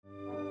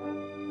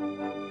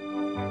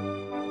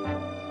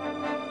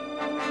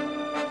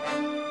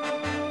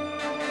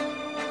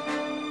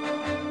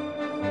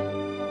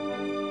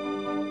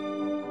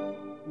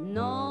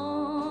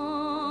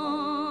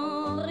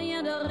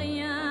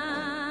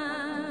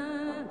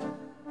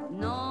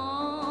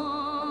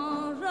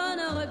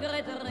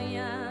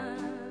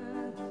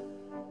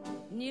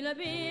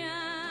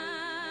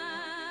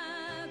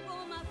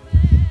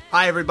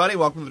Hi, everybody.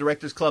 Welcome to the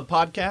Directors Club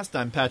podcast.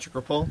 I'm Patrick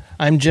Rapol.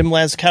 I'm Jim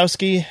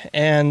Laskowski,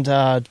 and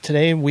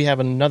today we have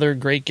another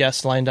great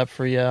guest lined up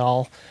for you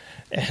all.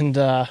 And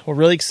we're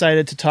really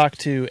excited to talk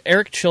to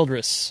Eric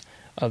Childress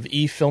of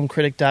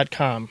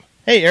eFilmCritic.com.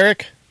 Hey,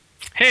 Eric.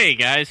 Hey,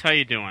 guys. How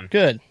you doing?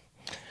 Good.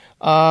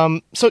 So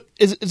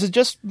is it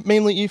just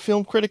mainly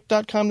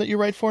eFilmCritic.com that you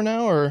write for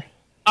now, or...?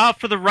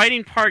 For the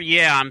writing part,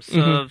 yeah. I'm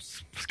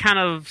kind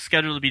of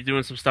scheduled to be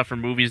doing some stuff for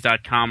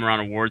Movies.com around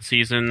award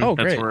season. Oh,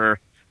 That's great. where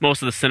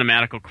most of the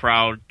cinematical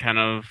crowd kind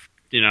of,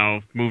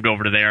 moved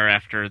over to there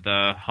after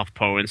the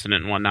HuffPo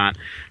incident and whatnot.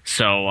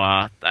 So,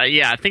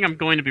 yeah, I think I'm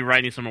going to be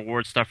writing some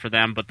award stuff for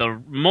them, but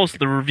most of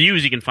the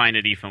reviews you can find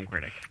at eFilm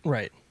Critic.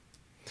 Right.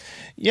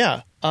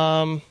 Yeah.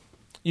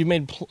 You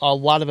made a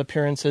lot of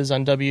appearances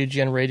on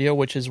WGN Radio,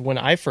 which is when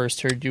I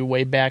first heard you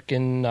way back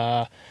in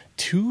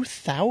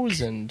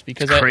 2000.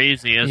 Because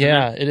crazy, isn't it?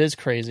 Yeah, it is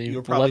crazy. You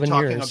were probably 11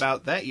 talking years.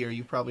 about that year.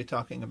 You're probably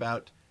talking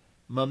about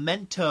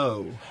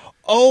Memento.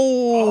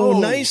 Oh,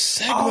 nice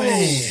segue. Oh,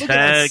 look at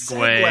that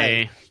Segue.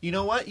 segue. You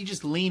know what? You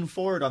just lean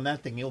forward on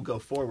that thing. You'll go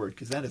forward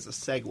because that is a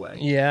segue.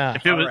 Yeah.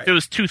 If it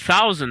was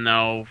 2000,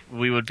 though,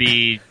 we would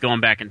be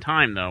going back in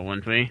time, though,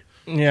 wouldn't we?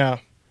 Yeah.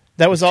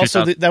 That was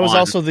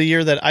also2001. the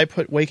year that I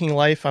put Waking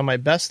Life on my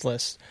best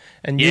list,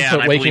 and you Yeah, put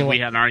and I Waking believe Life. we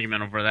had an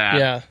argument over that.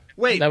 Yeah.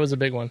 Wait. That was a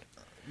big one.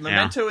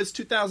 Memento is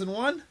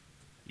 2001?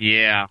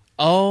 Yeah.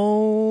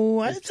 Oh,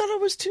 I thought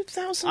it was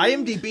 2000.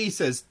 IMDb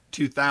says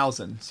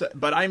 2000,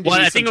 but IMDb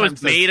Well, I think it was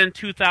sometimes made in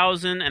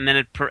 2000, and then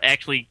it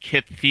actually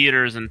hit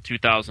theaters in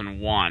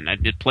 2001.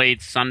 It played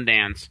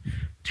Sundance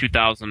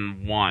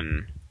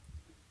 2001.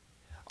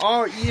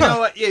 Oh, you know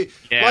what? Yeah.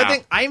 Yeah. Well, I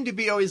think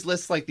IMDb always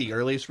lists like the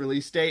earliest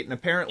release date, and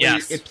apparently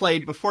Yes.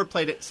 before it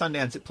played at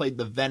Sundance, it played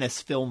the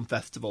Venice Film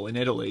Festival in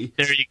Italy.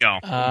 There you go.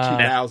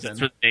 2000.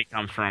 That's where the date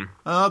comes from.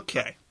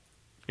 Okay.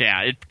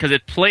 Yeah, because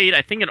it played.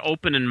 I think it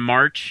opened in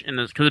March,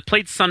 because it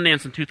played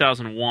Sundance in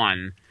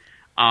 2001,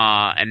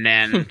 and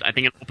then I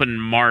think it opened in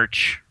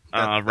March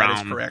That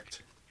around is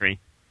correct. 3.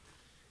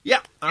 Yeah,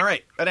 all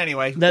right. But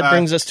anyway. That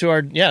brings us to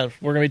our... Yeah,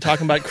 we're going to be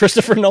talking about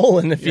Christopher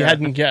Nolan, if you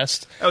hadn't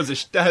guessed. That was the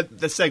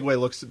segue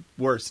looks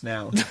worse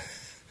now.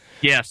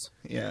 Yes.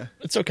 Yeah.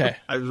 It's okay.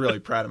 I was really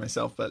proud of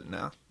myself, but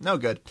no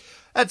good.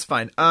 That's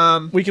fine.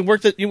 We can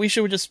work that. We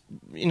should just,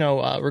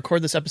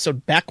 record this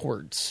episode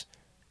backwards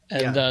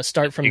and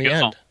start from There the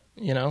you go. end,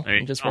 There you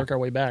and just go. work our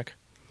way back.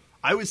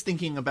 I was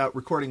thinking about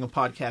recording a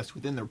podcast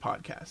within their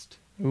podcast.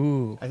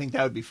 Ooh. I think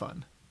that would be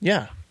fun.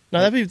 Yeah. No,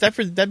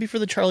 that'd be for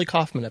the Charlie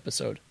Kaufman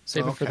episode.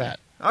 Save it for Okay. that.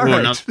 All Ooh,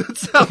 right. no. That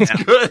sounds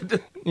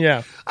good.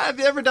 Yeah. Have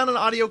you ever done an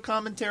audio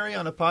commentary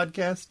on a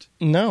podcast?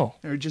 No.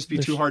 It would just be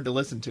too hard to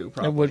listen to,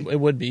 probably. It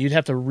would be. You'd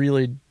have to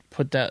really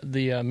put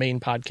the main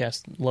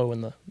podcast low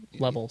in the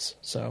levels.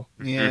 So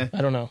Yeah.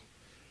 I don't know.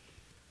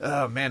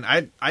 Oh, man.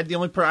 I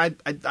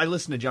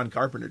listen to John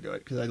Carpenter do it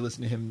because I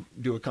listen to him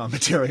do a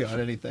commentary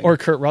on anything. Or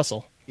Kurt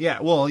Russell. Yeah,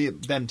 well,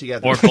 them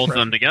together. Or both of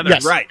them together.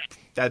 Yes. Right.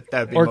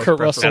 That'd be Or most Kurt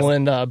preferable. Russell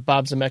and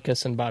Bob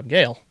Zemeckis and Bob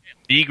Gale.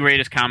 The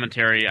greatest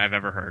commentary I've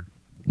ever heard.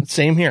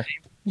 Same here.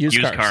 Used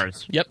Used cars.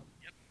 cars. Yep.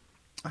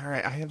 All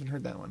right, I haven't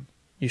heard that one.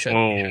 You should.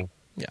 Whoa.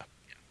 Yeah.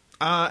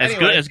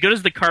 Anyway, As good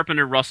as the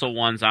Carpenter Russell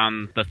ones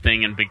on The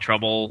Thing and Big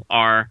Trouble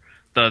are,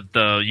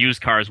 the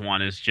used cars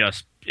one is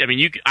just. I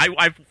mean,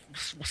 I've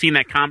seen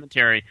that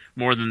commentary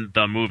more than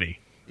the movie.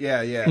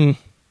 yeah.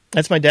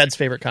 That's my dad's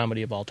favorite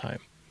comedy of all time.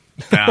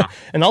 Yeah,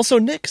 And also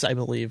Nick's, I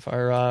believe,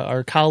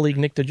 our colleague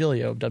Nick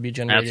DiGilio of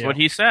WGN that's Radio. what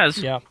he says.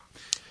 Yeah.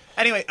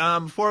 Anyway,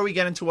 before we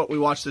get into what we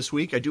watched this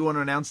week, I do want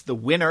to announce the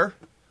winner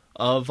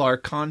of our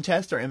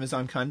contest, our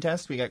Amazon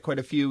contest. We got quite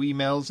a few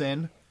emails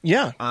in.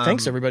 Yeah.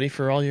 Thanks, everybody,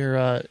 for all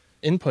your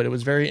input. It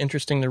was very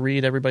interesting to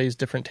read everybody's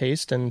different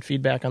taste and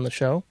feedback on the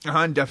show.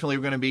 And definitely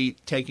we're going to be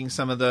taking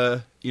some of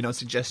the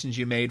suggestions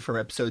you made for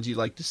episodes you'd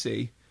like to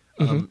see.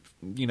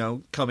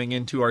 Coming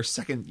into our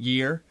second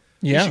year.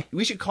 Yeah.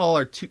 We should call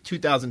our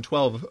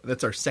 2012,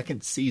 that's our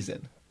second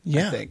season,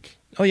 Yeah. I think.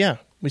 Oh, yeah.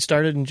 We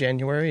started in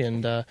January,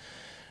 and I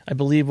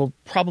believe we'll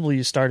probably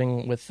be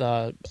starting with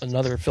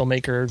another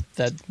filmmaker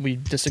that we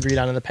disagreed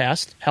on in the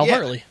past, Hal Yeah.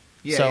 Hartley.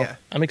 Yeah, so yeah.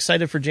 I'm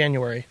excited for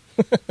January.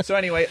 So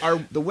anyway,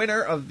 the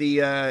winner of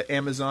the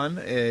Amazon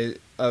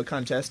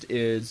contest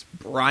is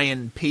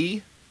Brian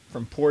P.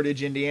 from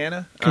Portage,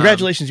 Indiana.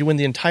 Congratulations, you win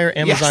the entire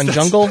Amazon yes,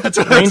 jungle, that's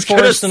what I was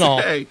gonna rainforest, and all.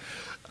 say.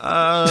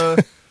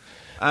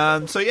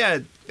 So yeah,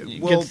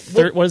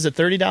 What is it,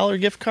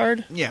 $30 gift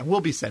card?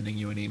 we'll be sending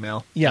you an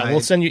email. Yeah, we'll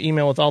send you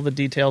email with all the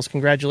details.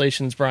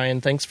 Congratulations,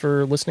 Brian. Thanks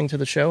for listening to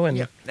the show.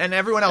 And and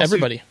everyone else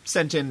Everybody. who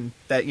sent in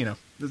that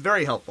was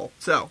very helpful.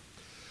 So,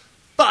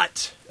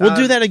 but we'll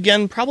do that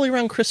again probably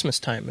around Christmas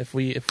time if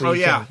we Oh,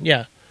 yeah. can.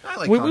 Yeah. I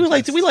like we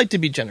like contests. to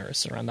be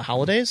generous around the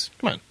holidays.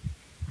 Come on.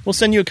 We'll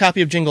send you a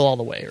copy of Jingle All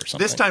the Way or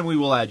something. This time we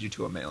will add you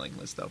to a mailing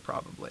list, though,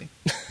 probably.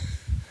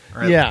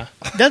 Or at Yeah.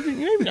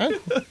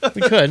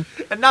 We could.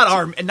 and not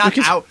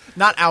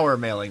our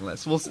mailing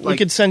list. We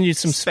could send you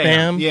some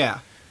spam. Yeah,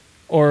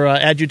 Or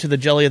add you to the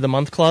Jelly of the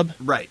Month Club.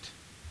 right.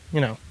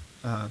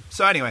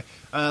 So anyway,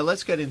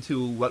 let's get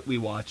into what we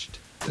watched.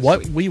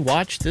 What we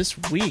watched this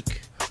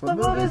week. What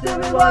movies did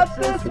we watch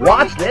this week?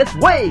 Watch this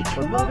week!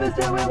 What movies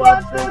did we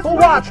watch this week?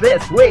 Watch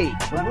this week!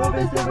 What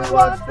movies did we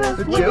watch this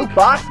week? The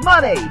Jukebox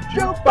Money!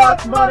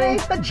 Jukebox Money!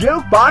 The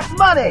Jukebox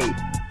Money!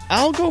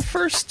 I'll go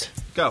first.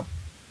 Go.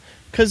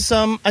 Because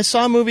I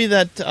saw a movie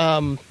that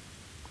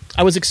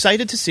I was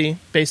excited to see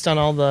based on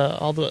all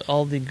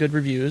the good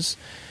reviews,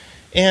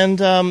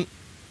 and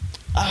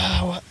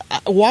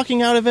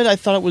walking out of it, I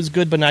thought it was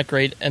good but not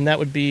great, and that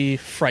would be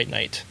Fright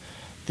Night,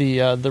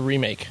 the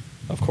remake,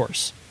 of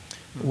course,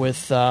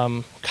 with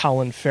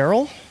Colin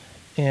Farrell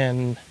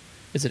and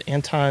is it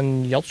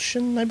Anton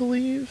Yelchin, I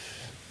believe?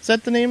 Is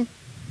that the name?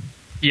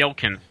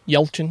 Yelkin.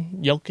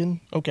 Yelkin.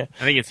 Okay.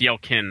 I think it's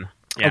Yelkin.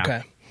 Yeah.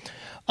 Okay.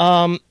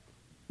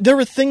 There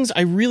were things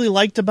I really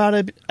liked about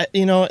it.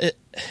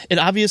 It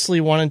obviously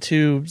wanted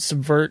to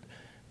subvert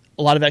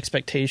a lot of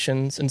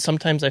expectations, and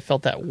sometimes I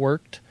felt that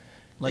worked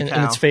in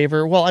its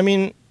favor. Well, I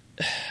mean,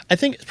 I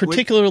think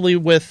particularly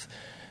with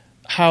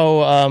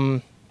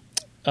how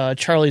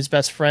Charlie's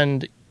best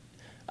friend.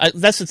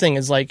 That's the thing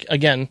is, like,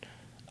 again,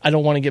 I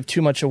don't want to give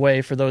too much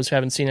away for those who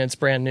haven't seen it. It's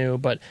brand new,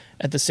 but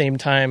at the same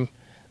time,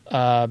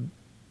 Charlie's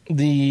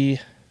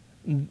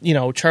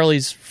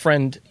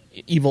friend,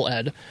 Evil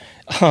Ed,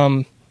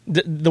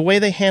 the way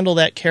they handle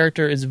that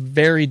character is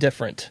very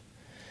different.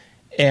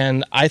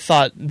 And I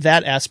thought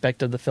that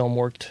aspect of the film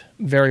worked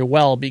very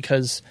well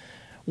because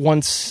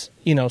once,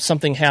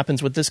 something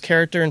happens with this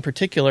character in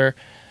particular,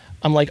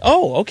 I'm like,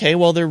 oh, okay,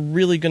 well, they're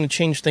really going to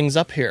change things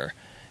up here.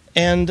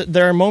 And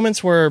there are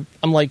moments where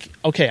I'm like,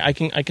 okay, I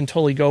can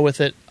totally go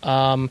with it.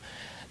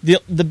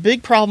 The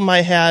big problem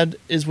I had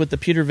is with the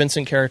Peter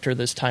Vincent character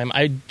this time.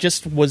 I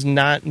just was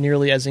not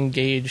nearly as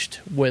engaged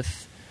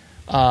with,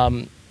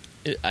 I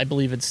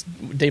believe it's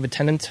David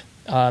Tennant,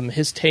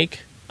 his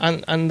take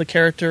on the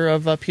character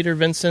of Peter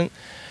Vincent.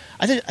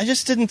 I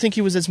just didn't think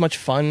he was as much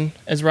fun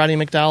as Roddy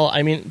McDowall.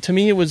 I mean, to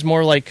me, it was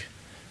more like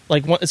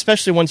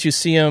especially once you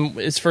see him,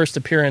 his first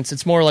appearance,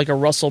 it's more like a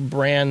Russell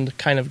Brand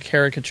kind of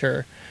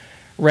caricature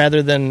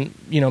rather than,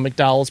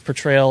 McDowall's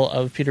portrayal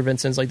of Peter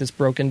Vincent's like this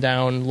broken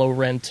down, low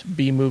rent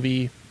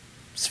B-movie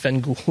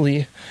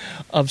Svengoolie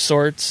of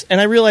sorts.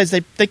 And I realized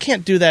they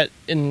can't do that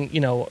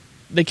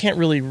they can't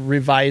really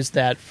revise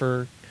that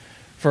for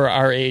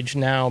our age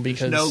now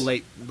because there's no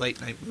late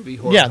night movie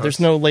horror. Yeah, there's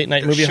no late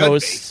night movie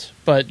hosts,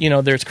 but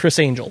there's Chris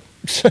Angel.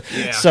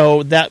 Yeah.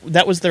 So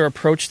that was their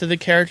approach to the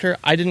character.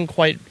 I didn't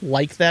quite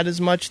like that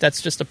as much.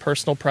 That's just a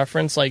personal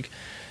preference. Like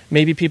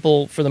maybe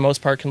people for the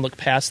most part can look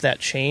past that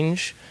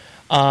change.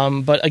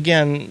 But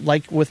again,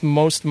 like with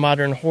most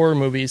modern horror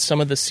movies, some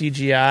of the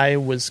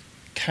CGI was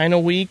kind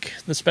of weak,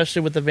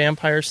 especially with the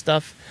vampire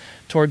stuff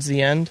towards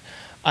the end.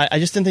 I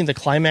just didn't think the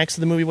climax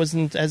of the movie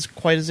wasn't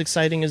quite as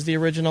exciting as the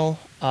original.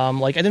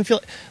 I didn't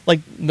feel like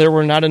there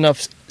were not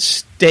enough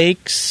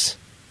stakes.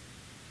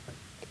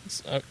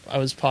 I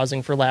was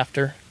pausing for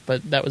laughter,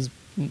 but that was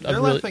They're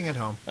laughing at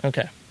home.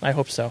 Okay, I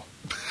hope so.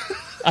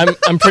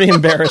 I'm pretty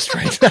embarrassed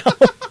right now.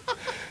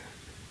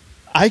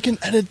 I can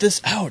edit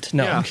this out.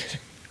 No, yeah. I'm kidding.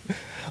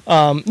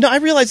 No, I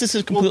realize this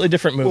is a completely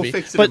different movie. We'll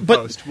fix it in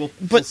post.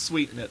 We'll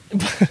sweeten it.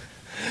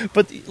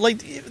 But like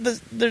the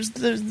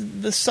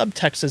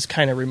subtext is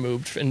kind of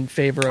removed in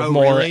favor of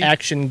really?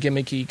 action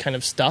gimmicky kind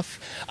of stuff.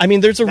 I mean,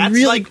 there's That's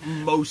really like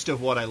most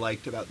of what I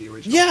liked about the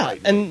original.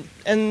 Fight.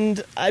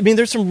 and I mean,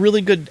 there's some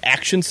really good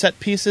action set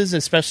pieces,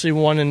 especially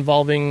one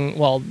involving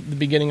the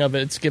beginning of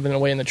it's given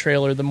away in the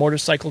trailer, the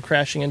motorcycle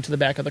crashing into the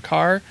back of the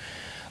car.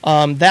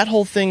 That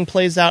whole thing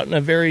plays out in a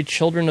very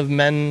Children of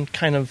Men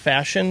kind of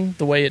fashion,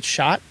 the way it's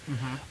shot.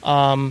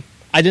 Mm-hmm.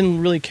 I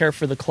didn't really care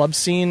for the club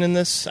scene in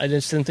this. I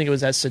just didn't think it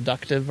was as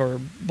seductive or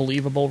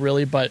believable,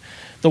 really. But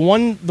the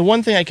one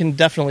thing I can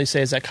definitely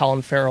say is that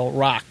Colin Farrell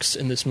rocks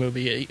in this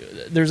movie.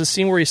 There's a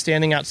scene where he's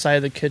standing outside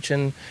of the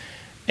kitchen,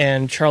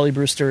 and Charlie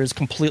Brewster is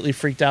completely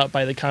freaked out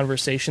by the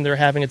conversation they're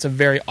having. It's a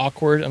very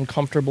awkward,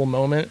 uncomfortable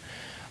moment.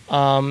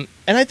 And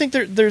I think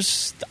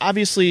there's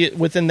obviously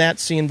within that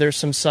scene there's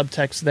some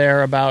subtext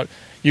there about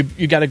you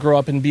got to grow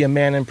up and be a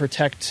man and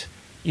protect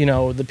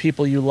the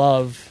people you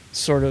love.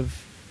 Sort of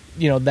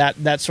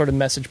that sort of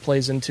message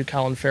plays into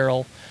Colin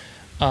Farrell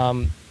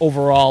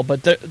overall.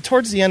 But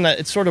towards the end,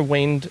 it sort of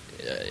waned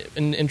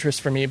in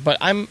interest for me. But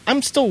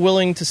I'm still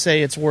willing to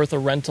say it's worth a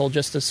rental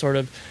just to sort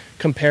of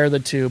compare the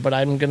two. But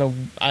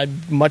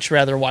I'd much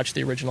rather watch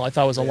the original. I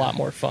thought it was a lot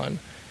more fun.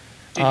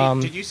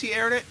 Did you see it,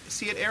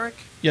 Eric?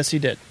 Yes, he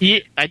did. Yeah,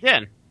 I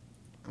did.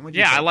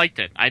 Yeah, I liked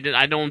it. I did.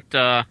 I don't.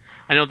 I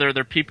know there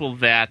are people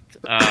that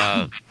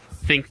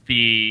think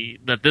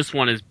that this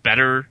one is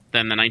better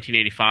than the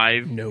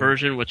 1985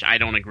 version, which I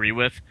don't agree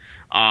with.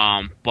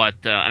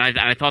 But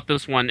I thought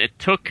this one it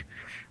took.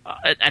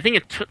 I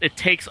think it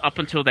takes up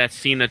until that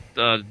scene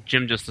that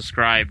Jim just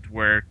described,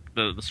 where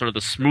the sort of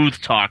the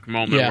smooth talk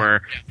moment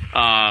where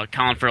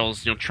Colin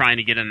Farrell's trying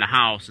to get in the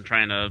house and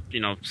trying to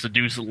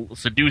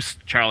seduce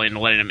Charlie into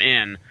letting him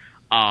in.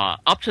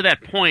 Up to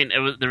that point,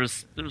 there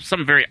was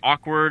something very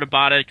awkward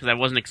about it because I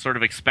wasn't sort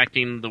of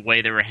expecting the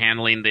way they were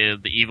handling the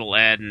Evil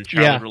Ed and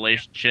Charlie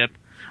relationship.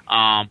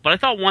 But I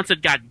thought once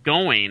it got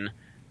going,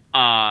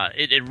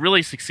 it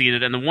really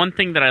succeeded. And the one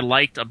thing that I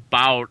liked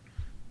about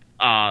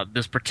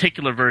this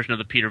particular version of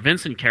the Peter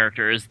Vincent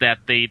character is that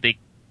they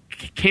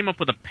came up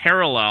with a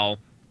parallel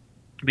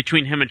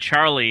between him and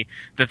Charlie,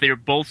 that they were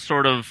both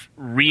sort of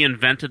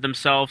reinvented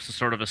themselves to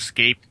sort of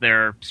escape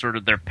their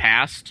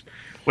past,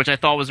 which I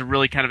thought was a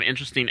really kind of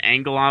interesting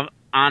angle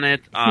on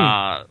it.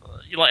 I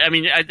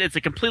mean, it's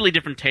a completely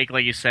different take,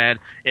 like you said.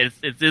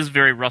 It is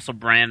very Russell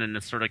Brand and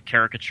it's sort of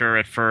caricature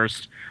at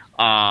first,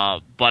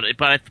 but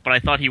I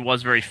thought he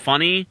was very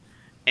funny,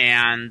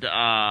 and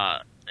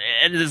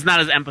it's not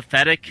as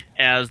empathetic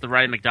as the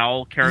Roddy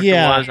McDowall character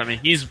was. I mean,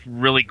 he's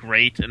really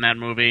great in that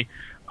movie.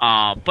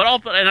 But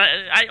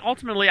I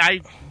ultimately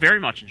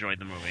very much enjoyed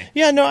the movie.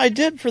 Yeah, no, I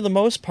did for the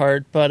most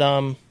part, but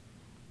I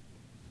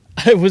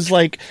was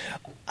like,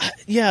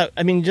 yeah,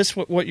 I mean, just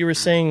what you were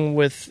saying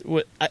with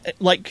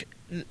like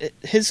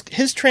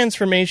his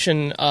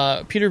transformation,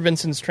 Peter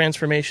Vincent's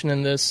transformation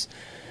in this,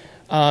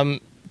 I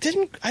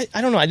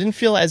don't know, I didn't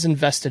feel as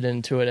invested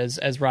into it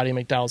as Roddy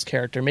McDowall's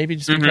character. Maybe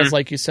just because,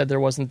 like you said, there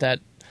wasn't that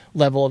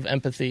level of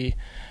empathy,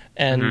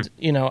 and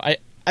you know,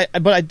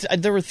 but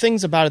there were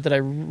things about it that I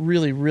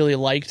really, really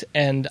liked,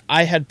 and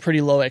I had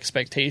pretty low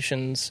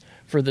expectations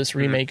for this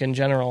remake in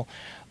general.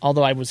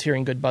 Although I was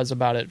hearing good buzz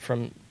about it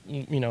from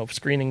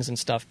screenings and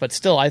stuff, but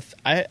still, I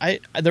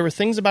there were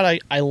things about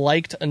it I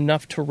liked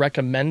enough to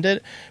recommend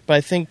it. But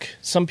I think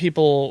some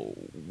people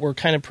were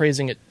kind of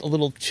praising it a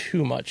little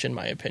too much, in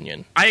my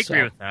opinion. I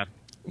agree with that.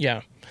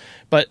 Yeah,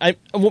 but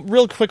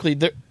real quickly,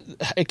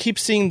 I keep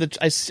seeing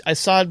I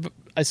saw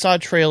a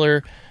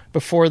trailer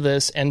before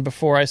this and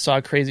before I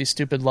saw Crazy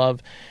Stupid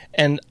Love,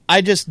 and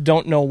I just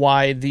don't know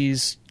why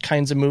these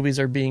kinds of movies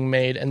are being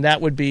made, and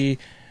that would be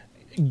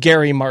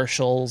Gary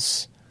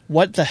Marshall's.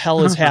 What the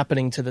hell is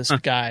happening to this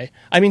guy?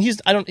 I mean, he's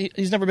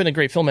never been a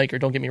great filmmaker,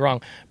 don't get me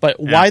wrong, but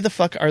why the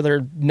fuck are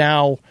there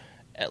now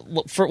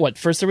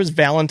first there was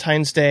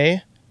Valentine's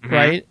Day,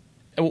 right?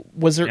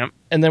 Was there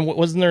and then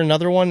wasn't there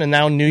another one, and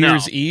now New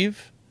Year's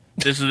Eve?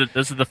 This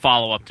is the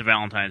follow up to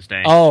Valentine's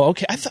Day. Oh,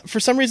 okay. I thought for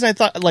some reason I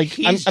thought like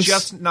He's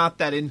Just Not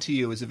That Into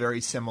You is a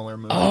very similar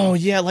movie. Oh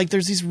yeah, like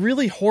there's these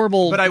really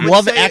horrible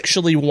Love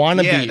Actually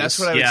wannabes. Yeah, that's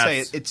what I would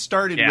say. It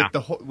started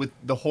with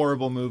the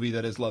horrible movie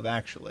that is Love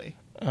Actually.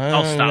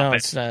 Stop no,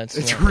 it!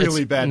 It's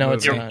really bad. No, movie.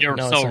 it's not. You're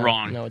no, so it's not.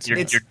 wrong. No, it's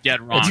you're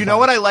dead wrong. Do you know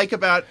what I like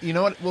about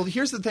Well,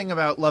 here's the thing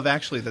about Love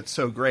Actually that's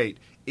so great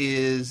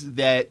is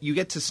that you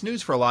get to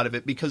snooze for a lot of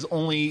it because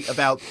only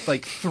about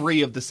like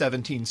 3 of the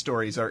 17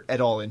 stories are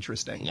at all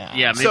interesting.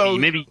 Yeah,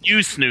 maybe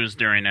you snoozed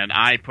during it.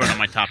 I put it on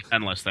my top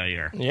 10 list that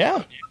year.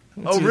 Yeah.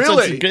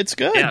 Really? It's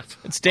good. Yes.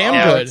 It's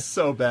damn good. It's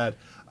so bad.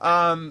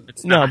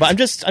 No, but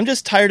I'm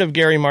just tired of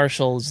Gary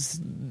Marshall's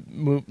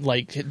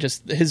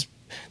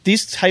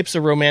these types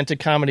of romantic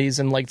comedies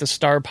and like the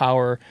star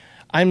power.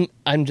 I'm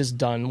just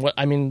done.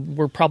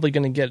 We're probably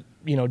going to get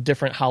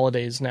different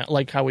holidays now,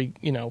 like how we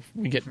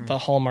get the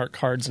Hallmark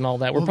cards and all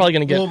that. We're probably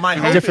going to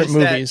get different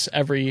movies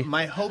every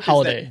my hope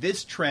holiday. Is that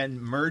this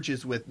trend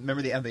merges with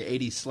remember the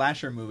 80s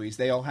slasher movies.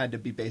 They all had to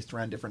be based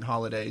around different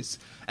holidays,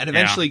 and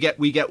eventually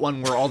we get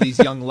one where all these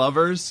young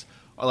lovers,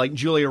 or like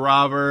Julia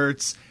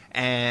Roberts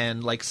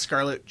and like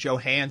Scarlett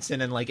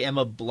Johansson and like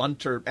Emily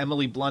Blunt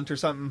or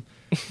something.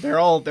 They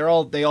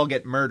all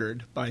get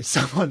murdered by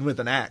someone with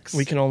an axe.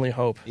 We can only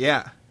hope.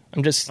 Yeah.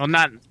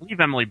 Leave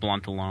Emily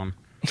Blunt alone.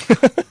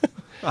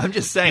 I'm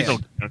just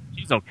saying.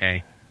 She's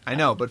okay. I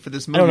know, but for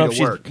this movie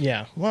to work.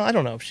 Yeah. Well, I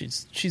don't know if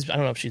she's I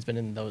don't know if she's been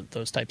in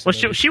those types of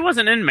movies. She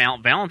wasn't in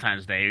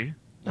Valentine's Day,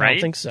 right? I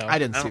don't think so. I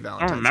didn't see Valentine's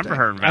Day. I don't remember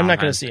her in Valentine's I'm not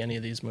going to see any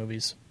of these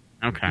movies.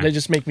 Okay. They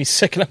just make me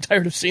sick, and I'm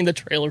tired of seeing the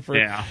trailer for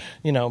now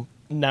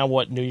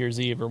New Year's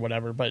Eve or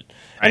whatever. But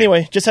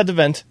anyway, just had to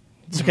vent.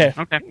 It's okay.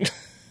 Okay.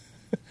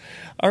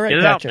 All right, Get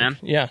it out, man.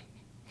 Yeah.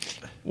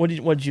 What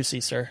did you see,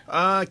 sir?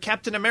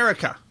 Captain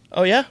America.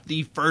 Oh yeah,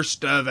 the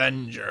first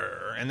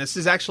Avenger, and this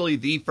is actually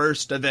the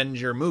first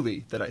Avenger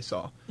movie that I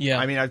saw. Yeah,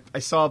 I mean, I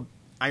saw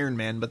Iron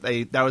Man, but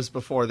that was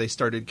before they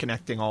started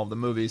connecting all of the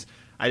movies.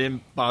 I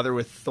didn't bother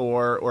with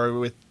Thor or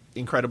with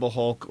Incredible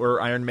Hulk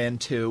or Iron Man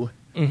 2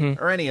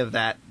 or any of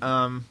that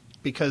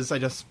because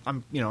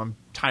I'm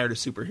tired of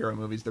superhero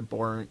movies. They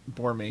bore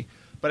me.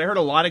 But I heard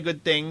a lot of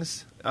good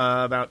things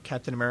about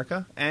Captain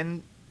America,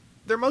 and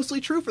they're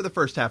mostly true for the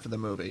first half of the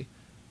movie.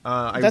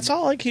 That's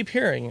all I keep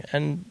hearing,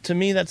 and to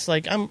me, that's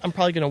like I'm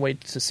probably going to wait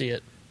to see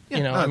it.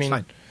 Yeah, it's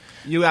fine.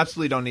 You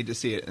absolutely don't need to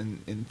see it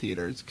in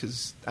theaters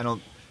because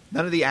none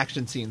of the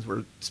action scenes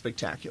were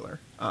spectacular.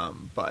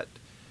 But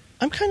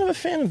I'm kind of a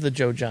fan of the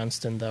Joe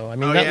Johnston, though. I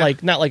mean,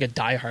 not like a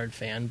diehard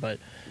fan, but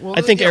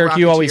I think Eric,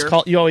 you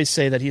always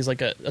say that he's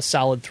like a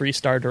solid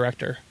 3-star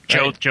director.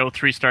 Right? Joe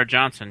 3-star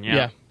Johnson.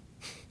 Yeah,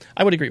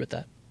 I would agree with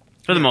that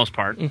for the most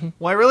part. Mm-hmm.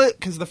 Well,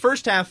 because the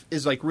first half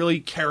is like really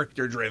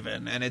character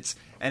driven, and it's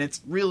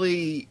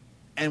really,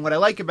 and what I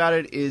like about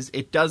it is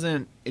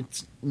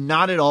it's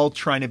not at all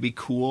trying to be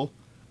cool.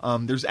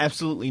 There's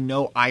absolutely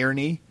no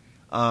irony.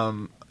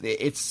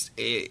 It's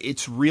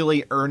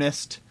really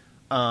earnest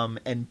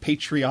and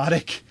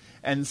patriotic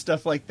and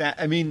stuff like that.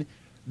 I mean,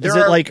 Is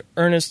it like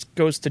Ernest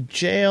Goes to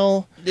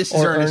Jail? This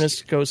is or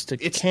Ernest Goes to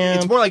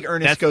Camp? It's more like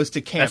Ernest Goes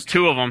to Camp. That's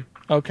two of them.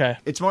 Okay.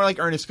 It's more like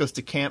Ernest Goes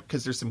to Camp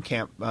because there's some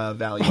camp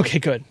value. Okay,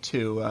 good.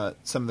 To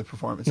some of the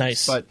performances.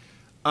 Nice. But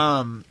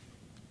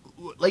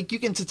like you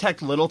can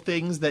detect little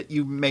things that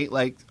you may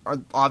like are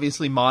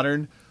obviously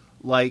modern,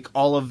 like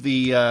all of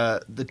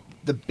the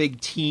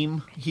big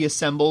team he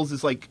assembles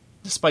is like,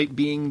 despite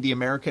being the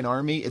American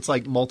Army, it's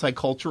like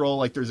multicultural.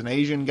 Like there's an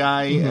Asian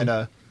guy and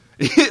a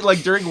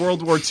like during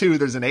World War II,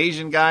 there's an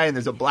Asian guy and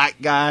there's a black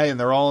guy and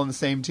they're all on the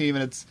same team,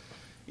 and it's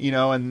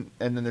and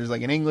then there's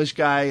like an English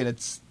guy, and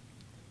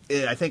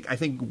I think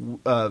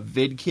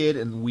Vid Kid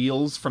and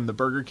Wheels from the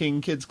Burger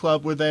King Kids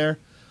Club were there.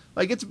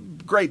 Like it's a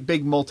great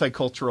big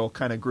multicultural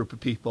kind of group of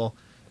people,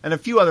 and a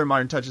few other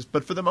modern touches,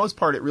 but for the most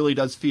part, it really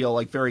does feel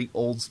like very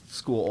old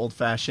school, old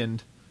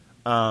fashioned.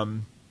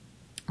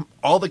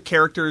 All the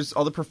characters,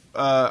 all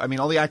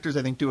the actors,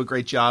 I think, do a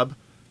great job.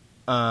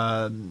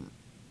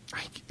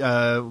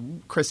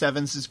 Chris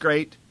Evans is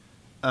great.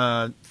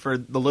 For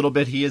the little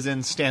bit he is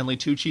in, Stanley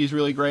Tucci is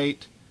really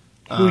great.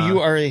 Who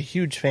you are a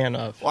huge fan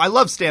of. Well, I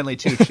love Stanley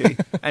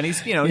Tucci, and he's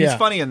he's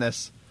funny in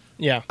this.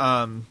 Yeah.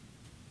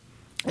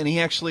 And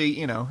he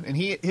actually,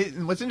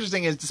 and what's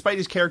interesting is, despite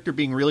his character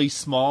being really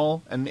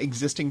small and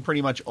existing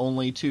pretty much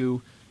only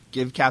to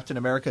give Captain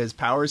America his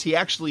powers, he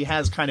actually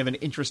has kind of an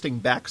interesting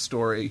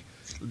backstory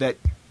that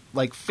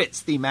like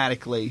fits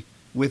thematically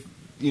with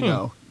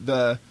because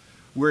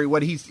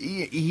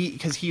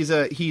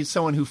he's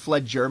someone who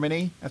fled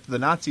Germany after the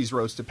Nazis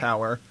rose to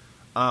power,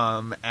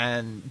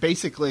 and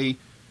basically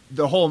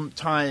the whole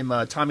time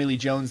Tommy Lee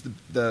Jones,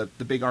 the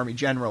big army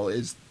general,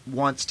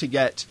 wants to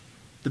get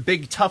the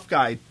big tough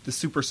guy the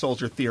super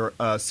soldier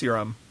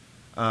serum,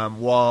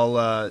 while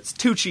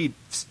Tucci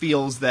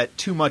feels that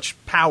too much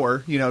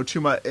power,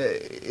 too much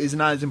is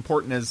not as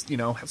important as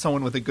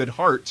someone with a good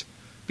heart.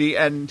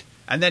 And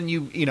then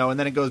and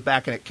then it goes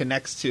back and it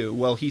connects to,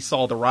 well, he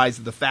saw the rise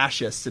of the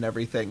fascists and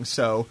everything,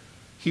 so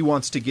he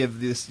wants to give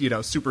this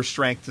super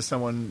strength to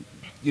someone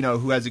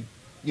who has a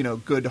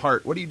good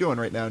heart. What are you doing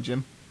right now,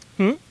 Jim?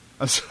 I'm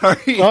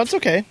sorry. No, it's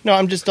okay. No,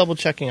 I'm just double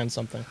checking on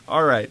something.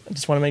 All right. I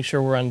just want to make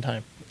sure we're on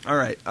time. All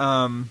right.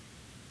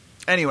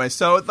 Anyway,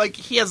 so like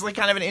he has like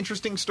kind of an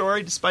interesting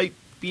story despite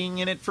being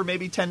in it for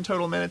maybe 10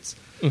 total minutes.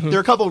 There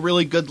are a couple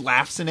really good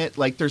laughs in it.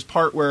 Like there's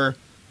part where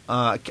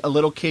a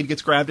little kid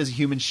gets grabbed as a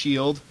human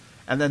shield,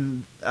 and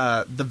then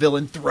the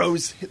villain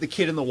throws the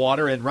kid in the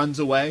water and runs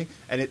away,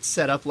 and it's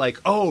set up like,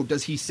 oh,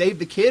 does he save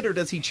the kid or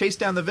does he chase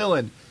down the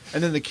villain?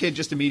 And then the kid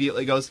just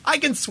immediately goes, I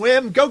can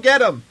swim, go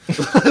get him!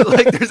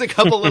 Like there's a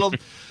couple little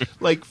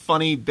like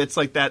funny bits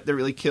like that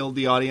really killed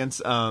the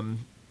audience.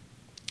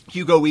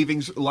 Hugo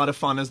Weaving's a lot of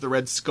fun as the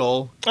Red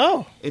Skull.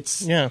 Oh,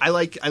 I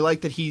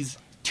like that he's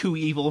too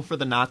evil for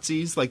the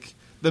Nazis. Like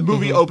the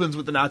movie opens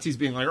with the Nazis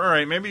being like, all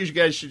right, maybe you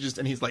guys should just,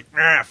 and he's like,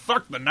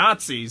 fuck the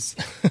Nazis.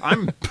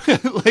 I'm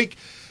like,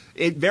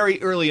 it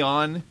very early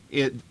on,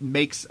 it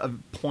makes a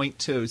point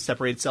to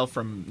separate itself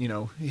from,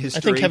 history.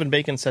 I think Kevin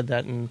Bacon said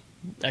that in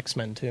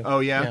X-Men too. Oh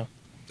yeah?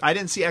 I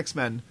didn't see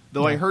X-Men,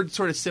 though. I heard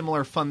sort of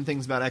similar fun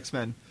things about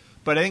X-Men.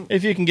 But I think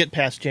if you can get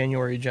past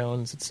January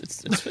Jones,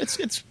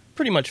 it's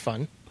pretty much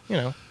fun.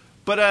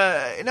 But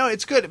no,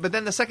 it's good. But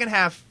then the second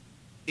half,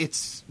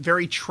 it's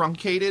very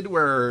truncated,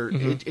 where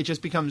it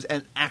just becomes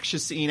an action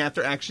scene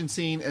after action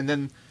scene, and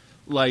then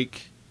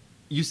like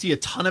you see a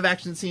ton of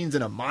action scenes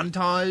in a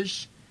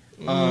montage,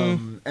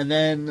 and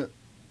then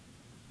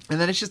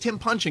it's just him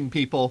punching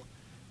people,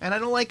 and I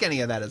don't like any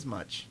of that as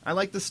much. I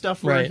like the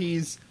stuff where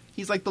he's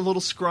like the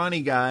little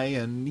scrawny guy,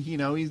 and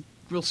he's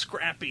real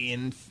scrappy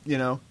and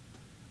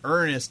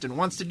earnest and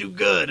wants to do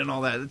good and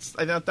all that.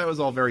 I thought that was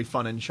all very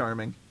fun and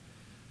charming.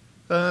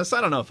 So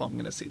I don't know if I'm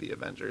going to see the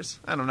Avengers.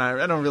 I don't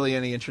know. I don't really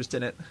any interest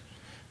in it.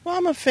 Well,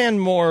 I'm a fan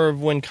more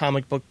of when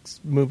comic books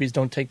movies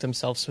don't take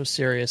themselves so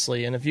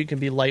seriously, and if you can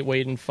be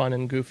lightweight and fun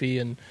and goofy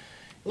and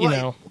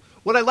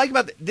what I like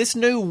about this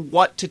knew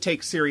what to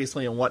take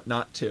seriously and what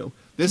not to.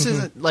 This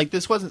isn't like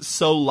this wasn't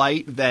so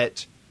light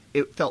that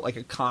it felt like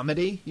a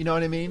comedy. You know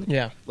what I mean?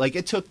 Yeah. Like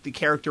it took the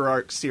character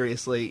arc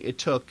seriously. It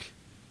took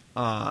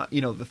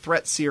the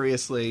threat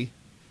seriously.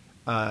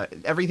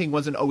 Everything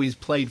wasn't always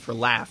played for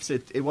laughs.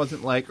 It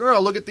wasn't like, oh,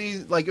 look at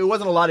these. Like it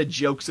wasn't a lot of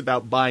jokes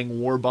about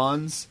buying war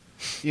bonds.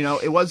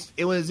 It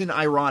wasn't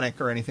ironic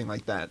or anything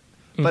like that.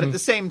 But at the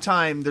same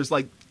time, there's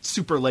like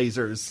super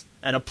lasers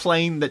and a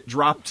plane that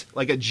dropped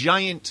like a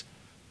giant,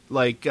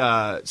 like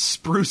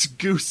spruce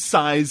goose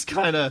size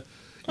kind of,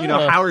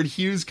 Howard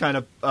Hughes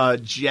kind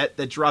of jet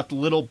that dropped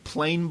little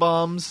plane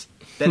bombs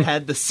that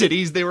had the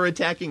cities they were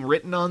attacking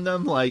written on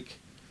them, like.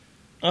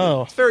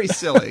 Oh, it's very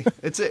silly.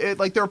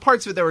 Like there were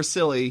parts of it that were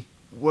silly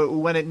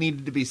when it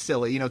needed to be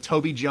silly.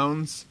 Toby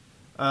Jones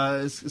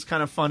is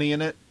kind of funny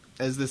in it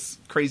as this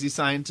crazy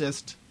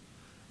scientist,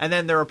 and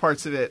then there are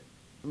parts of it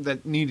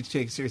that needed to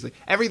take it seriously.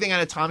 Everything out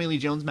of Tommy Lee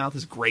Jones' mouth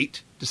is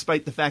great,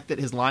 despite the fact that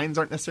his lines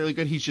aren't necessarily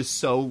good. He's just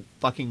so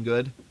fucking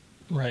good.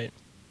 Right.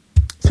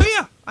 So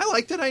yeah, I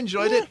liked it. I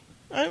enjoyed it.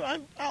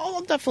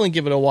 I'll definitely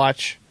give it a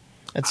watch.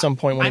 at some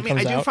point when it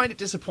comes out. I do find it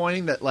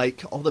disappointing that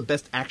like all the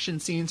best action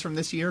scenes from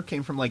this year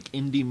came from like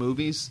indie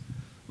movies.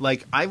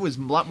 Like I was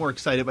a lot more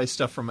excited by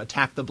stuff from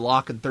Attack the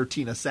Block and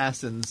 13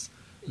 Assassins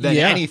than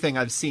anything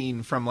I've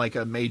seen from like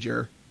a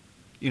major,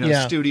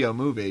 studio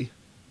movie.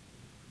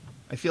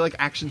 I feel like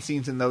action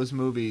scenes in those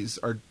movies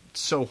are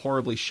so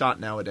horribly shot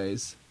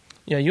nowadays.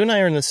 Yeah, you and I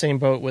are in the same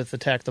boat with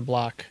Attack the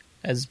Block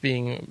as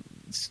being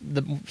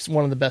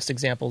one of the best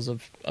examples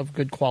of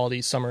good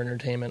quality summer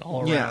entertainment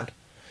all around. Yeah.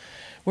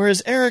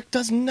 Whereas Eric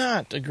does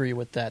not agree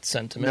with that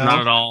sentiment. No.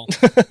 Not at all.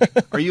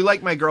 Are you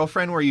like my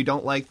girlfriend where you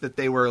don't like that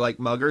they were like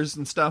muggers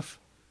and stuff?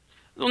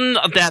 No,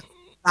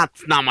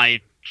 that's not my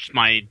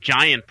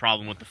giant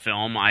problem with the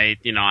film. I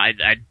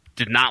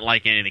did not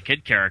like any of the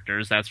kid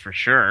characters, that's for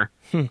sure.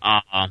 But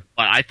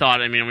I thought,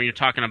 when you're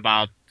talking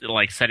about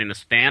like setting the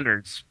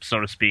standards,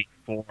 so to speak,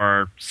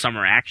 for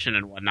summer action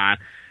and whatnot,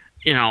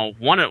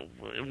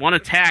 one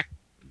attack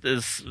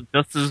is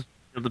just as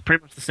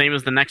pretty much the same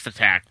as the next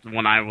attack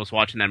when I was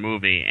watching that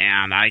movie,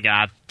 and I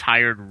got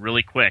tired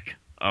really quick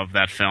of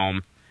that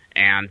film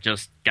and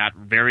just got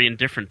very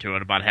indifferent to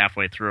it about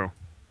halfway through.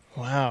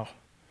 Wow.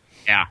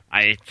 Yeah,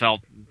 I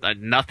felt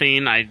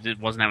nothing. I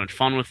wasn't having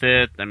fun with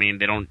it.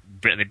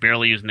 They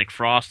barely use Nick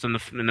Frost in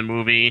the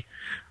movie.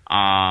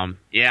 I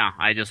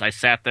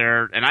sat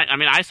there, and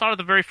I saw it at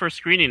the very first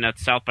screening at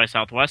South by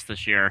Southwest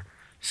this year.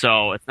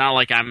 So it's not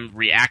like I'm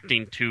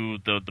reacting to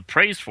the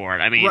praise for it.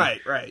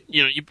 Right.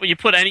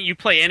 You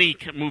play any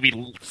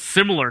movie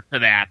similar to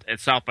that at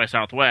South by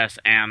Southwest,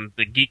 and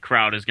the geek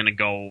crowd is going to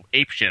go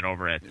apeshit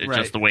over it. It's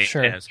just the way it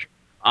is.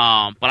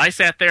 But I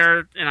sat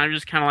there and I'm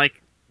just kind of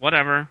like,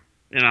 whatever.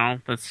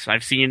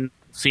 I've seen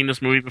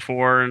this movie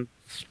before in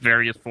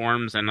various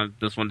forms, and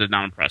this one did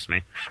not impress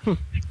me.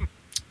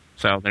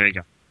 So there you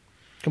go.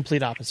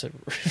 Complete opposite.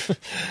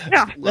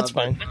 Yeah, that's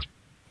fine.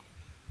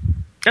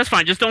 That's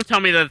fine. Just don't tell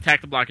me that Attack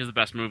the Block is the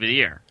best movie of the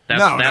year.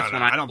 That's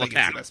when I don't think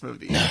it's the best movie of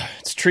the year.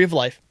 It's Tree of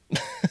Life.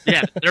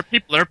 Yeah, there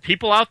are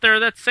people out there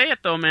that say it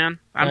though, man.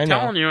 I'm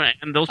telling you,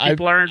 and those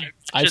people are.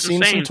 I've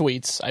seen some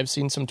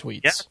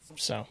tweets. Yeah.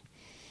 So,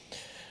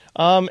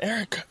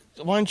 Eric,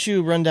 why don't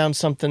you run down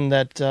something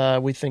that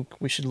we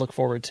think we should look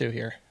forward to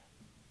here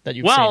that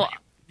you've seen?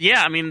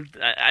 Yeah,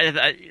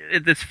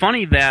 it's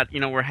funny that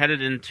we're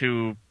headed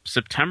into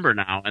September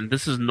now, and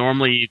this is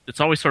it's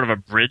always sort of a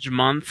bridge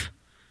month.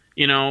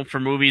 For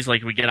movies,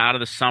 like we get out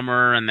of the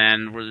summer and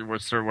then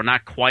we're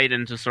not quite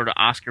into sort of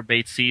Oscar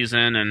bait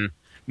season, and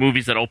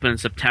movies that open in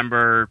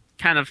September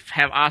kind of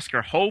have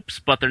Oscar hopes,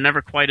 but they're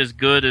never quite as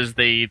good as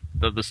the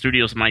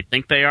studios might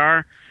think they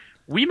are.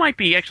 We might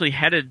be actually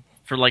headed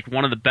for like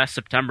one of the best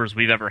Septembers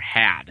we've ever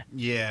had.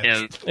 Yeah,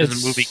 it's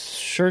a movie.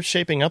 Sure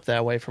shaping up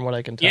that way from what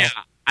I can tell. Yeah,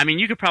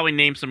 you could probably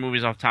name some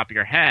movies off the top of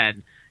your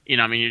head.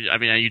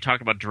 You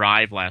talked about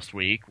Drive last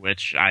week,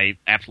 which I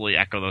absolutely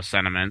echo those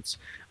sentiments.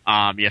 You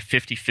have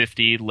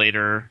 50-50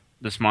 later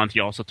this month.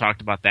 You also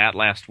talked about that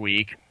last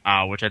week,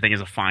 which I think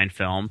is a fine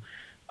film.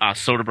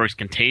 Soderbergh's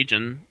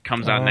Contagion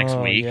comes out next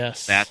week.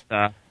 Yes.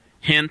 That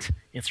hint,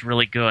 it's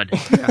really good.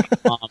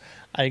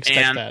 I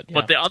expect that. Yeah.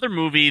 But the other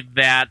movie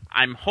that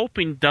I'm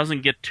hoping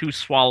doesn't get too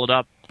swallowed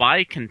up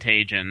by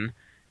Contagion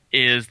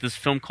is this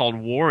film called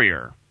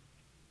Warrior.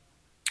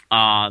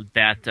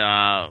 That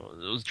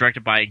was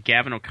directed by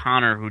Gavin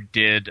O'Connor, who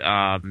did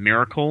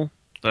Miracle.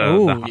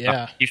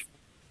 Yeah.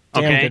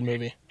 Damn good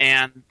movie.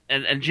 And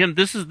Jim,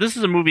 this is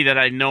a movie that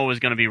I know is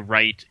going to be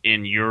right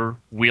in your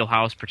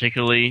wheelhouse,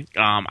 particularly.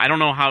 I don't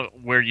know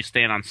where you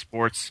stand on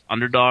sports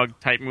underdog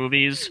type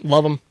movies.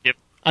 Love them.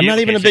 I'm not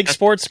even a big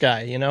sports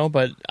guy,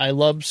 but I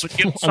love sports.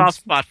 You have a soft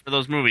spot for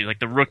those movies, like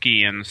The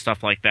Rookie and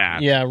stuff like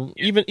that. Yeah,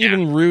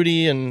 even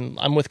Rudy, and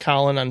I'm with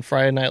Colin on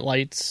Friday Night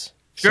Lights.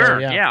 Sure, so,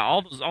 yeah,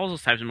 all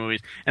those types of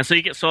movies, and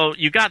so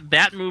you got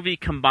that movie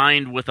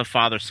combined with a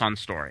father-son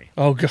story.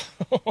 Oh god.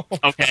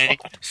 Okay,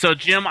 so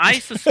Jim, I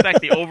suspect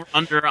the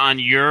over/under on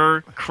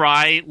your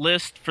cry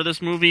list for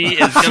this movie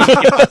is going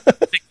to be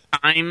about 6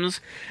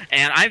 times,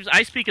 and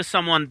I speak as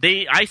someone.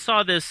 I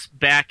saw this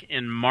back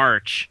in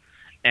March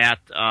at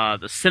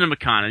the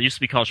CinemaCon. It used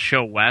to be called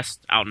Show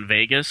West out in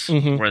Vegas,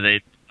 where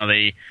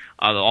they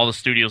all the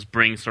studios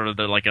bring sort of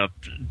like a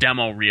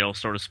demo reel,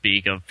 so to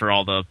speak, for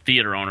all the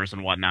theater owners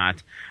and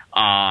whatnot.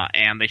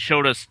 And they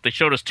showed us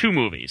 2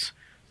 movies.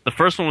 The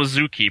first one was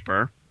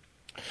Zookeeper.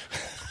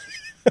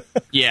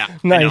 Yeah,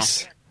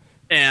 nice.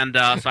 And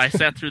so I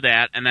sat through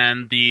that, and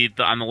then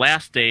on the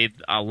last day,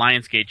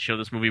 Lionsgate showed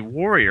this movie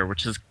Warrior,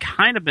 which has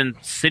kind of been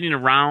sitting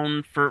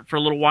around for a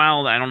little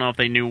while. I don't know if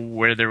they knew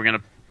where they were going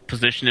to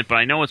position it, but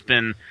I know it's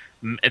been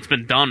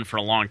done for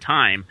a long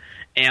time.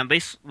 And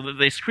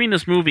they screened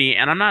this movie,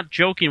 and I'm not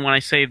joking when I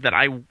say that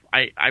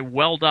I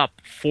welled up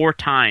 4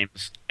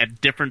 times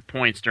at different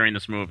points during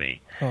this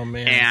movie. Oh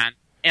man!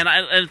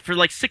 And for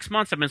like 6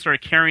 months, I've been sort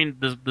of carrying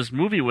this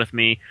movie with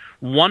me,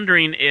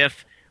 wondering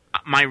if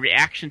my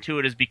reaction to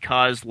it is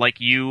because,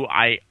 like you,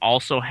 I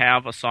also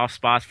have a soft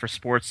spot for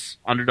sports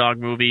underdog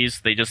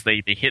movies. They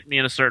hit me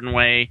in a certain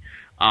way.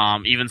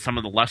 Even some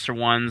of the lesser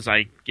ones,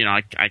 I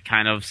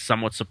kind of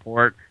somewhat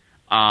support.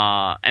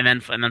 and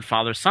then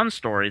father-son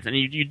stories, and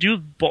you do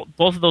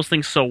both of those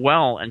things so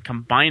well, and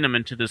combine them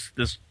into this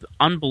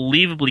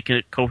unbelievably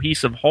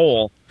cohesive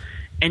whole,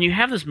 and you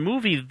have this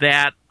movie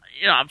that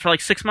for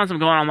like 6 months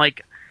I'm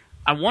like,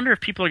 I wonder if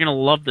people are going to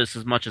love this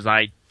as much as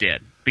I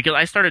did, because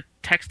I started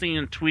texting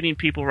and tweeting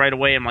people right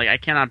away. I'm like, I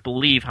cannot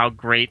believe how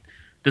great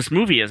this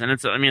movie is, and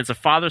it's a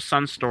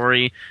father-son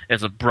story.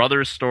 It's a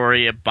brother's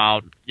story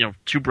about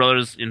two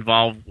brothers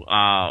involved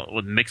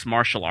with mixed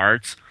martial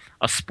arts,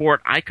 a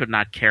sport I could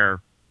not care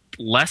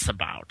less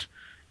about,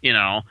 and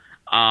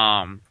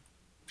I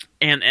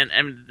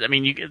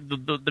mean,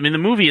 the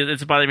movie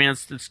it's about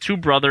it's two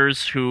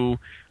brothers who,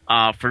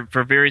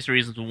 for various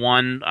reasons,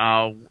 one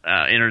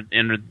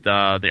entered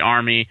the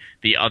army,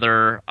 the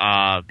other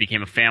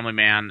became a family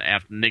man.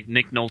 After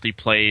Nick Nolte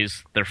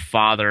plays their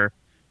father.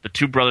 The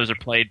two brothers are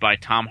played by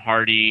Tom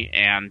Hardy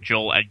and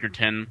Joel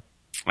Edgerton.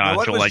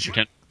 What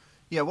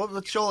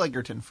was Joel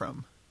Edgerton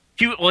from?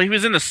 He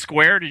was in The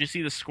Square. Did you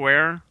see The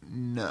Square?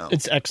 No.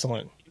 It's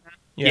excellent.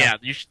 Yeah,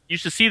 you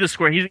should see The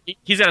Square.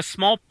 He's got a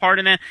small part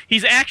in that.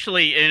 He's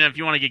actually, and if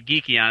you want to get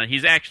geeky on it,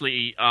 he's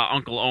actually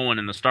Uncle Owen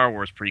in the Star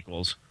Wars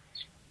prequels.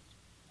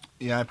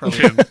 Yeah, I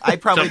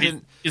probably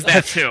didn't. He's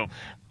that too.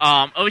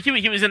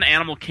 He was in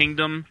Animal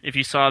Kingdom. If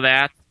you saw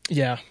that.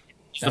 Yeah.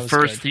 He's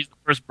the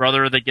first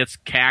brother that gets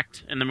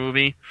cacked in the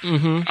movie.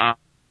 Mm-hmm.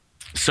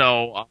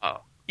 So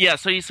you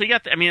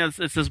got.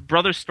 It's this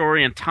brother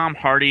story, and Tom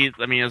Hardy.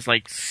 Is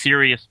like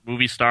serious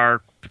movie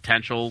star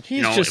potential.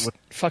 He's just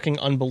fucking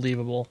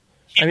unbelievable.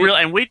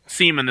 And we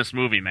see him in this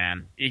movie,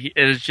 man. It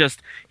is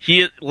just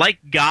like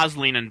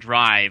Gosling in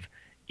Drive.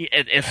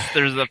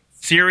 There's a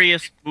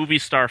serious movie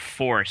star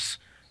force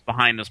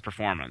behind this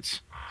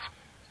performance.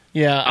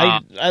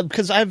 Yeah,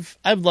 because I've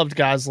loved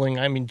Gosling.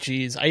 I mean,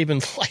 geez, I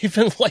even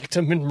liked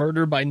him in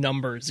Murder by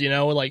Numbers.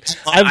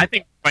 I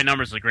think by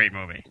Numbers is a great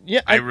movie.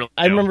 Yeah, I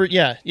remember.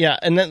 Yeah,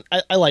 and then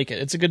I like it.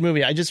 It's a good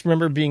movie. I just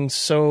remember being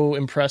so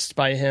impressed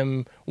by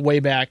him way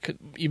back,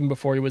 even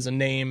before he was a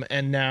name.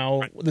 And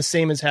now the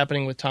same is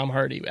happening with Tom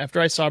Hardy.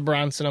 After I saw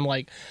Bronson, I'm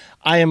like,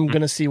 I am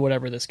going to see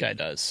whatever this guy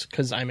does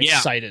because I'm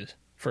excited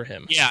for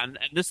him. Yeah, and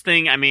this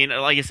thing,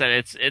 like I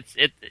said,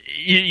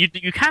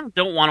 you kind of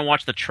don't want to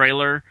watch the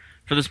trailer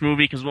for this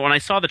movie, because when I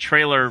saw the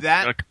trailer a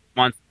couple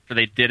months after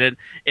they did it,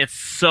 it's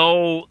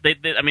so they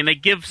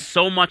give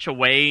so much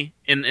away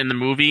in the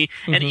movie,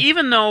 and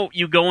even though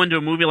you go into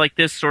a movie like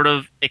this sort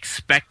of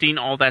expecting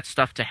all that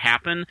stuff to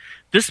happen,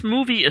 this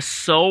movie is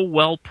so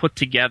well put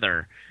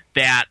together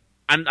that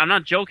I'm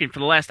not joking. For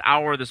the last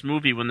hour of this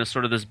movie, when this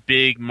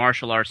big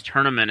martial arts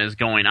tournament is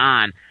going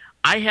on,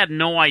 I had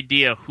no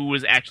idea who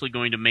was actually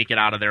going to make it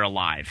out of there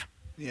alive.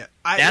 Yeah,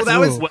 that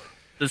was what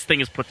this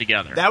thing is put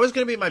together. That was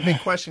going to be my big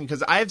question,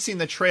 because I have seen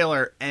the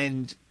trailer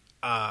and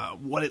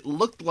what it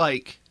looked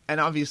like,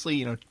 and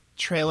obviously,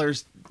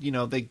 trailers,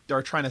 they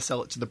are trying to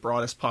sell it to the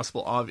broadest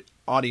possible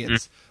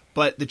audience,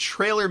 but the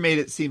trailer made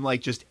it seem like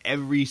just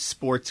every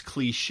sports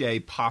cliche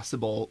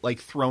possible,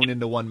 like thrown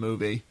into one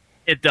movie.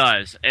 It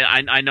does.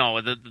 I know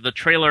the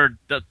trailer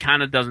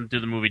kind of doesn't do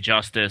the movie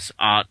justice.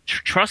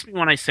 Trust me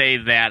when I say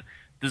that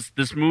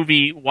this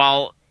movie,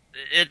 while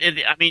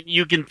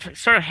you can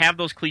sort of have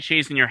those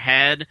cliches in your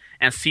head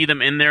and see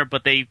them in there,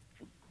 but they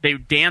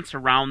dance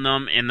around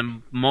them in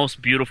the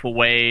most beautiful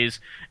ways.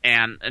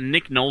 And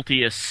Nick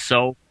Nolte is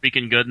so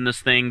freaking good in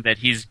this thing that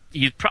he's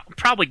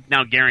probably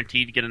now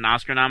guaranteed to get an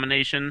Oscar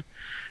nomination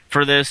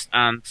for this.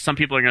 Some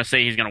people are going to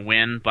say he's going to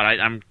win, but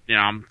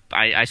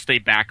I stay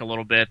back a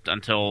little bit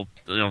until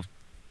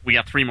we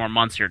got 4 more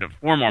months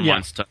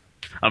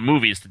of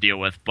movies to deal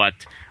with, but.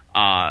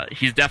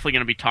 He's definitely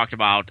going to be talked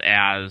about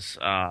as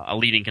a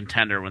leading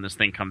contender when this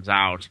thing comes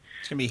out.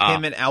 It's going to be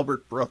him and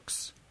Albert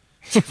Brooks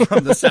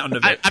from the sound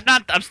of it.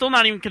 I'm still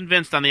not even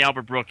convinced on the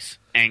Albert Brooks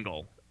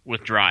angle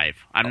with Drive.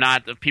 I'm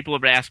not. People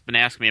have been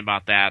asking me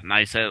about that, and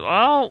I said,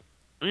 well,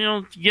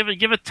 give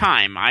it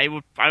time. I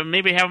would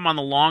maybe have him on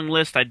the long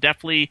list. I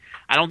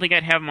don't think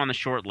I'd have him on the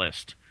short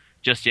list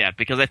just yet,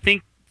 because I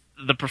think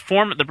the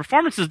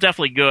performance is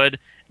definitely good,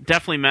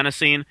 definitely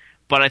menacing,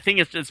 but I think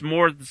it's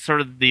more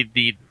sort of the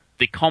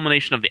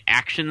culmination of the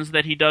actions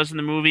that he does in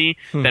the movie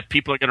that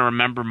people are going to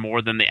remember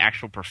more than the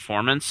actual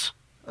performance.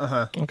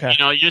 Okay.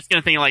 You're just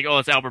going to think like, oh,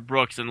 it's Albert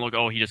Brooks, and look,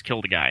 oh, he just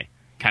killed a guy,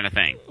 kind of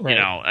thing. Right.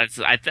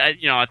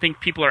 I think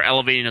people are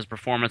elevating his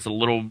performance a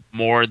little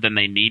more than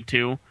they need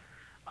to.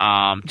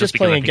 Just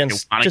playing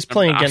against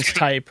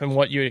type and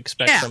what you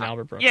expect from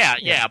Albert Brooks.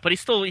 Yeah, but he's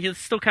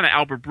still kind of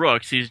Albert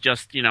Brooks. He's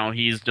just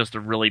a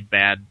really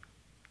bad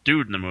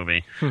dude in the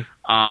movie.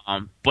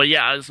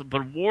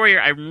 But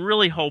Warrior, I'm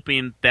really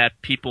hoping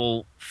that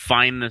people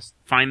find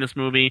this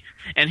movie.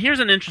 And here's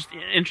an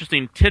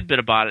interesting tidbit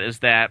about it, is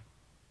that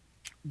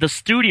the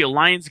studio,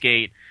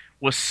 Lionsgate,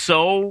 was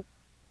so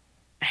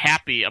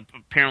happy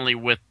apparently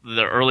with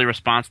the early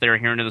response they were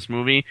hearing to this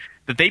movie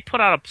that they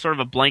put out a sort of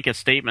a blanket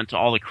statement to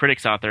all the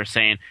critics out there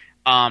saying,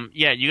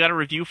 you got a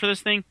review for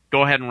this thing?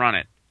 Go ahead and run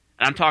it.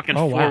 And I'm talking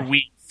 4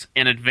 weeks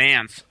in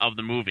advance of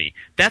the movie.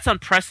 That's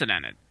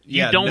unprecedented.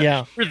 You don't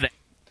hear that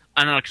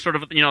I don't know, sort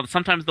of,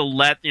 sometimes they'll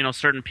let,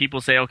 certain people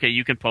say, okay,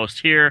 you can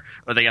post here,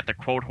 or they got the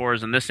quote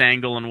whores in this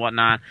angle and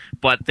whatnot.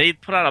 But they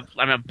put out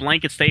a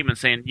blanket statement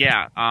saying,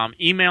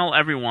 email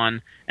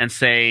everyone and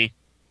say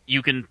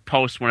you can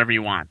post whenever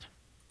you want.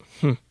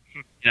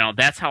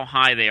 That's how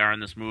high they are in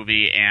this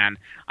movie, and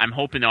I'm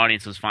hoping the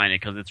audiences find it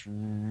because it's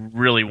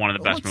really one of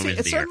the best movies of the year.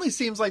 It certainly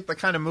seems like the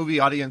kind of movie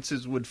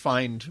audiences would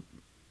find,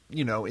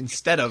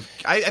 instead of...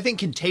 I think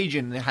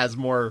Contagion has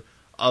more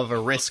of a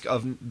risk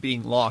of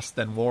being lost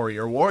than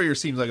Warrior. Warrior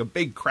seems like a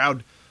big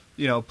crowd,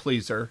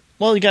 pleaser.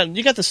 Well, you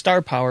got the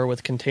star power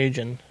with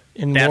Contagion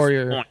in That's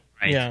Warrior. The point,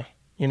 right? Yeah.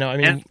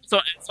 And so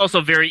it's also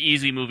a very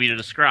easy movie to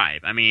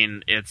describe. I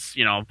mean, it's,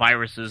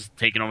 viruses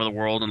taking over the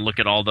world and look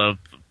at all the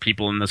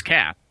people in this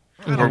cast.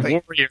 Or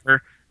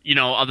Warrior,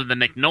 other than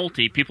Nick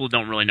Nolte, people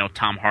don't really know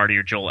Tom Hardy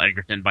or Joel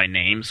Edgerton by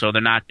name, so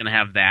they're not going to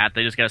have that.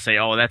 They just got to say,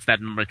 oh, that's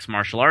that mixed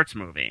martial arts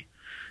movie.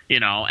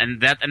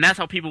 And that's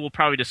how people will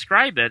probably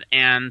describe it.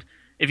 And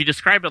if you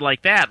describe it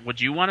like that,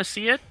 would you want to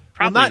see it?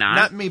 Probably not.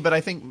 Not me, but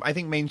I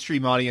think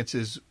mainstream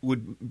audiences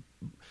would...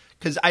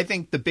 Because I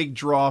think the big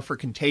draw for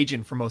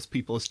Contagion for most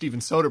people is Steven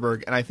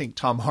Soderbergh, and I think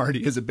Tom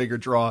Hardy is a bigger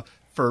draw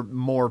for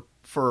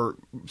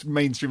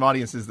mainstream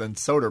audiences than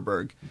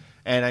Soderbergh.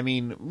 And I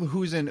mean,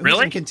 who's in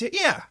Contagion?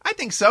 Yeah, I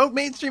think so.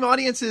 Mainstream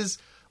audiences,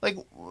 like...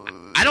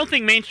 I don't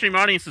think mainstream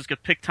audiences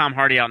could pick Tom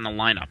Hardy out in the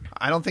lineup.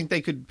 I don't think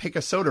they could pick a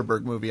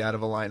Soderbergh movie out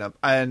of a lineup.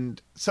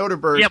 And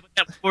Soderbergh... Yeah,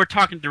 but we're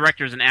talking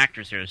directors and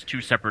actors here. It's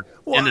two separate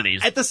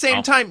entities. At the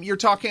same time, you're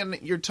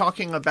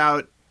talking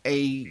about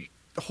a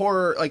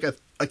horror, like a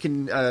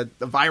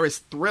virus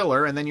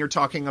thriller, and then you're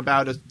talking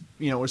about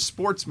a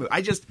sports movie.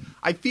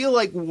 I feel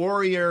like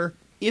Warrior,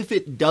 if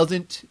it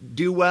doesn't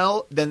do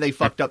well, then they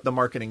fucked up the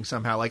marketing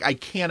somehow. Like, I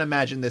can't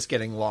imagine this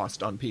getting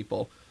lost on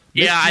people.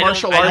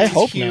 I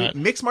hope not.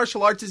 Mixed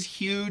martial arts is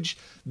huge.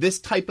 This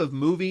type of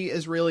movie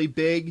is really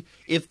big.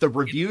 If the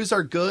reviews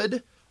are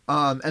good,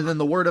 and then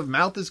the word of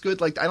mouth is good,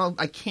 like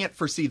I can't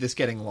foresee this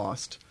getting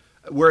lost.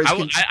 Whereas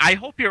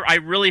I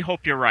really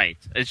hope you're right.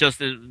 It's just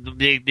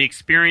the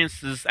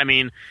experience is. I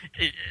mean,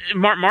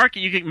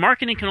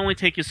 marketing can only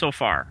take you so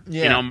far.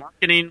 Yeah.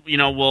 Marketing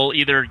will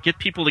either get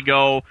people to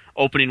go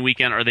opening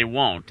weekend or they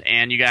won't.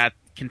 And you got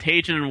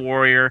Contagion and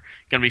Warrior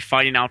going to be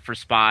fighting out for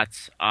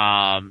spots.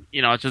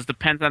 It just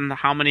depends on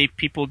how many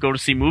people go to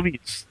see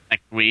movies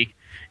next week.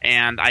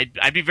 And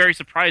I'd be very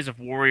surprised if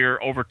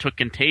Warrior overtook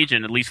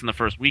Contagion, at least in the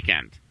first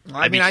weekend.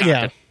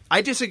 I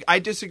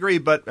disagree,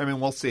 but I mean,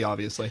 we'll see.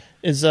 Obviously,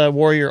 is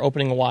Warrior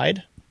opening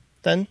wide?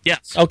 Then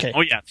yes. Okay.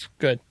 Oh yes.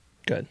 Good.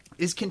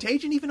 Is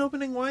Contagion even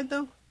opening wide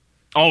though?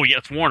 Oh yeah,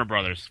 it's Warner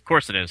Brothers. Of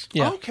course it is.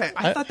 Yeah. Okay,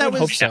 I thought that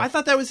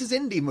was his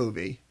indie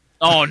movie.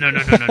 Oh no!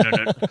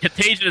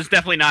 Contagion is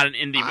definitely not an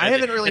indie movie. I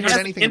haven't really heard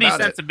anything about it. It has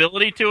indie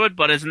sensibility to it,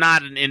 but it's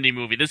not an indie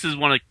movie. This is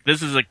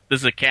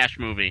a cash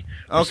movie.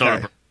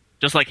 Okay.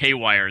 Just like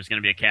Haywire is going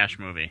to be a cash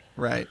movie.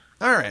 Right.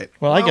 All right.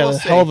 Well, I got a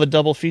hell of a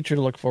double feature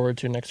to look forward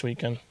to next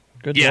weekend.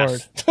 Good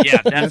Lord. Yeah,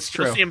 that's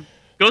true.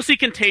 Go see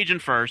Contagion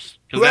first,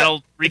 because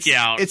that'll freak you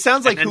out. It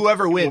sounds like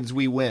whoever wins,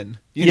 we win.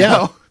 You know?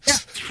 Yeah,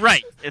 that's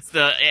right. It's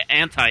the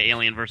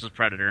anti-Alien versus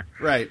Predator.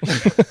 Right.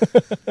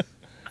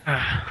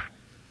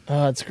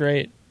 Oh, it's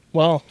great.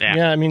 Well,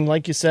 yeah, I mean,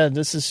 like you said,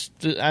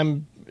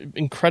 I'm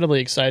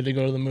incredibly excited to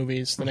go to the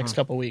movies the next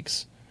couple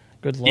weeks.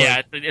 Good Lord.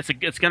 Yeah,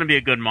 it's going to be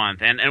a good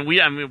month, and we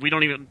haven't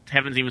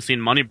even seen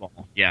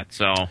Moneyball yet.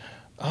 So.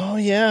 Oh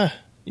yeah.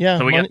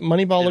 So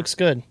Moneyball looks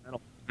good.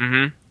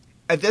 Mm-hmm.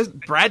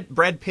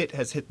 Brad Pitt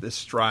has hit this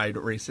stride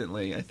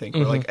recently. I think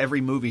where like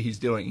every movie he's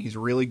doing, he's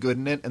really good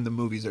in it, and the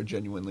movies are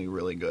genuinely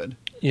really good.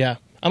 Yeah,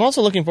 I'm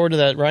also looking forward to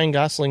that Ryan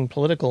Gosling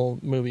political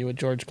movie with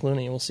George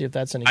Clooney. We'll see if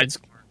that's any good. It's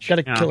got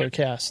a killer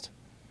cast.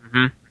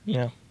 Mm-hmm.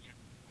 Yeah.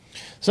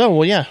 So,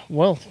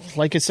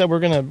 like I said, we're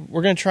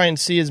gonna try and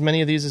see as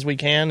many of these as we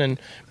can and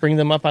bring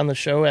them up on the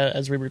show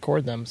as we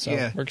record them. So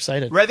we're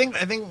excited. I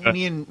think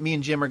me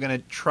and Jim are gonna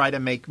try to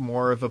make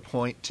more of a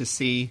point to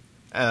see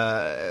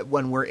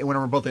when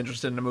we're both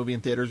interested in a movie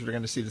in theaters, we're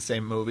going to see the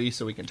same movie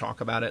so we can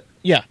talk about it.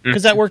 Yeah,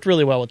 because that worked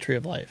really well with Tree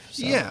of Life.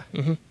 So. Yeah.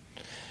 Mm-hmm.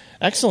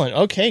 Excellent.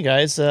 Okay,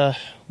 guys, why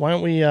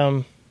don't we?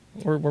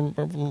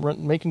 We're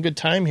making good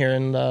time here,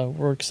 and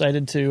we're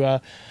excited to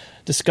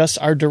discuss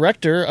our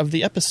director of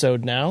the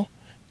episode now,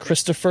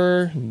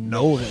 Christopher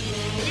Nolan.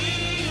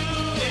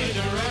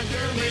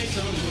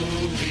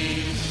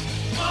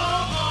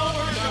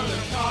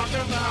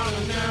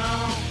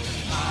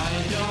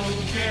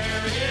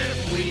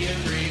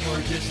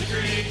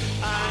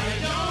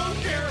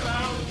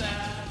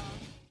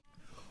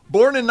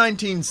 Born in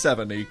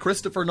 1970,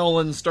 Christopher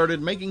Nolan started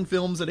making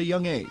films at a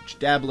young age,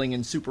 dabbling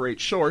in Super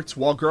 8 shorts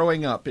while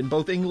growing up in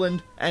both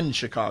England and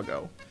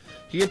Chicago.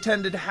 He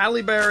attended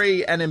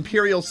Haileybury and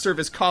Imperial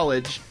Service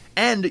College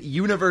and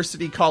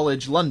University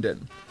College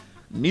London,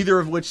 neither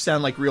of which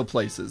sound like real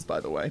places, by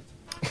the way,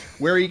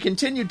 where he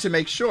continued to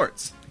make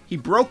shorts. He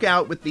broke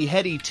out with the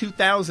heady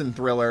 2000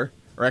 thriller,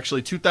 or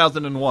actually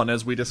 2001,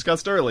 as we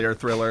discussed earlier,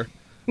 thriller,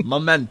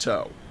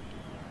 Memento.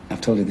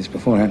 I've told you this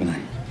before, haven't I?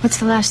 What's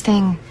the last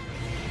thing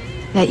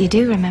that you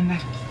do remember?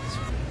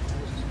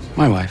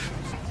 My wife.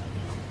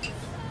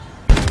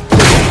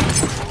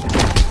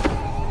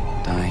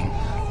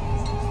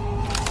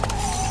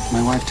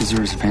 My wife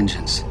deserves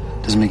vengeance.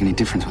 Doesn't make any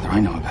difference whether I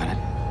know about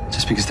it.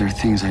 Just because there are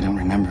things I don't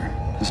remember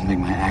doesn't make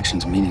my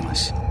actions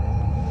meaningless.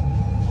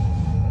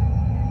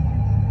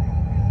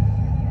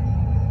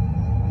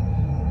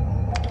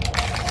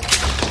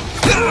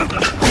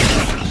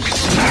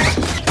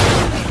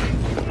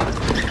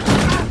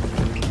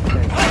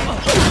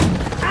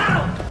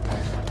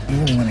 You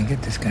really want to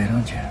get this guy,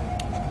 don't you?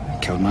 I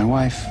killed my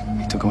wife.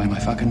 He took away my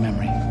fucking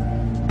memory.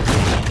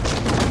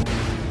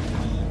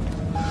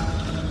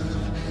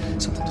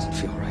 Something doesn't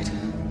feel right.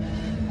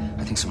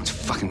 I think someone's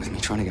fucking with me,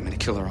 trying to get me to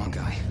kill the wrong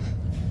guy.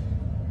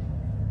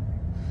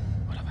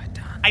 What have I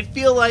done? I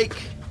feel like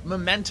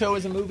Memento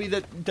is a movie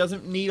that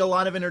doesn't need a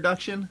lot of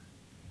introduction.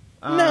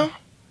 No.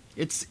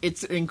 It's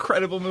an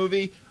incredible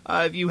movie.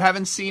 If you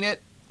haven't seen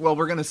it, well,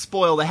 we're going to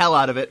spoil the hell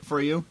out of it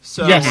for you.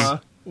 So, Yes.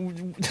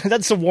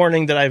 That's a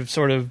warning that I've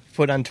sort of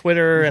put on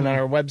Twitter and on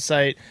our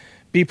website.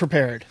 Be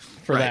prepared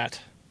for Right. that.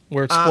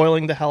 We're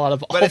spoiling the hell out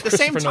of all but at the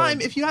same Christopher time,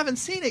 Nolan. if you haven't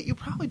seen it, you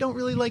probably don't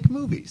really like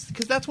movies,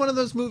 because that's one of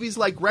those movies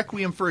like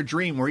Requiem for a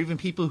Dream, where even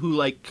people who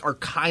like are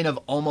kind of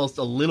almost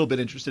a little bit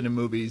interested in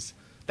movies,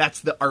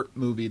 that's the art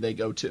movie they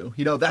go to.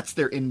 You know, that's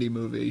their indie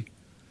movie.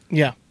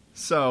 Yeah.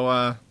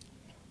 So,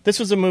 This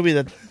was a movie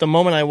that the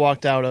moment I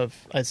walked out of,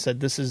 I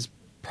said, this is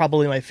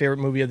probably my favorite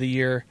movie of the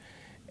year.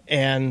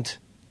 And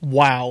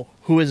wow,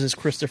 who is this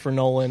Christopher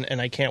Nolan?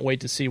 And I can't wait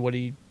to see what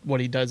he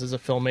does as a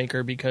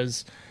filmmaker,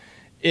 because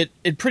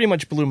it pretty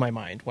much blew my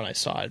mind when I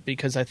saw it,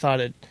 because I thought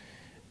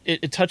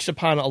it touched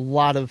upon a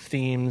lot of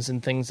themes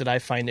and things that I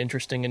find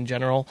interesting in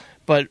general.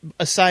 But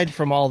aside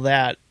from all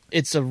that,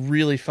 it's a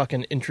really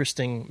fucking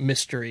interesting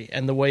mystery,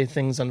 and the way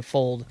things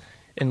unfold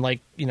in,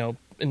 like, you know,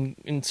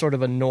 in sort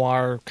of a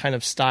noir kind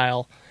of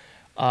style,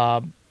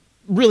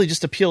 really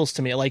just appeals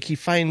to me. Like, he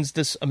finds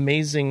this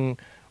amazing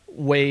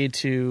way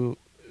to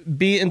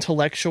be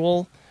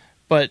intellectual,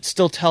 but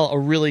still tell a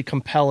really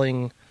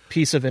compelling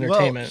piece of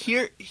entertainment.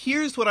 Well,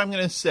 here's what I'm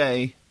going to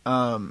say,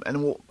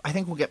 and I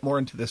think we'll get more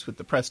into this with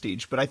The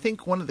Prestige, but I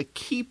think one of the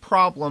key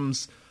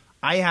problems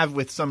I have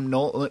with some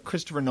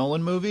Christopher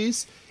Nolan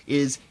movies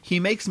is he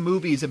makes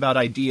movies about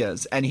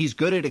ideas, and he's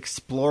good at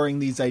exploring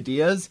these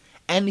ideas,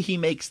 and he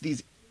makes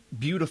these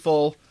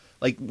beautiful,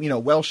 like, you know,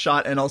 well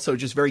shot and also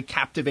just very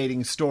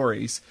captivating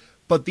stories.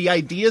 But the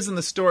ideas in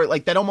the story,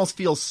 like, that almost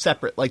feels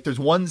separate. Like, there's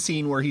one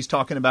scene where he's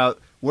talking about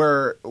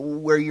where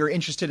you're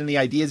interested in the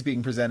ideas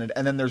being presented,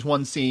 and then there's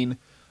one scene.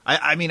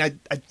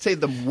 I'd say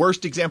the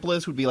worst example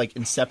would be like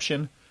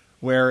Inception,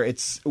 where.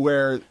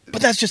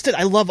 But that's just it.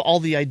 I love all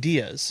the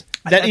ideas.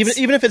 That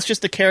even if it's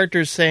just the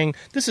characters saying,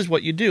 this is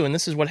what you do and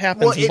this is what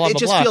happens, Well, and blah, it blah,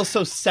 just blah. feels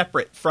so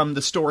separate from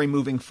the story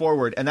moving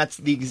forward, and that's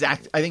the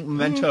exact. I think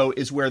Memento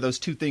is where those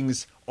two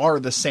things are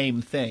the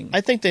same thing.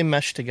 I think they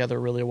mesh together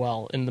really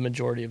well in the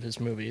majority of his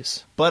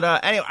movies. But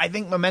anyway, I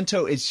think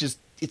Memento is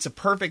it's a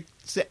perfect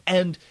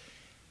and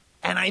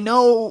I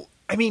know.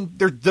 I mean,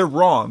 they're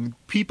wrong.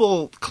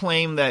 People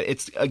claim that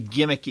it's a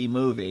gimmicky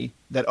movie.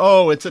 That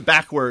it's a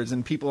backwards,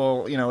 and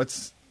people, you know,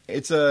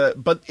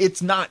 but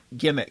it's not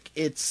gimmick.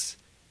 It's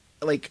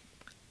like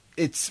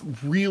it's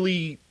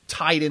really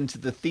tied into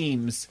the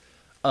themes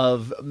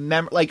of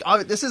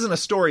this isn't a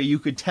story you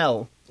could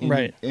tell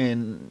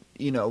in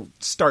you know,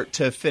 start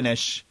to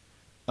finish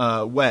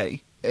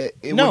way. It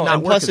would not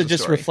and work plus as it a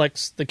just story.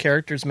 reflects the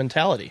character's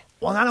mentality.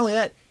 Well, not only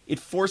that, it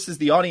forces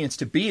the audience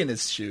to be in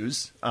his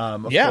shoes,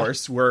 of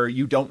course, where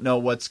you don't know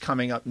what's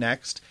coming up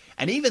next.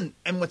 And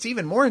what's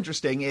even more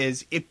interesting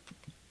is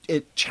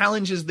it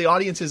challenges the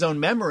audience's own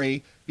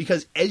memory,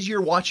 because as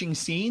you're watching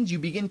scenes, you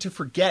begin to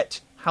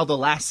forget how the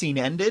last scene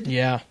ended.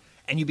 Yeah.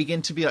 And you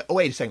begin to be like, oh,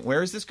 wait a second,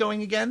 where is this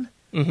going again?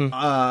 Mm-hmm.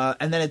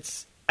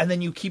 And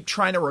then you keep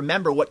trying to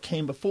remember what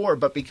came before,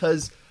 but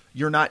because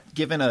you're not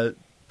given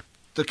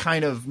the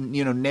kind of,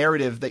 you know,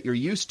 narrative that you're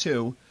used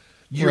to,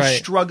 you're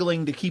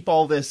struggling to keep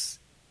all this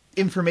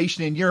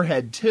information in your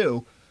head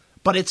too.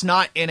 But it's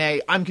not in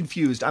a I'm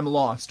confused, I'm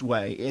lost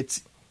way.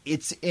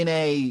 It's in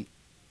a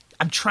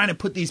I'm trying to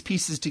put these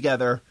pieces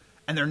together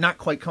and they're not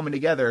quite coming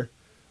together.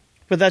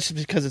 But that's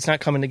because it's not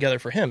coming together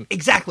for him.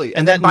 Exactly.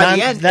 And then by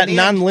the end,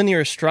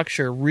 non-linear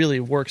structure really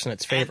works in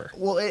its favor.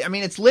 I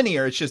mean, it's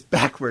linear, it's just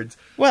backwards.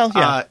 Well,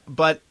 yeah.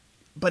 But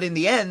in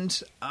the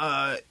end,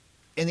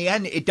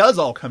 it does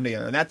all come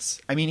together, and that's.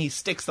 I mean, he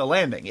sticks the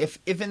landing. If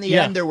in the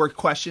end there were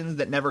questions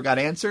that never got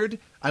answered,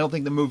 I don't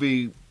think the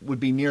movie would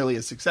be nearly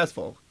as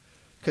successful.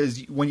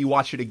 Because when you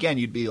watch it again,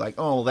 you'd be like,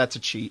 "Oh, that's a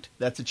cheat.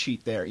 That's a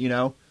cheat there," you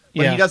know.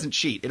 But he doesn't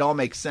cheat. It all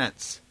makes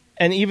sense.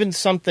 And even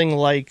something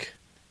like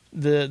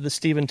the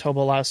Stephen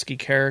Tobolowsky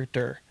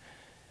character,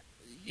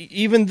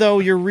 even though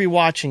you're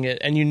rewatching it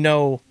and you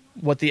know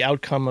what the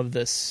outcome of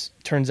this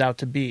turns out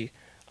to be,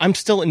 I'm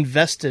still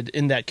invested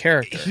in that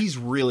character. He's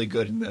really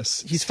good in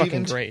this. He's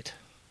fucking great.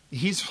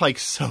 He's like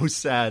so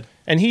sad.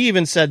 And he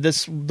even said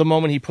this the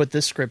moment he put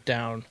this script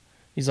down.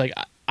 He's like,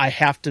 I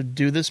have to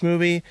do this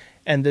movie,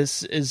 and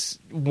this is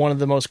one of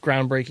the most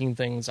groundbreaking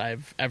things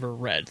I've ever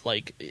read.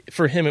 Like,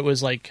 for him, it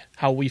was like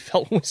how we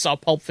felt when we saw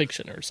Pulp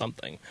Fiction or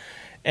something.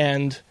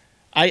 And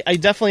I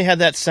definitely had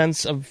that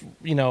sense of,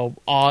 you know,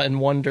 awe and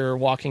wonder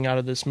walking out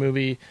of this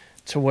movie,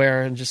 to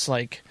where just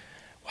like,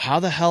 how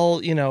the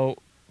hell,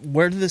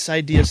 where did this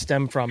idea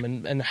stem from,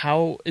 and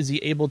how is he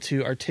able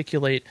to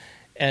articulate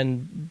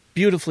and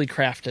beautifully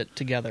craft it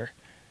together?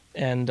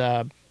 And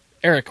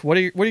Eric, what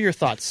are your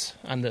thoughts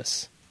on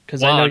this?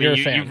 Because I know you're a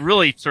fan. You've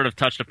really sort of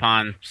touched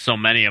upon so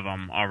many of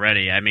them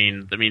already. I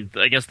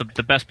guess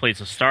the best place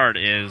to start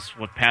is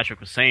what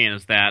Patrick was saying,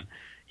 is that,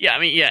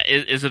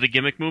 is it a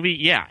gimmick movie?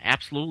 Yeah,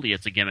 absolutely,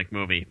 it's a gimmick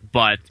movie.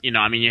 But you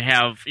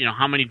have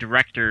how many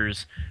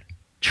directors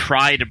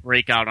try to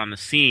break out on the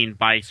scene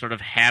by sort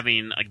of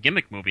having a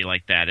gimmick movie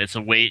like that. It's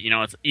a way,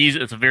 it's easy.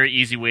 It's a very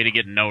easy way to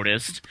get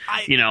noticed.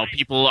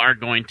 People are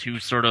going to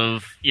sort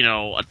of,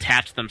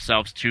 attach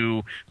themselves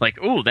to like,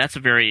 oh, that's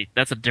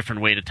a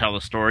different way to tell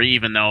the story.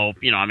 Even though,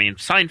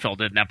 Seinfeld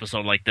did an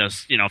episode like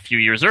this, a few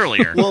years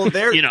earlier. Well,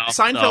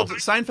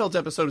 Seinfeld's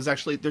episode is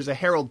actually, there's a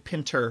Harold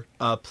Pinter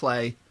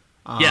play.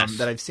 Yes.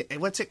 That I've seen.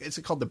 What's it? Is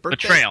it called The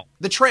Birthday? Betrayal.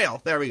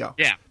 Betrayal. There we go.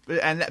 Yeah.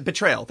 And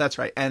Betrayal. That's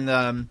right.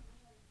 And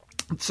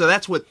so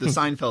that's what the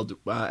Seinfeld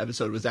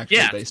episode was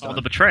actually based on.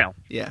 The Betrayal.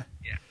 Yeah.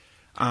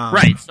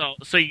 Right.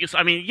 So you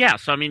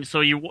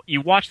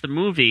watch the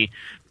movie,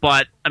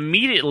 but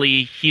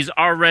immediately he's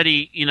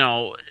already,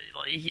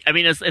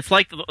 it's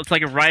like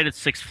a ride at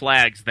Six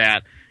Flags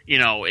that,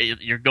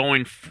 you're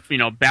going,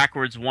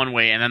 backwards one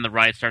way, and then the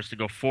ride starts to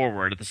go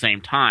forward at the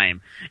same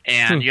time,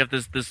 and you have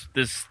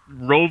this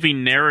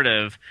roving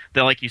narrative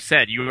that, like you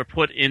said, you were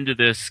put into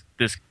this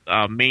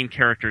main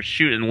character's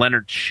in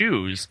Leonard's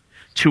shoes,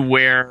 to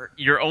where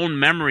your own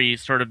memory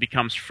sort of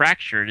becomes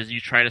fractured as you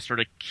try to sort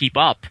of keep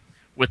up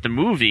with the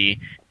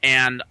movie.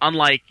 And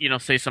unlike,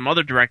 say some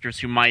other directors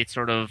who might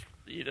sort of,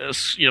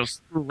 screw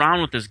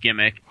around with this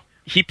gimmick,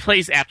 he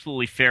plays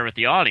absolutely fair with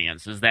the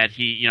audience. Is that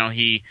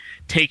he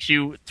takes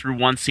you through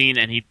one scene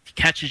and he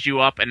catches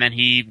you up and then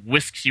he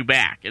whisks you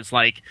back. It's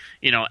like,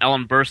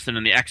 Ellen Burstyn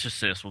in The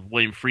Exorcist with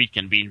William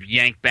Friedkin being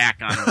yanked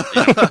back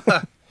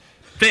on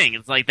thing.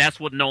 It's like that's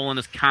what Nolan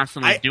is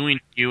constantly doing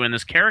to you and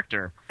this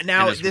character.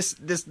 Now,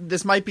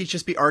 this might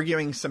just be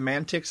arguing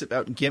semantics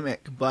about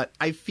gimmick, but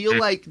I feel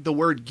like the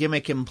word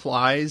gimmick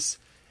implies,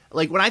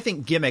 like when I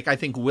think gimmick, I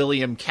think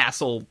William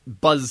Castle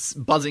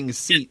buzzing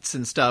seats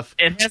and stuff.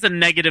 It has a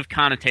negative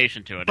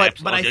connotation to it. But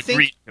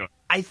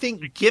I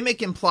think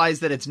gimmick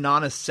implies that it's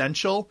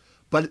non-essential.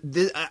 But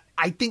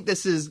I think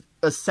this is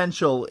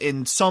essential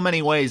in so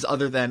many ways,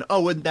 other than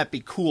wouldn't that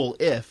be cool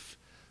if,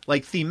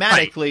 like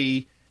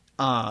thematically.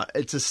 Right.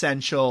 It's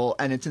essential,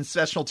 and it's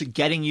essential to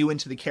getting you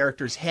into the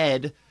character's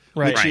head,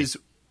 which is,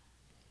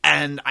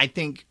 and I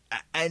think,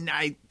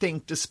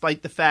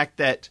 despite the fact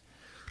that,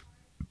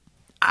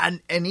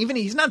 and even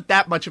he's not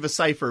that much of a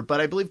cipher, but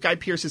I believe Guy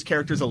Pearce's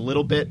character is a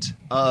little bit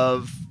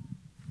of,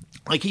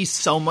 like, he's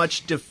so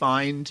much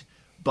defined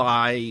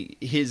by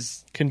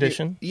his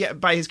condition.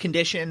 By his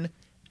condition.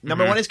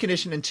 Number one, his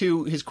condition, and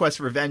two, his quest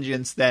for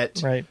vengeance,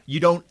 that you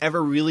don't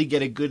ever really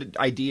get a good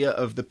idea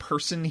of the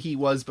person he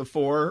was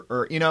before,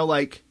 or,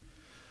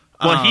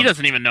 Well, he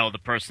doesn't even know the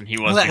person he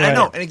was before. I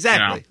know, and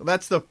exactly.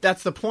 That's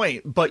the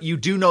point, but you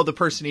do know the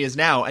person he is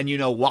now, and you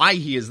know why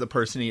he is the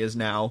person he is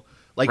now,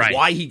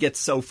 why he gets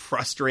so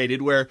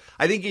frustrated, where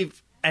I think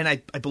I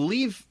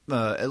believe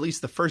at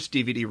least the first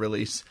DVD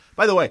release.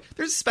 By the way,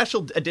 there's a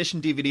special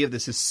edition DVD of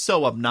this is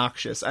so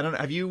obnoxious. I don't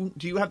know.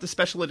 Do you have the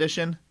special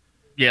edition?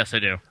 Yes, I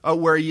do. Oh,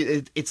 where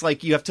it's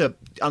like you have to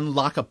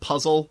unlock a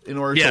puzzle in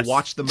order to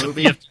watch the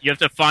movie? You have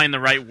to find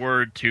the right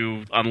word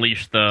to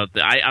unleash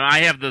I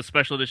have the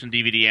special edition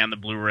DVD and the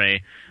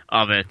Blu-ray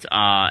of it,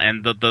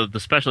 and the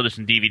special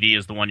edition DVD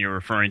is the one you're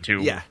referring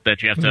to,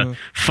 that you have to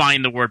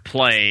find the word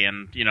play,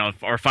 and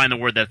or find the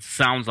word that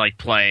sounds like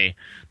play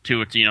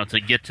to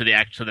get to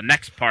the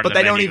next part. But of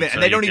the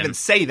they don't even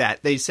say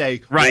that. They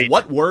say, well,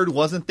 what word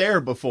wasn't there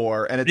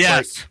before? And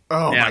it's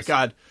my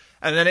God.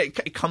 And then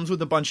it comes with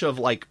a bunch of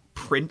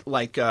print,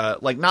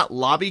 not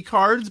lobby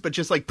cards, but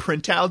just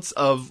printouts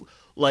of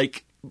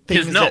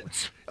things, his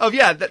notes.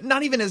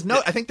 Not even his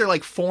note. I think they're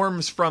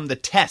forms from the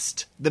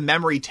test, the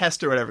memory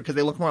test or whatever, because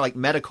they look more like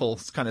medical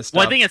kind of stuff.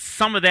 Well, I think it's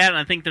some of that, and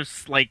I think there's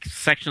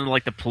sections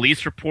of the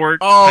police report.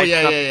 Oh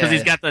yeah, because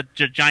he's got the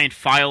giant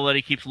file that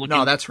he keeps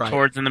looking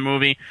towards in the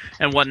movie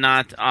and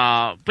whatnot.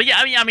 But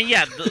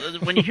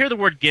when you hear the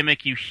word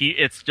gimmick,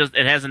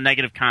 it has a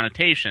negative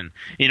connotation,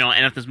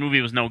 And if this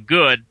movie was no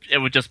good, it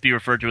would just be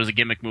referred to as a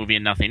gimmick movie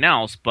and nothing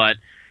else. But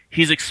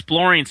he's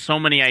exploring so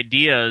many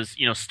ideas,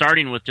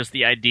 starting with just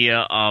the idea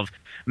of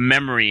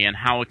memory and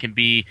how it can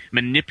be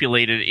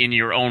manipulated in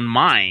your own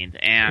mind.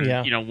 And,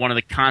 one of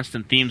the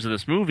constant themes of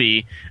this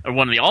movie, or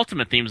one of the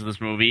ultimate themes of this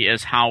movie,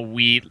 is how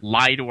we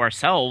lie to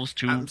ourselves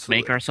to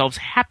make ourselves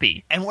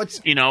happy. And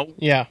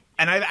Yeah.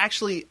 And I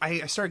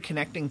started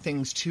connecting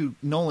things to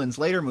Nolan's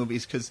later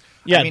movies, because,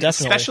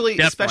 definitely.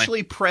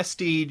 especially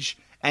Prestige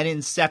and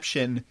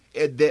Inception,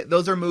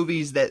 those are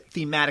movies that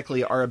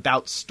thematically are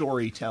about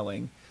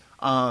storytelling.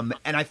 And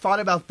I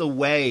thought about the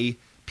way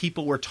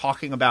people were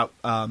talking about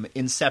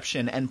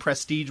Inception and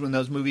Prestige when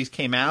those movies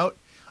came out,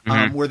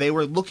 where they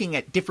were looking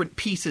at different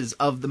pieces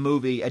of the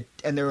movie,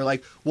 and they were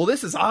like, well,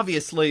 this is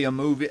obviously a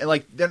movie,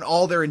 then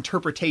all their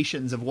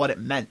interpretations of what it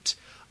meant.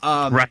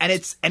 Right. And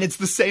it's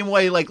the same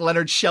way like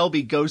Leonard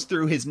Shelby goes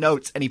through his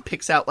notes and he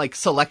picks out like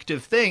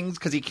selective things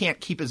because he can't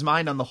keep his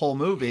mind on the whole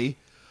movie.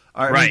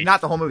 Or I mean,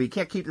 not the whole movie. He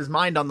can't keep his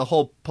mind on the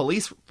whole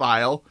police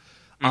file.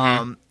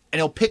 And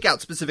he'll pick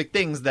out specific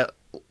things that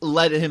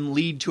let him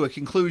lead to a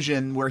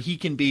conclusion where he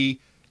can be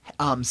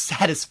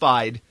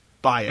satisfied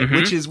by it,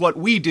 which is what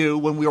we do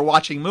when we are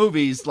watching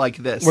movies like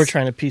this. We're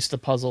trying to piece the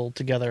puzzle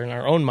together in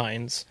our own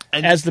minds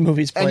as the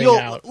movie's playing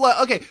out.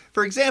 Well, okay,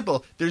 for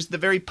example, there's the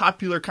very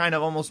popular kind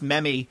of almost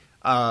meme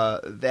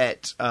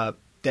that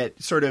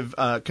sort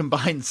of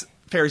combines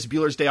Ferris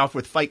Bueller's Day Off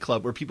with Fight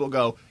Club, where people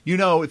go,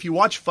 if you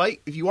watch Ferris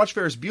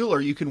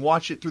Bueller, you can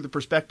watch it through the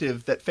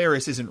perspective that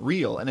Ferris isn't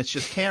real and it's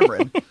just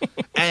Cameron.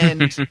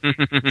 and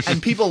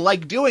people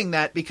like doing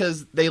that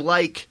because they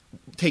like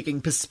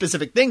taking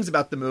specific things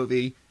about the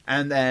movie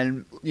and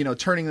then,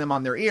 turning them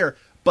on their ear.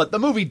 But the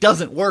movie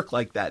doesn't work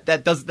like that.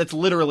 That's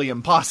literally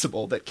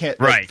impossible. That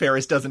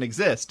Ferris doesn't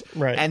exist.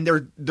 Right. And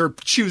they're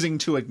choosing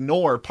to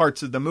ignore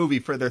parts of the movie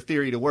for their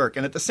theory to work.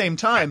 And at the same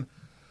time,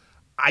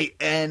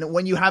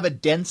 when you have a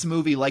dense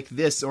movie like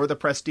this or The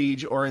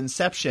Prestige or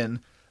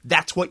Inception,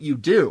 that's what you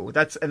do.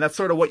 That's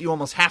sort of what you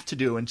almost have to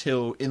do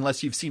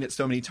unless you've seen it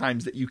so many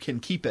times that you can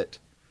keep it.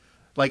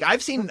 Like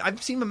I've seen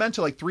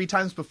Memento like 3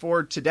 times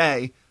before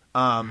today.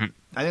 I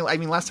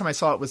mean, last time I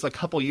saw it was like a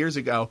couple years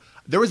ago.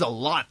 There was a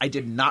lot I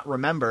did not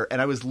remember,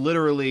 and I was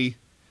literally,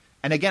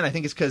 and again, I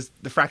think it's because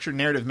the fractured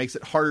narrative makes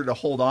it harder to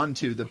hold on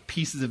to the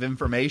pieces of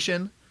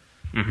information.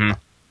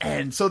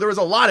 And so there was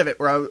a lot of it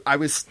where I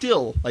was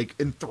still like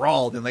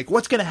enthralled and like,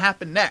 what's going to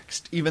happen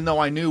next, even though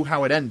I knew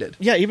how it ended.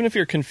 Yeah, even if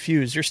you're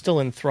confused, you're still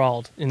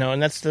enthralled,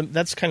 and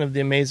that's kind of the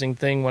amazing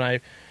thing. When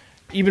I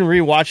even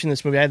rewatching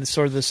this movie, I had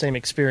sort of the same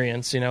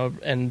experience,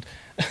 and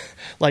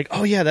like,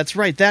 oh yeah, that's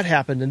right, that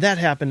happened,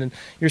 and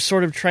you're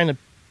sort of trying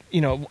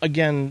to,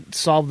 again,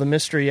 solve the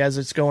mystery as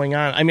it's going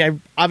on. I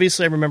mean, I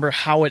remember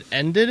how it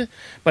ended,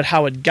 but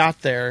how it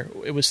got there,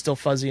 it was still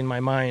fuzzy in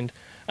my mind.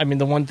 I mean,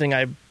 the one thing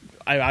I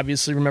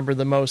obviously remember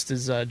the most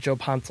is Joe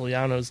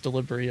Pantoliano's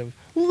delivery of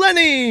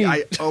Lenny.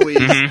 I always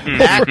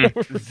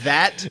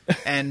that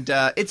and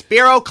it's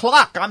beer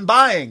o'clock. I'm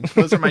buying.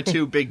 Those are my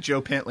 2 big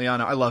Joe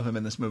Pantoliano. I love him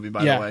in this movie,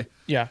 by the way.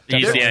 Yeah,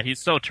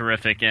 he's so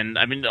terrific. And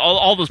I mean,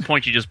 all those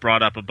points you just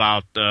brought up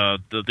about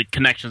the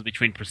connections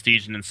between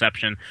Prestige and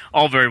Inception,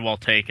 all very well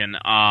taken.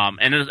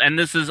 And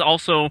this is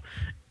also,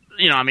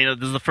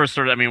 this is the first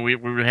sort of. I mean, we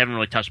haven't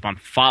really touched upon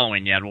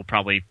following yet. We'll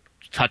probably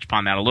touch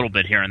upon that a little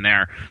bit here and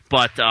there,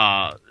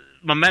 but.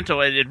 Memento,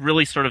 it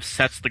really sort of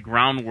sets the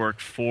groundwork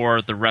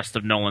for the rest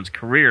of Nolan's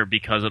career,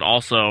 because it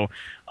also,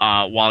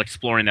 while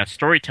exploring that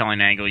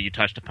storytelling angle you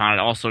touched upon, it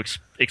also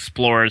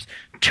explores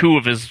 2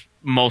 of his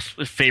most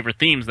favorite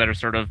themes that are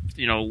sort of,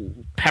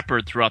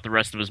 peppered throughout the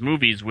rest of his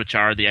movies, which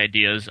are the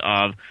ideas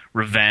of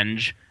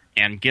revenge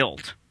and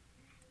guilt.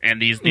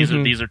 And these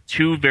are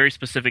 2 very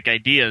specific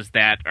ideas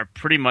that are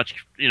pretty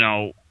much,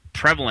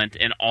 prevalent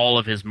in all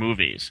of his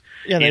movies.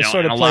 Yeah, they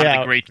sort of and a play lot out.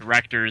 of the great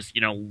directors,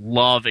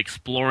 love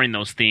exploring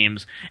those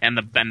themes, and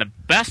the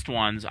best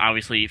ones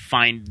obviously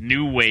find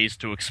new ways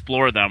to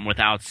explore them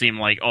without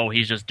seeming like, oh,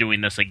 he's just doing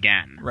this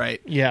again.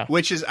 Right. Yeah.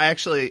 Which is I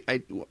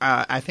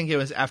think it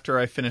was after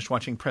I finished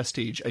watching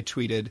Prestige, I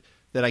tweeted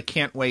that I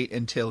can't wait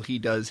until he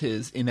does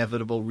his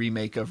inevitable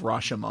remake of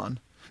Rashomon.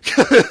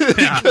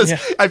 Because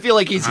I feel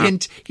like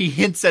he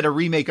hints at a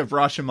remake of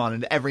Rashomon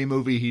in every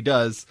movie he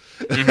does,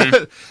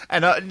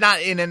 and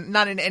not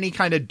in any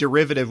kind of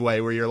derivative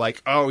way where you're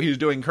like, oh, he's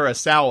doing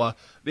Kurosawa.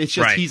 It's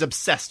just he's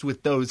obsessed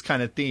with those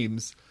kind of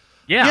themes.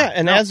 Yeah,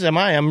 and as am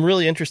I. I'm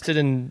really interested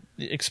in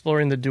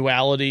exploring the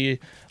duality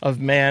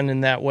of man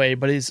in that way.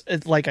 But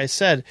like I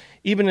said,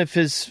 even if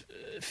his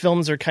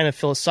films are kind of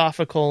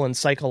philosophical and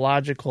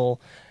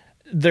psychological,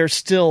 they're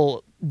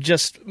still.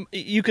 Just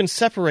you can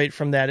separate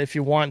from that if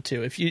you want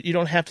to. If you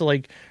don't have to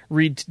like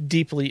read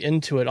deeply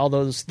into it. All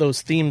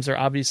those themes are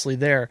obviously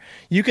there.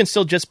 You can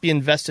still just be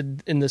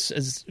invested in this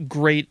as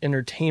great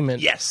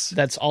entertainment. Yes,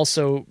 that's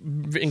also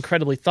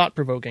incredibly thought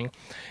provoking,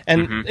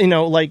 and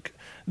like.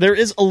 There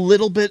is a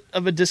little bit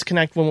of a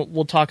disconnect when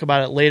we'll talk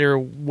about it later,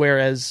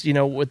 whereas,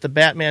 with the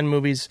Batman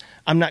movies,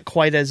 I'm not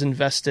quite as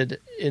invested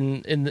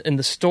in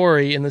the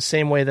story in the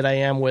same way that I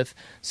am with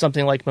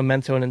something like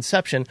Memento and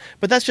Inception.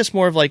 But that's just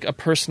more of like a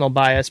personal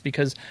bias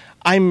because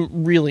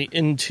I'm really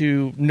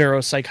into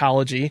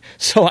neuropsychology,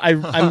 so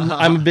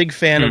I'm a big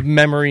fan of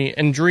memory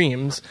and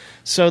dreams.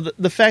 So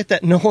the fact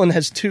that Nolan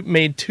has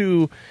made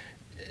 2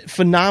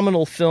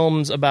 phenomenal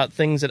films about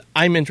things that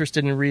I'm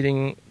interested in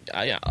reading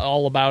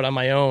all about on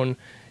my own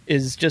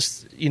is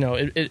just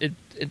it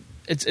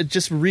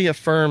just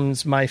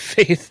reaffirms my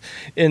faith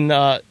in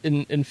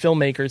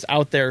filmmakers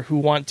out there who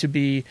want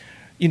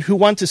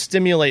to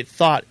stimulate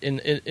thought in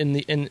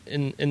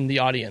the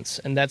audience,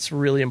 and that's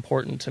really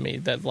important to me.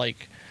 That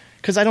like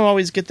because I don't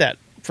always get that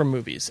from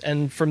movies,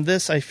 and from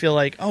this I feel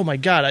like, oh my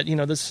god,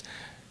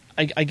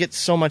 I get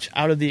so much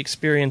out of the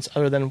experience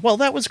other than, well,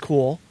 that was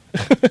cool.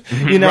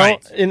 And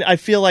I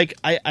feel like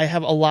I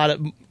have a lot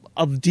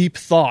of deep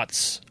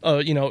thoughts,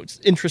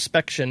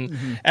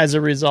 introspection as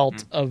a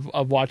result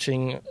of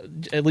watching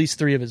at least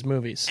 3 of his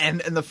movies.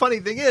 And the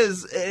funny thing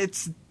is,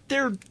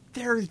 they're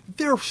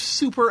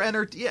super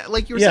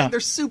like you were saying, they're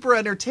super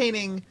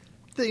entertaining.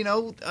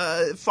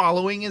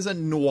 Following is a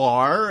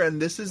noir,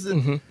 and this is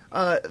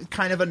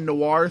kind of a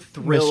noir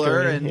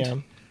thriller,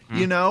 mystery,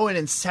 and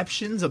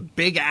Inception's a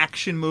big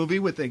action movie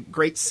with a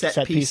great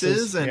set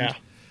pieces, and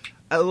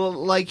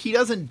like he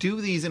doesn't do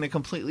these in a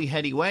completely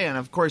heady way, and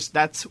of course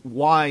that's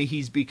why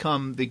he's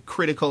become the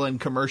critical and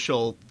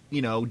commercial,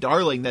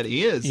 darling that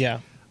he is.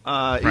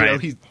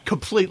 He's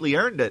completely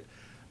earned it.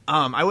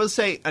 I will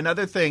say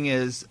another thing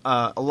is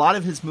a lot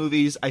of his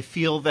movies, I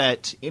feel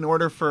that in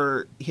order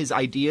for his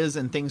ideas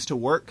and things to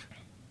work,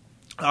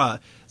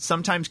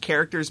 sometimes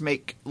characters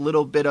make a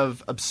little bit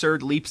of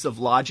absurd leaps of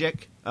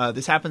logic.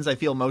 This happens, I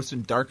feel, most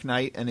in Dark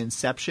Knight and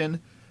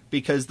Inception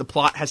because the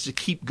plot has to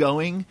keep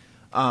going.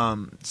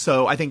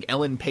 So I think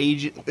Ellen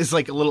Page is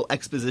like a little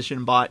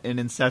exposition bot in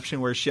Inception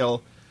where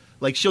she'll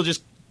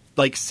just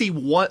see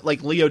what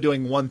Leo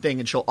doing one thing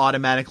and she'll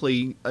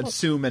automatically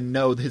assume and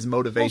know his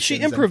motivations. Well,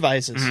 she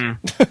improvises.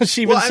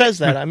 She even says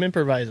that I'm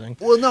improvising.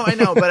 Well, no, I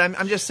know, but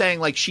I'm just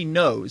saying she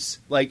knows.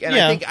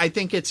 I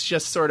think it's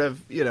just sort of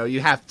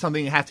you have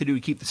something you have to do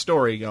to keep the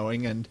story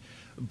going.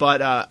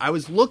 But I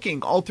was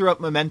looking all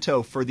throughout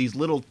Memento for these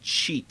little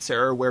cheats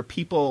where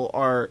people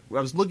are.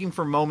 I was looking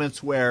for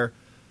moments where,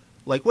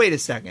 wait a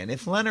second,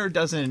 if Leonard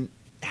doesn't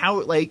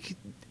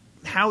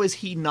how is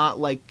he not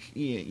I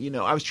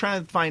was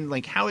trying to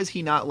find how is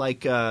he not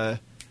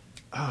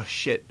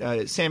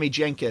Sammy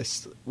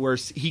Jenkins, where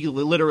he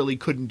literally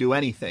couldn't do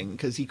anything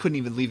because he couldn't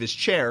even leave his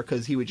chair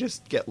because he would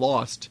just get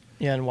lost.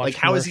 Yeah, and watch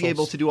how is he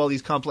able to do all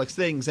these complex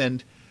things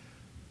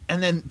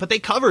but they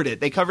covered it.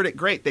 They covered it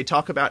great. They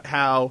talk about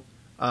how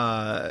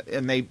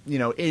and they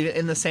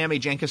in the Sammy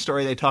Jenkins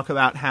story they talk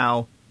about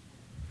how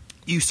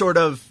you sort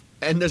of,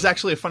 and there's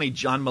actually a funny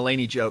John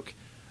Mulaney joke.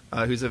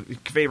 Who's a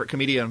favorite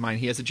comedian of mine.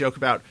 He has a joke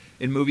about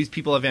in movies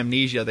people have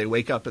amnesia. They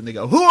wake up and they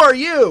go, "Who are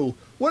you?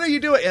 What are you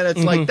doing?" And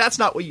it's that's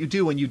not what you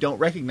do when you don't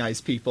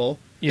recognize people.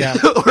 Yeah.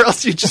 Or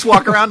else you just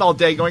walk around all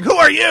day going, "Who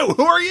are you?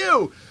 Who are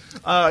you?"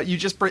 You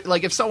just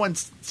if someone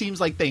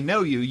seems like they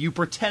know you, you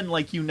pretend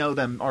like you know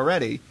them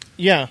already.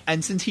 Yeah.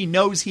 And since he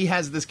knows he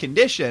has this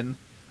condition,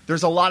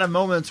 there's a lot of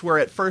moments where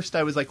at first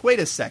I was like, "Wait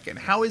a second,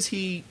 how is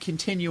he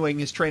continuing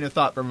his train of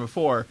thought from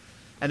before?"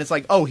 And it's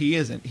oh, he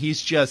isn't.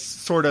 He's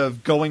just sort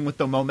of going with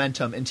the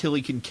momentum until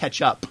he can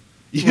catch up,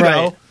 you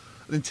know?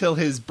 Until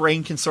his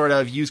brain can sort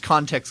of use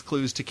context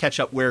clues to catch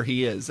up where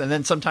he is. And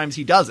then sometimes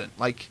he doesn't,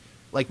 like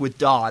with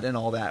Dodd and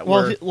all that.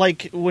 Well,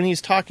 when he's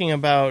talking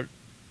about,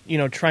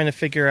 trying to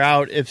figure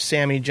out if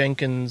Sammy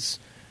Jenkins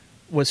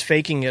was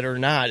faking it or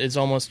not, is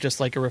almost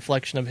just like a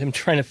reflection of him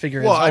trying to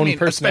figure his own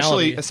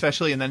personality.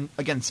 Especially, and then,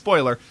 again,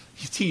 spoiler,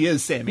 he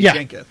is Sammy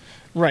Jenkins.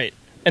 Right.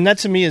 And that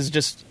to me is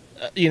just...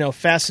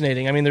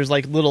 fascinating. I mean, there's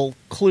little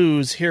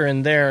clues here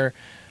and there,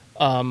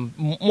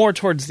 more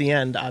towards the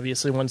end,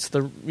 obviously, once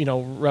the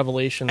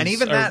revelations and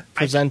even are that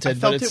presented. I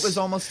felt it was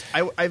almost.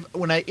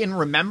 In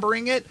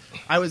remembering it,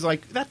 I was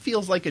like, that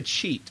feels like a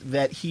cheat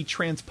that he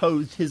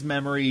transposed his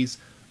memories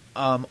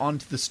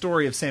onto the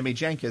story of Sammy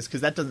Jenkins because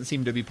that doesn't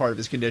seem to be part of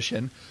his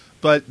condition.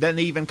 But then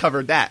they even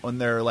covered that when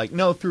they're like,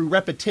 no, through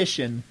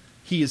repetition,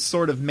 he has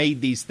sort of made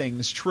these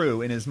things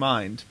true in his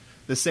mind.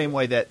 The same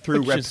way that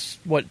through which is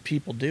what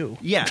people do,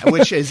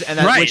 which is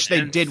which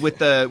they did with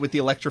the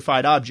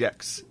electrified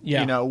objects,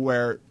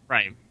 where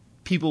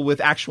people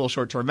with actual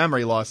short-term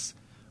memory loss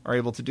are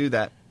able to do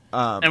that.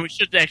 And we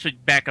should actually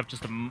back up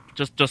just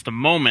a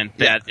moment.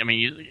 That I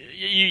mean,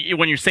 you,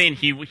 when you're saying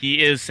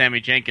he is Sammy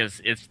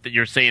Jenkins, it's that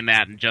you're saying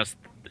that and just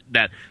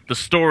that the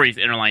stories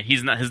interline.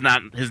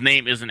 His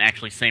name isn't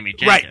actually Sammy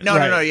Jenkins. Right.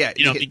 No, yeah.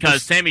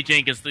 Because Sammy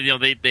Jenkins, they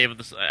have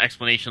this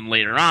explanation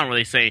later on where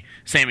they say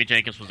Sammy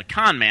Jenkins was a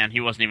con man. He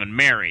wasn't even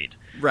married.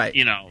 Right.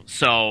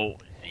 So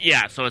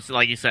so it's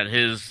like you said,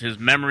 his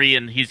memory,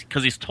 and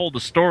because he's told the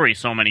story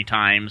so many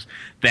times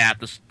that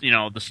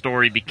the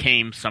story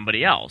became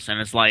somebody else, and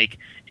it's like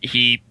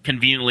he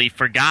conveniently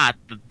forgot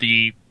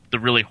the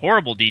really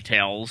horrible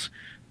details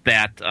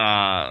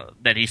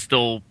that he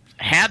still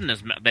had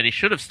that he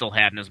should have still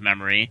had in his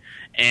memory,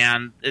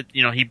 and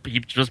he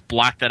just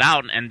blocked that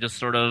out and just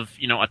sort of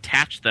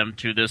attached them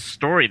to this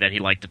story that he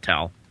liked to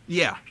tell.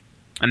 Yeah,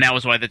 and that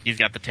was why he's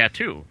got the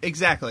tattoo.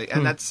 Exactly,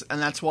 and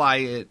that's why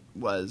it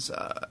was,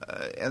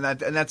 and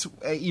that's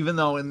even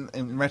though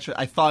in retro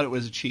I thought it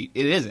was a cheat,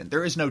 it isn't.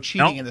 There is no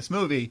cheating in this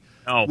movie,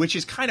 which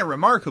is kind of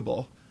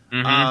remarkable.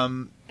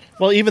 Mm-hmm.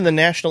 Well, even the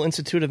National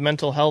Institute of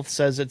Mental Health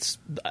says it's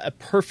a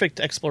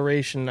perfect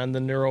exploration on the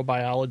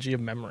neurobiology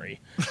of memory.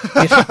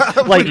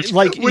 When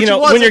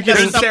you're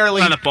getting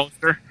necessarily on a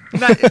poster.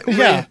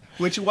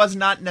 Which was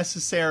not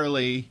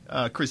necessarily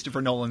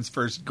Christopher Nolan's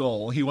first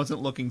goal. He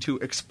wasn't looking to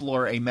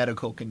explore a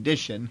medical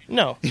condition.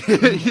 No,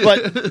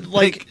 but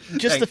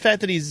the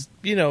fact that he's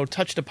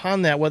touched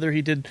upon that, whether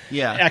he did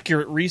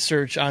accurate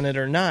research on it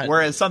or not.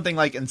 Whereas something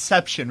like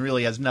Inception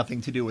really has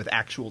nothing to do with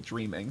actual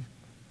dreaming.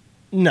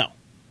 No.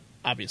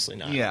 Obviously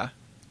not. Yeah.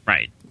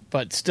 Right.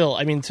 but still,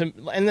 I mean,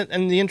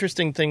 and the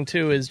interesting thing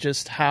too is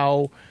just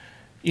how,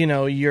 you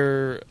know,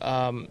 your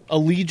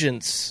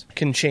allegiance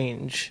can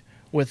change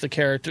with the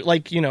character.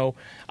 Like, you know,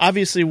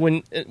 obviously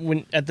when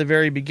at the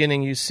very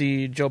beginning you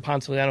see Joe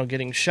Pantoliano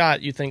getting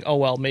shot, you think, oh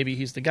well, maybe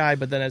he's the guy.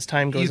 But then as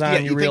time goes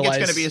on, you realize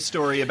think it's going to be a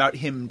story about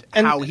him,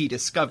 how he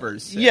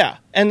discovers. Yeah,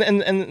 and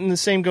the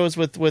same goes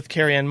with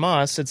Carrie-Anne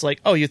Moss. It's like,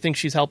 oh, you think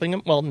she's helping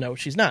him? Well, no,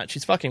 she's not.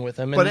 She's fucking with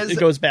him, and it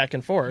goes back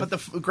and forth. But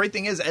the great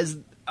thing is,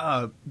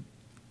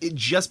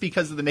 just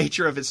because of the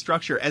nature of its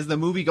structure, as the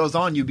movie goes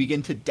on, you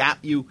begin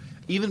to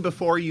even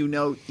before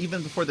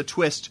the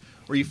twist,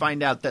 where you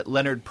find out that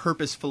Leonard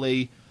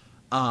purposefully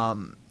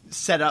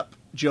set up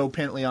Joe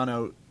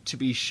Pantoliano to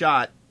be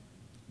shot,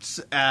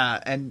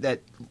 and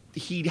that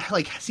he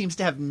seems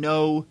to have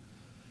no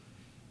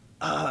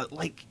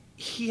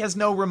he has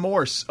no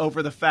remorse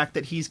over the fact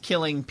that he's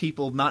killing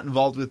people not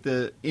involved with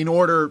in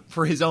order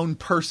for his own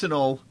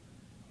personal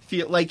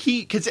feel. Like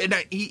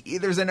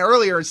there's an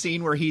earlier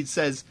scene where he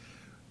says,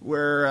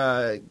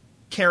 where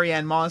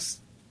Carrie-Anne Moss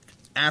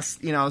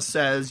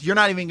says, you're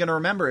not even going to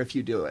remember if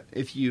you do it,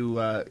 if you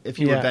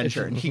avenge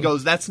her. And he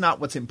goes, that's not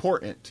what's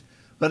important.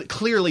 But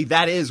clearly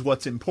that is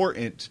what's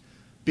important,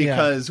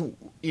 because,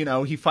 you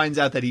know, he finds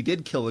out that he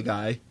did kill the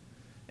guy,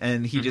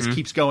 and he just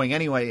keeps going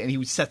anyway, and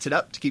he sets it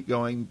up to keep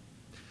going.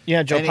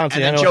 Yeah, Joe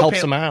Pantoliano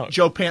helps him out.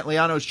 Joe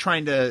Pantoliano is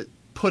trying to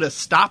put a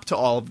stop to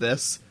all of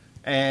this,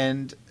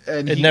 and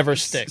it never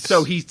sticks.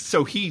 So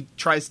he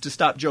tries to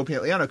stop Joe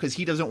Pantoliano because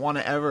he doesn't want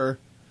to ever.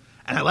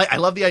 And I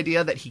love the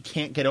idea that he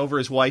can't get over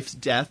his wife's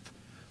death,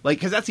 like,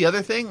 because that's the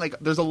other thing. Like,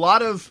 there's a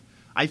lot of,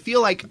 I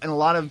feel like in a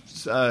lot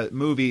of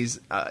movies,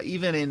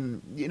 even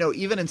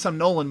in some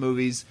Nolan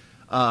movies,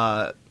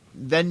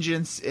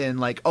 vengeance in,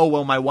 like, oh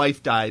well, my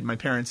wife died, my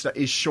parents died,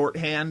 is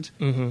shorthand,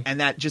 and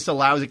that just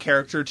allows a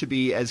character to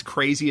be as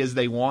crazy as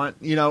they want,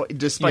 you know,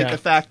 despite the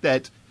fact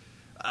that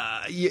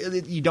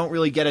you don't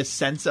really get a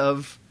sense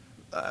of.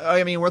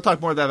 I mean, we'll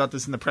talk more about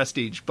this in The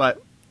Prestige,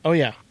 but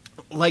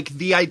like,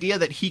 the idea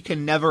that he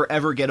can never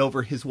ever get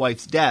over his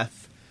wife's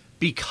death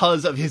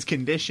because of his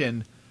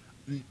condition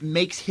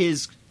makes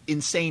his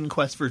insane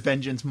quest for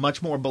vengeance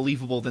much more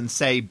believable than,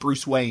 say,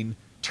 Bruce Wayne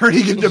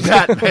turning into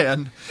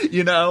Batman,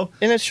 you know?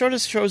 And it sort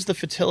of shows the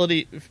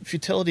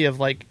futility of,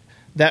 like,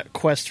 that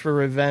quest for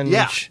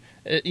revenge.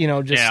 Yeah. You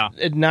know, just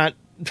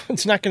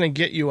it's not going to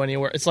get you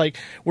anywhere. It's like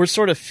we're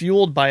sort of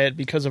fueled by it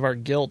because of our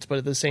guilt, but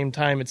at the same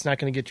time, it's not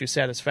going to get you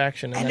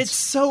satisfaction. And it's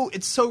so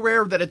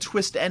rare that a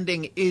twist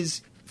ending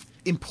is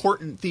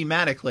important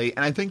thematically,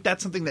 and I think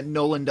that's something that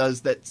Nolan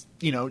does that,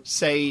 you know,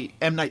 say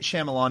M. Night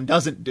Shyamalan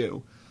doesn't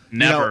do.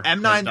 Never. You know,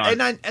 M. Night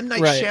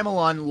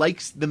Shyamalan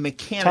likes the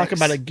mechanics. Talk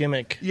about a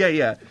gimmick.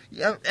 Yeah.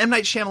 M.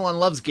 Night Shyamalan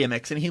loves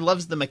gimmicks, and he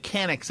loves the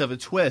mechanics of a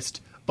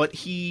twist, but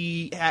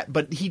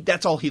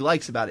that's all he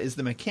likes about it, is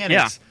the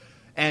mechanics. Yeah.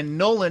 And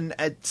Nolan,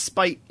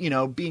 despite, you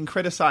know, being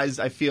criticized,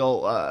 I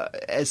feel,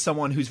 as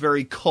someone who's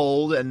very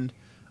cold and,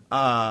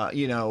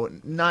 you know,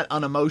 not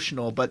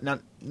unemotional, but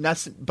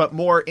but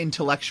more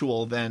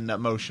intellectual than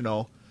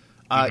emotional.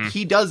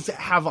 He does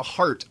have a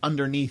heart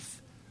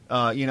underneath.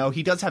 You know,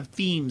 he does have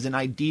themes and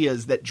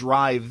ideas that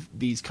drive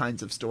these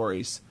kinds of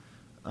stories.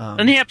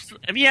 And he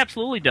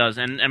absolutely does.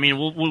 And I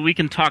mean, we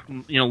can talk,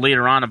 you know,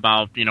 later on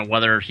about, you know,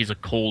 whether he's a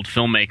cold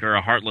filmmaker or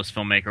a heartless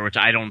filmmaker, which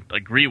I don't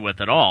agree with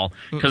at all.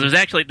 Because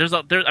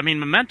I mean,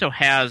 Memento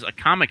has a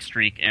comic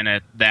streak in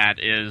it that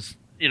is,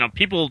 you know,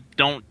 people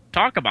don't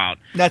talk about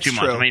too much.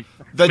 True. I mean,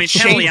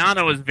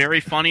 Pantoliano is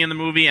very funny in the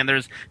movie, and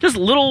there's just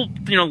little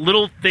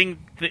thing,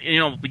 you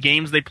know, the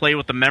games they play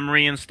with the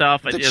memory and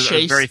stuff is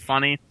very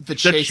funny. The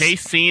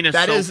chase scene is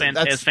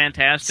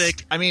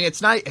fantastic. I mean,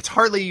 it's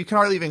hardly, you can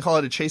hardly even call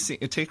it a chase scene.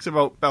 It takes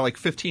about like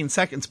 15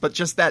 seconds, but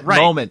just that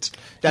moment,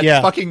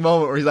 fucking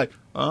moment where he's like,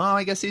 oh,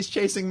 I guess he's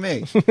chasing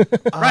me.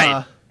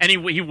 Right. And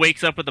he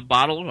wakes up with a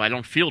bottle. I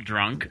don't feel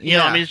drunk. You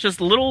know, I mean, it's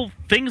just little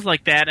things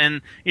like that,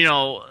 and, you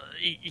know,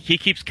 he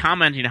keeps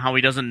commenting how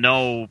he doesn't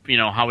know, you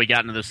know, how he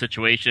got into this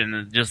situation,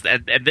 and just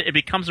it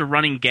becomes a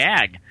running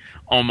gag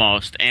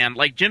almost. And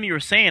like Jim, you were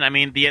saying, I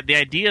mean, the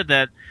idea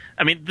that,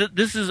 I mean,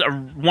 this is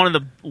one of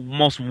the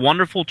most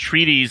wonderful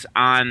treatises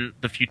on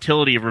the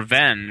futility of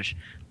revenge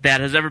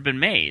that has ever been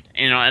made.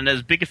 You know, and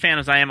as big a fan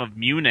as I am of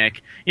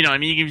Munich, you know, I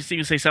mean, you can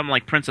even say something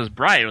like Princess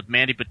Bride, with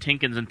Mandy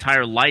Patinkin's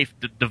entire life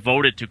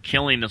devoted to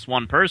killing this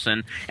one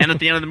person, and at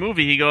the end of the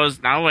movie, he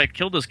goes, "Now I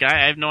killed this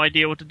guy, I have no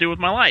idea what to do with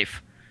my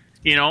life."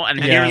 You know,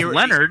 and here's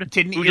Leonard,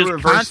 who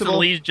just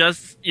constantly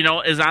just, you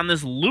know, is on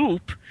this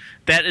loop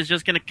that is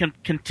just going to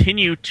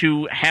continue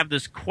to have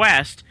this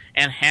quest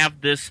and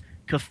have this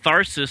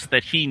catharsis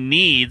that he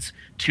needs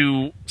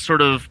to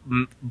sort of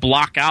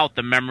block out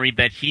the memory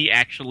that he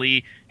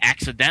actually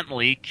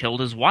accidentally killed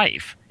his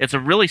wife. It's a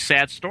really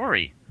sad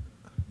story.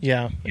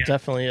 Yeah, it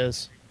definitely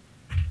is.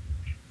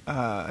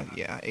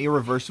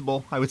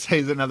 Irreversible, I would say,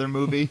 is another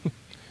movie.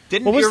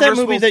 What was that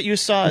movie that you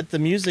saw at the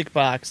Music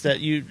Box that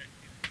you...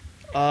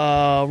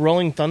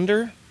 Rolling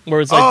Thunder,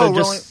 where it's like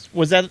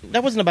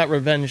that wasn't about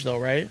revenge though,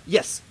 right?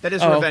 Yes, that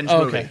is a revenge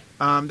movie.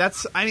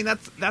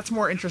 That's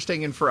more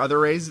interesting, and for other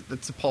ways,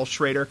 that's a Paul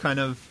Schrader kind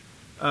of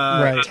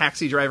Right.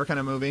 taxi driver kind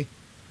of movie.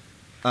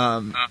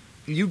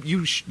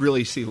 You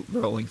really see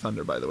Rolling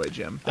Thunder, by the way,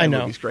 Jim. That I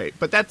know. movie's great,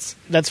 but that's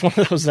one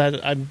of those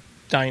that I'm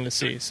dying to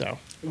see. So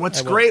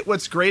what's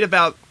great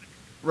about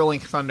Rolling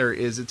Thunder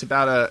is it's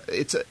about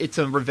it's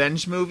a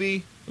revenge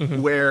movie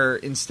where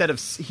instead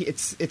of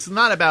it's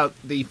not about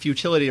the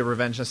futility of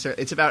revenge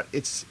necessarily.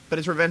 It's a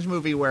revenge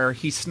movie where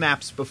he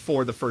snaps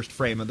before the first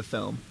frame of the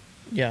film.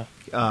 Yeah.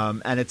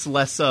 And it's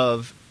less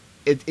of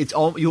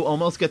you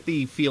almost get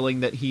the feeling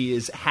that he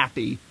is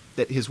happy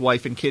that his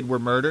wife and kid were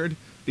murdered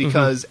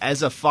because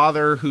as a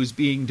father who's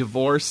being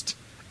divorced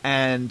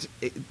and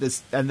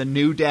the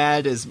new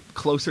dad is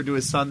closer to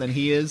his son than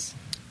he is,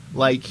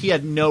 like he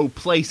had no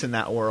place in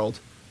that world.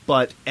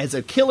 But as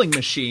a killing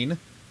machine,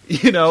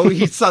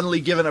 he's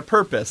suddenly given a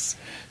purpose.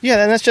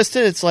 Yeah, and that's just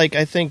it. It's like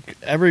I think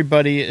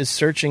everybody is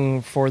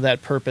searching for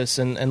that purpose,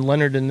 and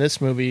Leonard in this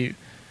movie,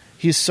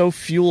 he's so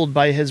fueled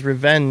by his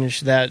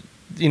revenge that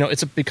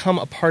it's become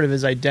a part of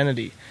his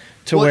identity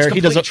where he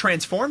doesn't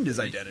transformed his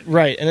identity.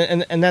 Right,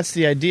 and that's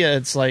the idea.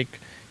 It's like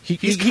he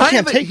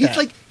can't take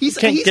that. He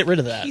can't get rid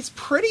of that. He's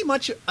pretty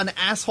much an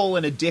asshole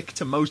and a dick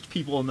to most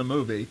people in the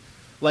movie.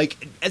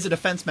 Like as a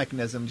defense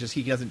mechanism, just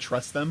he doesn't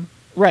trust them.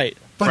 Right.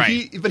 But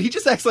he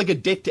just acts like a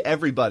dick to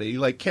everybody,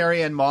 like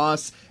Carrie-Anne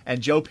Moss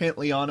and Joe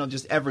Pantoliano,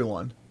 just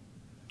everyone.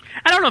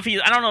 I don't know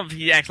if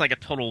he acts like a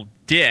total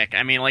dick.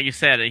 I mean, like you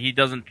said, he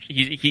doesn't.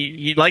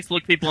 He likes to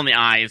look people in the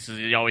eyes, as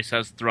he always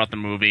says throughout the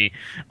movie.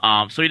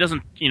 So he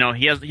doesn't. He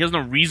has no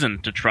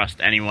reason to trust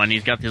anyone.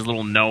 He's got his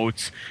little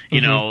notes.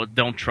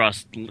 Don't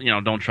trust.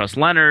 Don't trust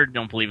Leonard.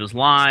 Don't believe his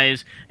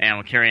lies. And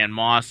with Carrie-Anne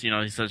Moss,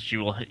 he says she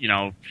will.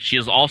 She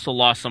has also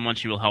lost someone.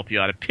 She will help you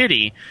out of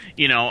pity.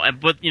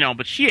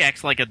 But she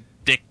acts like a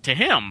dick to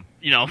him.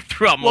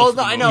 Throughout most of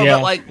the movie. I know, Yeah.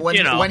 but like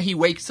when he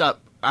wakes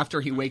up after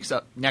he wakes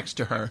up next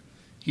to her.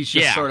 He's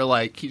just sort of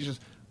like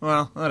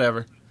well,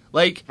 whatever.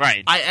 Like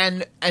right.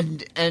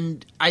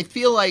 And I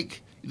feel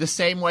like the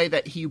same way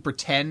that he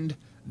pretend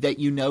that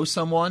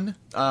someone,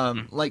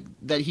 like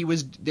that he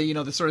was,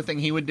 the sort of thing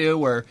he would do,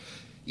 where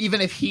even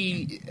if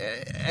he,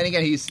 and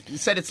again he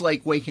said it's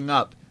like waking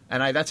up,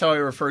 and that's how I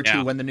refer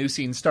to when the new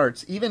scene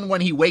starts. Even when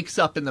he wakes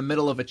up in the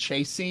middle of a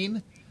chase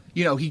scene,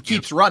 he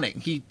keeps running.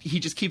 He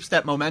just keeps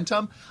that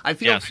momentum. I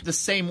feel the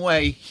same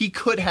way he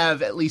could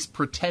have at least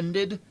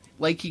pretended.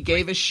 Like he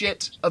gave a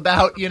shit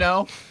about,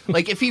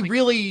 like if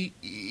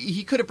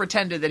he could have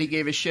pretended that he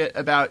gave a shit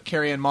about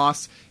Carrie-Anne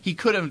Moss. He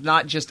could have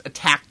not just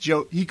attacked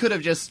Joe. He could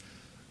have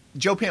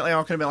Joe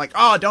Pantoliano could have been like,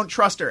 oh, don't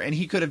trust her. And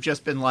he could have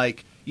just been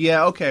like,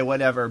 yeah, okay,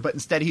 whatever. But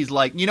instead he's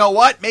like, you know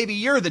what? Maybe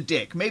you're the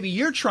dick. Maybe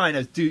you're trying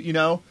to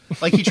do,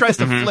 like he tries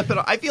to flip it.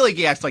 I feel like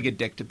he acts like a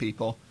dick to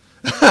people.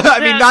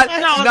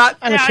 Not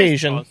on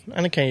occasion.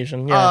 On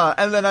occasion, yeah.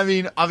 And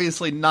then,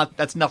 obviously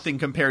that's nothing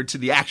compared to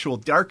the actual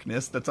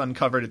darkness that's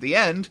uncovered at the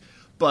end.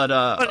 But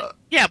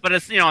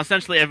it's,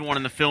 essentially everyone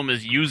in the film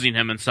is using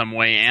him in some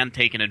way and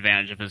taking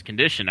advantage of his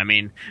condition. I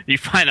mean, you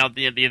find out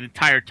the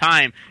entire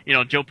time,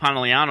 Joe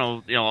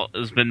Pantoliano,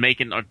 has been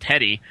making, or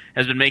Teddy,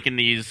 has been making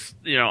these,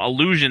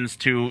 allusions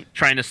to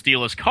trying to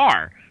steal his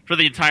car for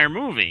the entire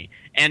movie.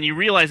 And you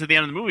realize at the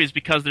end of the movie is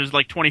because there's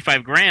like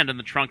 $25,000 in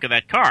the trunk of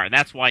that car.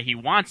 That's why he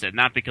wants it,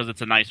 not because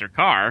it's a nicer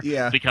car.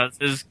 Yeah. Because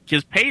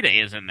his payday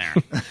is in there.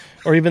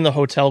 Or even the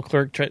hotel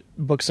clerk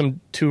books him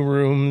 2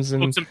 rooms.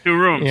 Books him 2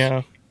 rooms.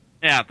 Yeah.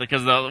 Yeah,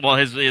 because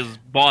his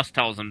boss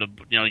tells him to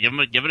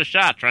give it a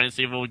shot, trying to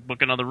see if he'll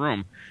book another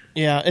room.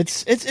 Yeah,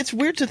 it's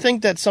weird to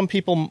think that some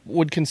people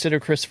would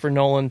consider Christopher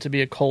Nolan to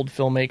be a cold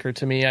filmmaker.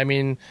 To me, I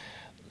mean,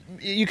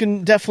 you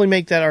can definitely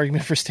make that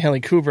argument for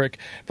Stanley Kubrick,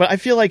 but I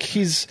feel like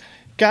he's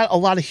got a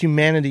lot of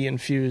humanity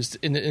infused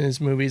in his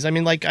movies. I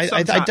mean, like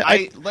I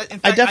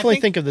definitely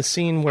think of the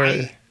scene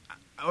where.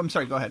 I'm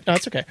sorry. Go ahead. No,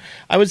 it's okay.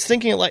 I was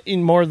thinking like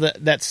in more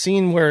that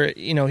scene where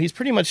he's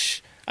pretty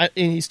much.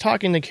 He's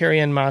talking to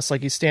Carrie-Anne Moss, like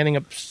he's standing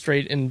up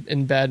straight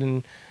in bed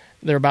and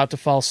they're about to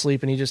fall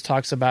asleep, and he just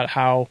talks about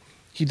how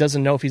he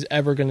doesn't know if he's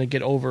ever going to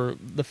get over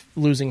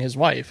losing his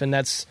wife, and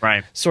that's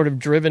sort of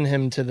driven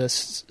him to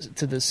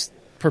this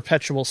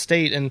perpetual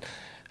state. And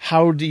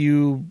how do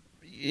you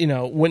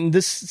when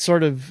this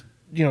sort of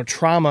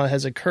trauma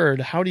has occurred,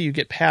 how do you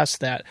get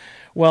past that?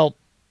 Well,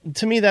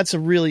 to me, that's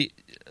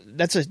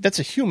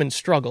a human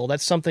struggle.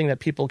 That's something that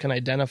people can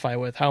identify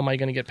with. How am I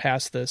going to get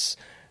past this?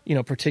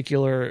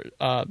 Particular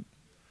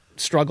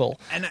struggle.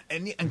 And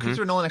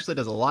Christopher Nolan actually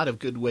does a lot of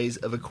good ways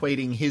of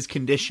equating his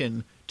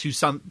condition to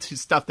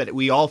stuff that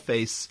we all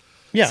face,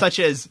 such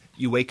as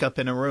you wake up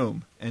in a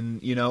room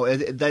and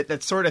that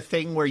sort of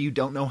thing where you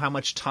don't know how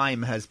much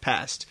time has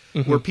passed,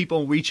 where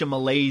people reach a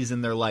malaise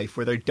in their life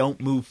where they don't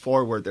move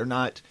forward, they're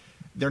not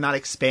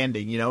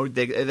expanding.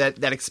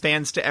 That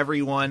expands to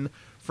everyone.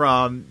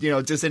 From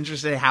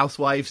disinterested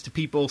housewives to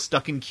people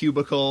stuck in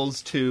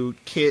cubicles to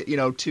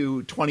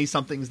to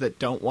 20-somethings that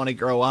don't want to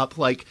grow up.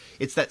 Like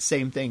it's that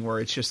same thing where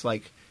it's just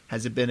like,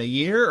 has it been a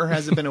year or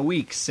has it been a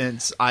week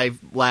since I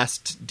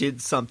last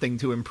did something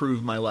to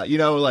improve my life?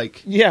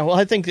 Yeah, well,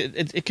 I think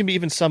it can be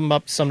even summed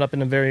up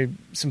in a very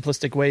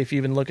simplistic way. If you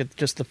even look at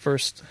just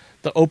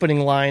the opening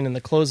line and the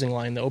closing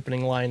line. The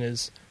opening line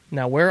is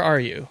now where are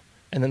you?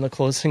 And then the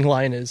closing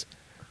line is,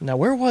 now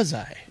where was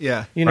I?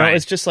 Yeah. You know, Right.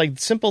 it's just like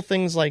simple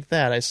things like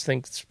that I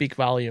think speak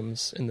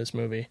volumes in this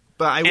movie.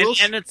 But I will.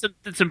 And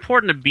it's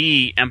important to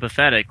be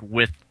empathetic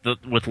with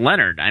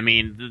Leonard. I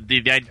mean,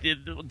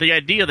 the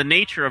idea, the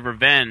nature of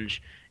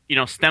revenge, you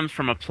know, stems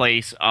from a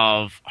place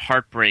of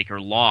heartbreak or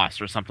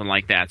loss or something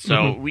like that.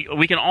 So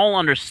we can all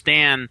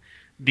understand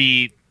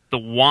the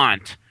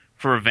want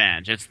for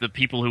revenge. It's the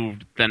people who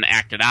then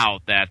act it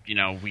out that, you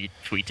know, we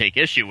take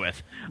issue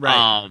with.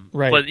 Right.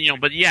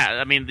 But yeah,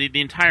 I mean,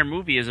 the entire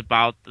movie is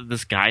about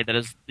this guy that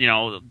is, you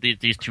know,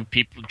 these two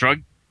people,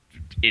 drug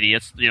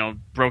idiots, you know,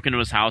 broke into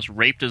his house,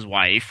 raped his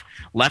wife,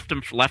 left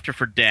her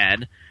for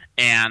dead,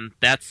 and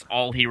that's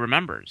all he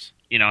remembers.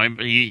 You know,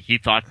 he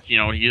thought, you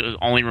know, he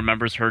only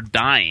remembers her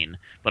dying,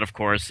 but of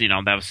course, you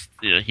know, that was,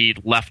 you know, he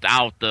left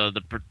out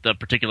the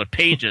particular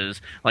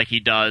pages like he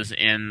does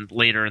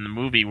later in the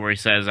movie where he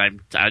says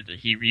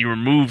he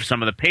removed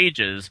some of the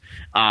pages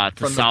to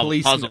From the solve the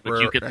police puzzle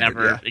that you could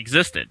never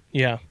existed.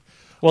 Yeah.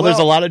 Well, there's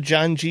a lot of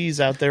John G's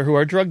out there who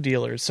are drug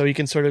dealers, so you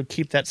can sort of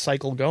keep that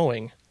cycle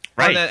going.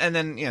 Right. And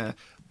then yeah.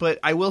 But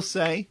I will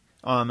say,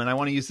 and I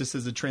want to use this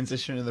as a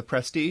transition to the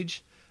Prestige,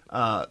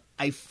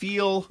 I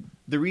feel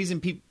the reason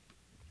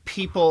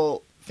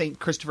people think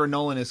Christopher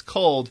Nolan is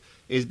cold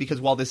is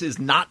because while this is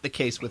not the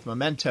case with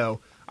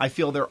Memento, I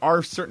feel there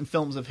are certain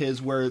films of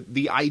his where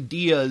the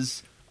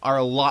ideas are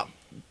a lot...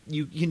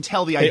 You can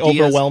tell the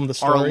ideas overwhelm the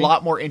story. are a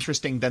lot more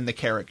interesting than the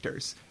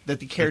characters. That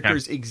the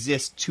characters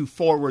exist to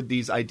forward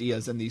these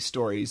ideas and these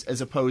stories,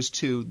 as opposed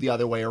to the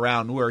other way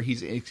around, where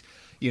he's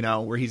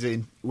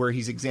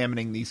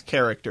examining these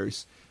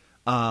characters.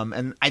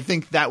 And I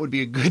think that would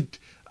be a good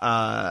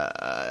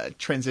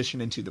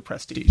transition into the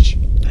Prestige.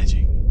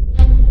 Magic.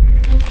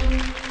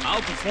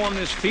 I'll perform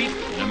this feat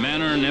in a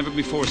manner never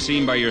before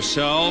seen by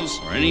yourselves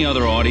or any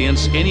other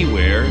audience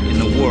anywhere in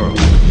the world.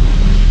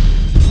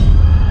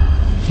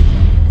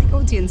 The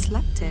audience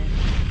loved it.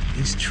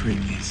 This trick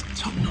is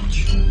top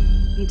notch. You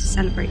need to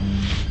celebrate.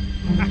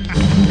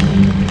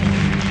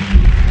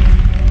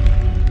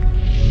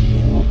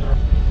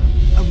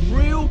 A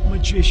real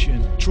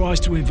magician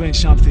tries to invent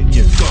something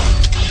new.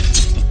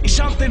 It's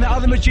something that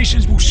other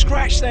magicians will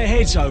scratch their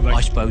heads over. I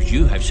suppose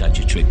you have such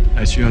a trick.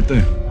 Actually, I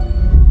do.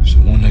 It's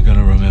the one they're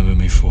gonna remember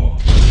me for.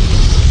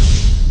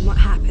 What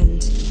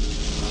happened?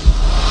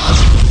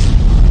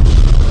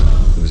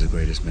 It was the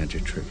greatest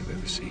magic trick I've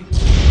ever seen.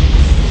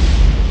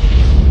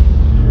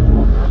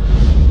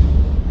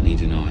 I need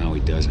to know how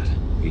he does it.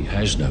 He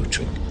has no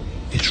trick.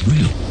 It's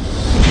real.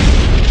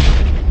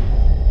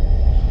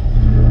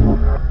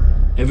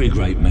 Every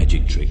great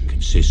magic trick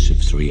consists of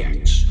 3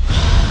 acts.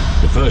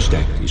 The first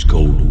act is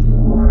called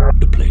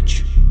the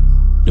pledge.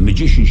 The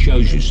magician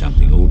shows you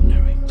something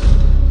ordinary,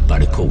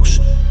 but of course,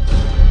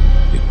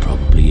 it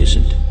probably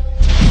isn't.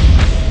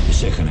 The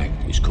second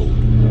act is called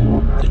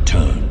the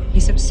turn.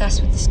 He's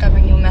obsessed with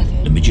discovering your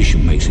method. The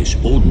magician makes this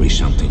ordinary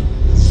something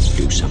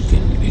do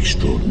something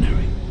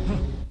extraordinary.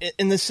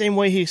 In the same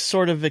way he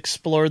sort of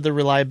explored the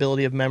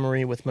reliability of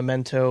memory with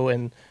Memento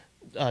and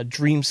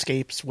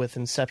dreamscapes with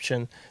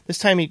Inception, this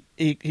time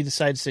he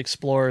decides to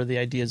explore the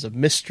ideas of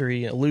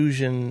mystery,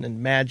 illusion,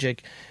 and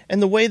magic, and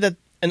the way that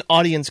an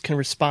audience can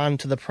respond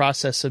to the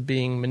process of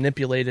being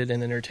manipulated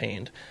and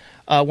entertained.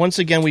 Once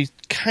again, we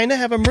kind of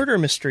have a murder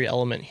mystery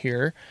element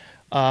here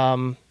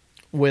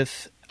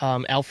with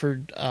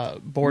Alfred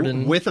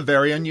Borden. With a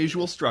very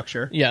unusual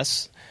structure.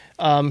 Yes.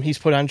 He's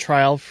put on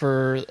trial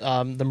for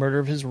the murder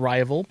of his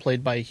rival,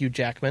 played by Hugh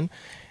Jackman.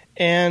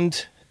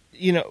 And,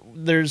 you know,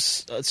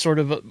 there's sort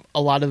of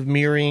a lot of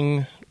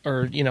mirroring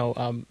or,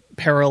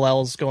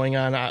 parallels going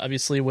on,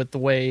 obviously, with the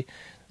way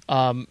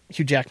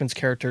Hugh Jackman's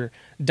character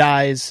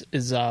dies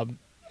is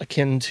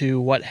akin to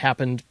what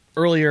happened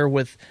earlier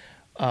with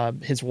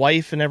his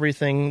wife and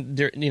everything,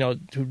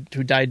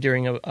 who died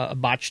during a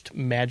botched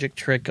magic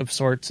trick of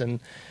sorts.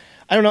 And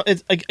I don't know,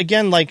 it's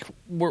again, like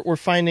we're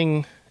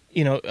finding,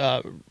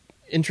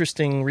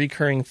 interesting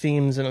recurring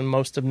themes in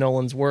most of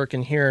Nolan's work.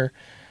 And here,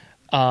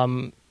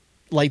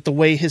 like the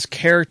way his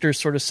characters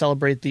sort of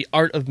celebrate the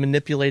art of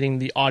manipulating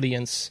the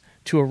audience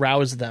to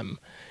arouse them.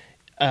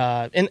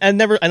 And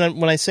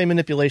when I say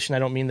manipulation, I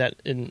don't mean that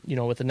in,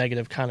 with a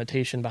negative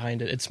connotation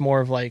behind it. It's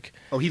more of like,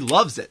 oh, he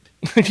loves it.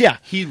 Yeah.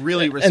 He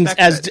really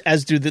respects it.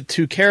 As do the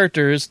two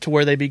characters, to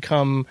where they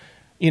become,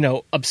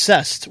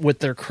 obsessed with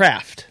their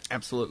craft.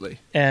 Absolutely.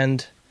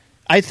 And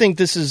I think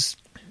this is,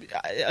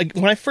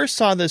 when I first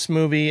saw this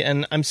movie,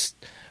 and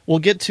we'll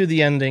get to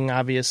the ending,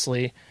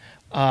 obviously.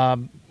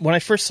 When I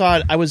first saw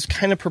it, I was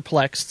kind of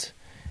perplexed,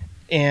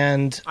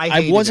 and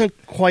I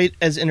wasn't quite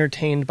as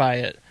entertained by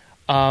it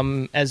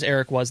as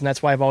Eric was, and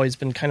that's why I've always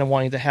been kind of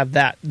wanting to have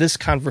this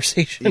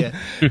conversation,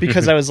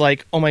 because I was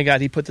like, oh my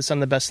god, he put this on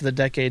the best of the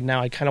decade.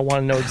 Now I kind of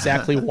want to know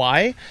exactly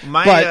why.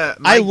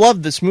 I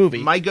love this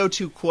movie. My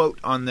go-to quote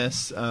on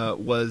this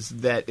was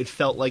that it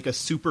felt like a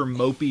super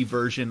mopey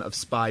version of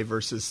Spy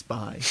versus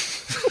Spy,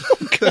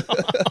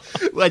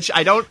 which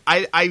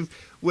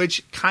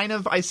which kind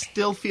of I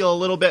still feel a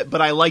little bit,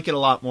 but I like it a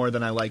lot more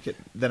than I liked it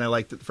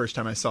the first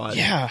time I saw it.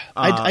 Yeah,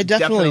 I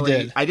definitely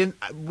did. I didn't.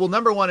 Well,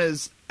 number one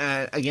is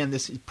again,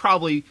 this is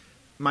probably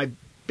my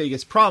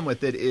biggest problem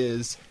with it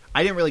is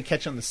I didn't really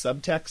catch on the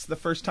subtext the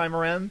first time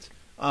around,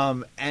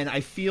 and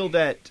I feel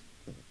that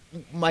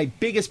my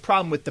biggest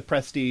problem with The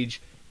Prestige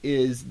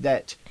is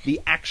that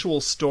the actual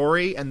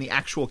story and the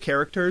actual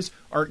characters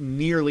aren't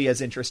nearly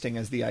as interesting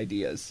as the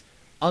ideas.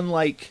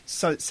 Unlike,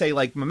 say,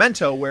 like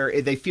Memento,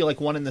 where they feel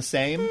like one and the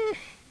same.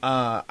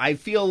 I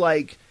feel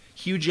like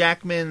Hugh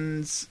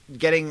Jackman's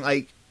getting,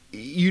 like,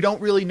 you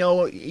don't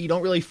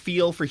really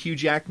feel for Hugh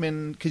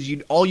Jackman, because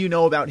all you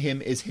know about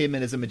him is him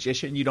and as a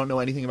magician. You don't know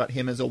anything about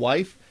him as a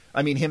wife.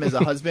 I mean, him as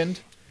a husband.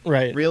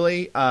 Right.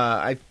 Really?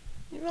 I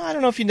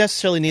don't know if you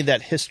necessarily need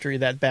that history,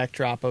 that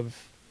backdrop of,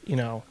 I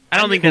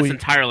don't think that's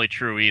entirely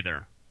true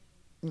either.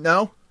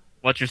 No?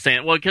 What you're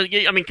saying? Well,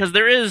 because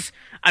there isn't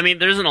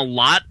a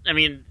lot. I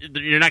mean,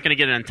 you're not going to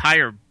get an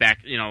entire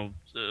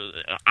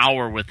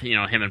hour with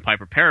him and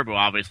Piper Perabo,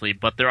 obviously,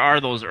 but there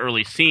are those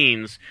early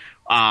scenes,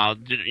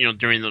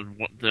 during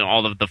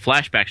all of the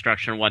flashback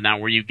structure and whatnot,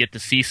 where you get to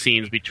see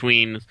scenes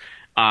between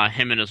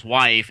him and his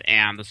wife,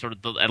 and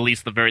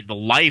the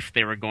life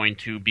they were going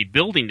to be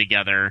building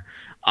together.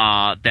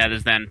 That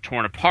is then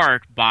torn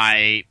apart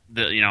by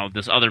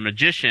this other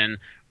magician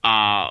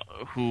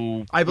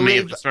who I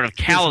believe may have sort of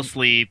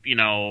callously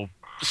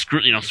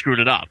screwed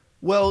it up.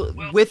 Well,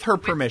 with her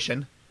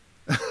permission.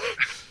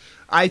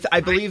 I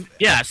believe.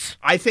 Yes.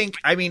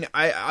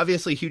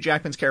 Obviously Hugh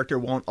Jackman's character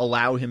won't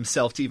allow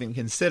himself to even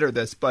consider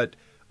this, but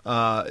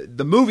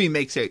the movie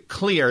makes it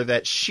clear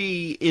that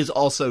she is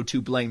also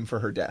to blame for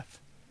her death.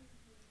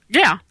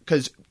 Yeah.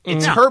 Because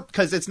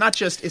it's not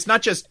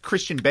just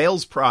Christian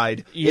Bale's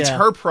pride. Yeah. It's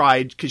her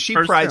pride, because she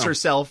prides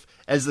herself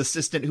as the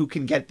assistant who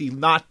can get the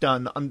knot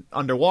done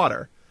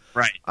underwater.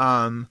 Right.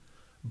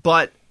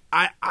 But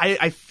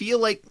I feel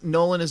like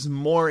Nolan is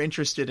more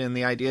interested in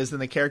the ideas than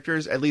the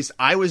characters. At least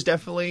I was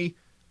definitely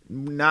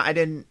not. I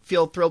didn't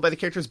feel thrilled by the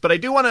characters, but I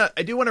do want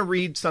to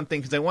read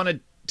something because I want to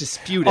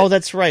dispute it. Oh,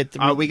 that's right.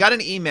 We got an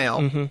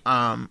email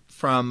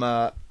from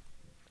an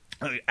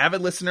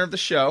avid listener of the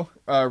show,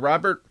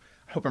 Robert.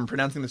 I hope I'm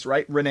pronouncing this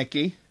right.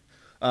 Renicki,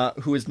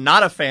 who is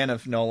not a fan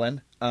of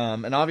Nolan,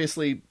 and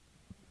obviously,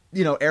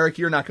 Eric,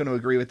 you're not going to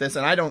agree with this,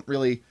 and I don't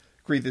really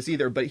agree with this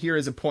either. But here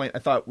is a point I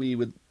thought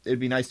it'd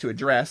be nice to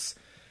address.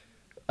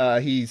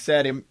 He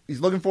said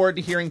he's looking forward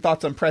to hearing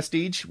thoughts on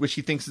Prestige, which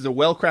he thinks is a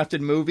well-crafted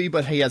movie,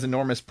 but he has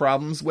enormous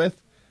problems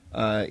with.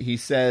 He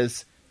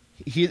says,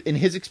 in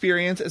his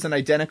experience as an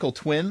identical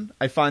twin,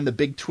 I find the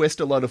big twist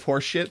a load of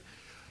horseshit.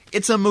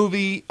 It's a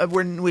movie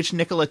in which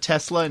Nikola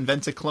Tesla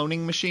invents a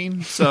cloning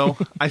machine, so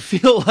I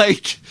feel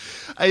like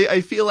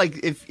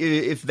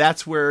if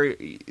that's where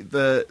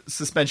the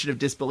suspension of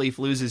disbelief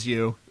loses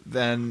you,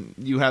 then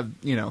you have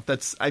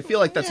that's. I feel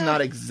like that's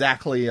not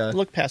exactly a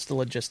look past the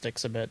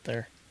logistics a bit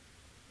there.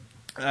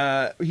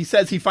 He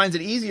says he finds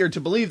it easier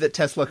to believe that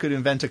Tesla could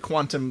invent a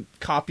quantum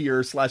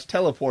copier /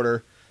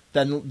 teleporter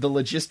than the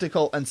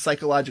logistical and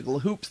psychological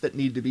hoops that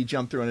need to be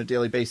jumped through on a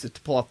daily basis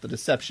to pull off the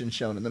deception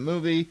shown in the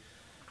movie.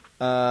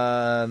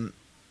 It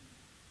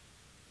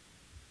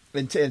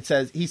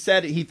says he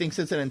thinks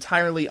it's an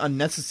entirely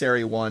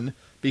unnecessary one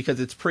because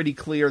it's pretty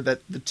clear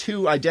that the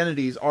two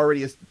identities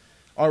already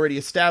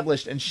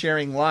established and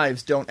sharing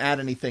lives don't add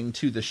anything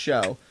to the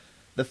show.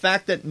 The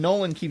fact that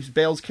Nolan keeps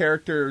Bale's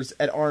characters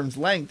at arm's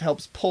length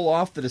helps pull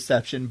off the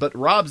deception, but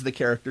robs the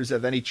characters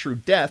of any true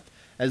depth,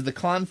 as the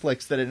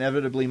conflicts that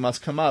inevitably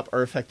must come up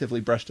are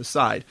effectively brushed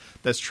aside.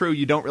 That's true.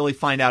 You don't really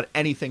find out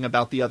anything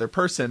about the other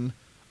person.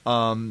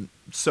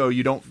 So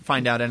you don't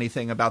find out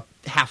anything about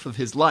half of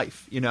his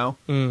life,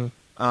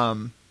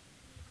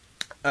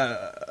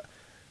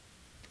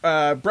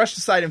 brushed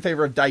aside in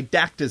favor of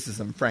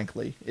didacticism,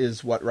 frankly,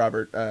 is what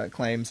Robert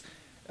claims.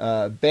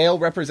 Bale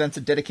represents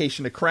a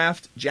dedication to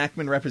craft.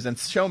 Jackman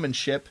represents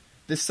showmanship.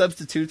 This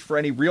substitutes for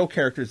any real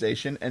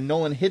characterization, and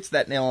Nolan hits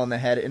that nail on the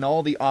head in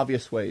all the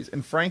obvious ways.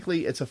 And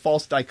frankly, it's a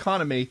false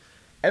dichotomy.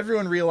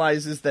 Everyone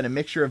realizes that a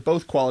mixture of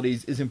both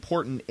qualities is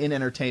important in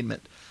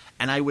entertainment.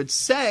 And I would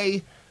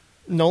say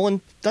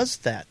Nolan does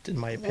that, in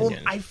my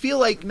opinion. Well, I feel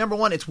like, number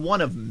one, it's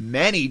one of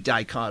many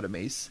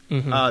dichotomies.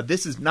 Mm-hmm.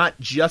 This is not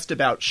just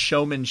about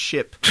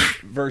showmanship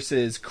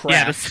versus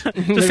craft. Yeah,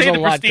 to say The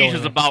Prestige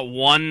is about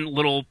one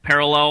little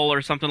parallel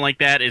or something like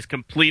that is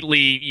completely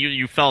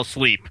you fell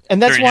asleep.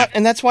 And that's why.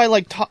 And that's why,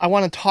 I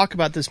want to talk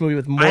about this movie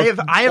with more. I have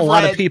a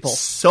lot of people.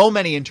 So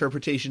many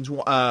interpretations.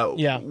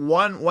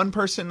 One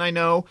person I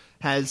know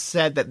has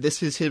said that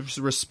this is his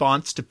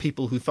response to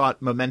people who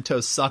thought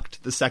Memento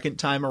sucked the second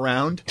time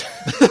around.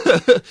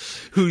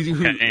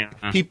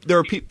 There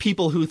are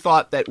people who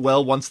thought that,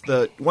 well, once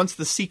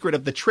the secret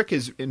of the trick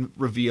is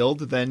revealed,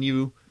 then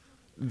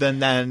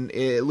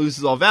it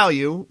loses all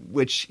value,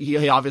 which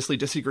he obviously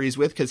disagrees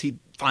with because he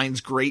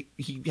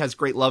has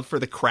great love for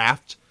the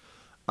craft.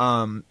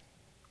 I've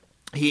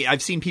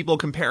seen people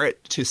compare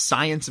it to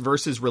Science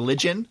versus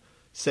Religion,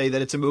 say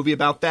that it's a movie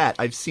about that.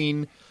 I've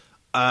seen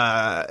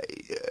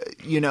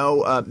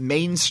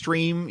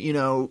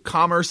mainstream,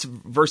 commerce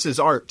versus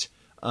art.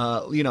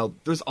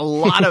 There's a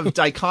lot of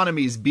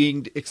dichotomies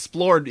being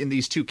explored in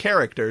these two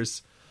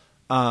characters.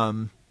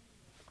 Hold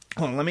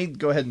on, let me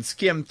go ahead and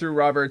skim through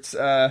Robert's.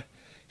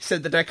 He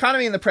said, the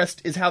dichotomy in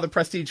is how the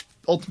Prestige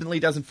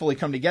ultimately doesn't fully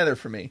come together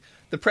for me.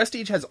 The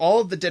Prestige has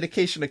all of the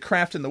dedication to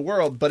craft in the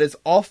world, but is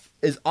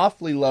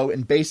awfully low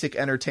in basic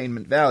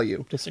entertainment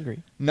value.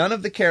 Disagree. None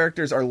of the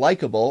characters are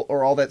likable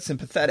or all that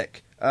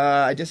sympathetic.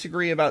 I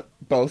disagree about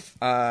both.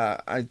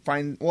 I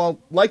find,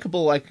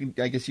 likable, I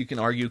guess you can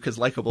argue, because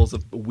likable is a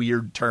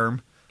weird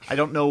term. I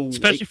don't know.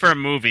 Especially for a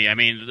movie. I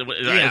mean,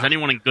 is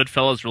anyone in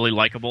Goodfellas really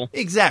likable?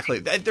 Exactly.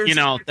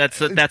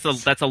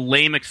 That's a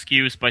lame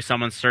excuse by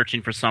someone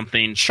searching for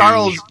something.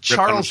 Charles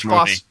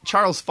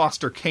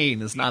Foster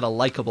Kane is not a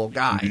likable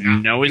guy.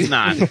 No, he's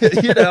not.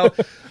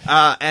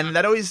 And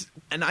that always,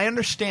 and I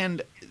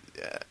understand.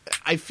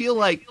 I feel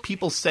like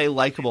people say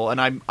likable,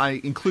 and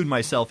I include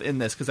myself in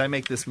this because I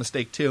make this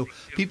mistake too.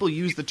 People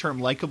use the term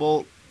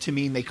likable to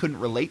mean they couldn't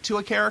relate to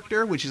a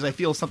character, which is, I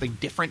feel, something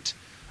different.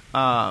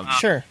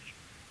 Sure.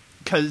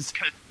 Because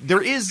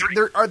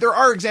there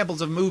are examples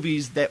of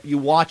movies that you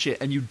watch it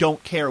and you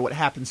don't care what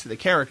happens to the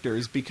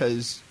characters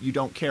because you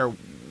don't care,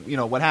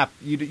 what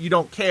you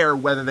don't care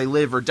whether they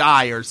live or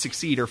die or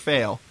succeed or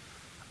fail.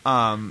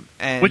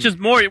 Which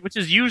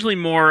is usually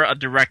more a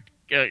direct,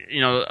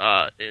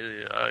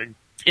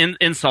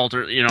 insult,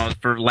 or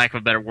for lack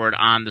of a better word,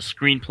 on the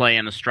screenplay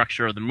and the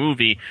structure of the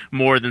movie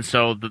more than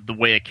so the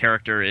way a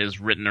character is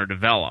written or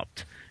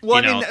developed.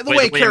 Well, the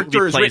way a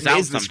character is written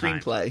is the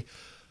screenplay.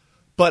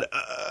 But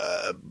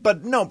I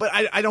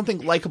don't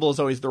think likable is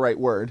always the right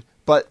word.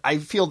 But I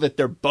feel that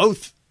they're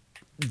both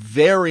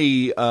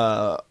very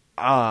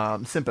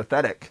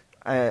sympathetic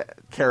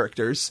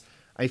characters.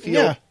 I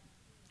feel. Yeah.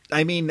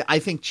 I mean, I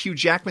think Hugh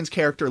Jackman's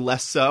character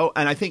less so,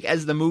 and I think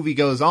as the movie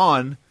goes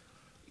on,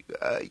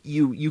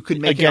 you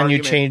could make an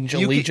argument. You change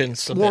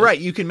allegiance. Right.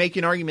 You can make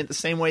an argument the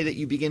same way that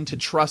you begin to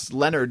trust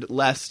Leonard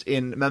less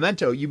in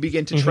Memento. You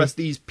begin to trust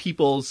these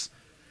people's,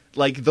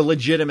 the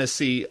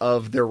legitimacy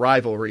of their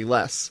rivalry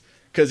less.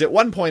 Because at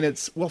one point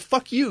it's, well,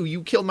 fuck you,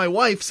 you killed my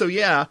wife, so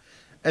yeah.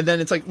 And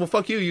then it's like, well,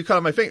 fuck you, you cut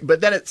off my finger.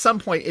 But then at some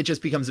point it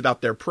just becomes about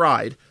their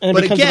pride. And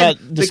it becomes about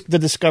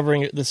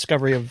the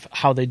discovery of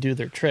how they do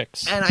their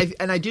tricks.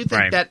 And I do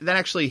think that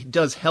actually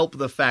does help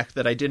the fact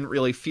that I didn't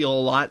really feel a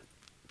lot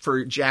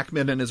for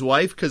Jackman and his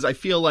wife, because I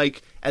feel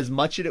like as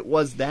much as it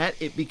was that,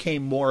 it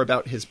became more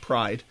about his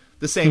pride.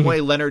 The same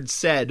way Leonard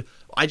said,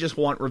 I just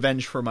want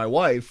revenge for my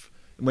wife,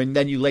 when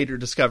then you later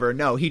discover,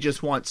 no, he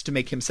just wants to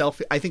make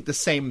himself... I think the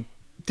same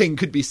thing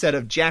could be said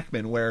of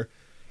Jackman, where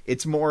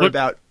it's more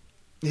about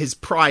his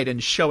pride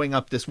and showing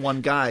up this one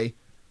guy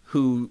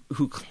who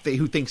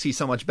thinks he's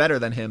so much better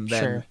than him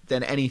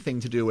than anything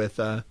to do with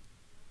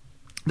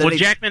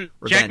Jackman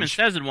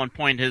says at one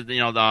point his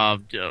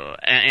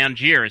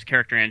Angier, his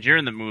character Angier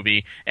in the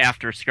movie,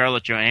 after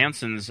Scarlett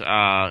Johansson's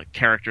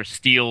character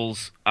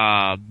steals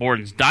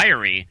Borden's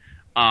diary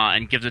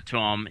and gives it to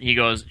him, she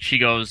goes,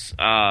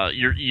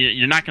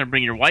 you're not going to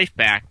bring your wife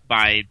back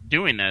by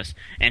doing this.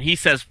 And he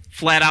says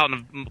flat out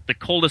in the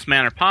coldest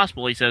manner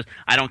possible, he says,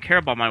 I don't care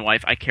about my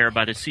wife, I care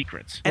about his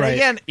secrets. And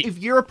again, if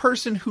you're a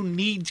person who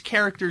needs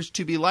characters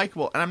to be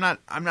likable, and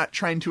I'm not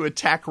trying to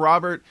attack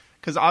Robert,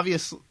 because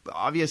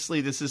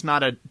obviously this is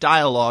not a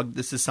dialogue,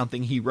 this is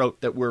something he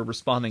wrote that we're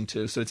responding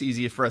to, so it's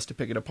easy for us to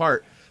pick it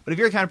apart. But if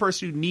you're the kind of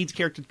person who needs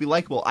characters to be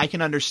likable, I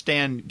can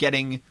understand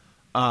getting...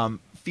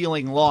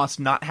 feeling lost,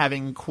 not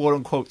having quote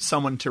unquote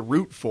someone to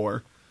root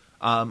for.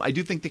 I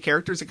do think the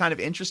characters are kind of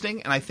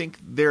interesting, and I think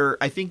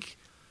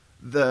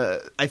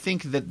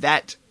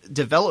that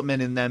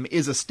development in them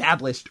is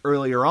established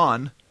earlier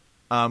on,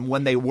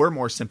 when they were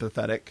more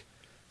sympathetic.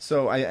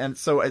 It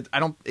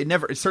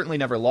certainly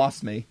never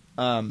lost me.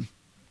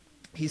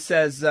 He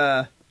says,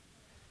 hold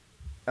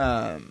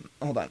on.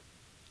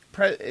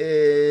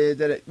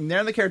 None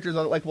of the characters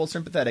are likable,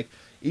 sympathetic.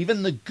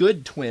 Even the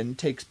good twin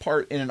takes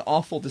part in an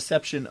awful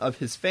deception of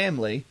his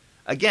family.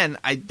 Again,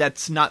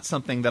 that's not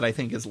something that I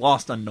think is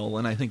lost on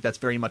Nolan. I think that's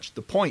very much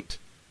the point.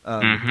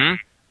 Nolan's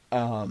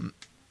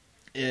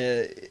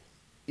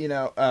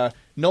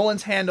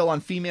handle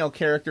on female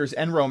characters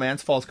and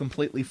romance falls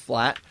completely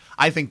flat.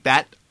 I think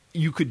that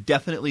you could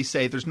definitely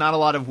say there's not a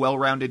lot of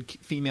well-rounded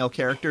female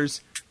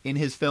characters in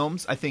his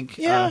films. I think...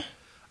 Yeah.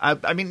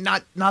 I mean,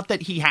 not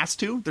that he has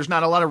to. There's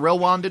not a lot of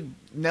well-rounded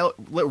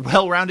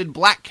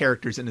black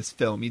characters in his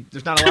film.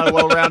 There's not a lot of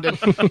well-rounded,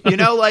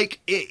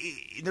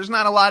 there's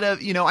not a lot of,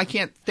 I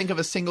can't think of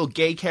a single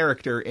gay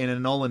character in a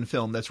Nolan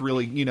film that's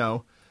really,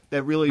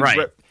 that really.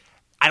 Right.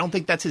 I don't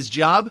think that's his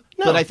job,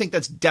 but I think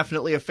that's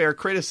definitely a fair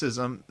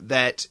criticism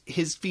that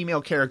his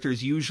female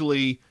characters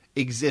usually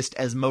exist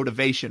as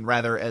motivation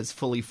rather as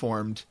fully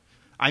formed.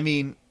 I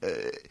mean,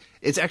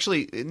 it's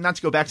actually, not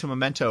to go back to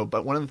Memento,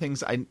 but one of the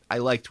things I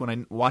liked when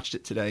I watched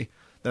it today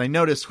that I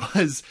noticed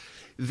was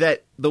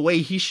that the way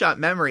he shot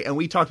memory, and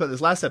we talked about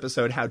this last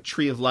episode, how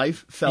Tree of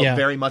Life felt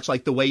very much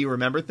like the way you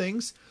remember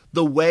things.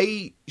 The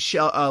way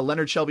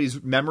Leonard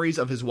Shelby's memories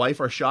of his wife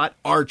are shot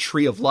are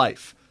Tree of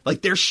Life.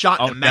 Like, they're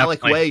shot in a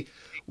Malick way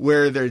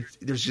where there's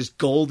just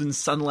golden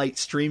sunlight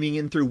streaming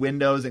in through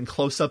windows and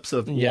close-ups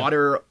of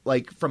water,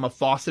 like, from a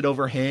faucet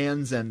over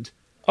hands. And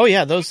oh,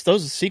 yeah,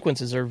 those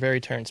sequences are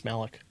very Terrence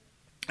Malick.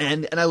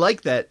 And I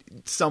like that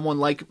someone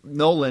like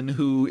Nolan,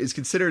 who is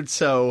considered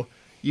so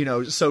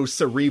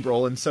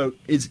cerebral and so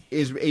is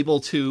able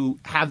to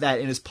have that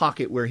in his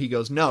pocket where he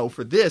goes, no,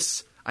 for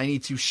this, I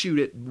need to shoot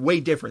it way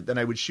different than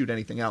I would shoot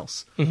anything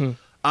else.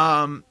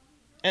 Mm-hmm.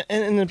 And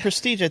in The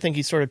Prestige, I think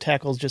he sort of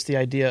tackles just the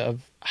idea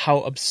of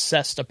how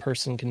obsessed a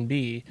person can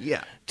be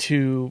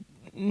to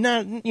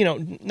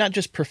not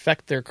just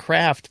perfect their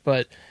craft,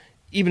 but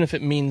even if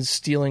it means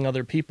stealing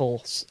other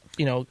people's,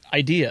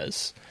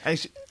 ideas.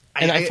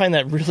 I find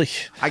that really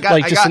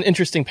an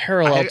interesting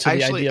parallel to the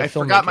idea of filmmaking. I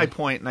forgot my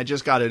point, and I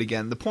just got it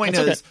again. The point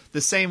is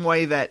the same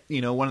way that,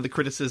 one of the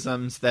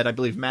criticisms that I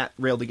believe Matt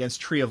railed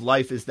against Tree of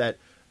Life is that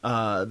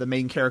the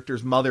main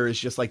character's mother is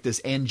just like this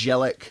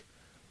angelic,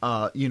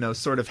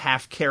 sort of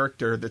half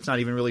character that's not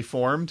even really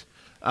formed.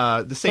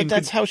 The same, but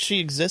that's how she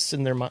exists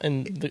in their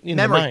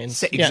their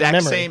minds.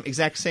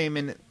 Exact same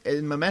in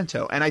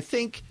Memento, and I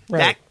think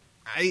that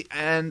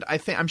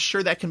I'm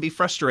sure that can be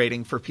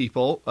frustrating for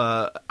people.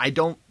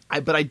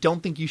 But I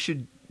don't think you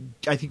should.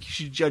 I think you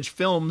should judge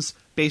films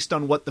based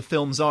on what the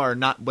films are,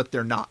 not what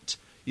they're not.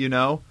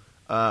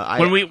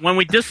 When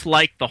we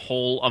dislike the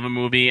whole of a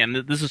movie, and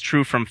this is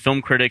true from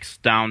film critics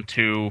down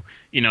to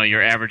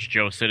your average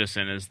Joe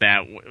citizen, is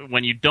that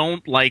when you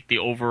don't like the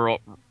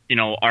overall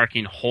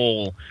arcing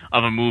whole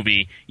of a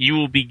movie, you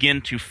will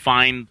begin to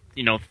find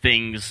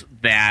things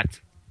that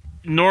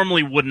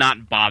normally would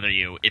not bother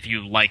you if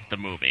you liked the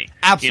movie.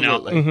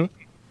 Absolutely. Mm-hmm.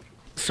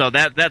 So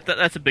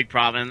that's a big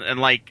problem,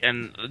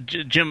 and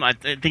Jim, I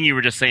think you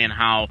were just saying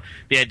how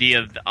the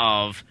idea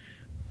of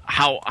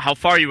how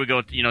far you would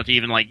go, to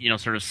even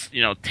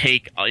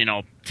take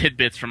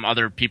tidbits from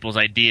other people's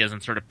ideas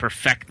and sort of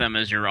perfect them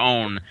as your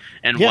own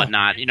and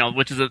whatnot,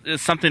 which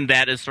is something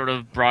that is sort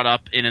of brought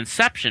up in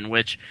Inception,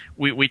 which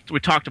we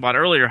talked about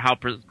earlier, how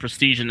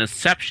Prestige and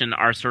Inception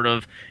are sort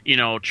of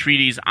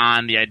treatises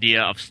on the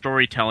idea of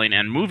storytelling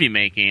and movie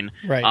making,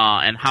 right.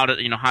 And how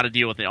to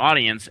deal with the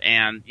audience.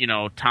 And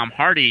Tom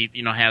Hardy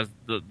has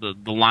the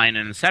line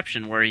in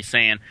Inception where he's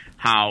saying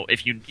how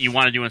if you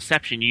want to do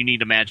Inception, you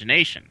need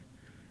imagination.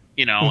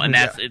 And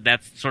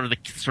that's sort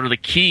of the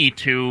key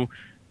to,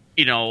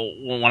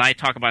 when I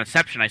talk about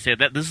Inception, I say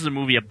that this is a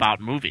movie about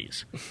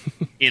movies,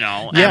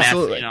 and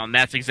absolutely. And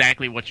that's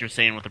exactly what you're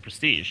saying with The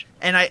Prestige.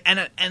 And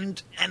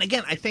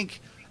again, I think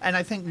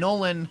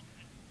Nolan,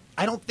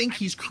 I don't think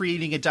he's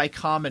creating a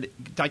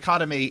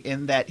dichotomy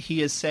in that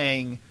he is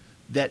saying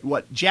that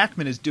what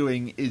Jackman is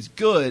doing is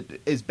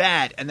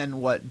bad, and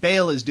then what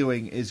Bale is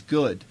doing is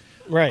good.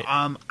 Right.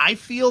 I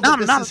feel that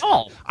not at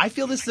all. I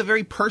feel this is a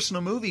very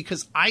personal movie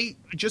because I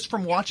just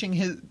from watching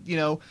his,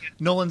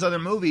 Nolan's other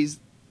movies,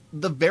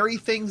 the very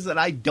things that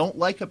I don't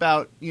like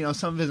about,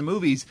 some of his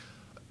movies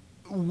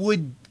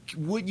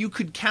you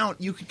could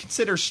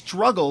consider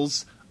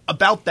struggles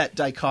about that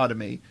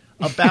dichotomy,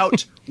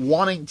 about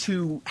wanting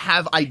to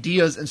have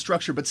ideas and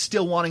structure but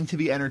still wanting to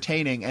be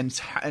entertaining and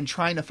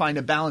trying to find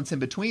a balance in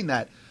between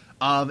that.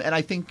 And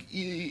I think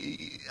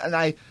it's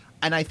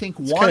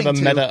kind of a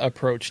meta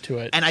approach to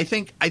it. And I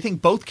think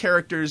both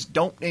characters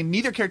don't, and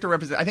neither character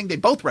represent. I think they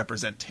both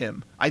represent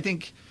him.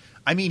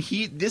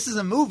 This is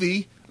a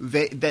movie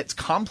that's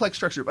complex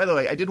structure. By the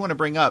way, I did want to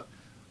bring up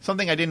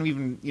something I didn't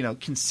even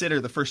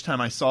consider the first time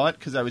I saw it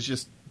because I was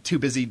just too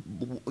busy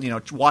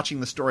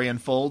watching the story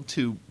unfold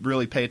to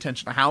really pay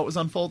attention to how it was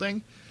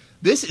unfolding.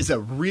 This is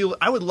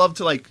I would love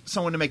to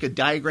someone to make a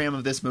diagram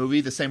of this movie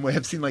the same way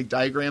I've seen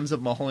diagrams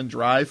of Mulholland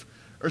Drive.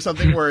 Or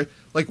something where,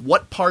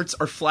 what parts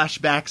are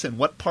flashbacks and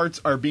what parts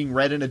are being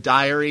read in a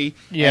diary.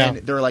 Yeah. And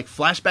they're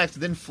flashbacks,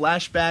 then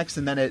flashbacks,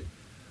 and then it's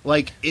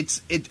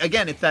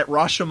that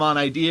Rashomon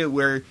idea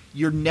where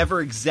you're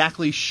never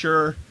exactly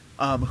sure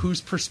whose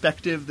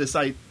perspective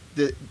the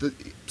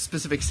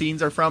specific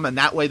scenes are from, and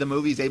that way the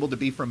movie is able to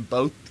be from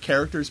both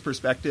characters'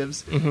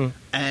 perspectives. Mm-hmm.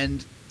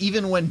 And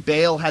even when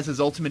Bale has his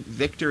ultimate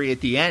victory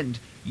at the end,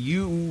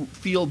 you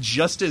feel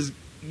just as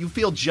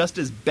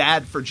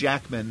bad for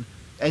Jackman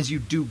as you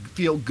do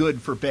feel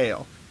good for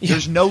Bale. Yeah.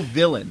 There's no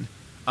villain.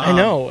 I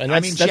know, and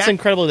that's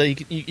incredible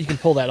that you can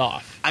pull that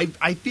off.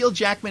 I feel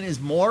Jackman is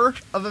more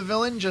of a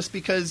villain just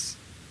because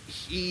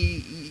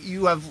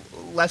you have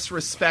less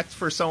respect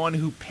for someone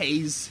who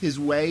pays his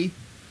way.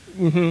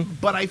 Mm-hmm.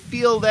 But I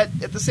feel that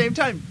at the same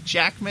time,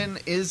 Jackman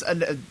is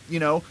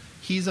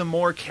he's a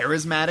more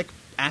charismatic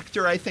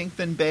actor, I think,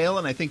 than Bale,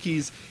 and I think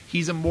he's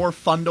a more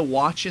fun to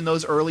watch in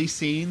those early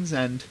scenes.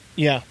 And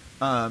yeah.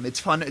 It's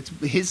fun. It's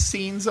his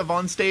scenes of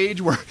on stage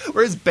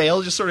whereas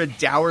Bale just sort of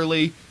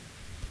dourly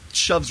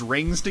shoves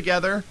rings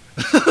together.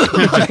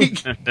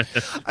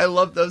 I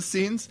love those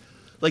scenes.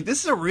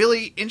 This is a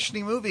really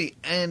interesting movie,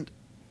 and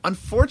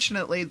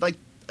unfortunately,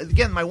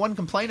 again, my one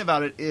complaint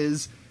about it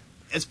is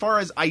as far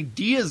as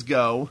ideas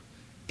go,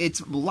 it's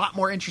a lot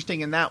more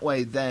interesting in that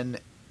way than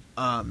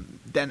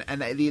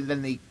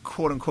the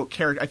quote unquote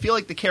character. I feel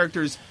like the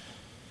characters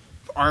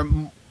are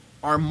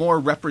more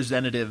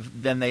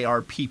representative than they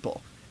are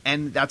people,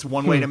 and that's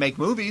one way to make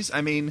movies.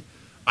 I mean,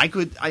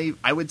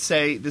 I would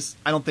say this.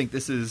 I don't think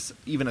this is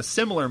even a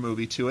similar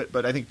movie to it,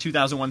 but I think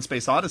 2001: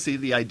 Space Odyssey,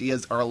 the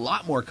ideas are a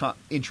lot more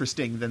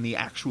interesting than the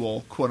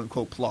actual quote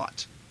unquote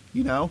plot.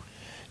 You know.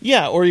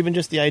 Yeah, or even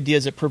just the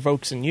ideas it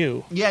provokes in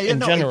you.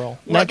 In general,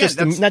 not just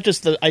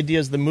the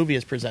ideas the movie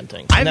is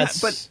presenting.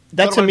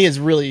 That to me is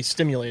really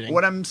stimulating.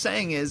 What I'm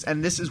saying is,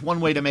 and this is one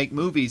way to make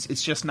movies.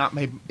 It's just not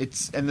my.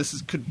 And this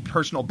is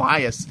personal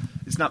bias.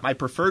 It's not my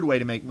preferred way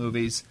to make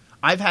movies.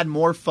 I've had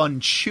more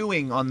fun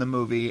chewing on the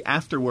movie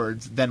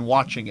afterwards than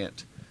watching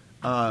it.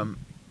 But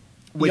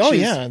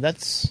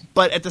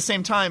at the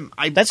same time,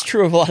 that's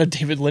true of a lot of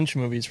David Lynch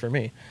movies for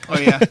me. Oh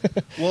yeah.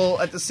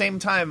 Well, at the same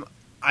time,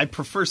 I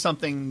prefer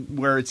something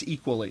where it's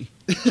equally.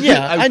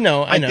 Yeah, I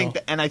know.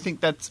 I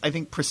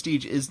think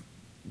Prestige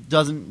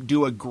doesn't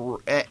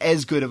do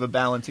as good of a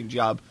balancing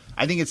job.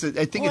 I think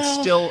it's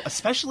still,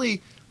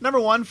 especially number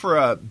one for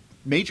a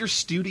major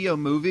studio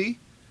movie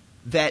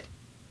that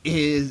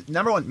is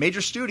number one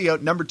major studio,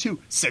 number two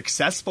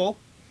successful.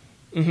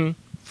 Mm-hmm.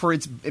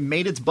 It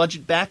made its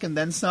budget back and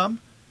then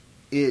some.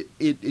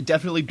 It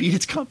definitely beat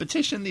its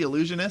competition, The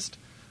Illusionist.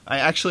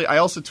 I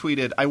also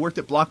tweeted, I worked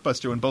at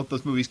Blockbuster when both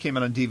those movies came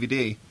out on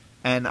DVD,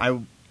 and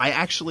I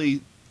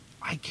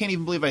can't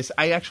even believe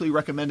I actually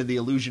recommended The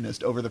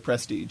Illusionist over The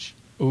Prestige.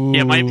 Ooh.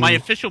 Yeah, my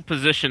official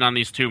position on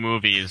these two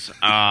movies,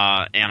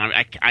 and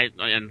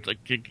in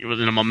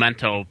a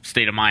memento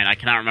state of mind, I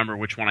cannot remember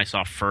which one I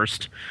saw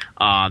first.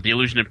 The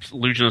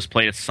Illusionist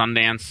played at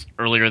Sundance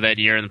earlier that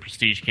year, and The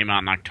Prestige came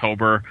out in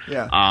October.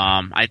 Yeah.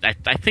 I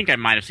think I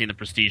might have seen The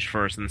Prestige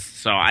first, and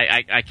so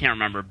I can't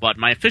remember. But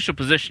my official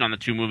position on the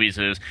two movies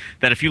is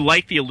that if you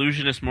like The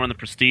Illusionist more than The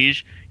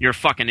Prestige, you're a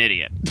fucking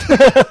idiot.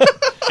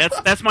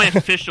 That's my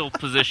official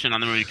position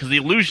on the movie, because The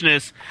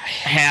Illusionist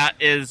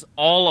is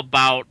all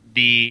about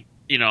the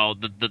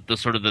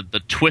sort of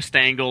the twist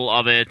angle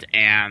of it,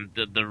 and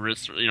the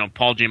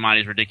Paul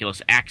Giamatti's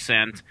ridiculous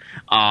accent,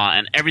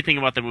 and everything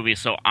about the movie is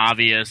so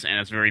obvious, and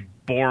it's very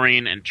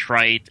boring and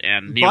trite,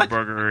 and Neil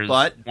Burger is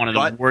one of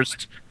the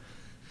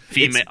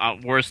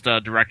worst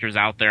directors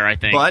out there, I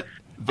think. But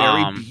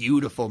very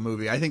beautiful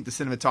movie. I think the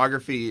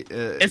cinematography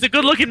it's a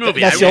good looking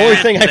movie. That's the only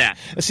thing.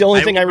 That's the only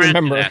thing I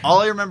remember.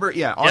 All I remember,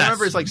 I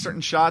remember is like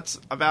certain shots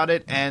about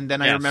it, and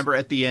then I remember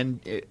at the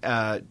end,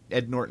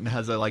 Ed Norton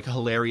has a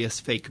hilarious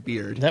fake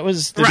beard. That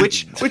was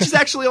which is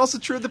actually also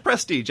true of The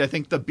Prestige. I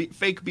think the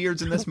fake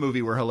beards in this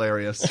movie were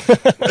hilarious.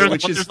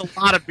 There's a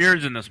lot of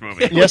beards in this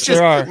movie. Yes,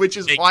 there are. Which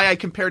is why I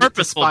compared it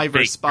to Spy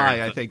vs.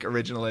 Spy. I think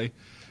originally.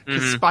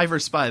 Because Spy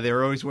vs. Spy, they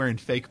were always wearing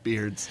fake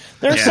beards.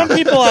 There are some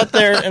people out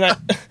there,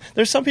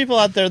 there's some people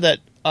out there that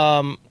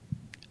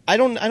I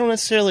don't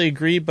necessarily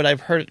agree, but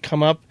I've heard it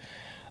come up.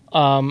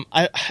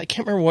 I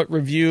can't remember what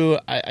review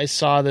I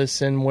saw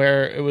this in,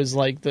 where it was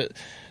like the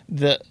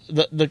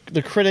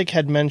critic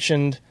had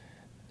mentioned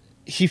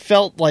he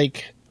felt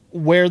like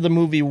where the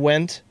movie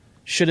went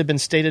should have been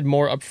stated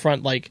more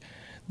upfront, like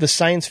the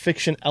science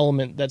fiction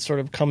element that sort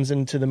of comes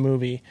into the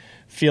movie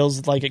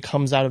feels like it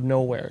comes out of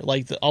nowhere.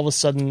 Like all of a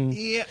sudden,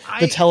 the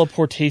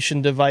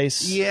teleportation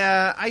device.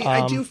 Yeah,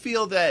 I do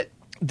feel that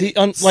it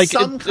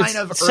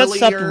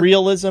sets up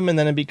realism, and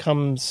then it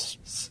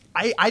becomes.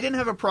 I didn't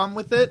have a problem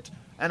with it,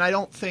 and I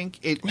don't think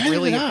it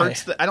really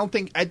hurts.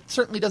 It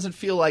certainly doesn't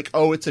feel like,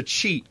 oh, it's a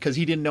cheat because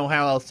he didn't know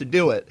how else to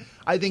do it.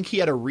 I think he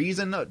had a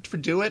reason to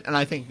do it, and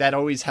I think that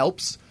always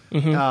helps.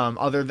 Mm-hmm.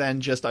 Other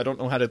than just I don't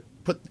know how to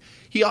put.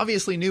 He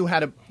obviously knew how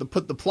to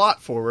put the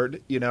plot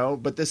forward,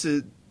 but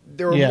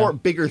there were more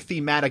bigger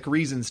thematic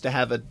reasons to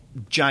have a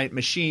giant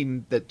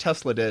machine that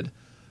Tesla did.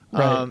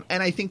 Right.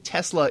 And I think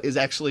Tesla is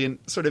actually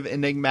sort of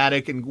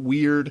enigmatic and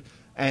weird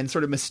and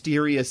sort of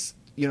mysterious,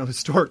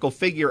 historical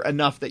figure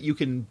enough that you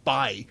can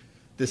buy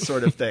this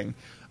sort of thing.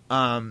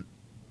 Go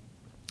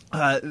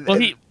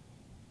ahead.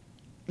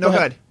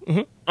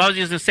 Mm-hmm. I was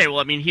just going to say,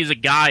 he's a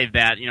guy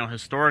that,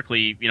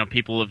 historically,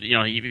 people have,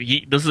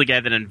 this is a guy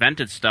that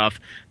invented stuff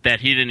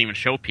that he didn't even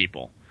show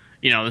people.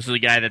 This is a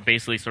guy that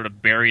basically sort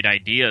of buried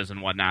ideas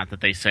and whatnot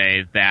that they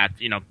say that,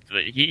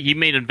 he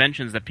made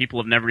inventions that people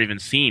have never even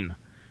seen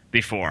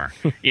before,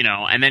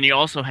 and then you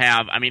also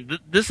have,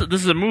 this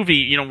is a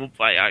movie,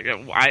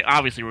 I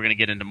obviously we're going to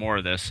get into more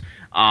of this,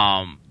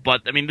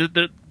 but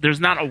there's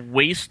not a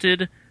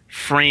wasted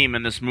frame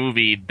in this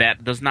movie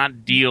that does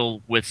not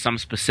deal with some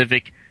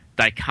specific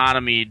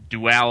dichotomy,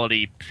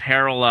 duality,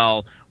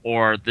 parallel,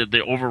 or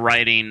the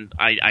overriding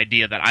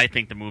idea that I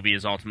think the movie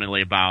is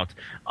ultimately about.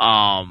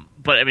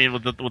 But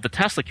with the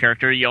Tesla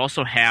character, you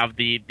also have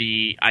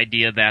the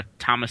idea that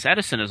Thomas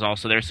Edison is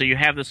also there. So you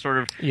have this sort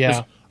of this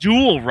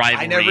dual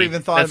rivalry. I never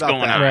even thought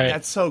about that. Right.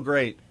 That's so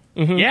great.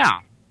 Mm-hmm. Yeah.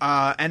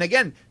 And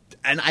again,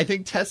 I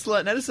think Tesla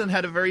and Edison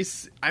had a very.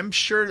 I'm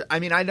sure.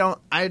 I don't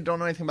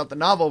know anything about the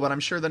novel, but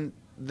I'm sure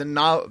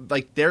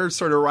their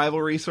sort of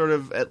rivalry sort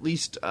of at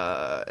least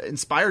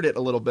inspired it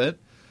a little bit.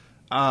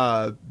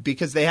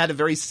 because they had a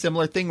very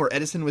similar thing where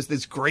Edison was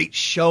this great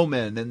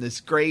showman and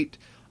this great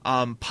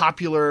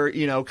popular,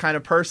 kind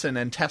of person,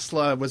 and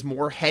Tesla was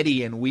more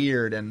heady and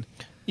weird. And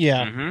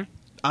yeah,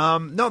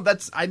 no,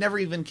 I never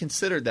even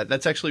considered that.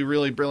 That's actually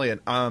really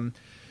brilliant. I'm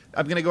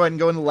going to go ahead and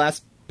go in the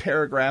last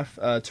paragraph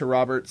to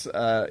Robert's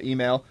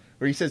email,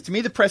 where he says, "To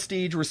me, The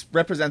Prestige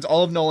represents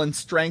all of Nolan's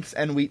strengths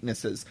and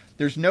weaknesses.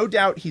 There's no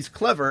doubt he's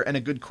clever and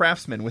a good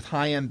craftsman with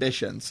high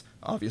ambitions."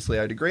 Obviously,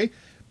 I'd agree.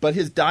 "But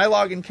his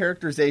dialogue and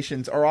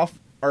characterizations are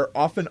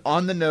often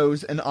on the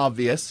nose and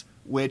obvious,"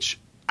 which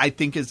I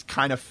think is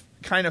kind of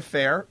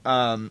fair.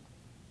 And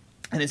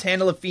his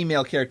handle of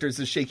female characters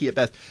is shaky at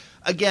best.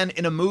 Again,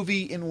 in a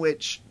movie in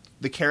which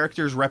the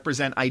characters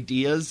represent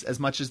ideas as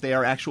much as they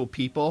are actual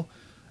people,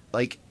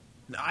 like,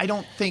 I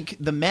don't think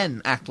the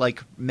men act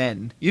like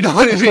men. You know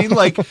what I mean?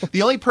 Like,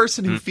 the only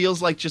person who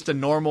feels like just a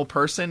normal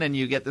person, and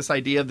you get this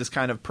idea of this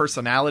kind of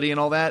personality and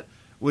all that,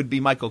 would be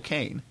Michael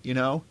Caine,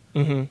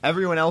 Mm-hmm.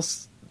 Everyone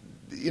else,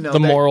 the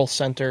moral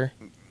center.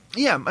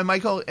 Yeah, and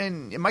Michael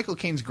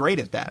Caine's great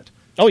at that.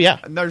 Oh, yeah.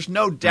 And there's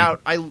no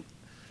doubt. And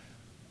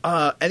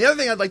the other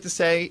thing I'd like to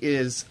say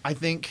is I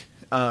think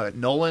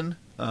Nolan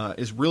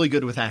is really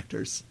good with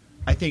actors.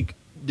 I think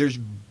there's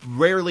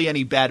rarely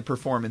any bad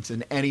performance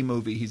in any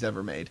movie he's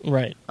ever made.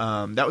 Right.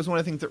 That was one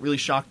of the things that really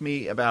shocked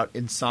me about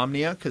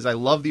Insomnia, because I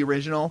love the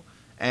original,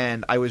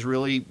 and I was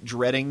really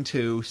dreading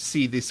to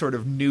see the sort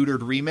of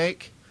neutered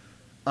remake.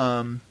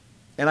 And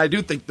I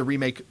do think the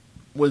remake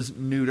was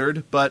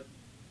neutered, but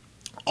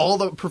all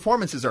the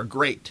performances are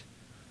great.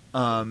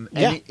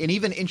 And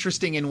even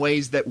interesting in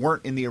ways that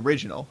weren't in the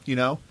original,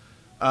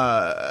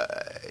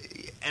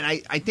 And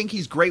I think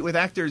he's great with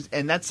actors,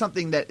 and that's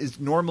something that is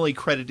normally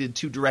credited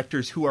to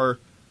directors who are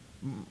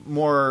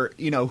more,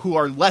 who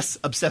are less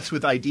obsessed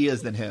with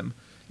ideas than him.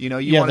 You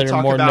want to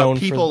talk about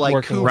people like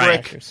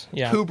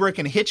Kubrick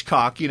and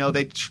Hitchcock.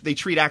 They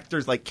treat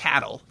actors like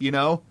cattle.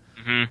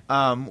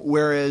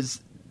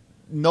 Whereas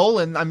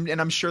Nolan,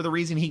 I'm sure the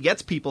reason he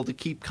gets people to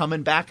keep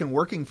coming back and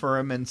working for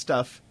him and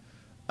stuff,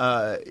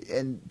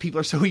 and people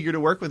are so eager to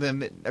work with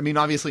him. I mean,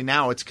 obviously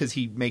now it's because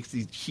he makes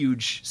these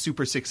huge,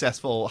 super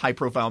successful,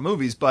 high-profile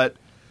movies, but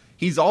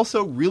he's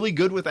also really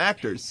good with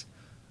actors.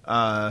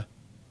 I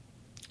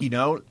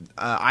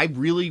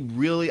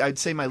really, I'd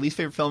say my least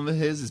favorite film of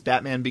his is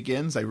Batman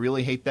Begins. I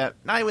really hate that.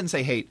 No, I wouldn't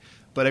say hate,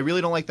 but I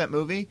really don't like that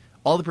movie.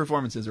 All the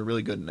performances are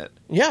really good in it.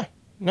 Yeah.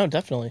 No,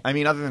 definitely. I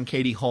mean, other than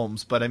Katie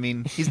Holmes, but I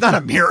mean, he's not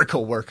a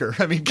miracle worker.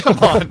 I mean, come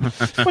on.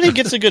 But he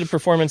gets a good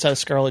performance out of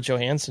Scarlett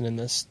Johansson in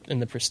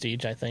The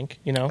Prestige, I think.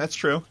 That's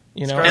true.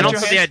 And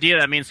also the idea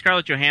that,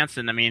 Scarlett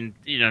Johansson,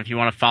 if you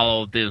want to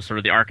follow the sort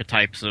of the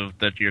archetypes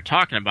that you're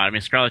talking about,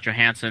 Scarlett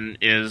Johansson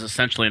is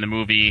essentially in the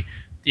movie,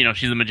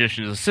 she's the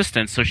magician's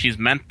assistant, so she's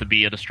meant to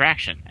be a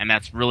distraction, and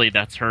that's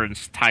her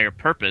entire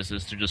purpose,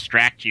 is to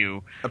distract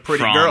you. A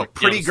pretty girl.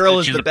 Pretty girl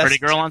is the best. She's a pretty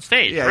girl on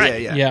stage. Yeah,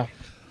 right? Yeah.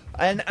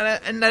 And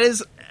that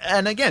is,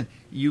 and again,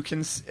 you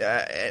can,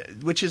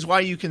 which is why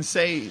you can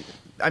say,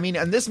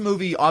 in this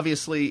movie,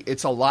 obviously,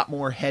 it's a lot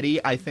more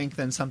heady, I think,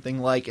 than something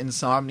like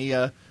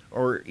Insomnia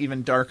or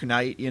even Dark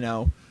Knight,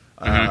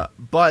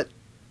 But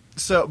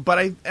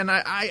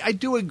I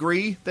do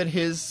agree that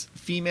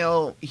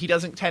he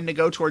doesn't tend to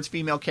go towards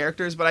female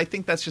characters, but I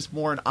think that's just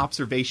more an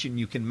observation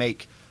you can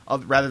make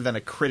rather than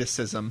a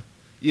criticism.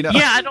 Yeah,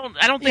 I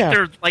don't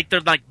think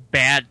they're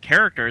bad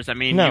characters.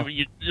 No.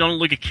 You don't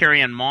look at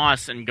Carrie-Anne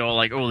Moss and go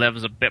like, oh, that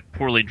was a bit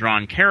poorly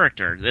drawn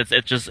character.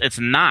 It's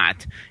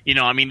not. You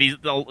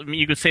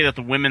could say that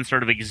the women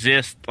sort of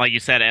exist, like you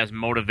said, as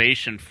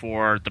motivation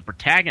for the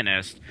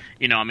protagonist.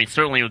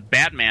 Certainly with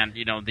Batman,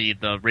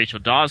 the Rachel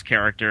Dawes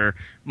character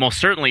most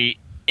certainly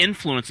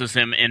influences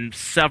him in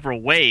several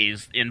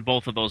ways in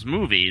both of those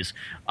movies,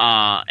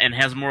 and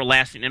has more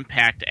lasting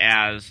impact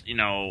as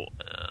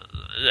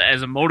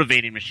as a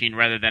motivating machine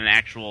rather than an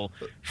actual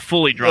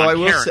fully drawn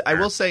character. I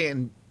will say,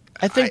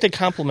 I think they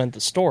complement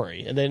the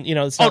story, and then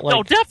it's not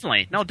like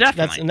definitely.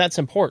 That's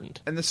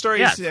important, and the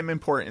story is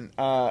important.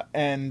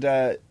 And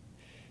the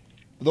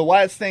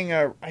last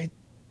thing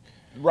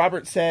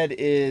Robert said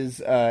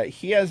is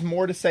he has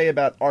more to say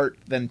about art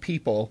than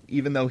people,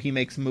 even though he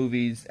makes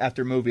movies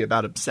after movie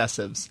about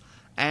obsessives.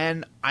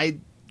 And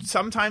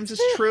sometimes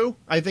it's true.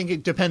 I think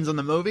it depends on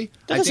the movie.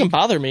 That doesn't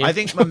bother me. I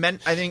think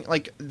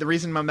the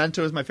reason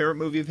Memento is my favorite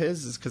movie of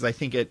his is because I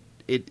think it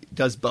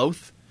does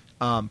both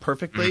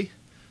perfectly.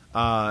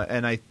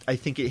 And I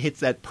think it hits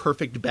that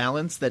perfect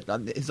balance that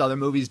his other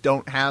movies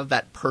don't have,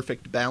 that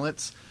perfect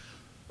balance.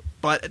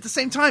 But at the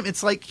same time,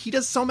 it's like he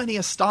does so many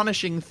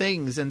astonishing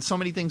things and so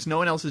many things no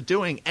one else is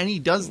doing, and he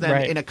does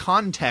them in a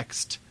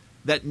context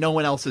that no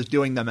one else is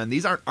doing them in.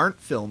 These aren't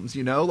films,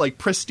 Like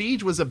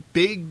Prestige was a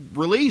big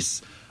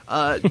release.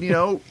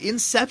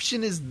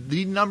 Inception is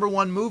the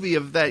 #1 movie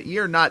of that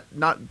year, not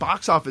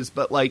box office,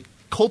 but like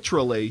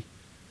culturally,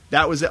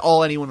 that was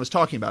all anyone was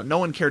talking about. No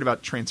one cared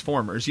about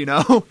Transformers,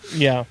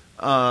 Yeah.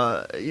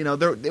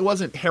 It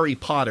wasn't Harry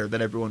Potter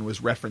that everyone was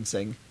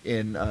referencing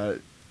in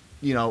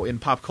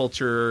pop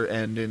culture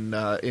and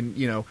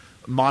in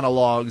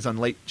monologues on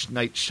late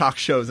night shock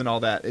shows and all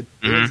that.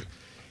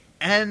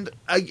 And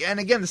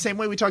again, the same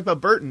way we talked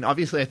about Burton.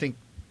 Obviously, I think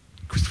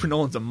Christopher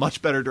Nolan's a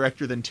much better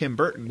director than Tim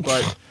Burton,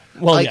 but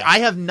I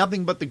have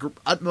nothing but the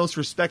utmost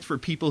respect for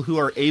people who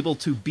are able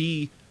to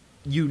be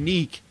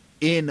unique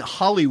in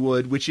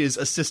Hollywood, which is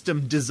a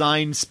system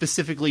designed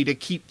specifically to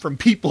keep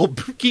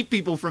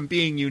people from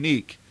being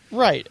unique.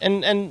 Right,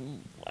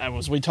 and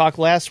as we talked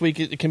last week,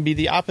 it can be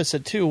the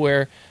opposite too,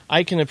 where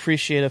I can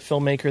appreciate a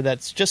filmmaker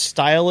that's just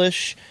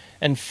stylish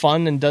and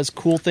fun and does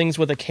cool things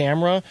with a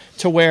camera,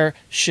 to where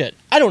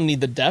I don't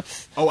need the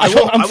depth.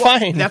 I'm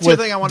fine. That's with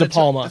the thing I wanted.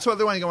 That's the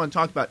other one I want to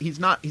talk about.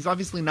 He's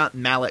obviously not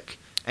Malick,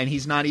 and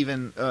he's not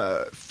even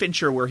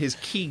Fincher, where his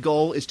key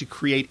goal is to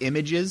create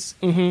images.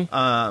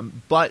 Mm-hmm.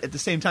 But at the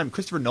same time,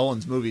 Christopher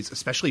Nolan's movies,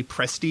 especially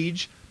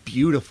Prestige,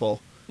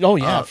 beautiful. Oh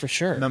yeah, for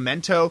sure.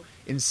 Memento,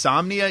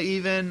 Insomnia,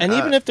 even. And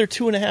even if they're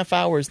 2.5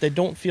 hours, they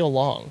don't feel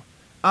long.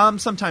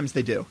 Sometimes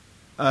they do.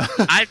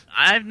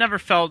 I've never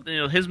felt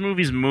his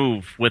movies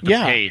move with the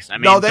pace. I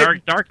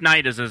mean, Dark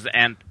Knight is as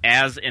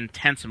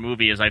intense a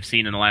movie as I've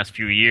seen in the last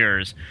few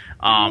years,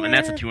 and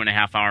that's a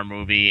 2.5 hour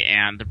movie.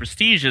 And The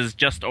Prestige is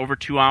just over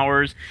 2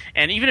 hours.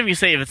 And even if you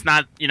say if it's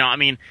not, I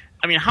mean,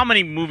 how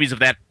many movies of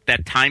that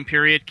time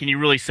period can you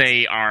really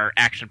say are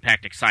action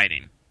packed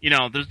exciting?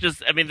 There's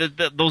just,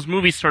 those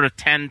movies sort of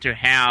tend to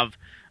have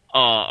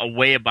a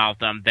way about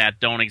them that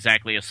don't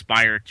exactly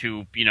aspire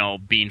to,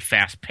 being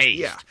fast paced.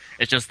 Yeah.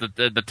 It's just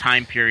the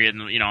time period,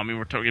 and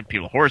we're talking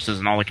people, horses,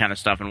 and all that kind of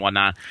stuff and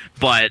whatnot.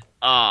 But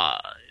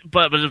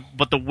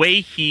the way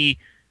he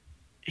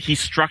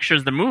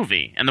structures the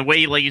movie, and the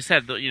way, like you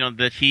said,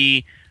 that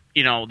he.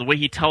 The way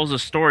he tells a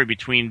story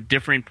between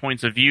different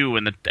points of view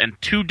and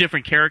two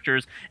different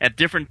characters at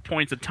different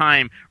points of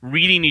time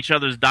reading each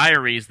other's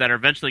diaries that are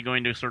eventually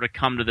going to sort of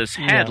come to this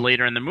head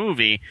later in the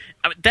movie.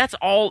 That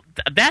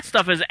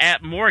stuff is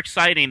more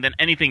exciting than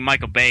anything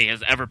Michael Bay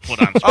has ever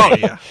put on screen. Oh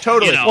yeah,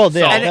 totally.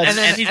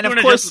 And he's doing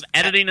it just with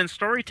editing and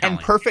storytelling.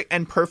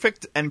 And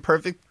perfect.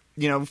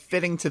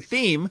 Fitting to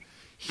theme.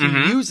 He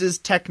uses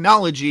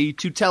technology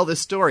to tell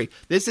this story.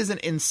 This isn't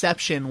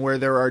Inception, where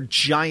there are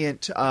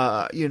giant,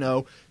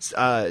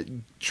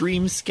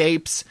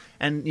 dreamscapes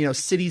and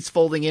cities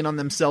folding in on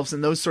themselves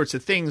and those sorts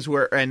of things,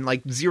 and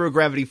like zero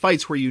gravity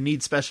fights where you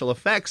need special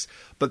effects.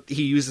 But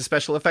he uses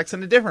special effects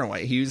in a different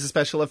way. He uses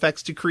special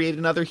effects to create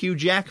another Hugh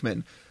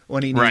Jackman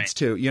when he needs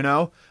to.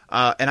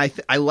 And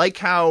I like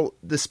how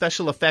the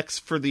special effects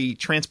for the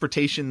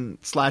transportation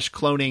 /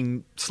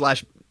 cloning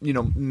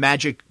 /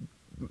 magic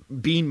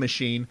bean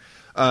machine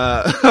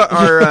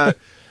are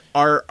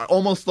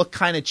almost look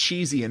kind of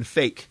cheesy and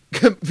fake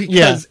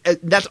because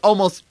that's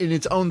almost in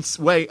its own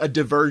way a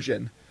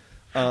diversion.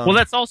 Well,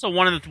 that's also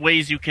one of the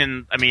ways you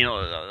can.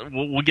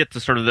 We'll get to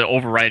sort of the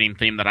overriding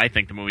theme that I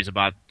think the movie's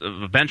about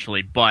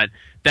eventually, but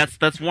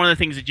that's one of the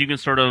things that you can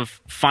sort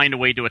of find a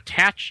way to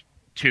attach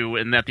to,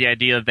 and that the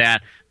idea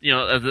that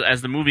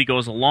as the movie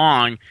goes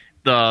along,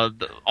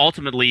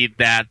 ultimately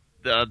that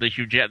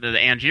the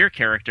Angier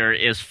character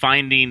is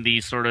finding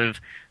these sort of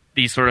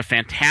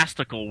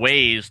fantastical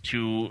ways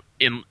to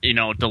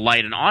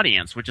delight an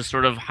audience, which is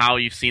sort of how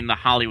you've seen the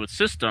Hollywood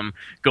system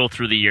go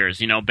through the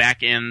years.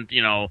 Back in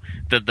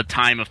the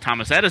time of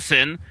Thomas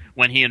Edison,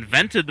 when he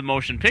invented the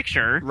motion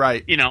picture,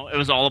 right? It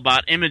was all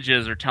about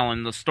images or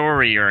telling the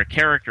story or a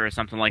character or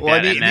something like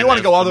that. If you want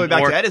to go all the way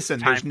back to Edison,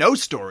 there's no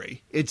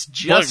story. It's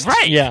just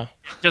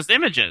just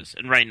images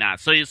and right now.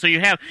 So you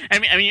have,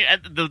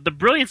 the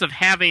brilliance of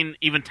having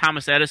even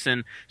Thomas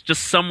Edison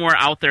just somewhere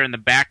out there in the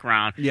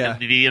background,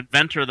 the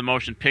inventor of the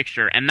motion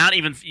picture, and not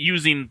even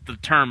using the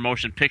term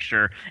motion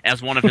picture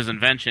as one of his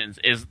inventions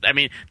is,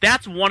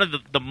 that's one of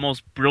the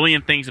most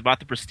brilliant things about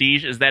The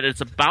Prestige, is that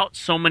it's about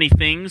so many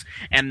things,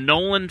 and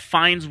Nolan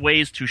finds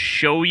ways to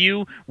show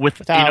you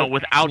without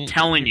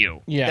telling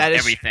you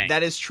everything.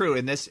 That is true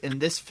in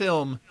this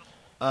film,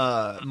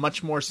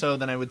 much more so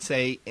than I would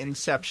say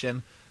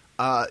Inception.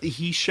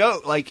 He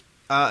showed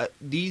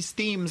these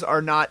themes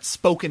are not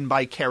spoken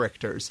by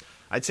characters.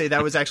 I'd say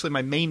that was actually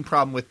my main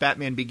problem with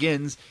Batman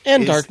Begins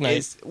and Dark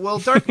Knight.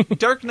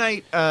 Dark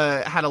Knight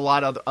had a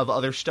lot of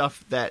other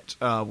stuff that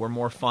were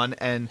more fun,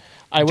 and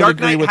I would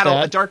agree with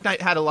that. Dark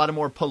Knight had a lot of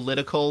more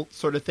political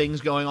sort of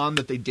things going on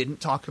that they didn't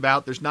talk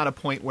about. There's not a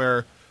point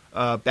where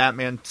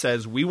Batman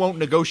says, "We won't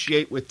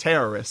negotiate with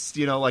terrorists,"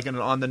 like in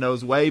an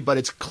on-the-nose way, but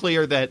it's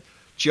clear that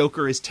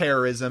Joker is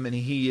terrorism and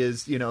he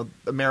is,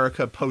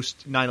 America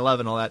post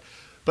 9/11, all that.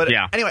 But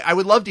anyway, I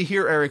would love to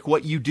hear, Eric,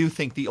 what you do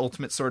think the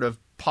ultimate sort of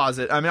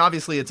posit.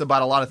 Obviously it's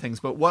about a lot of things,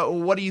 but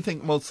what do you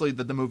think mostly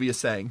that the movie is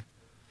saying?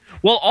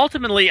 Well,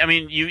 ultimately,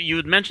 you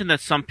had mentioned that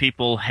some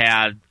people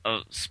had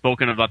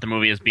spoken about the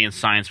movie as being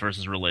science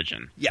versus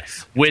religion.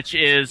 Yes. Which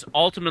is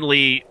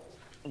ultimately,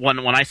 when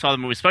I saw the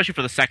movie, especially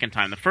for the second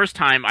time, the first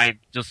time I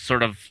just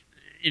sort of,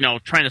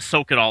 trying to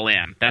soak it all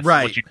in. That's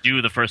what you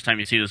do the first time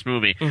you see this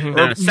movie. Mm-hmm.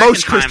 Or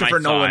most Christopher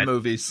Nolan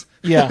movies.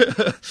 Yeah.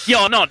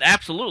 No,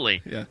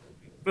 absolutely. Yeah.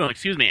 Well,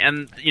 excuse me.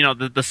 And,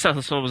 so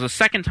it was the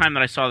second time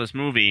that I saw this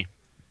movie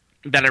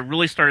that I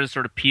really started to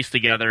sort of piece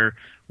together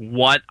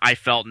what I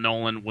felt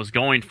Nolan was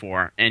going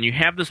for. And you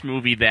have this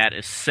movie that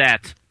is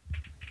set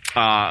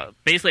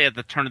basically at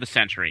the turn of the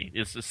century.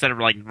 It's set of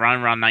like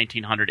around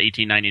 1900,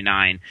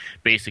 1899,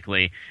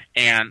 basically.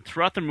 And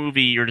throughout the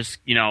movie, you're just,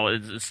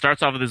 it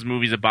starts off with this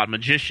movie's about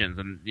magicians,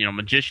 and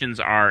magicians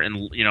are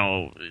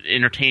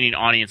entertaining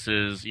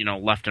audiences,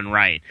 left and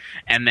right.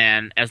 And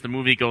then as the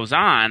movie goes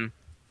on,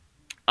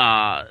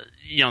 the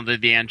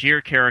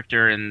Angier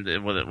character and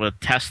with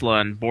Tesla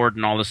and Bohr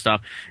and all this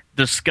stuff,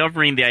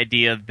 discovering the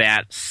idea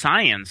that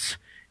science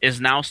is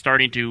now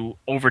starting to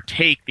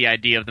overtake the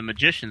idea of the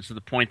magicians, to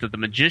the point that the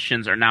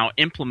magicians are now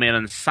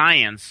implementing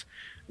science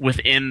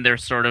within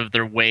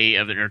their way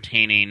of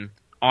entertaining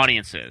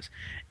audiences.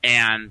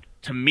 And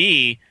to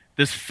me,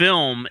 this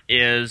film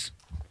is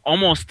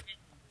almost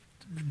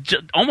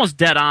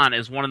dead on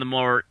as one of the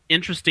more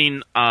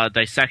interesting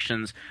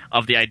dissections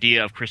of the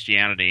idea of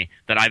Christianity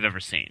that I've ever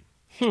seen.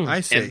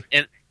 I see.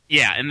 And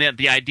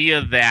the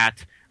idea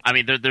that, I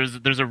mean,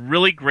 there's a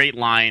really great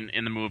line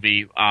in the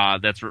movie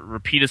that's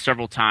repeated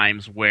several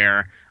times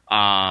where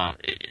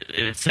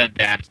it said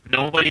that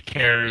nobody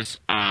cares.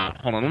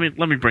 Hold on,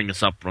 let me bring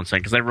this up 1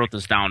 second because I wrote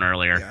this down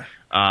earlier,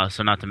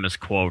 so not to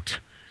misquote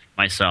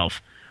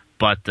myself.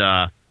 But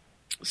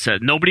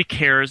said nobody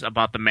cares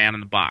about the man in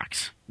the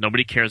box.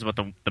 Nobody cares about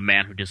the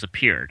man who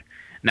disappeared.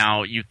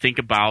 Now you think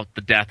about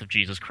the death of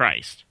Jesus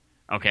Christ.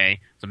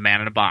 Okay, it's a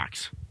man in a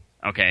box.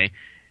 Okay,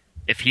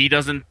 if he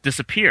doesn't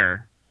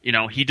disappear.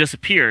 He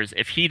disappears.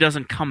 If he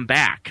doesn't come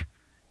back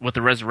with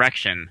the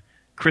resurrection,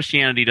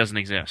 Christianity doesn't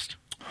exist.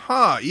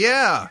 Huh,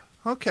 yeah.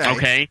 Okay.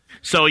 Okay.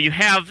 So you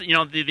have,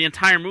 the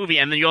entire movie,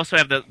 and then you also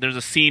have there's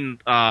a scene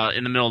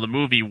in the middle of the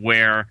movie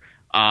where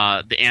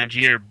the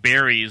Angier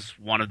buries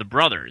one of the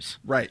brothers.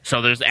 Right.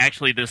 So there's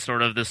actually this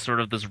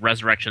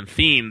resurrection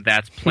theme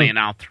that's playing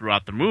out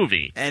throughout the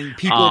movie. And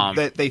people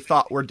that they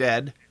thought were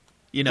dead,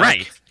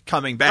 right,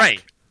 coming back.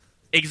 Right.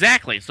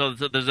 Exactly. So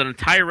there's an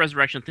entire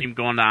resurrection theme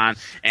going on,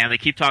 and they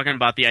keep talking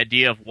about the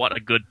idea of what a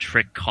good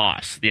trick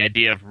costs, the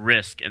idea of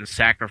risk and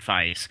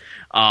sacrifice.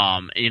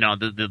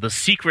 The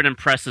secret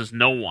impresses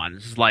no one.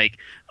 It's like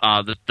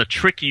the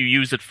trick you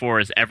use it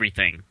for is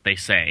everything, they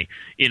say.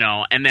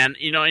 And then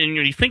and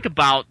you think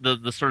about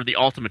the sort of the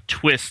ultimate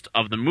twist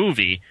of the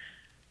movie.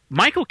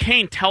 Michael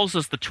Caine tells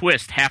us the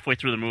twist halfway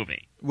through the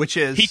movie. Which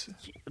is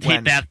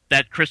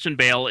that Christian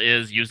Bale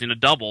is using a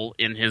double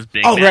in his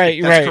big. Oh,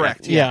 magic. That's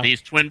correct. Yeah, these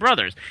twin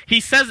brothers. He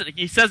says it.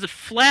 He says it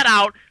flat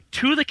out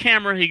to the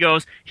camera. He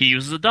goes, he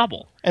uses a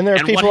double. And there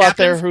are people out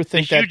there who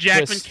think the that Hugh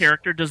Jackman twist...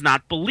 character does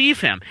not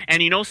believe him.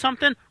 And you know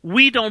something?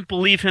 We don't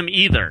believe him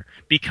either,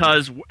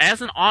 because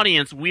as an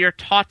audience, we are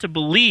taught to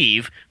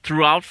believe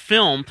throughout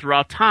film,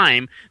 throughout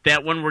time,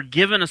 that when we're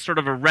given a sort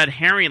of a red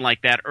herring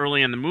like that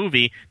early in the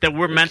movie, that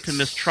we're meant to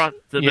mistrust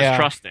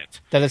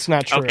it. That it's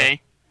not true. Okay.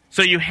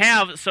 So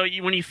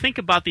when you think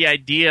about the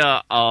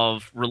idea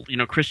of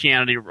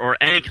Christianity or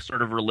any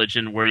sort of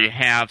religion where you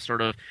have sort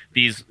of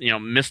these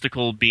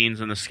mystical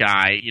beings in the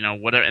sky,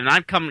 whatever, and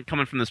I'm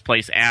coming from this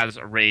place as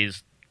a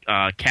raised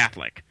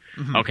Catholic.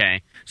 Mm-hmm.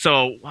 Okay,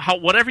 so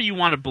whatever you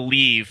want to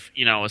believe,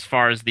 as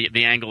far as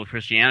the angle of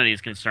Christianity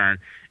is concerned,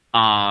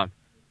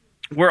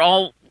 we're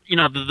all.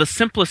 The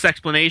simplest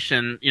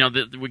explanation,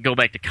 we go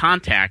back to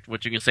Contact,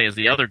 which you can say is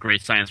the other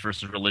great science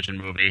versus religion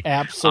movie.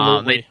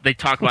 Absolutely. They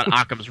talk about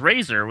Occam's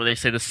razor, where they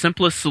say the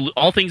simplest,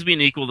 all things being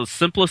equal, the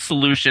simplest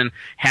solution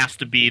has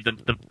to be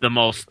the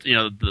most,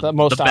 the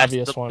most best,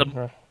 obvious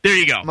one. There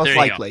you go. Most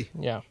likely.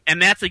 Go. Yeah.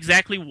 And that's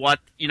exactly what,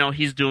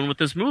 he's doing with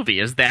this movie,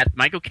 is that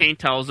Michael Caine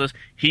tells us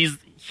he's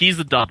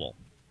the double.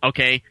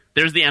 Okay?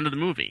 There's the end of the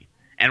movie.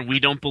 And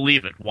we don't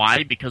believe it.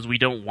 Why? Because we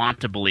don't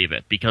want to believe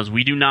it. Because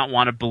we do not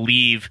want to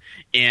believe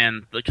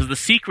in... Because the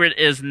secret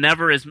is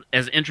never as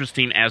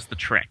interesting as the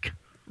trick.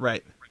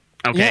 Right.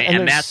 Okay, yeah,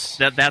 and that's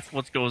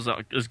what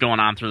is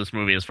going on through this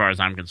movie as far as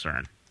I'm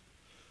concerned.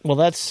 Well,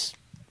 that's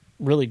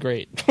really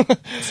great.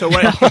 So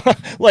what...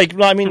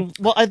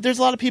 there's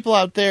a lot of people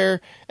out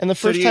there, and the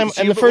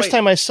first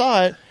time I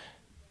saw it,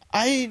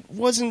 I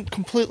wasn't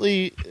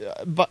completely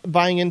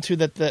buying into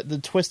that the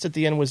twist at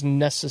the end was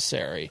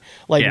necessary.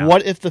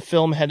 What if the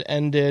film had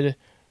ended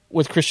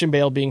with Christian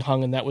Bale being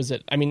hung and that was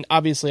it? I mean,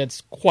 obviously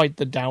that's quite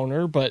the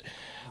downer, but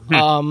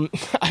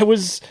I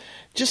was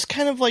just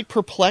kind of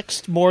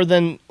perplexed more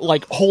than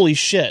holy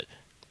shit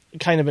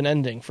kind of an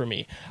ending for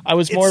me. I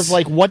was more of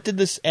what did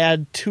this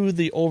add to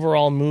the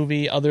overall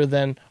movie other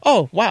than,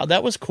 oh, wow,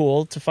 that was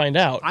cool to find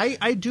out.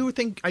 I do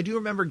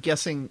remember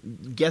guessing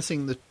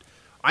the...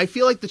 I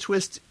feel like the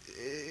twist...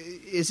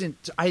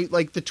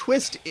 the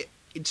twist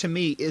to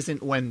me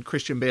isn't when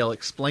Christian Bale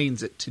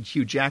explains it to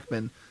Hugh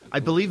Jackman. I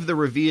believe the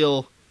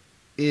reveal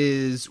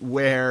is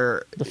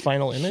where the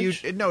final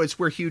image.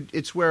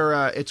 It's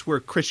where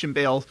Christian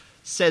Bale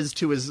says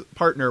to his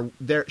partner,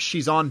 "There,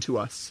 she's on to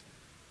us."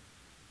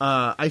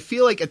 I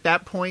feel like at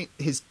that point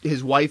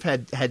his wife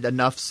had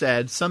enough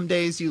said. Some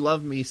days you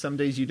love me, some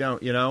days you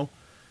don't. And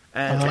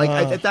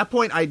at that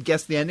point I'd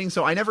guessed the ending,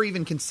 so I never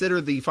even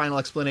considered the final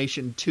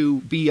explanation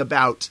to be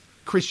about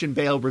Christian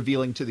Bale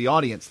revealing to the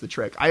audience the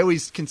trick. I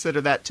always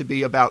consider that to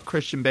be about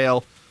Christian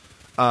Bale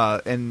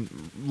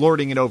and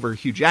lording it over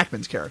Hugh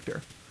Jackman's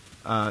character.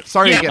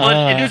 Sorry yeah, again.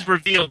 well, it is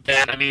revealed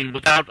that, I mean,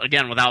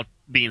 without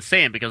being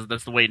saying, because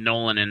that's the way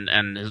Nolan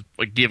and his,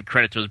 like, give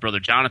credit to his brother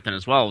Jonathan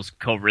as well, has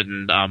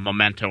co-written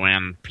Memento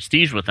and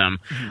Prestige with him,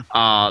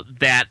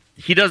 that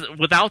he does,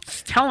 without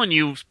telling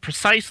you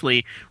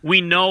precisely,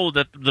 we know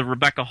that the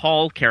Rebecca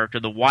Hall character,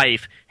 the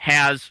wife,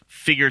 has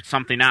figured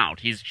something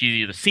out. She's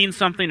either seen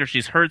something or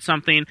she's heard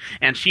something,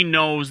 and she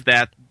knows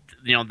that,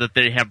 you know, that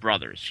they have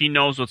brothers. She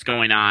knows what's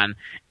going on,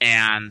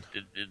 and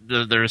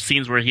there are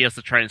scenes where he has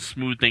to try and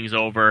smooth things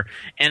over.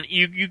 And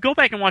you go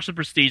back and watch The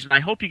Prestige, and I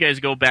hope you guys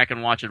go back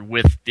and watch it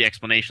with the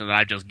explanation that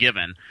I've just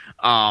given,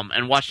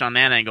 and watch it on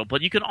that angle.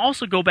 But you can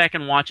also go back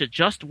and watch it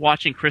just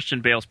watching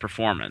Christian Bale's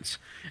performance.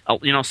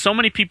 You know, so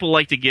many people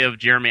like to give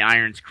Jeremy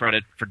Irons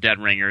credit for Dead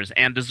Ringers,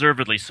 and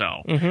deservedly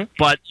so. Mm-hmm.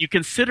 But you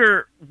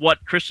consider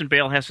what Christian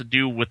Bale has to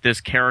do with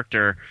this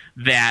character,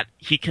 that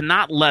he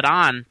cannot let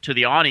on to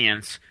the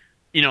audience,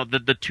 you know,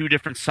 the two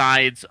different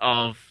sides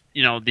of,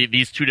 you know,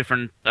 these two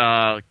different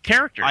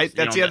characters.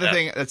 That's the other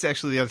thing. That's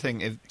actually the other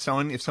thing. If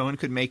someone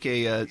could make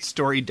a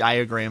story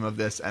diagram of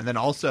this, and then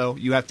also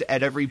you have to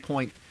at every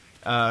point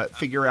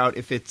figure out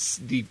if it's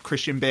the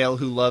Christian Bale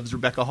who loves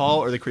Rebecca Hall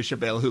or the Christian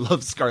Bale who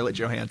loves Scarlett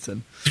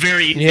Johansson. It's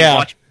very easy to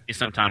watch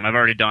sometime. I've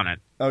already done it.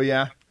 Oh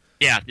yeah.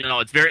 Yeah, you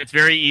know, it's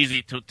very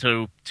easy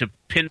to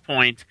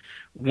pinpoint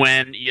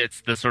when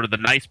it's the sort of the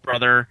nice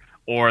brother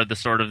or the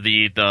sort of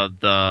the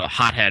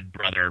hothead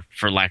brother,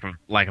 for lack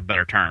of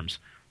better terms.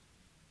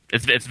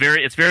 It's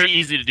very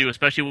easy to do,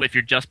 especially if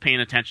you're just paying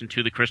attention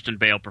to the Christian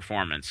Bale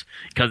performance,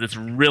 because it's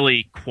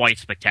really quite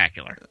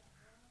spectacular.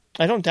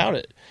 I don't doubt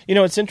it. You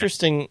know, it's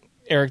interesting,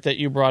 Eric, that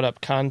you brought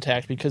up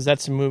Contact, because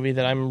that's a movie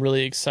that I'm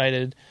really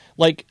excited.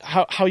 Like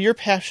how you're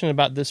passionate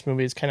about this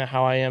movie is kind of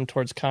how I am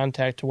towards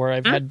Contact, to where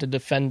I've had to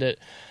defend it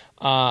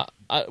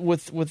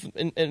with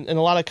in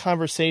a lot of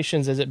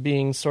conversations as it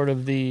being sort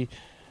of the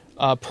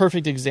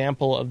perfect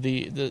example of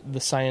the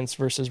science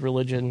versus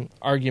religion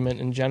argument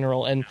in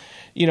general. And,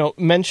 you know,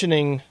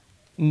 mentioning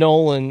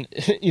Nolan,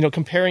 you know,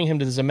 comparing him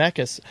to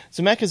Zemeckis.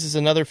 Zemeckis is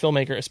another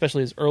filmmaker,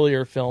 especially his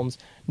earlier films,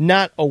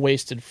 not a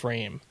wasted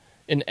frame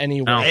in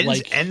any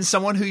way. And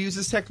someone who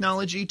uses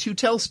technology to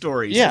tell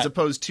stories, as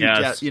opposed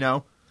to, you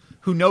know,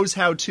 who knows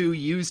how to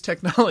use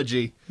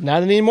technology.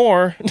 Not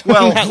anymore.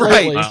 Well, not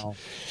right. Really. Wow.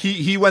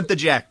 He went the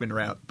Jackman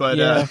route, but...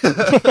 Yeah.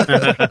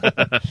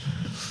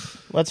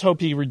 Let's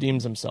hope he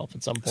redeems himself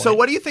at some point. So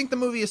what do you think the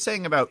movie is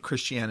saying about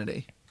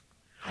Christianity?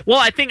 Well,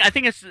 I think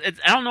it's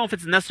I don't know if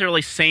it's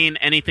necessarily saying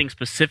anything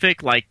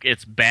specific, like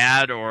it's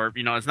bad, or,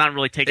 you know, it's not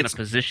really taking a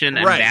position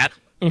in that.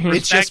 Mm-hmm.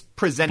 It's just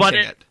presenting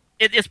it.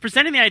 It's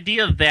presenting the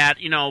idea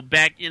that, you know,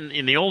 back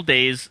in the old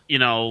days, you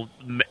know,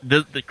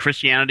 the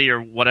Christianity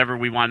or whatever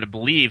we wanted to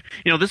believe,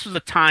 you know, this was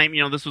a time,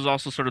 you know, this was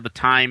also sort of the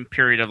time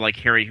period of like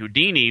Harry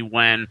Houdini,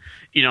 when,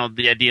 you know,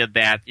 the idea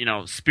that, you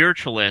know,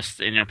 spiritualists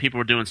and, you know, people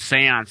were doing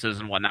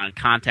seances and whatnot, and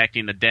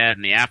contacting the dead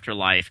in the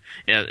afterlife,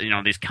 you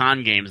know, these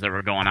con games that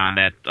were going on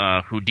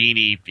that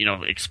Houdini, you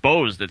know,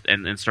 exposed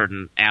in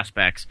certain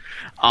aspects.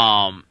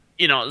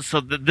 You know, so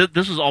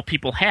this was all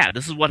people had.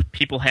 This is what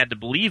people had to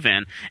believe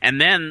in.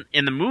 And then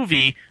in the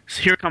movie,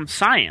 here comes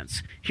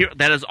science. Here,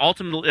 that is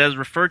ultimately, as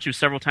referred to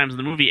several times in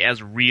the movie,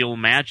 as real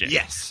magic.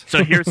 Yes.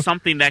 So here's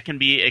something that can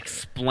be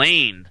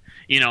explained.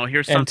 You know,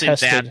 here's something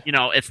that, you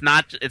know, it's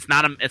not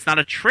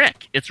a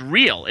trick. It's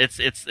real. It's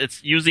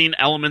using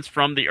elements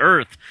from the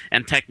earth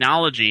and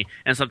technology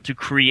and stuff to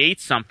create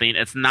something.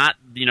 It's not,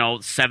 you know,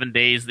 7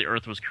 days the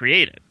earth was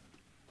created.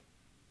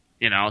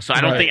 You know, so I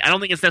don't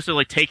think it's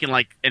necessarily taking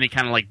like any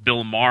kind of like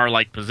Bill Maher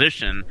like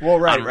position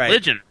on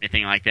religion or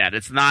anything like that.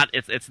 It's not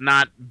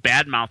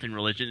bad mouthing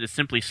religion. It's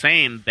simply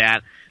saying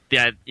that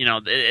you know,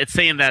 it's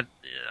saying that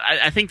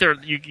I think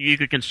you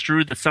could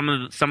construe that some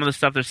of the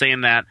stuff they're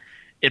saying, that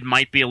it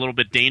might be a little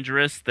bit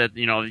dangerous, that,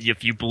 you know,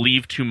 if you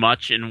believe too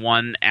much in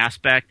one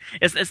aspect,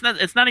 it's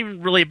not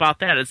even really about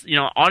that. It's, you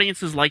know,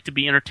 audiences like to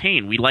be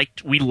entertained. We like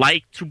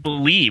to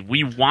believe.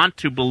 We want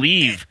to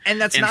believe. And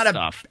that's in not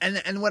stuff.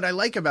 And what I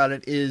like about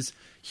it is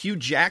Hugh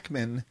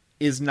Jackman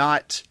is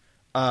not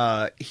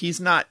he's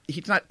not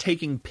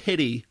taking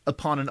pity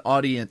upon an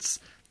audience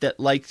that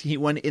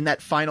when in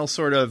that final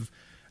sort of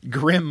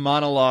grim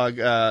monologue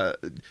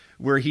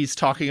where he's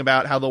talking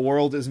about how the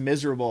world is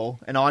miserable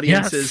and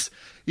audiences,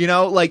 you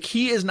know, like,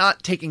 he is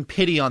not taking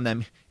pity on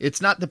them.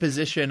 It's not the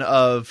position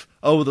of,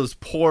 oh, those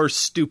poor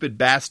stupid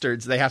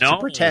bastards. They have to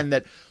pretend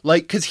that,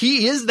 like, because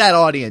he is that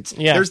audience.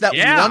 Yeah. There's that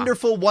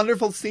wonderful,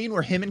 wonderful scene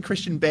where him and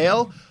Christian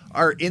Bale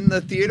are in the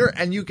theater,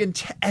 and you can,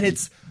 and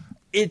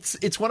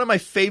it's one of my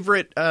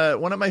favorite,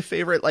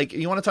 like,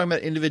 you want to talk about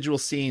individual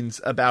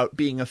scenes about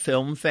being a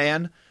film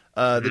fan.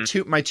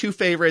 My two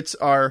favorites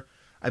are,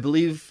 I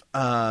believe,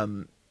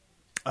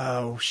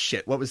 oh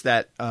shit, what was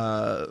that?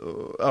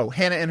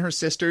 Hannah and Her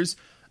Sisters,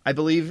 I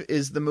believe,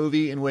 is the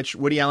movie in which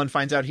Woody Allen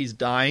finds out he's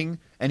dying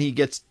and he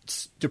gets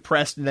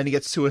depressed and then he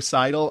gets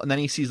suicidal and then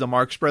he sees the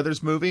Marx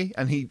Brothers movie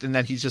and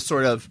then he just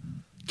sort of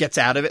gets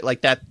out of it,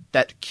 like that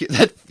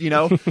you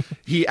know,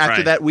 he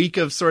after that week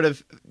of sort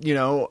of, you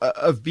know,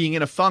 of being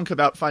in a funk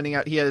about finding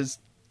out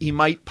he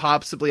might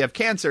possibly have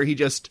cancer, he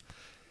just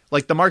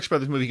like the Marx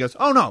Brothers movie goes,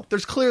 oh no,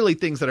 there's clearly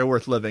things that are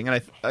worth living,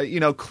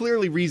 and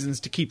clearly reasons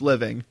to keep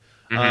living.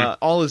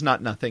 All is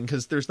not nothing,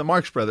 because there's the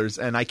Marx Brothers,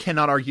 and I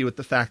cannot argue with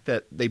the fact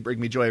that they bring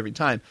me joy every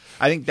time.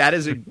 I think that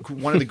is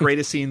one of the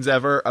greatest scenes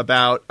ever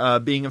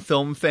about being a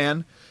film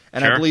fan.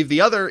 And I believe the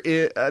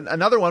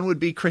another one would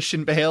be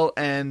Christian Bale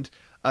and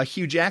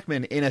Hugh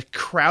Jackman in a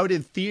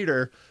crowded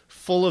theater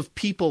full of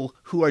people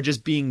who are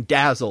just being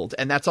dazzled,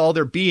 and that's all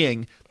they're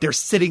being. They're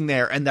sitting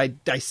there and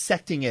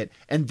dissecting it,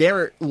 and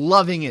they're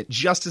loving it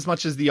just as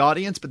much as the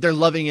audience, but they're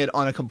loving it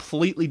for a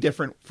completely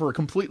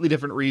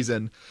different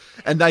reason.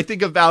 And I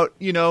think about,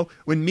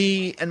 when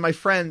me and my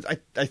friends,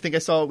 I think I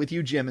saw it with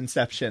you, Jim,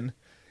 Inception,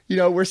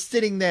 we're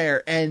sitting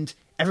there and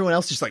everyone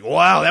else is just like,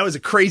 wow, that was a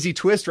crazy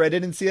twist, right? I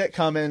didn't see that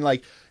coming.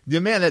 Like,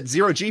 that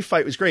Zero G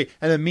fight was great.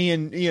 And then me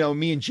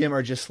and Jim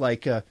are just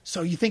like,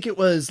 so you think it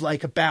was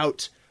like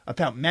about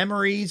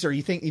memories, or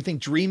you think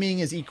dreaming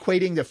is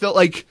equating to feel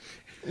like,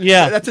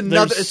 that's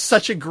another. It's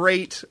such a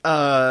great,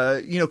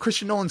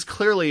 Christian Nolan's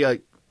clearly a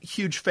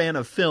huge fan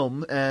of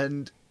film,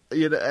 and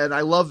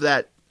I love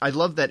that. I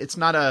love that it's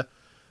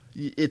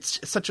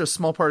such a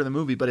small part of the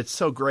movie, but it's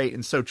so great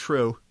and so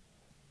true.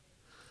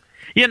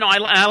 Yeah, no,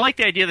 I like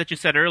the idea that you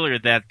said earlier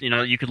that,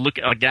 you could look,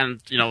 again,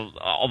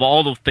 of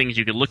all the things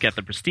you could look at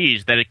The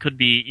Prestige, that it could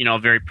be, a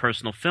very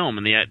personal film.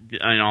 And the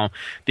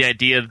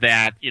idea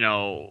that,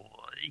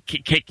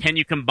 can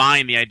you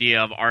combine the idea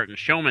of art and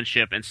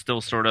showmanship and still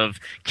sort of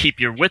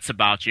keep your wits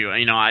about you?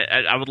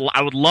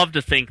 I would love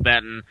to think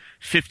that in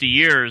 50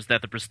 years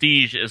that The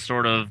Prestige is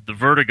sort of the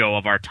Vertigo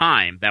of our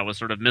time, that was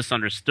sort of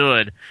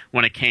misunderstood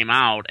when it came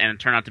out, and it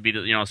turned out to be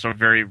sort of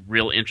very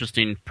real,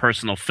 interesting,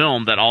 personal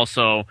film that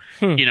also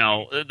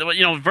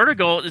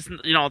Vertigo is,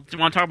 you want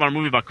to talk about a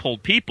movie about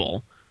cold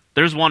people?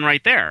 There's one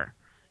right there.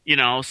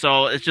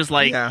 So it's just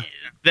like I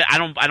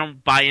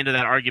don't buy into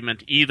that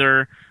argument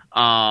either.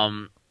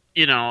 And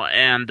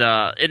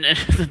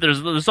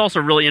there's also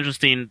really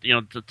interesting,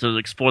 to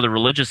explore the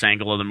religious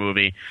angle of the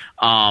movie.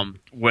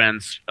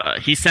 When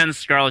he sends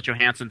Scarlett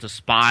Johansson to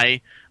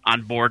spy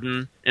on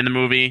Borden in the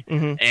movie,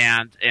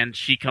 and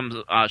she comes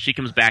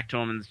back to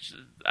him, and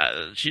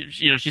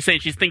she's saying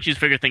she thinks she's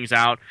figured things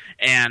out,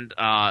 and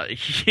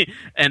Angier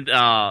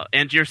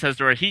says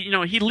to her,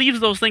 he leaves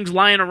those things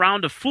lying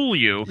around to fool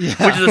you,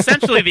 which is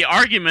essentially the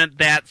argument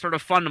that sort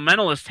of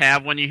fundamentalists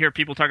have when you hear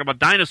people talk about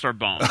dinosaur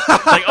bones.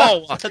 Like,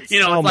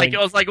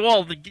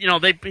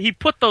 he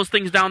put those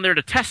things down there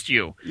to test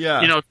you,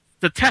 to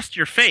test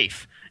your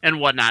faith and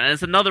whatnot. And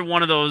it's another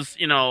one of those,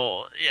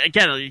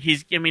 again,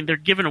 they're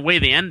giving away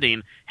the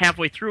ending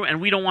halfway through, and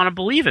we don't want to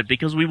believe it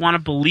because we want to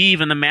believe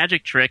in the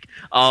magic trick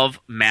of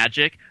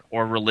magic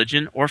or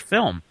religion or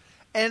film.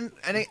 And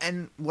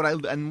what I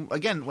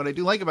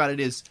do like about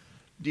it is,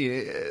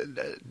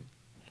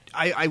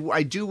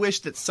 I do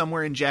wish that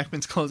somewhere in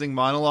Jackman's closing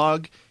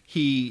monologue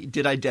he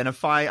did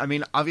identify. I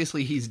mean,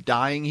 obviously he's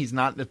dying. He's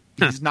not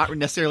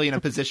necessarily in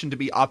a position to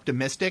be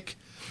optimistic,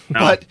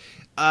 but.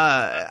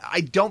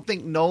 I don't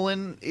think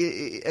Nolan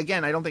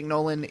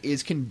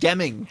is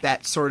condemning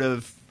that sort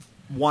of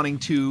wanting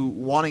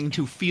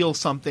to feel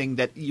something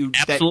that you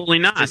absolutely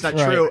not. It's not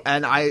true.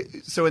 And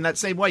so in that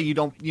same way,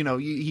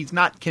 he's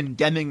not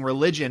condemning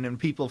religion and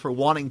people for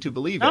wanting to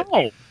believe it.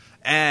 No.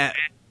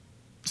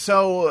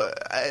 So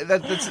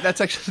that's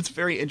actually a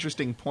very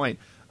interesting point.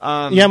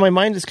 My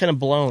mind is kind of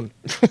blown.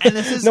 And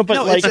this is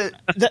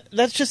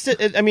that's just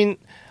it. I mean,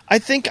 I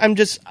think I'm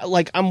just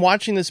like, I'm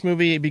watching this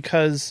movie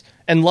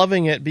and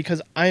loving it because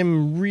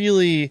I'm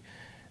really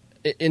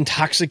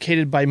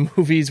intoxicated by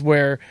movies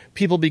where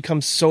people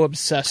become so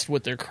obsessed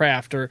with their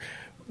craft, or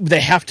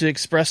they have to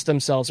express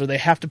themselves, or they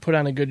have to put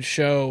on a good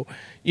show,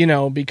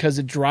 because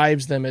it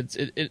drives them.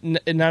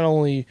 It not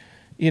only,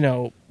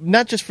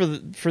 not just for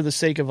the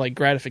sake of like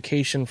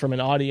gratification from an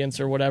audience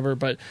or whatever,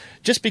 but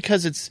just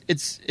because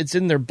it's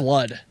in their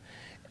blood.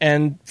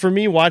 And for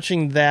me,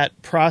 watching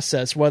that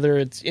process, whether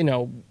if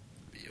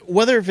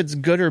it's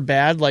good or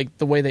bad, like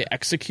the way they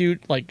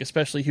execute, like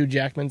especially Hugh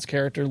Jackman's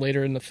character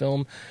later in the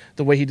film,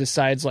 the way he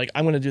decides, like,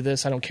 I'm going to do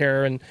this, I don't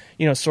care, and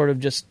sort of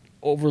just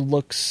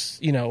overlooks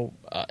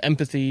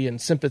empathy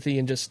and sympathy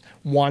and just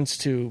wants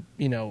to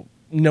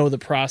know the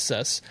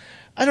process.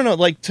 I don't know,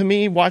 like, to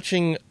me,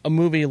 watching a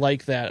movie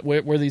like that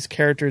where these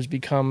characters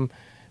become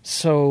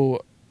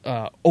so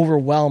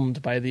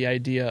overwhelmed by the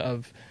idea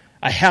of,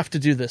 I have to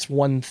do this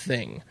one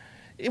thing.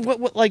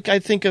 Like, I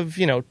think of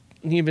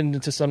even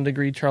to some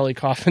degree, Charlie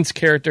Kaufman's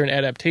character in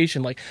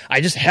Adaptation, like,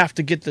 I just have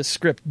to get this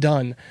script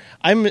done.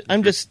 I'm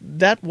just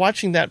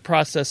watching that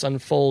process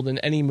unfold in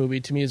any movie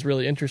to me is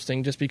really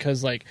interesting, just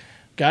because, like,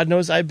 God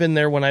knows I've been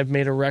there when I've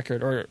made a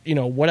record or,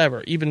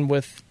 whatever, even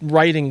with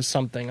writing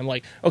something. I'm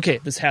like, okay,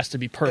 this has to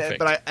be perfect.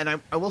 But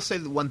I will say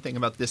the one thing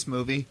about this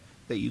movie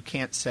that you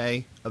can't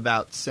say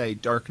about, say,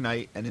 Dark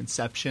Knight and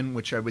Inception,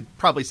 which I would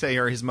probably say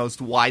are his most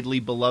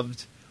widely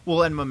beloved,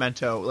 and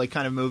Memento, like,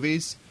 kind of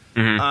movies.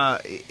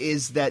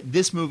 Is that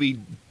this movie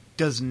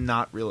does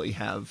not really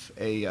have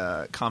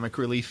a comic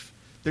relief.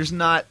 There's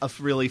not a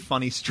really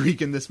funny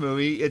streak in this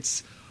movie.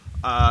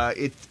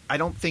 I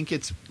don't think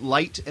it's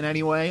light in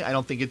any way. I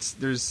don't think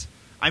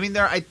I mean,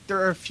 there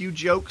are a few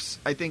jokes.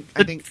 I think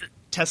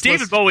Tesla.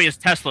 David Bowie as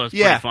Tesla is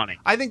pretty funny.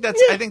 I think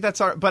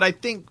that's all right. But I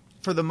think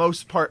for the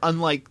most part,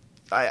 unlike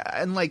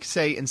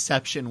say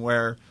Inception,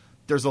 where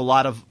there's a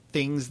lot of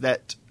things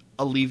that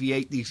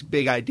alleviate these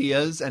big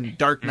ideas, and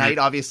Dark Knight,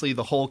 obviously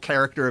the whole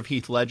character of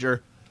Heath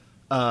Ledger,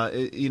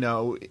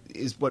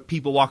 is what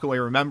people walk away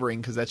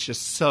remembering because that's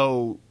just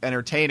so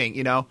entertaining,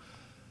 Yeah.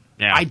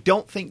 I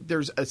don't think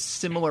there's a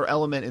similar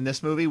element in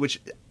this movie, which,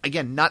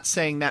 again, not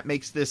saying that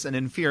makes this an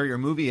inferior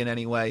movie in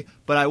any way,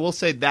 but I will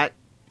say that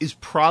is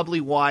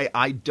probably why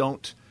I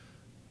don't,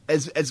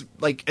 as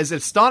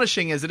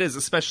astonishing as it is,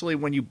 especially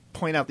when you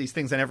point out these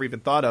things I never even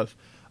thought of,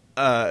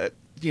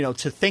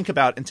 to think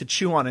about and to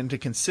chew on and to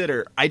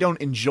consider, I don't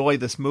enjoy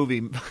this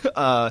movie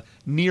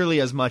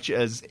nearly as much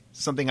as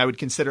something I would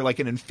consider like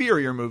an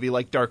inferior movie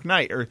like Dark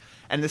Knight.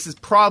 And this is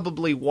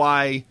probably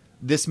why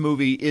this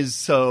movie is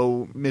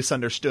so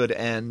misunderstood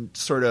and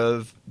sort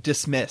of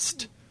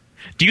dismissed.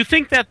 Do you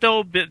think that,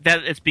 though,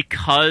 that it's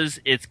because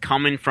it's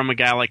coming from a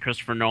guy like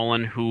Christopher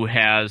Nolan who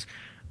has,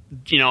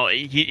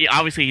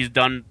 he's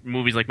done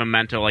movies like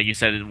Memento, like you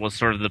said, it was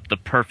sort of the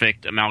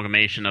perfect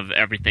amalgamation of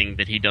everything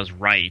that he does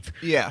right.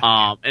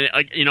 Yeah.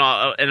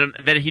 And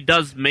that he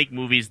does make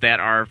movies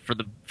that are for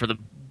the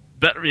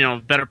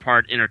better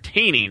part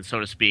entertaining, so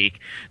to speak.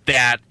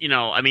 That,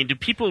 do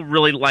people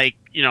really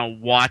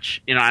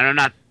watch, and I'm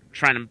not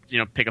trying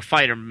to pick a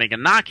fight or make a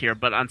knock here,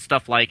 but on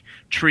stuff like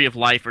Tree of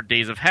Life or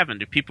Days of Heaven,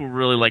 do people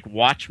really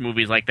watch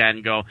movies like that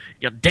and go,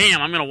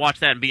 damn, I'm going to watch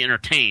that and be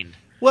entertained?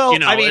 Well,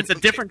 it's a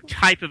different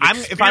type of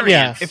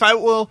experience.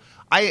 I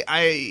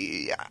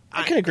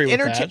can agree with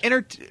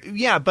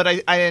that. But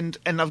and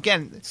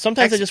again,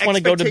 sometimes I just want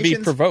to go to be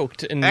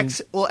provoked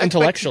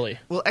intellectually.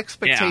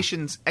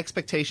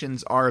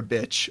 Expectations are a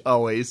bitch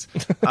always,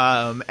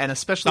 and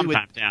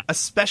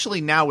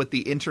especially now with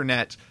the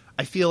internet.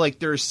 I feel like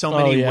there's so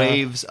many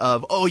waves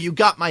of, you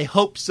got my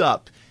hopes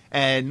up.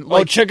 And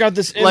check out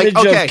this image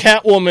of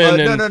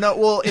Catwoman. No.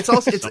 Well, it's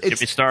also Don't get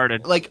me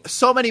started. Like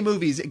so many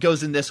movies, it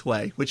goes in this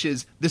way, which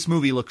is this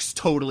movie looks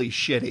totally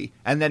shitty,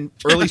 and then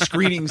early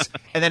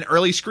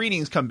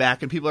screenings come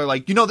back, and people are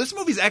like, this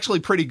movie's actually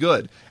pretty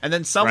good, and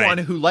then someone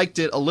who liked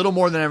it a little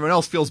more than everyone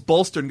else feels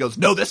bolstered and goes,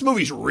 no, this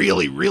movie's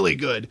really, really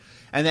good,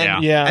 and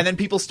then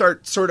people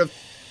start sort of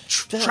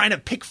trying to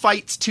pick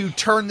fights to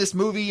turn this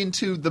movie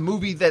into the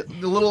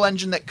little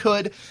engine that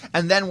could,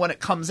 and then when it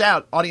comes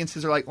out,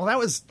 audiences are like, well, that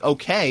was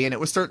okay, and it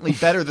was certainly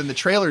better than the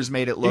trailers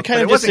made it look, but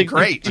it wasn't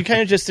great. You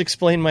kind of just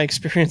explained my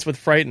experience with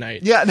Fright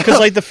Night. Yeah.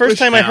 Because the first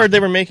time I heard they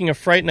were making a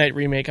Fright Night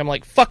remake, I'm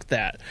like, fuck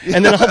that.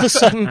 And then all of a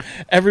sudden,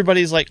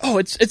 everybody's like, oh,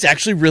 it's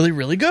actually really,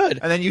 really good.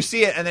 And then you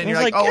see it, and then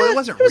you're like, it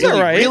wasn't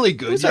really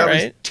good.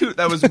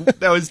 That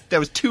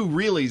was two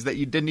reallys that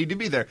you didn't need to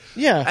be there.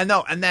 Yeah.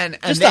 And then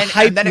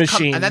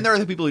machine. And then there are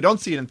the people who don't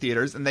see it in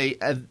theaters, and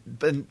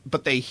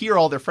but they hear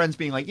all their friends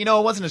being like, it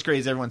wasn't as great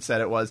as everyone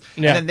said it was,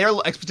 and then their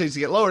expectations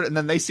get lowered, and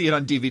then they see it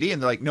on DVD,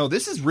 and they're like, no,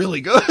 this is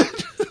really good.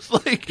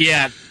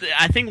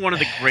 I think one of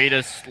the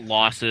greatest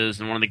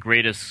losses and one of the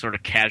greatest sort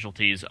of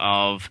casualties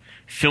of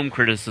film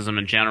criticism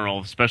in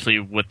general, especially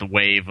with the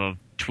wave of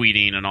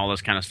tweeting and all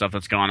this kind of stuff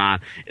that's going on,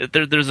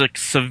 there's a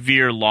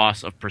severe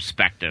loss of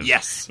perspective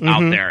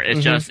out there.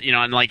 It's just,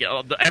 and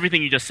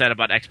everything you just said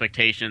about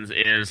expectations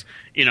is,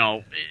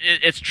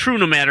 it's true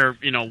no matter,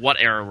 what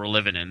era we're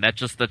living in. That's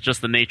just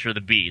the nature of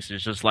the beast.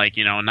 It's just like,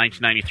 in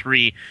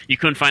 1993, you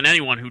couldn't find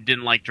anyone who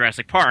didn't like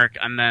Jurassic Park,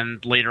 and then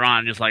later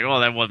on, just like,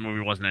 that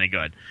movie wasn't any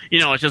good.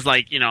 It's just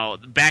like,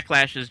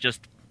 backlash is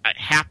just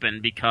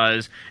happen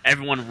because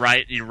everyone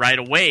you ride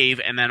a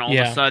wave, and then all of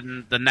a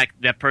sudden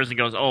that person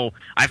goes,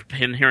 I've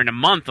been hearing a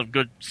month of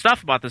good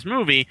stuff about this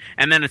movie,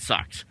 and then it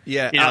sucks.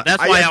 That's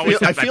why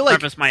I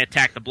preface my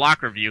Attack the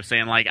Block review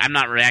saying I'm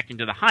not reacting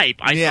to the hype.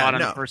 I saw it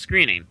on the first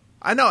screening.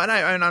 I know, and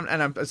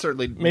I'm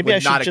certainly maybe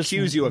would I not should just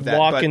accuse you of that.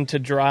 Walk into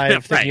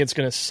Drive thinking it's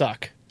going to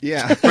suck.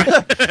 Yeah,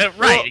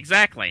 right,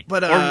 exactly.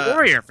 But, or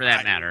Warrior, for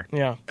that matter.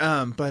 Yeah.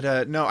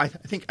 No, I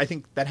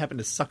think that happened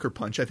to Sucker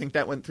Punch. I think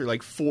that went through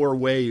 4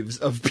 waves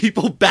of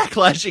people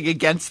backlashing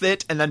against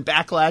it, and then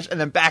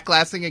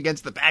backlashing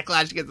against the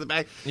backlash against the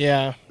back.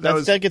 Yeah,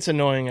 that gets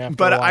annoying after.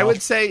 But a while. I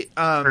would say,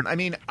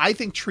 I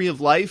think Tree of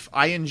Life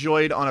I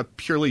enjoyed on a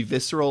purely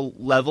visceral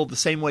level, the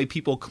same way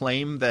people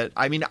claim that.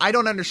 I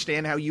don't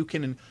understand how you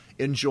can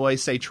enjoy,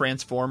 say,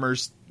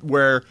 Transformers,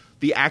 where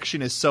the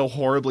action is so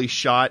horribly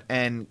shot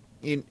and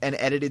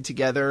edited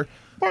together.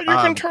 But you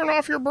can turn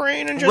off your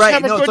brain and just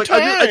have a good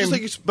time.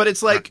 But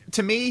it's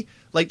to me,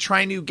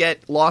 trying to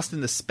get lost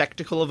in the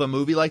spectacle of a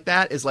movie like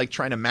that is like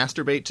trying to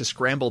masturbate to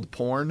scrambled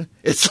porn.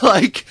 It's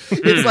like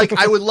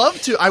I would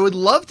love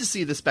to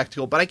see the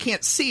spectacle, but I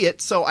can't see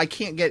it, so I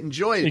can't get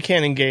enjoyed. You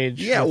can't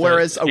engage. Yeah,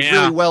 whereas a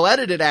really well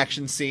edited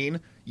action scene.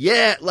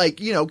 Yeah,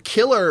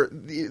 Killer.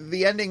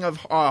 The ending of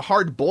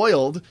Hard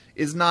Boiled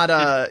is not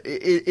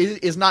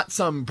is not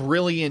some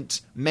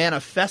brilliant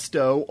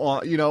manifesto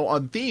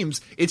on themes.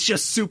 It's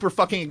just super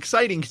fucking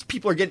exciting because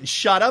people are getting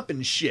shot up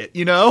and shit.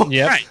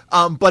 Yeah. Right.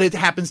 But it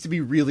happens to be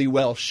really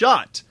well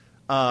shot.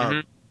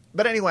 But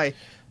anyway,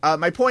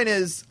 My point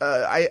is,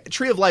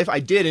 Tree of Life I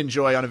did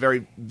enjoy on a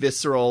very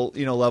visceral,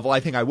 level. I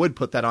think I would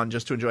put that on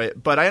just to enjoy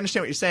it. But I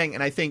understand what you're saying,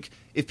 and I think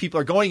if people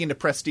are going into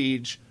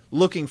Prestige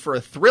looking for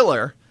a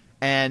thriller,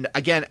 and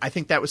again, I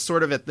think that was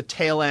sort of at the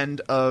tail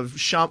end of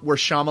where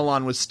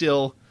Shyamalan was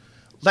still.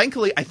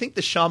 Thankfully, I think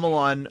the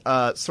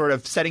Shyamalan sort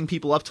of setting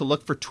people up to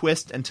look for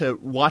twists and to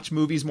watch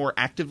movies more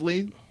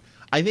actively.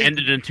 I think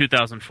ended in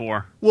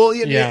 2004. Well,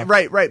 yeah,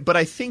 right. But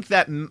I think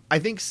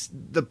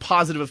the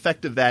positive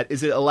effect of that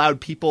is it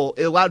allowed people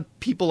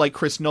like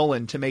Chris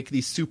Nolan to make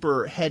these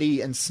super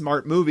heady and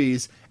smart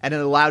movies, and it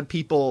allowed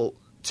people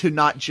to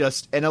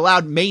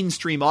allowed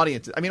mainstream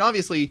audiences. I mean,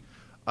 obviously,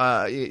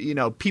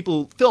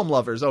 film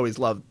lovers always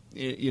love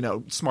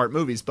smart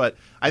movies, but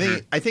I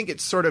think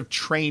it's sort of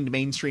trained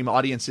mainstream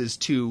audiences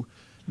to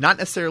not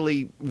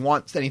necessarily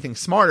want anything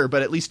smarter,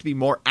 but at least to be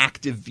more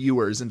active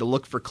viewers and to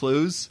look for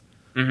clues.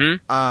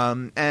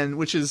 Mm-hmm. And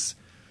which is,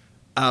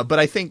 but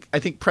I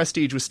think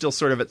Prestige was still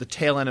sort of at the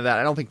tail end of that.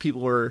 I don't think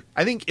people were.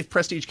 I think if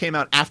Prestige came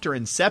out after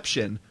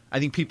Inception, I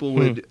think people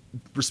would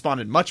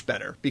responded much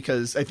better,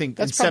 because I think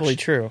that's probably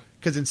true.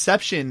 Because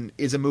Inception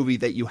is a movie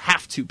that you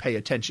have to pay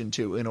attention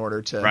to in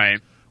order to. Right.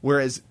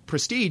 Whereas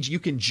Prestige, you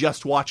can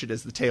just watch it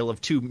as the tale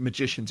of two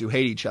magicians who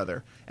hate each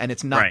other, and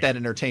it's not that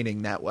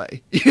entertaining that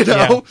way.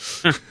 Yeah.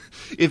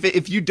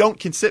 If you don't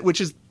consider,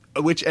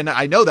 and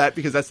I know that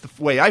because that's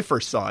the way I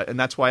first saw it, and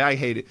that's why I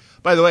hate it.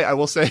 By the way, I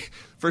will say,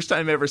 first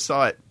time I ever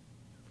saw it,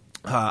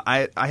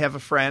 I have a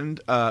friend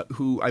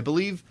who I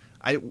believe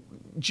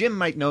Jim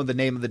might know the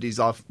name of the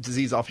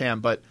disease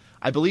offhand, but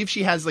I believe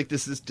she has like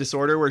this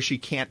disorder where she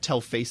can't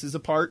tell faces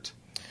apart.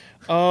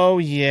 Oh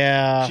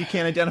yeah, she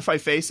can't identify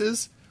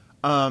faces.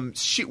 Me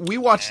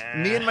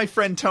and my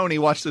friend Tony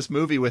watched this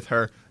movie with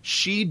her.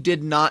 She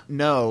did not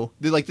know,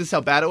 this is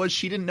how bad it was.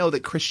 She didn't know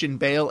that Christian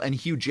Bale and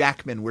Hugh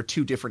Jackman were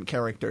two different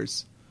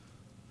characters.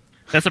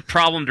 That's a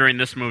problem during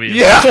this movie.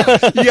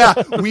 Yeah, yeah.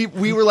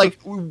 We were like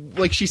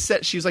she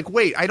said, she was like,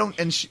 wait, I don't,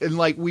 and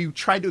we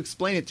tried to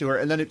explain it to her,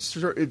 and then it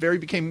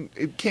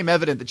became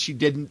evident that she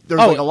didn't. There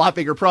was a lot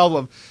bigger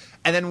problem,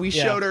 and then we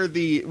showed her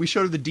the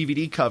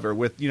DVD cover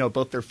with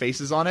both their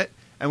faces on it,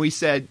 and we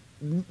said,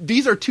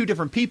 these are two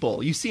different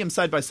people. You see them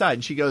side by side.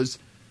 And she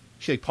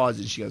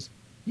pauses. She goes,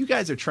 you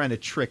guys are trying to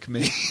trick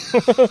me.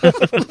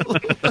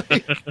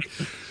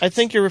 I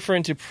think you're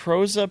referring to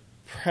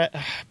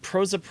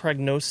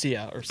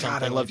prosopagnosia or something.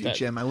 God, I love you, that.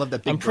 Jim. I love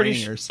that big brain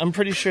ears. I'm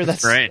pretty sure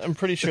that's right. I'm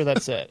pretty sure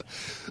that's it.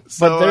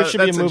 So, but there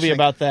should be a movie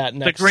about that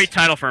next. It's a great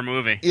title for a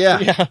movie.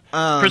 Yeah.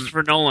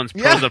 Christopher Nolan's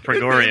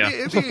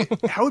Prosopagoria.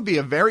 That would be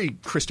a very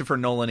Christopher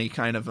Nolan-y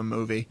kind of a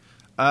movie.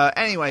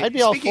 Anyway, I'd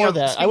be all for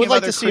that. I would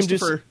like to see him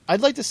do.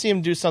 I'd like to see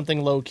him do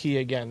something low key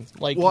again,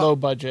 low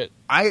budget.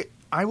 I'm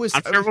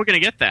sure we're going to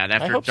get that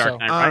after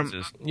Dark Knight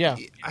Rises. Yeah,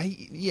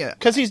 yeah,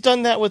 because he's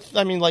done that with.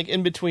 I mean, like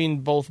in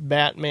between both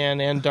Batman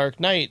and Dark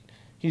Knight,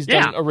 he's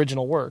done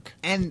original work,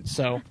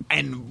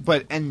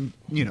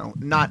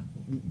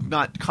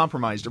 not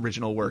compromised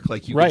original work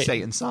like you could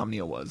say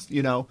Insomnia was.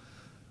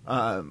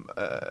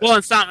 Well,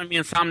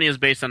 Insomnia is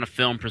based on a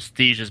film.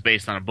 Prestige is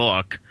based on a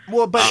book.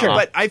 Well,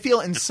 but I feel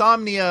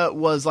Insomnia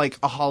was like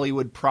a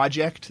Hollywood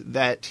project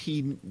that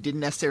he didn't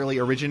necessarily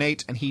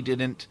originate, and he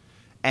didn't.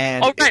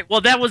 And right.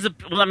 Well,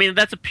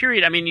 that's a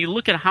period. I mean, you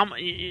look at how.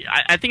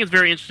 I think it's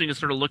very interesting to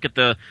sort of look at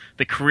the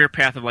career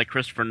path of like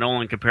Christopher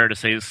Nolan compared to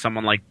say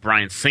someone like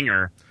Bryan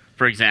Singer,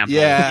 for example.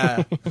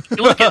 Yeah.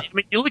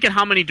 you look at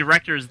how many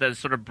directors that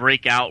sort of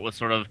break out with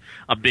sort of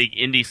a big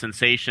indie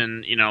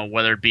sensation,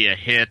 whether it be a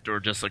hit or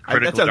just a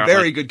critical. That's a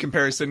very good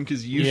comparison,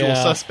 because Usual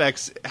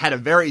Suspects had a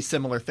very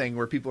similar thing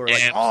where people were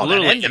like, absolutely. "Oh,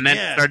 that ending, and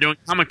then started doing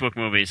comic book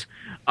movies."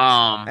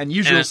 And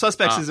Usual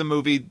Suspects is a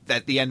movie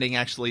that the ending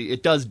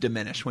it does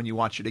diminish when you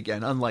watch it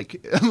again,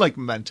 unlike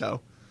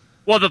Memento.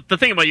 Well, the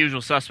thing about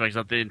Usual Suspects is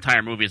that the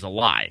entire movie is a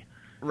lie.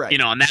 Right.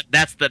 And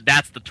that's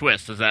the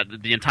twist, is that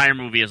the entire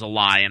movie is a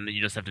lie, and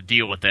you just have to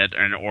deal with it,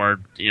 or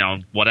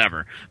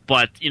whatever.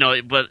 But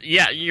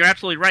yeah, you're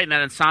absolutely right in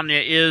that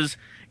Insomnia is,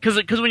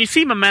 because when you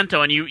see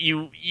Memento and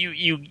you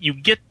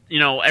get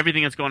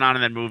everything that's going on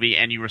in that movie,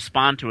 and you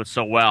respond to it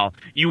so well,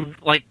 you,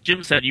 like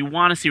Jim said, you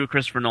want to see what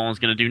Christopher Nolan's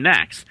going to do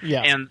next.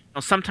 Yeah. And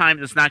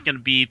sometimes it's not going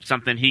to be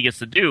something he gets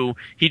to do.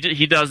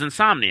 He does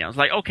Insomnia. I was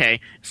like, okay,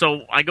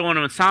 so I go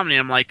into Insomnia.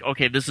 I'm like,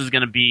 okay, this is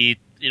going to be.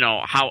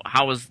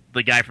 How is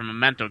the guy from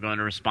Memento going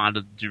to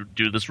respond to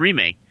do this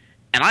remake?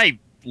 And I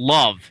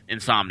love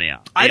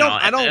Insomnia. I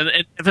don't.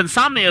 If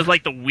Insomnia is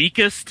like the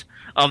weakest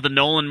of the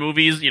Nolan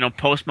movies,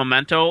 post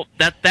Memento,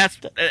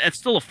 it's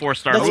still a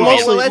 4-star movie.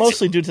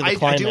 Mostly due to the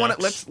climax. I do want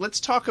to let's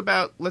talk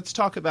about.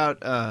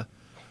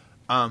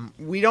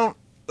 We don't.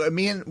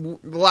 Me and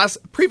the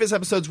previous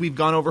episodes, we've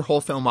gone over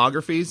whole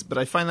filmographies, but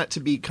I find that to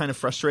be kind of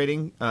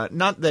frustrating.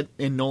 Not that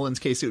in Nolan's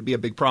case it would be a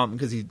big problem,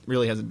 because he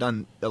really hasn't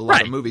done a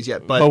lot of movies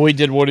yet. But we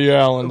did Woody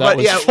Allen.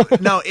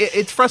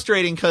 It's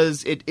frustrating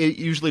because it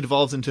usually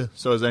devolves into.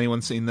 So has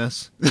anyone seen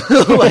this?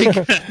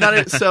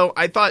 So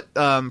I thought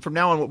from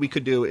now on what we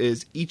could do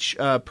is each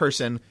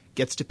person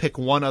gets to pick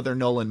one other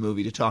Nolan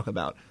movie to talk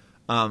about.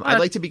 I'd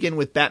like to begin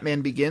with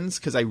Batman Begins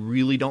because I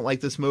really don't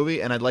like this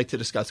movie, and I'd like to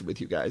discuss it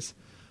with you guys.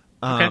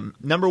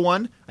 Number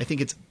one, I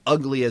think it's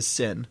ugly as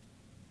sin.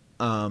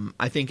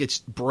 I think it's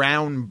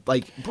brown. I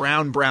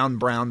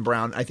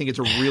think it's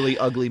a really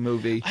ugly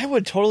movie. I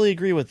would totally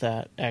agree with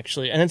that,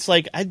 actually. And it's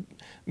like,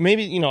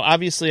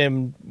 obviously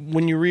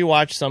when you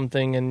rewatch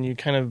something and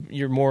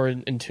you're more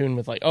in tune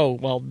with like, oh,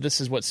 well,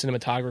 this is what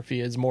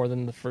cinematography is more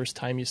than the first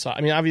time you saw it.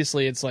 I mean,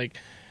 obviously it's like,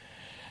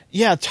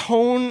 yeah,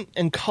 tone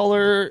and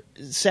color,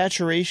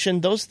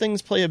 saturation, those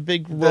things play a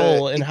big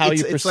role in how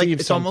you perceive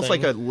it's something. Almost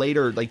like a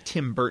later like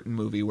Tim Burton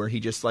movie where he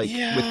just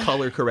with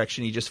color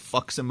correction, he just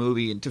fucks a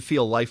movie to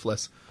feel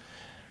lifeless.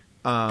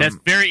 That's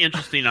very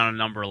interesting on a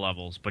number of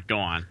levels, but go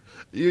on.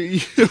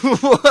 Because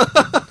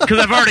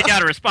I've already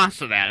got a response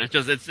to that. It's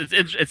just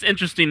it's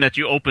interesting that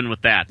you open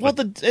with that. Well,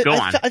 go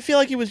on. I feel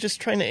like he was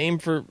just trying to aim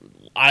for,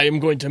 I am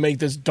going to make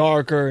this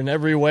darker in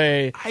every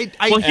way.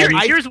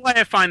 Here's why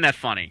I find that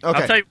funny.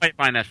 Okay. I'll tell you why I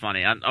find that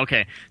funny.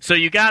 Okay, so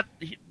you got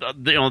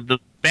the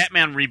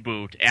Batman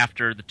reboot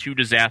after the two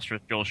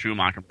disastrous Joel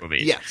Schumacher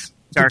movies. Yes.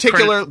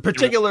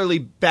 Particularly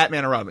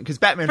Batman and Robin, because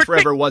Batman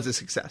Forever was a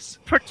success.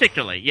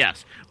 Particularly,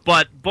 yes.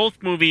 But both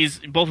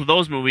of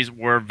those movies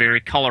were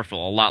very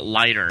colorful, a lot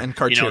lighter. And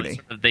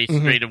cartoony. They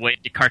strayed away,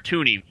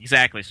 cartoony,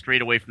 exactly,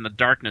 strayed away from the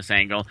darkness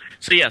angle.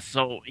 So yes,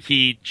 so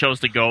he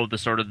chose to go the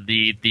sort of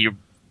the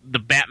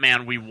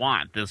Batman we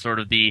want, the sort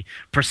of the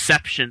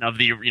perception of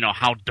the,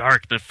 how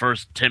dark the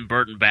first Tim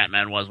Burton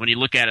Batman was. When you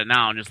look at it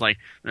now and just like,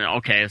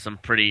 okay, it's some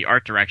pretty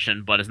art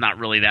direction, but it's not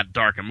really that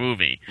dark a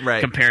movie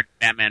compared to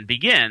Batman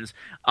Begins.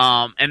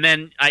 And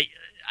then I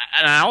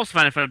also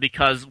find it funny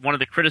because one of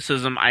the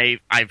criticism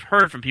I've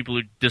heard from people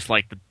who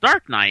dislike The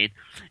Dark Knight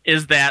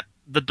is that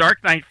The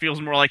Dark Knight feels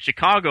more like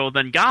Chicago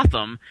than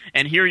Gotham,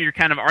 and here you're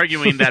kind of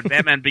arguing that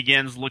Batman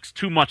Begins looks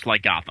too much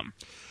like Gotham.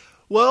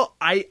 Well,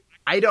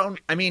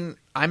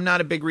 I'm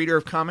not a big reader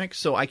of comics,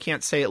 so I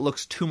can't say it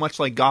looks too much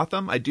like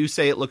Gotham. I do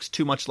say it looks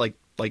too much like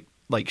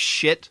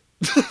shit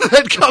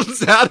that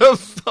comes out of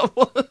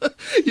someone.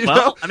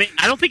 I mean,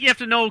 I don't think you have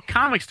to know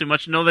comics too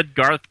much to know that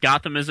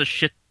Gotham is a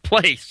shit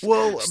place.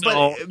 Well,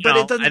 so, but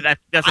it doesn't.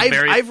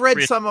 I've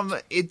read some of them.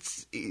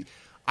 He's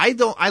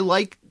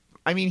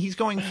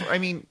going for.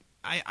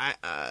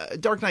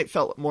 Dark Knight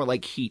felt more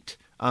like Heat.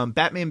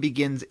 Batman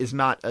Begins is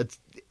not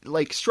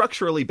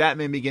structurally.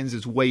 Batman Begins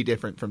is way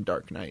different from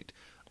Dark Knight.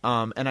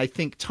 And I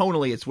think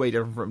tonally it's way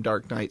different from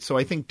Dark Knight. So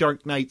I think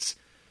Dark Knight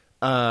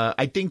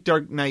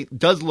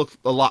does look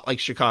a lot like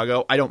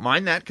Chicago. I don't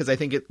mind that because I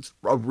think it's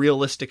a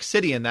realistic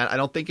city in that. I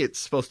don't think it's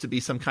supposed to be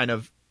some kind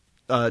of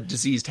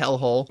diseased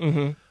hellhole.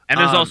 Mm-hmm. And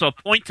there's also a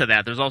point to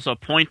that. There's also a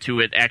point to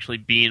it actually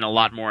being a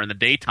lot more in the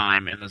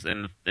daytime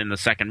in the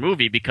second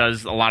movie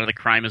because a lot of the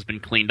crime has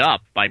been cleaned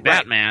up by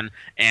Batman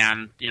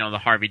and the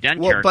Harvey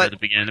Dent character at the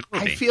beginning of the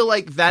movie. I feel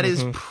like that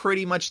is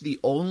pretty much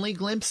the only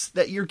glimpse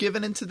that you're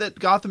given into that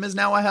Gotham is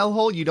now a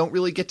hellhole. You don't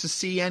really get to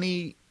see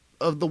any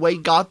of the way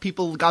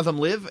Gotham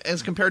live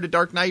as compared to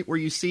Dark Knight, where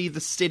you see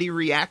the city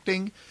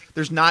reacting.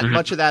 There's not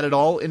much of that at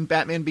all in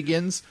Batman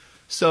Begins.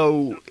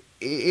 So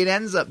it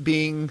ends up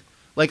being.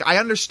 Like, I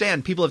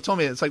understand, people have told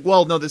me, it's like,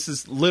 well, no, this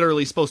is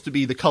literally supposed to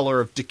be the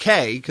color of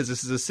decay, because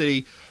this is a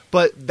city,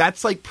 but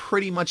that's, like,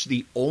 pretty much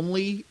the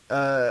only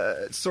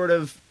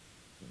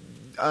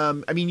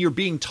you're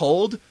being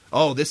told,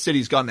 oh, this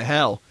city's gone to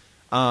hell,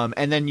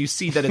 and then you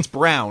see that it's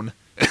brown,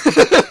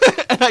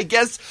 and I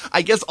guess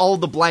all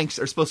the blanks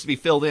are supposed to be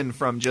filled in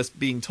from just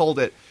being told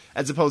it,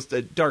 as opposed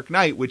to Dark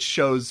Knight, which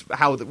shows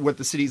what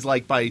the city's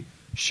like by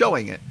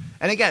showing it.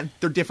 And again,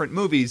 they're different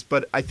movies,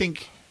 but I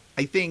think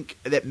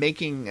that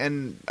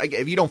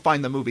if you don't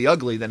find the movie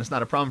ugly, then it's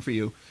not a problem for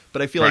you.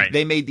 But I feel like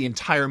they made the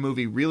entire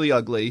movie really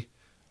ugly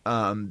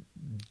to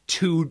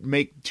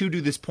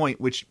do this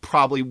point, which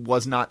probably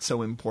was not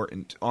so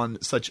important on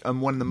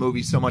one of the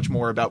movies so much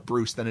more about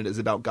Bruce than it is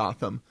about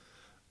Gotham.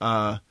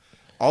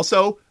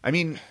 Also, I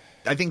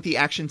think the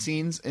action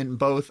scenes in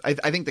both. I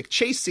think the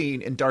chase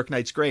scene in Dark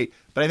Knight's great,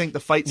 but I think the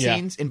fight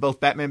scenes in both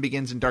Batman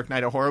Begins and Dark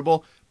Knight are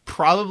horrible.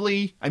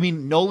 Probably,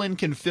 Nolan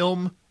can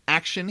film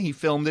action. He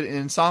filmed it in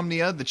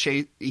Insomnia.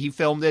 He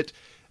filmed it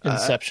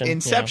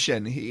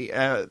Inception.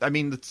 Yeah.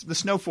 The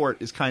Snow Fort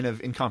is kind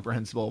of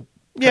incomprehensible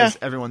because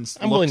everyone's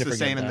looks the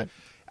same.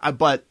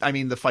 But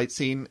the fight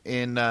scene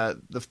in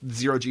the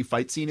Zero-G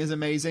fight scene is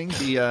amazing.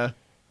 The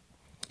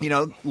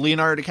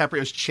Leonardo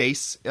DiCaprio's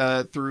chase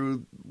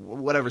through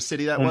whatever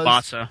city that was.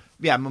 Mombasa.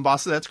 Yeah,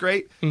 Mombasa. That's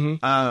great.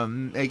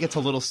 Mm-hmm. It gets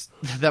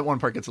that one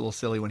part gets a little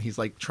silly when he's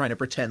like trying to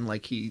pretend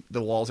like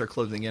the walls are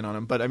closing in on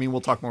him. But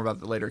we'll talk more about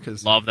that later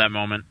because love that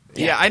moment.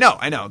 Yeah, I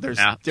know. There's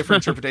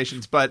different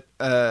interpretations, but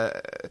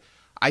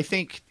I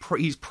think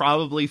he's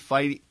probably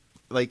fighting.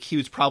 Like he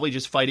was probably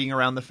just fighting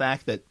around the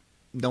fact that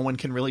no one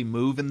can really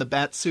move in the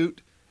bat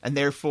suit, and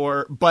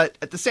therefore. But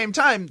at the same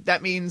time,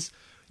 that means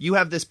you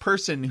have this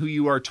person who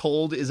you are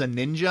told is a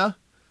ninja,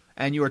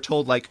 and you are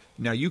told like,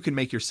 now you can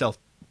make yourself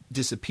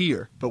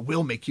disappear, but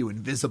we'll make you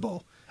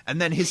invisible. And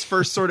then his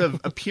first sort of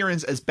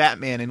appearance as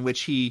Batman, in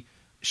which he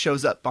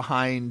shows up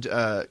behind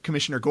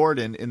Commissioner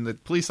Gordon in the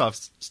police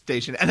office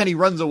station, and then he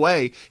runs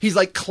away. He's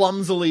like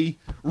clumsily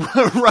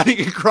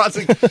running across.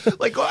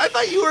 Like, I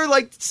thought you were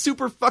like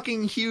super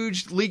fucking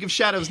huge League of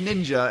Shadows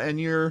ninja, and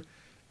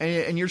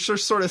you're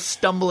just sort of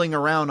stumbling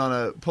around on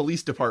a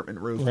police department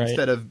roof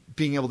instead of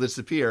being able to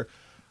disappear.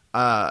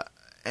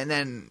 And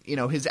then, you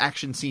know, his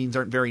action scenes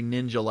aren't very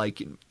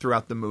ninja-like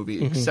throughout the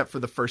movie, except for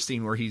the first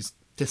scene where he's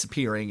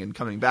disappearing and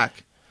coming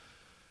back.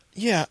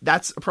 Yeah.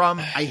 That's a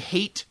problem. I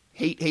hate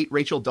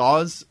Rachel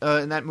Dawes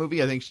in that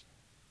movie. I think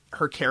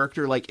her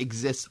character, like,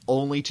 exists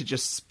only to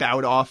just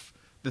spout off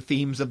the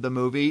themes of the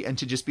movie and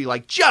to just be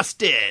like,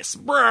 justice!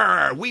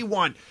 Brr! We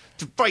want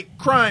to fight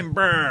crime!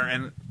 Brr!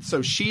 And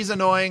so she's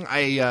annoying.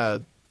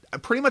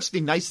 Pretty much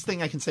the nicest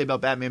thing I can say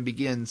about Batman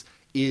Begins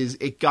is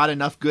it got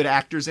enough good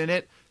actors in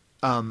it.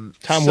 Tom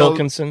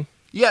Wilkinson.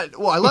 Yeah,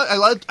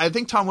 well, I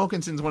think Tom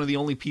Wilkinson's one of the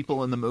only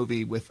people in the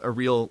movie with a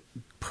real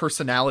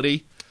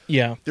personality.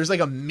 Yeah. There's like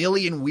a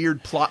million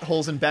weird plot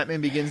holes in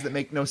Batman Begins that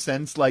make no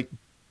sense. Like,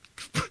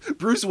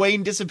 Bruce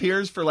Wayne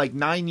disappears for like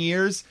 9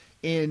 years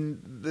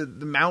in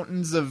the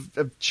mountains of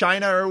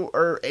China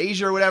or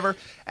Asia or whatever,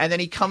 and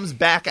then he comes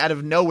back out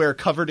of nowhere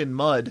covered in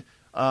mud,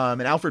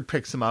 and Alfred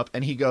picks him up,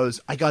 and he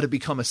goes, I gotta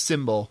become a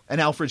symbol.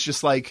 And Alfred's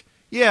just like,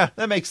 yeah,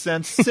 that makes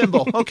sense.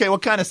 Symbol. Okay,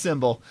 what kind of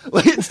symbol?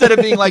 Instead of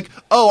being like,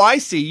 oh, I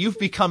see, you've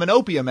become an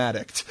opium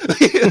addict.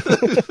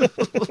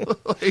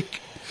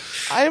 Like,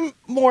 I'm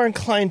more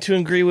inclined to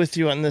agree with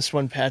you on this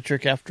one,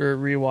 Patrick, after a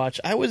rewatch.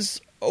 I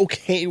was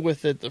okay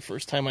with it the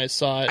first time I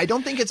saw it. I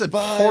don't think it's a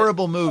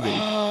horrible movie.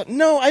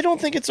 No, I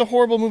don't think it's a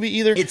horrible movie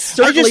either. It's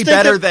certainly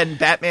better than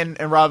Batman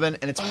and Robin,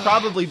 and it's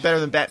probably better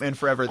than Batman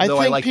Forever, though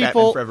I like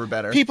Batman Forever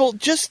better. People,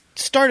 just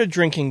start a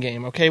drinking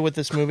game, okay, with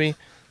this movie.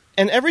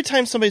 And every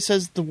time somebody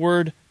says the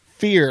word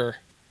fear,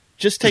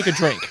 just take a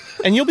drink,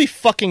 and you'll be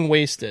fucking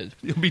wasted.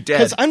 You'll be dead.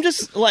 Because I'm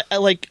just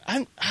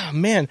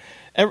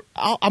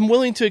I'm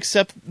willing to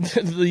accept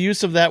the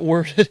use of that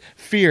word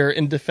fear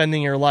in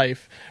defending your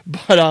life,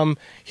 but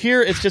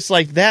here it's just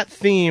like that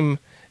theme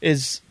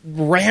is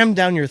rammed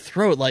down your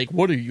throat. Like,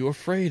 what are you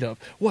afraid of?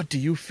 What do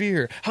you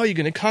fear? How are you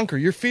going to conquer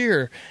your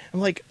fear?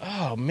 I'm like,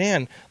 oh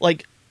man,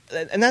 like,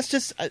 and that's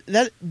just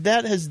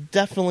that has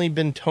definitely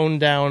been toned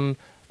down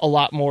a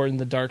lot more in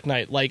The Dark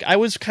Knight. Like, I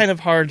was kind of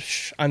hard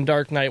on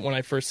Dark Knight when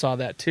I first saw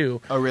that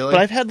too. Oh, really?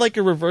 But I've had like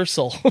a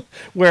reversal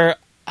where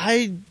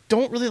I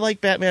don't really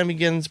like Batman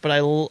Begins, but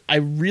I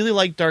really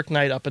like Dark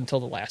Knight up until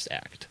the last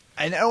act.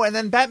 I know, and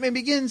then Batman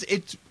Begins,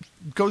 it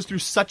goes through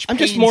such pains.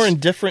 I'm just more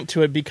indifferent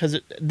to it because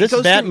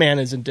this Batman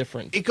is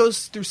indifferent. It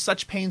goes through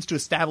such pains to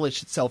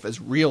establish itself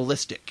as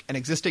realistic and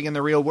existing in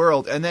the real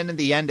world, and then in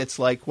the end it's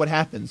like, what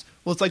happens?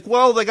 Well, it's like,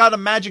 well, they got a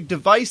magic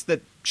device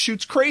that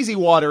shoots crazy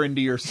water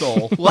into your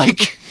soul.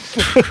 Like...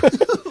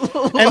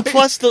 And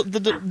plus the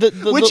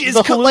which is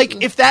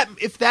like if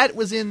that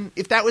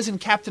was in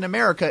Captain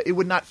America, it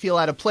would not feel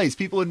out of place.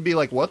 People wouldn't be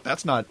like, "What?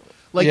 That's not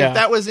like." Yeah. If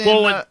that was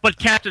in but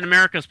Captain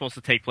America is supposed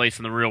to take place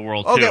in the real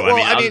world too. Okay, well,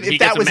 I mean, if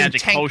that was in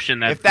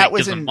potion, if that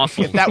was in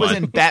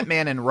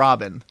Batman and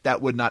Robin,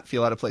 that would not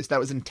feel out of place. That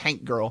was in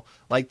Tank Girl.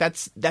 Like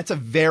that's a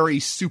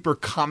very super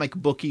comic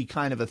booky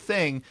kind of a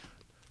thing.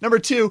 Number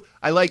two,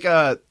 I like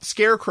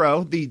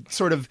Scarecrow, the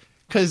sort of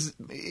because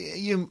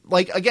you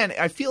like again.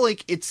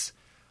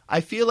 I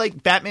feel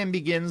like Batman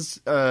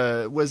Begins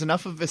was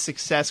enough of a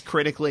success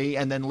critically,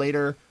 and then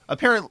later,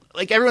 apparently,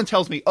 like everyone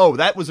tells me, oh,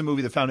 that was a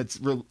movie that found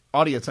its real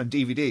audience on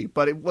DVD,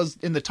 but it was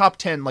in the top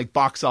 10 like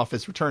box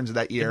office returns of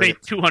that year. It made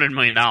 $200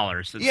 million.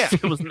 Yeah,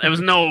 it was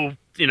no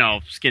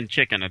skin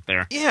chicken at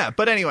there. Yeah,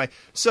 but anyway,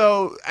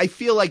 so I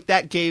feel like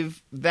that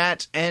gave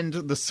that and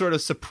the sort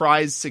of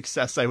surprise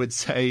success. I would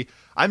say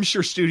I'm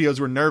sure studios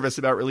were nervous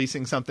about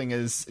releasing something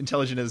as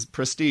intelligent as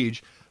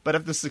Prestige. But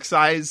if the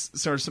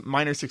sort of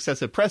minor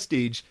success of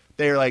Prestige,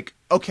 they're like,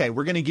 okay,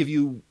 we're going to give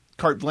you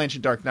carte blanche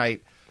in Dark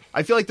Knight.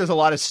 I feel like there's a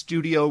lot of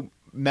studio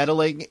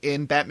meddling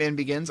in Batman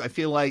Begins. I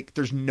feel like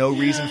there's no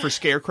reason for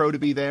Scarecrow to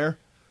be there.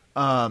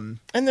 And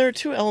there are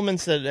two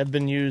elements that have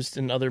been used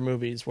in other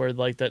movies where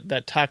like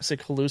that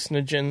toxic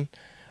hallucinogen.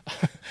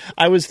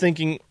 I was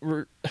thinking,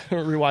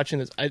 rewatching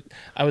this,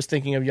 I was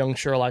thinking of young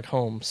Sherlock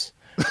Holmes.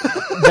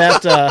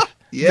 That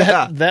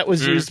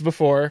was used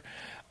before.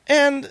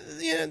 And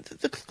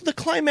the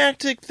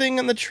climactic thing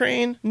on the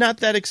train, not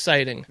that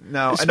exciting.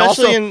 No,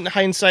 especially in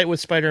hindsight with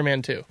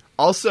Spider-Man 2.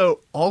 Also,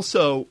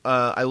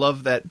 I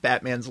love that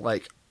Batman's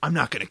like, I'm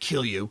not going to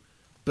kill you,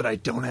 but I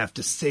don't have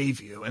to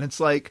save you. And it's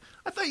like,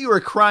 I thought you were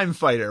a crime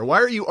fighter. Why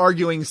are you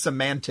arguing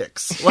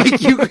semantics?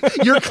 Like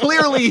you're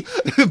clearly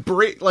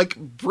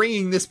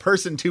bringing this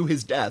person to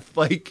his death.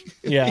 Like,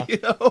 yeah,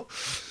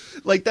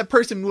 like that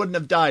person wouldn't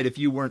have died if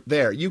you weren't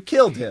there. You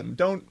killed him.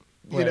 Don't.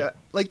 You know,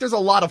 like there's a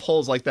lot of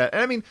holes like that.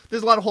 And I mean,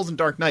 there's a lot of holes in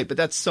Dark Knight, but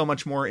that's so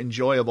much more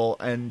enjoyable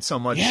and so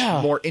much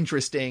more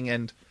interesting.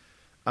 And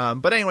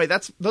but anyway,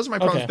 those are my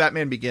problems with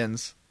Batman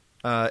Begins.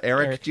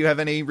 Eric, do you have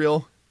any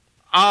real?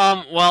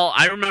 Well,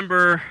 I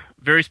remember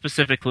very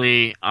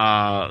specifically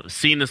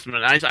seeing this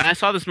movie. I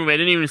saw this movie. I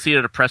didn't even see it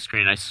at a press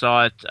screen. I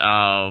saw it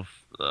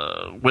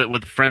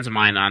with friends of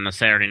mine on a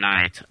Saturday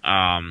night,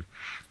 and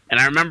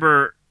I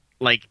remember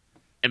like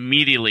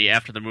immediately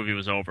after the movie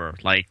was over,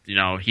 like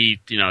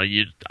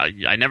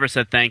I never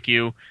said thank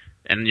you,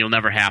 and you'll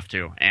never have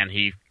to. And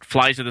he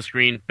flies to the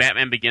screen.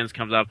 Batman Begins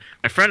comes up.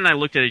 My friend and I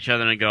looked at each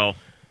other and go,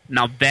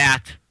 "Now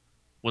that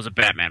was a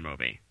Batman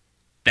movie.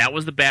 That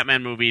was the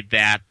Batman movie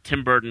that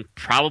Tim Burton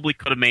probably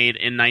could have made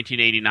in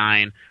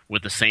 1989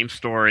 with the same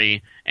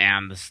story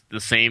and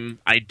the same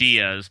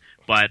ideas,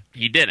 but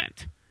he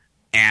didn't.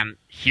 And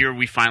here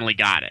we finally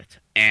got it.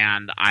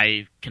 And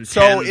I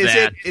contend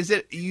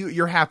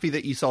you're happy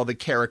that you saw the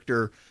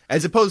character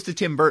as opposed to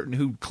Tim Burton,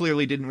 who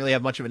clearly didn't really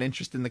have much of an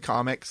interest in the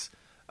comics?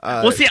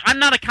 Well, see, I'm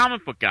not a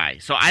comic book guy,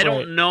 so I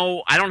don't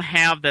know. I don't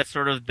have that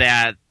sort of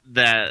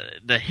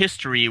the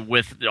history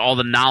with all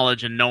the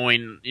knowledge and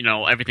knowing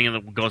everything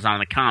that goes on in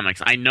the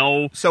comics. I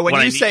know. So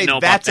when you say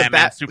that's a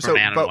Batman,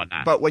 Superman, and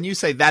whatnot. But when you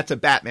say that's a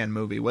Batman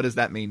movie, what does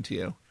that mean to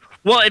you?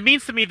 Well, it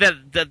means to me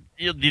that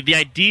the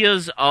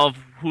ideas of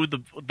who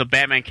the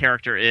Batman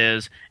character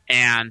is,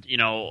 and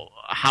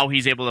how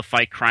he's able to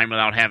fight crime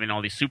without having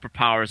all these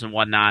superpowers and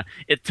whatnot.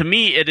 To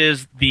me, it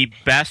is the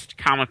best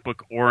comic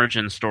book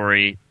origin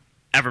story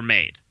ever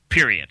made.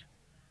 Period.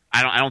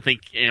 I don't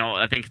think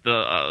I think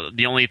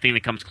the only thing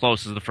that comes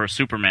close is the first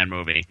Superman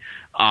movie,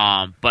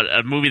 but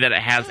a movie that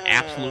has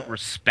absolute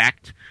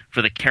respect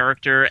for the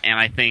character, and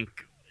I think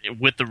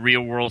with the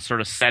real world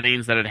sort of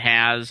settings that it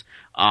has,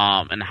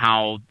 and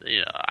how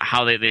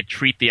they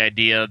treat the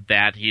idea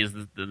that he is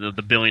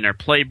the billionaire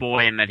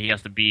playboy, and that he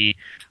has to be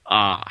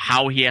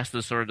how he has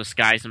to sort of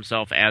disguise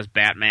himself as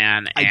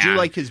Batman. I do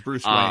like his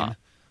Bruce Wayne.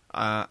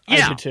 I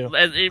do too.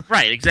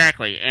 Right,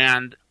 exactly,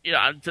 and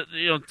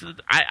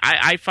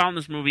I found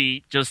this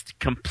movie just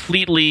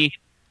completely,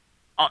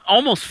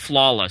 almost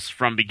flawless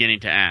from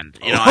beginning to end.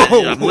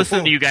 I'm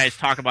listening to you guys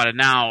talk about it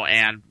now,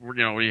 and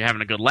we're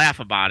having a good laugh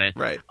about it.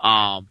 Right.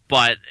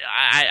 But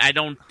I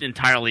don't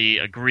entirely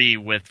agree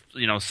with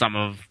some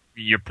of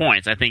your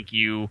points. I think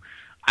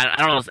I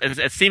don't know.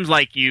 It seems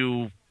like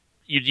you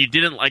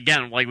didn't,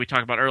 again, like we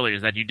talked about earlier,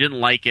 is that you didn't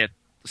like it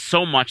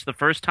so much the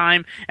first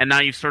time, and now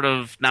you've sort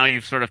of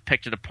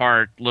picked it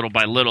apart little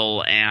by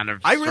little, and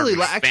I really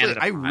liked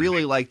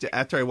it.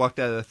 After I walked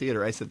out of the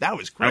theater, I said that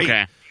was great.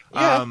 Okay.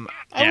 I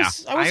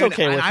was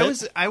okay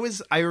with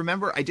it. I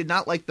remember I did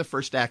not like the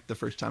first act the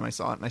first time I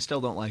saw it, and I still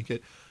don't like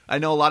it. I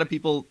know a lot of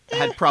people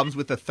had problems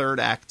with the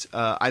third act.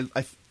 I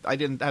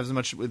didn't have as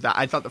much with that.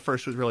 I thought the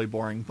first was really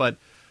boring, but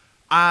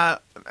I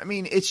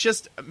mean,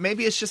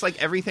 maybe it's just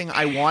like everything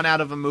I want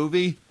out of a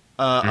movie.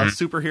 A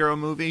superhero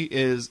movie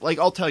is like,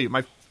 I'll tell you,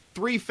 my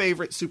 3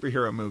 favorite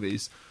superhero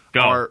movies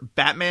are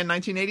Batman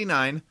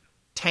 1989,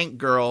 Tank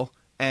Girl,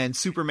 and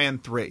Superman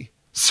 3.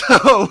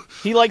 So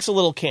he likes a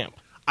little camp.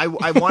 I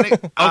want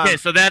it. Okay,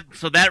 so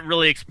that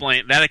really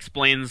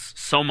explains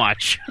so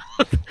much.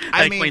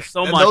 Explains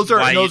so much. Those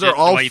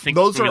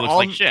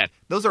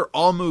are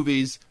all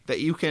movies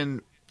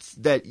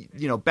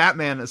that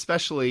Batman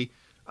especially.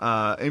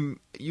 And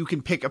you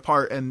can pick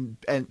apart and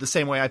the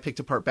same way I picked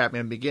apart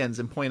Batman Begins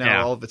and point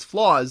out all of its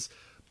flaws,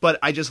 but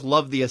I just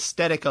love the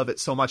aesthetic of it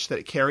so much that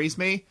it carries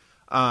me.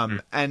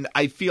 And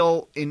I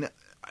feel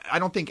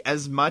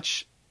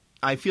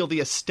I feel the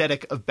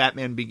aesthetic of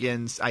Batman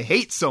Begins I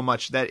hate so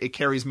much that it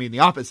carries me in the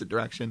opposite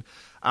direction.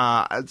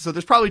 So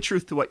there's probably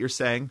truth to what you're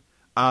saying.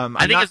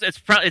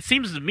 It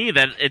seems to me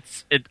that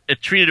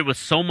it treated it with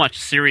so much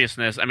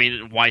seriousness. I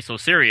mean, why so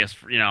serious?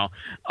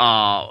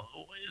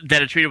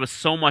 That it treated with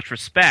so much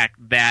respect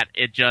that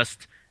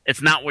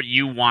it's not what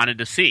you wanted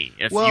to see.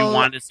 You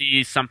wanted to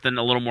see something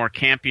a little more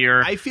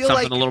campier. I feel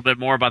something a little bit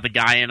more about the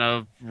guy in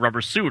a rubber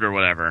suit or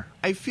whatever.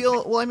 I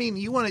feel. Well, I mean,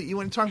 you want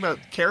to talk about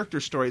character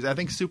stories. I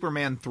think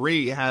Superman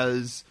 3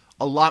 has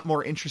a lot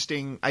more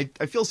interesting. I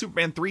feel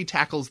Superman 3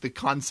 tackles the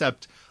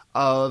concept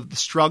of the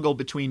struggle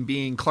between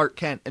being Clark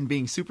Kent and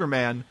being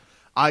Superman.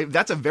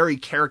 That's a very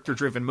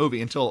character-driven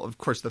movie until, of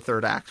course, the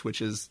third act,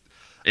 which is.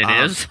 It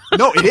is?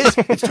 No, it is.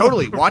 It's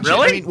totally. Watch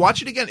really? it. I mean,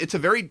 watch it again. It's a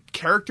very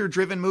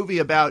character-driven movie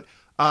about.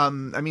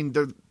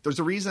 There's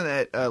a reason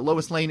that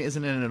Lois Lane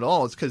isn't in it at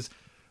all. It's because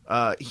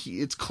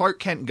it's Clark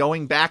Kent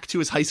going back to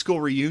his high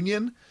school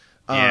reunion.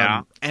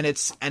 And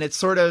it's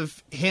sort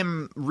of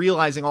him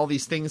realizing all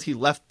these things he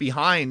left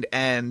behind,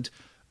 and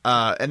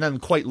then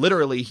quite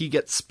literally he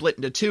gets split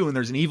into two, and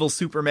there's an evil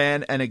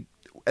Superman and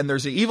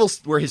there's an evil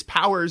where his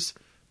powers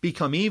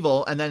become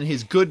evil, and then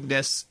his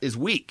goodness is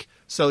weak.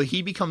 So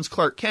he becomes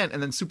Clark Kent,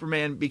 and then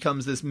Superman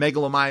becomes this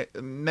megalomaniac.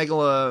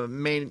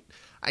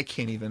 I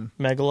can't even.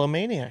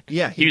 Megalomaniac.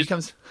 Yeah, he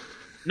becomes.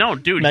 No,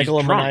 dude, he's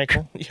drunk.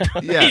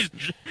 Yeah.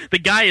 The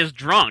guy is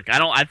drunk.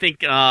 I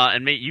think,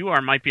 and you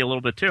might be a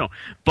little bit too.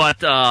 But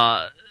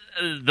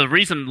the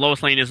reason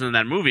Lois Lane isn't in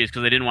that movie is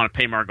because they didn't want to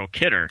pay Margot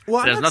Kidder.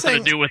 Well, it has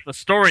nothing to do with the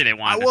story they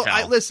wanted to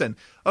tell. Listen,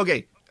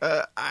 okay,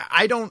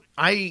 I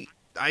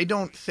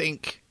don't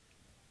think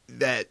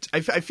that I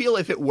feel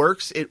if it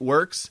works, it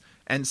works.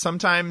 And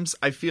sometimes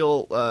I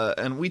feel,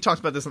 and we talked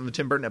about this on the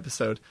Tim Burton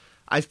episode,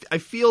 I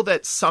feel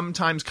that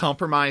sometimes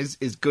compromise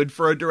is good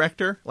for a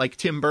director like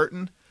Tim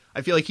Burton.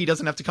 I feel like he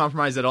doesn't have to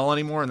compromise at all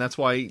anymore, and that's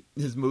why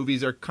his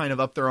movies are kind of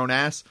up their own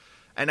ass.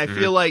 And I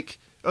feel like,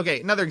 okay,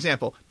 another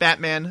example,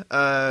 Batman,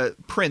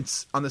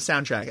 Prince on the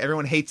soundtrack.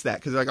 Everyone hates that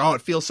because they're like, oh,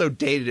 it feels so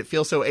dated, it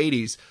feels so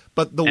 80s.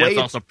 But the way it's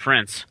also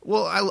Prince.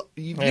 Well,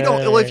 you don't.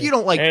 Well, if you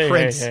don't like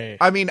Prince,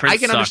 I mean, Prince I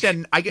can sucks.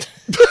 understand. I get.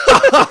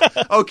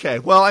 Okay,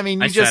 well, I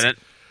mean, I said it.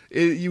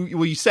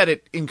 You said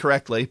it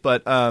incorrectly,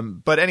 but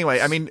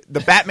anyway, I mean, the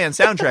Batman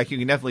soundtrack you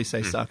can definitely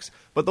say sucks.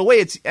 But the way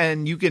it's,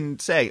 and you can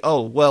say,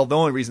 oh, well, the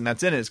only reason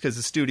that's in it is because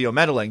of studio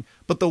meddling.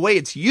 But the way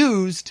it's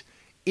used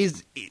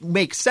it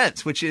makes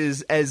sense, which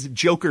is as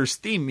Joker's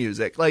theme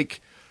music.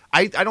 Like,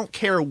 I don't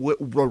care what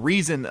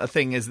reason a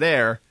thing is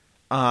there.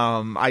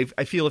 I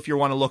feel if you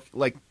want to look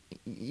like,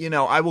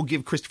 I will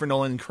give Christopher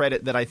Nolan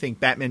credit that I think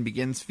Batman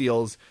Begins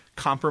feels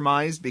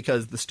compromised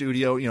because the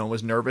studio,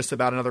 was nervous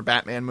about another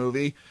Batman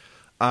movie.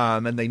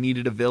 And they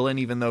needed a villain,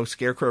 even though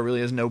Scarecrow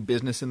really has no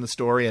business in the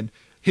story. And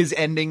his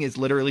ending is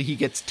literally he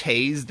gets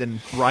tased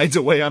and rides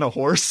away on a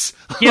horse.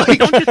 Yeah, but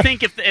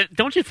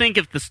don't you think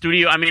if the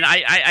studio? I mean,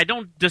 I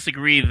don't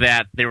disagree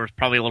that they were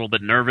probably a little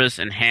bit nervous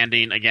in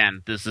handing.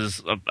 Again, this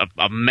is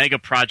a mega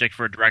project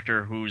for a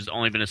director who's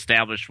only been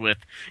established with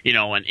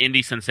an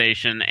indie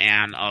sensation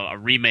and a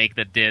remake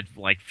that did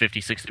like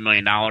 $50-60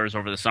 million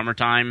over the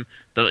summertime.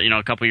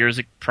 A couple years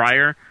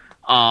prior.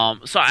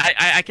 So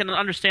I can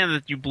understand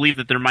that you believe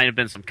that there might have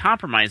been some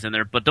compromise in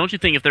there, but don't you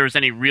think if there was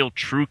any real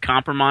true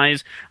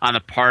compromise on the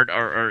part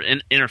or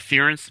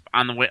interference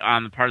on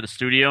the part of the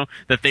studio,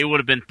 that they would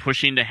have been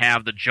pushing to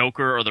have the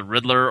Joker or the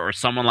Riddler or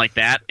someone like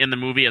that in the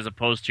movie as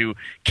opposed to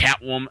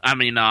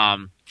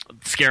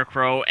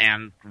Scarecrow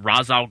and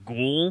Ra's al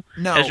Ghul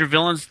as your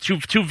villains,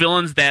 two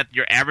villains that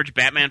your average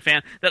Batman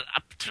fan that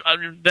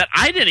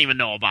I didn't even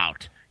know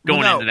about.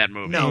 Into that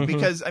movie. No,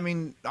 because,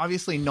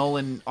 obviously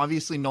Nolan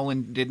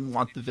didn't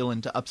want the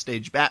villain to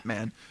upstage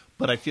Batman,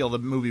 but I feel the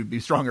movie would be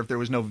stronger if there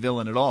was no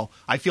villain at all.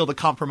 I feel the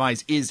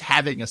compromise is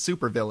having a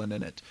supervillain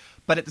in it.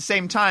 But at the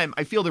same time,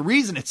 I feel the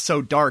reason it's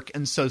so dark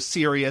and so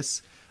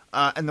serious,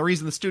 and the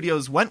reason the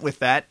studios went with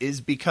that is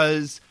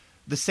because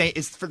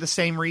it's for the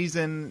same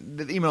reason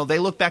that, they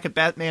look back at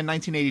Batman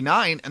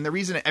 1989, and the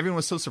reason everyone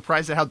was so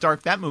surprised at how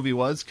dark that movie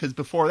was, because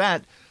before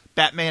that,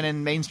 Batman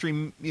in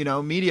mainstream,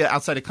 media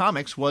outside of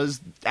comics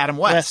was Adam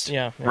West.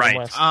 Right.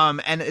 West.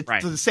 And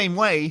it's the same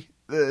way.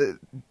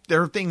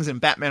 There are things in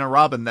Batman and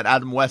Robin that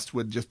Adam West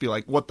would just be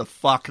like, "What the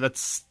fuck?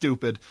 That's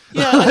stupid."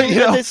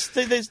 Yeah,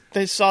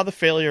 they saw the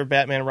failure of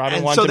Batman and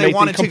Robin, and so they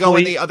wanted to go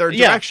in the other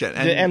direction.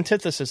 And the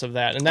antithesis of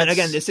that. And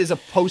again, this is a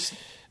post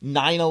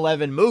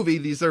 9/11 movie.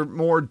 These are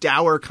more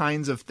dour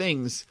kinds of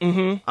things.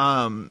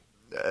 Mm-hmm.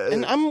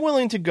 And I'm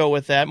willing to go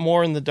with that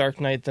more in The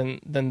Dark Knight than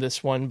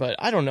this one, but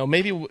I don't know.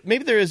 Maybe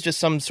there is just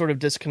some sort of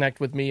disconnect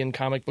with me in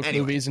comic book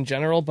movies in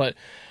general, but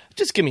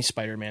just give me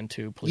Spider-Man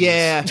 2, please.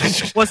 Yeah.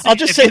 I'll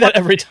just say that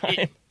every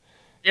time.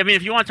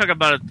 If you want to talk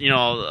about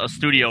a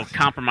studio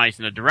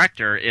compromising a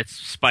director, it's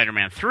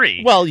Spider-Man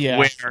 3. Well, yeah.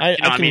 Where,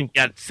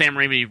 Sam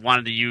Raimi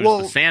wanted to use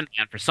the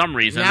Sandman for some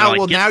reason.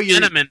 Get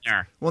Venom in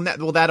there. Well,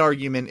 that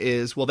argument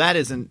is, that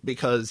isn't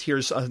because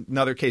here's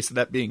another case of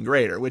that being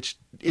greater, which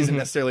isn't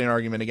necessarily an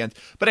argument against.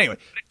 But anyway,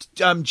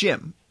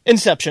 Jim.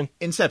 Inception.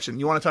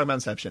 You want to talk about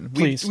Inception?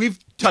 Please. We've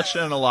touched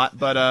on it a lot,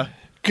 but...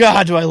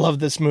 God, do I love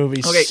this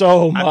movie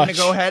so much. I'm going to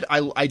go ahead.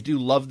 I do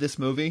love this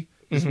movie.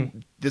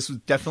 This was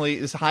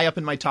definitely high up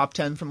in my top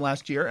 10 from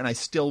last year, and I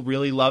still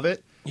really love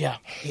it. Yeah.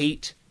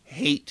 Hate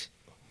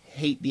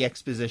the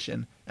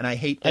exposition, and I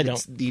hate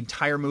that the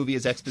entire movie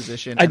is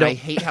exposition, and I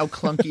hate how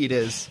clunky it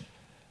is.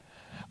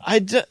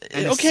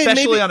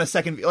 Especially on a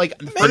second,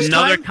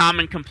 another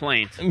common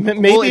complaint.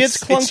 Maybe it's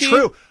clunky. It's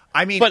true.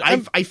 I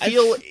I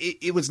feel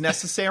it was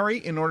necessary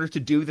in order to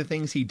do the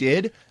things he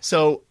did.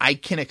 So I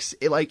can if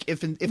the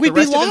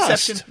rest of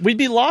Inception, we'd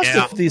be lost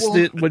if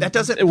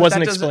it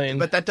wasn't explained.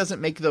 But that doesn't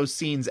make those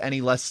scenes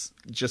any less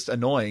just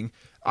annoying.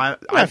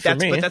 But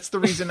that's the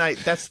reason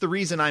that's the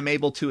reason I'm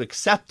able to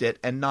accept it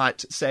and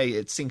not say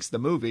it sinks the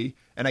movie,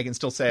 and I can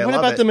still say I love it.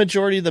 What about the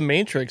majority of the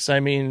Matrix?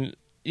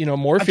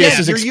 Morpheus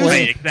is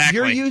explained.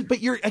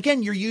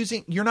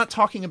 You're not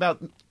talking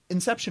about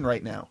Inception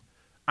right now.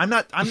 I'm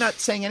not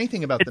saying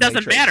anything about it. It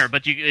doesn't matter,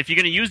 but if you're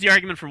going to use the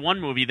argument for one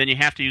movie, then you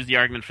have to use the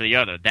argument for the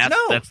other.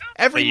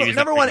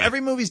 Number one,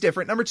 every movie's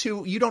different. Number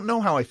two, you don't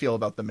know how I feel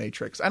about The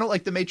Matrix. I don't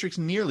like The Matrix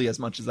nearly as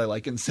much as I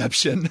like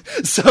Inception.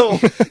 So,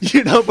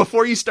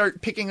 before you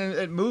start picking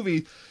a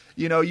movie,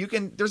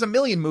 there's a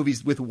million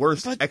movies with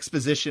worse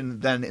exposition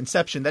than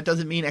Inception. That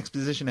doesn't mean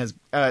Inception has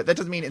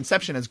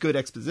good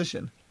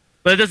exposition.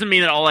 But it doesn't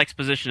mean that all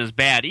exposition is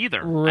bad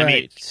either.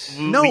 Right.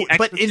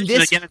 But in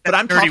this,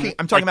 I'm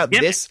talking about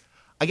this.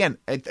 Again,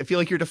 I feel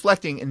like you're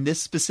deflecting. In this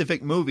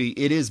specific movie,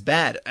 it is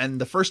bad, and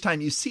the first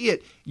time you see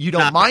it, you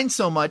don't mind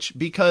so much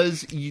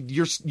because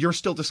you're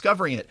still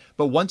discovering it.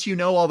 But once you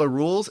know all the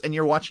rules and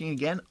you're watching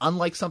again,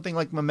 unlike something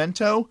like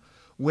Memento,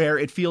 where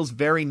it feels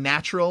very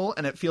natural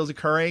and it feels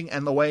occurring,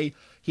 and the way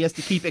he has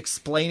to keep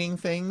explaining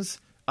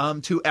things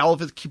to all of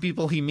the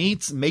people he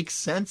meets makes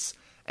sense,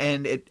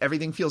 and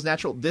everything feels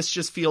natural. This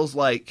just feels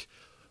like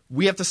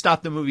we have to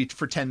stop the movie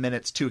for 10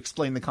 minutes to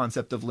explain the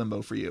concept of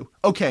limbo for you.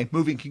 Okay,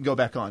 movie can go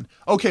back on.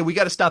 Okay, we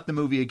got to stop the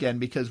movie again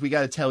because we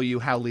got to tell you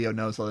how Leo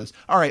knows all this.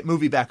 All right,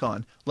 movie back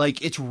on.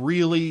 Like, it's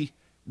really,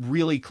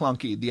 really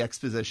clunky, the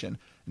exposition.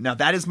 Now,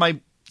 that is my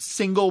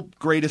single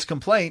greatest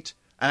complaint,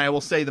 and I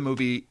will say the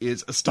movie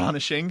is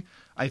astonishing.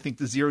 I think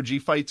the Zero-G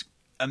fight's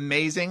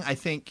amazing. I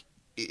think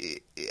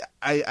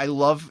I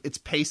love its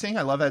pacing.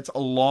 I love that it's a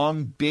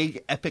long,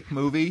 big, epic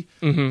movie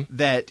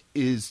that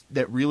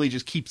really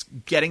just keeps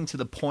getting to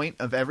the point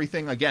of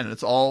everything. Again,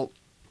 it's all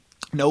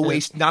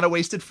not a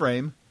wasted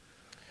frame.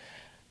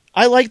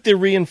 I like the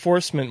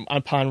reinforcement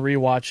upon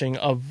rewatching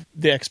of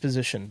the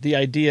exposition, the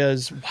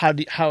ideas,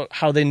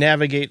 how they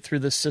navigate through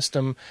the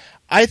system.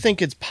 I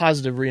think it's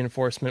positive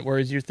reinforcement,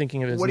 whereas you're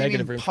thinking of it as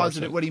negative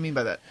reinforcement. What do you mean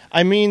by that?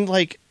 I mean,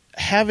 like,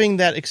 having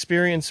that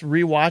experience,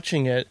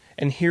 rewatching it,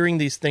 and hearing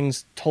these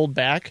things told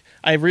back,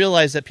 I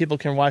realize that people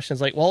can watch and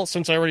it's like, well,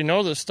 since I already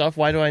know this stuff,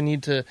 why do I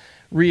need to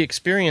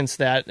re-experience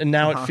that? And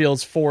now it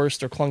feels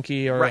forced or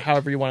clunky or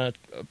however you want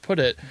to put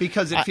it.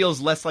 Because it feels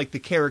less like the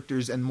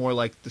characters and more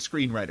like the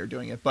screenwriter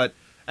doing it. But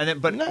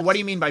what do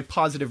you mean by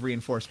positive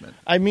reinforcement?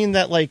 I mean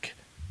that, like,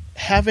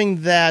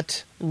 having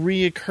that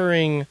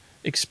reoccurring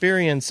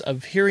experience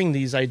of hearing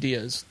these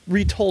ideas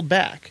retold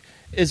back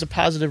is a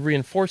positive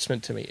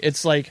reinforcement to me.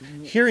 It's like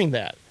hearing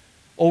that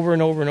over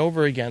and over and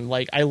over again.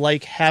 Like, I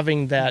like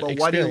having that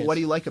experience. What do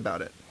you like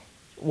about it?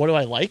 What do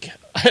I like?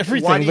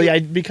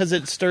 Everything. Because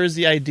it stirs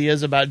the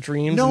ideas about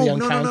dreams and the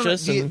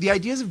unconscious. No. The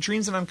ideas of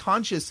dreams and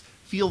unconscious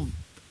feel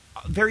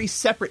very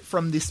separate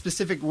from the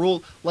specific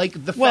rule.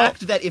 Like, the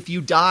fact that if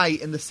you die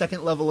in the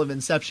second level of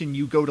Inception,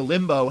 you go to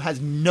limbo has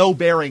no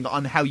bearing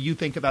on how you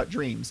think about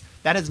dreams.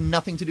 That has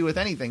nothing to do with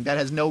anything. That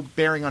has no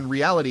bearing on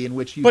reality in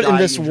which you die. But in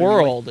this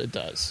world, it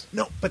does.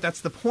 No, but that's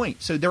the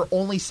point. So they're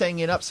only saying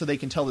it up so they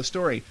can tell the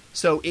story.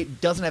 So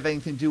it doesn't have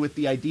anything to do with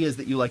the ideas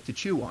that you like to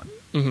chew on.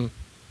 Mm-hmm.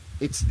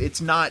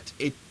 It's not...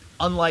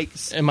 Unlike...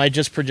 Am I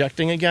just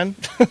projecting again?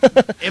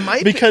 It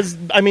might because,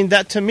 I mean,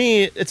 that to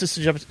me, it's a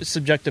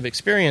subjective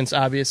experience,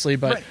 obviously,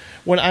 but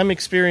when I'm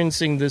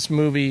experiencing this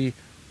movie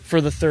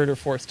for the third or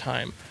fourth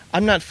time,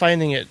 I'm not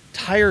finding it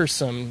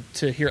tiresome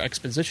to hear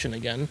exposition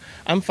again.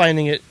 I'm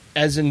finding it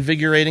as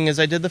invigorating as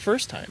I did the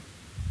first time.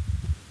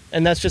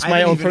 And that's just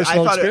my own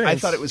personal experience. I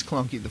thought it was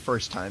clunky the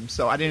first time,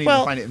 so I didn't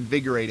even find it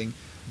invigorating.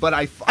 But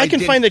I can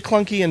find it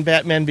clunky in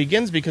Batman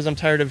Begins because I'm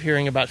tired of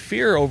hearing about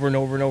fear over and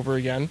over and over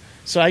again.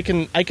 So I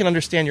can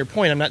understand your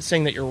point. I'm not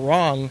saying that you're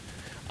wrong.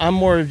 I'm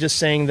more of just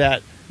saying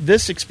that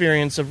this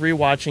experience of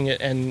rewatching it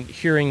and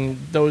hearing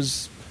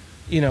those,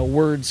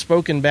 words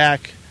spoken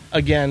back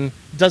again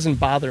doesn't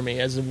bother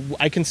me.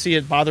 I can see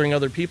it bothering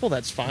other people.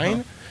 That's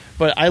fine.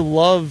 But I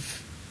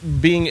love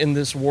being in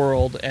this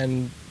world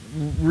and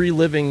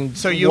reliving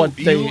what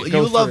they go through.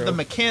 You love the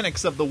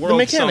mechanics of the world. The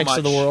mechanics so much.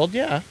 of the world,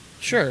 yeah.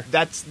 Sure.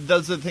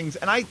 Those are the things,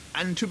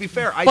 and to be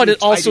fair, but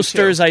it also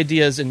stirs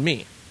ideas in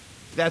me.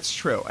 That's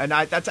true, and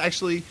that's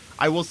actually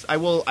I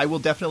will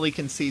definitely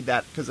concede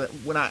that because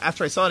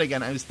after I saw it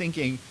again, I was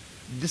thinking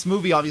this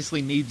movie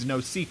obviously needs no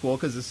sequel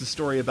because it's a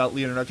story about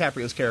Leonardo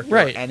DiCaprio's character,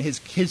 right? And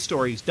his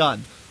story's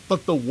done.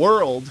 But the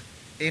world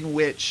in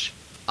which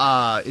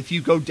if you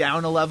go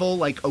down a level,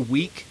 like a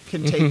week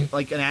can take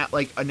like an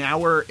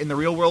hour in the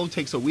real world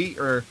takes a week,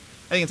 or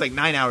I think it's like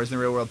 9 hours in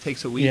the real world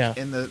takes a week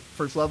in the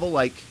first level,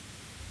 like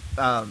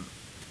I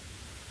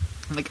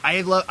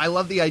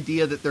love the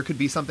idea that there could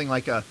be something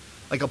like a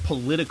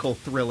political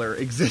thriller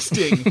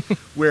existing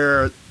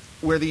where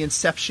the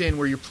inception,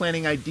 where you're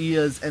planning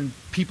ideas and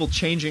people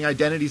changing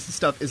identities and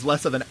stuff is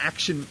less of an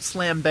action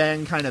slam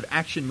bang kind of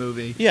action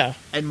movie,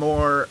 and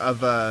more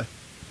of a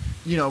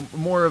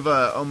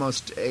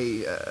almost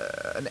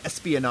an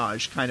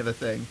espionage kind of a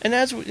thing. And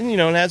as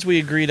we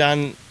agreed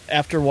on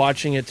after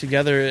watching it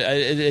together,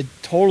 it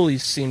totally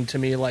seemed to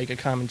me like a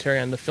commentary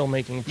on the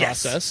filmmaking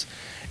process. Yes.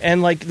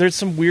 And, like, there's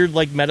some weird,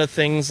 like, meta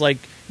things, like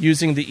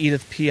using the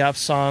Edith Piaf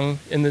song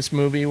in this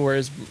movie,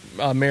 whereas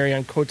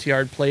Marion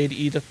Cotillard played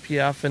Edith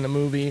Piaf in the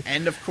movie.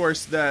 And, of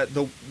course,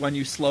 the when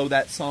you slow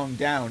that song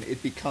down,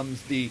 it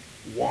becomes the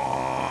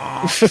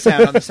wah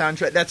sound on the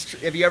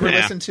soundtrack. Have you ever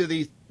listened to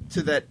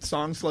that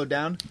song slowed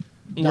down?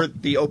 No. Where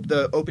the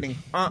opening...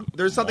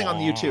 there's something on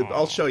the YouTube.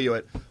 I'll show you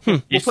it.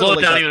 You slow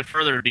it down even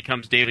further, it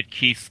becomes David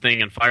Keith's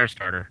thing in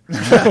Firestarter.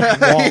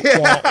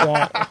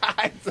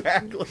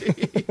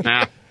 Exactly.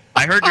 Nah.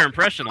 I heard your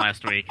impression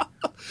last week.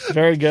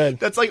 Very good.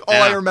 That's like all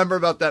I remember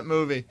about that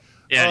movie.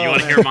 Yeah, you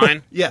want to hear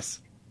mine? Yes.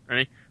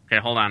 Ready? Okay,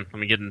 hold on. Let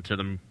me get into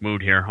the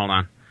mood here. Hold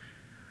on.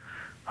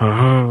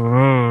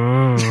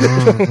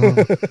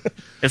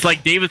 It's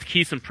like David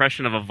Keith's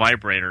impression of a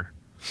vibrator.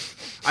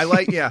 I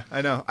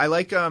know. I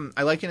like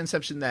in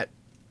Inception that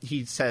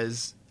he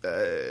says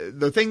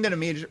the thing that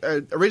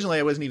originally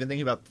I wasn't even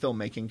thinking about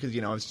filmmaking because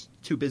I was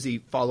too busy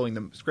following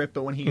the script.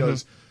 But when he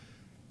goes,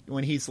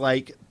 when he's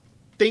like,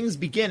 things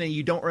begin and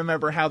you don't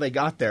remember how they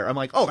got there, I'm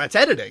like, oh, that's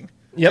editing.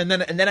 Yep.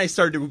 And then I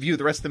started to review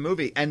the rest of the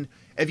movie, and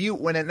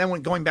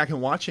when going back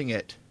and watching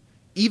it,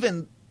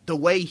 even the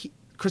way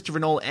Christopher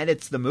Nolan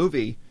edits the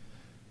movie,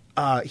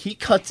 he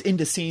cuts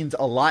into scenes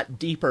a lot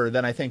deeper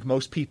than I think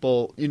most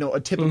people, a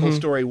typical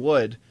story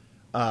would,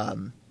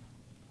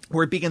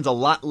 where it begins a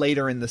lot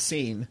later in the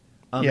scene.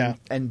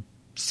 And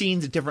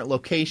scenes at different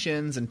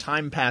locations and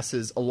time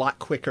passes a lot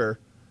quicker,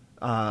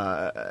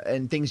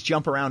 and things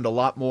jump around a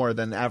lot more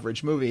than the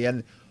average movie.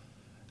 And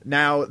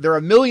now there are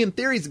a million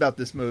theories about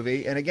this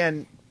movie, and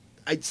again,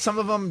 some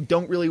of them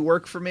don't really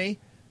work for me.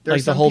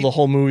 Like the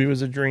whole movie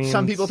was a dream.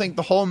 Some people think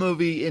the whole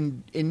movie,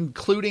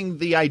 including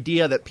the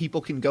idea that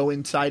people can go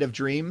inside of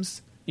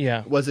dreams,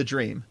 was a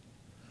dream.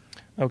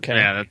 Okay.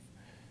 Yeah.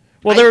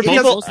 Well, there are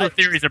people. Most of the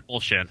theories are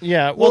bullshit.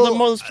 Yeah.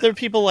 Well, there are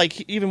people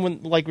like even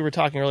when we were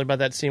talking earlier about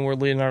that scene where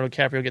Leonardo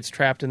DiCaprio gets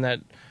trapped in that.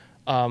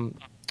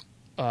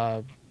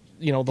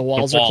 The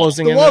walls are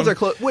closing in. The walls are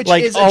closed, which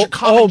is a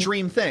common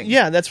dream thing.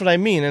 Yeah, that's what I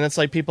mean, and it's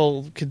like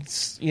people could,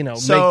 make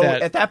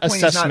that at that point,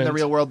 assessment. He's not in the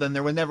real world. Then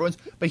there were never was.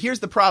 But here's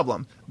the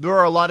problem: there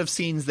are a lot of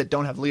scenes that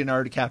don't have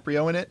Leonardo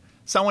DiCaprio in it.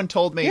 Someone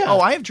told me,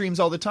 "Oh, I have dreams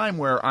all the time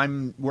where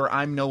I'm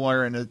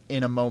nowhere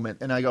in a moment,"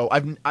 and I go,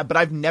 "But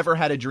I've never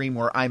had a dream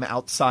where I'm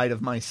outside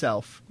of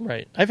myself."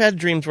 Right. I've had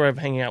dreams where I'm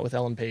hanging out with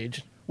Ellen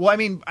Page. Well, I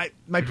mean,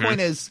 my point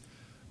is.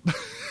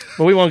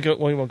 But we won't go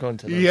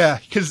into that. Yeah,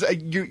 because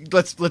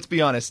let's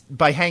be honest.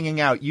 By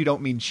hanging out, you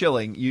don't mean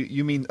chilling.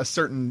 You mean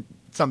something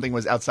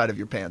was outside of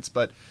your pants.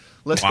 But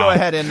let's go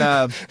ahead and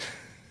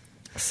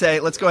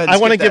let's go ahead. And I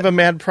want to give a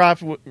mad prop,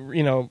 to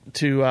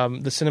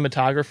the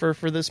cinematographer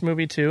for this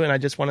movie too, and I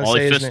just want to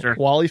say his name,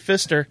 Wally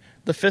Pfister,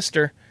 the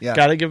Fister. Yeah.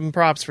 Got to give him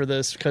props for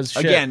this because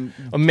again,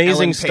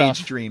 amazing Ellen stuff.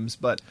 Page dreams,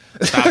 but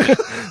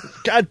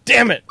God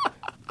damn it.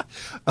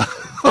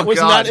 It was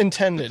not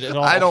intended at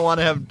all. I don't want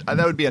to have...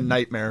 That would be a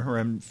nightmare where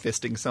I'm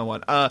fisting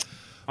someone. God.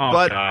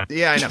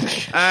 Yeah,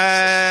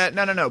 I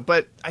know. No.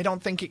 But I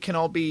don't think it can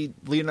all be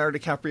Leonardo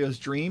DiCaprio's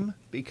dream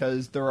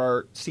because there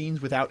are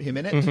scenes without him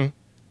in it. Mm-hmm.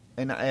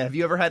 And have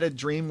you ever had a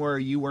dream where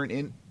you weren't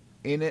in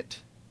it?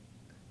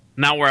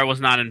 Not where I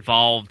was not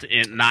involved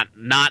in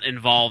not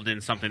involved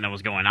in something that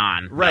was going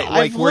on. Right, no.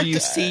 like where you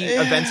see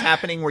events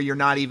happening where you're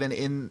not even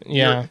in.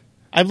 Yeah,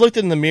 I've looked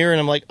in the mirror and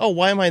I'm like, oh,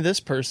 why am I this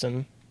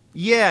person?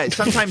 Yeah,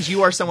 sometimes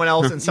you are someone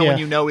else, and someone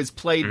is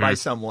played by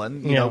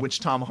someone, you know, which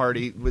Tom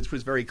Hardy, which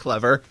was very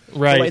clever.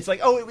 Right. It's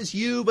like, oh, it was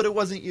you, but it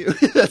wasn't you.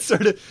 That's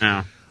sort of...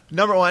 Yeah.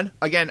 Number one,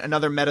 again,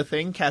 another meta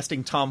thing,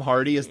 casting Tom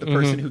Hardy as the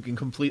person who can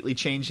completely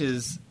change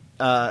his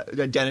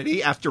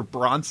identity after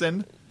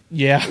Bronson.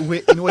 Yeah. In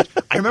which,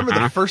 I remember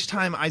the first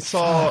time I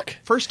saw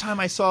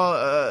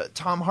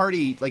Tom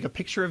Hardy, like a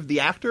picture of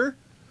the actor,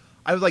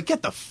 I was like,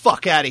 get the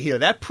fuck out of here.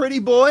 That pretty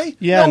boy?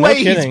 Yeah, no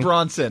way kidding. He's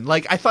Bronson.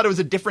 Like, I thought it was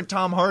a different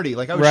Tom Hardy.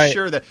 Like, I was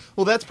sure that,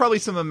 well, that's probably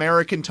some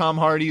American Tom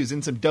Hardy who's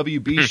in some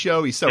WB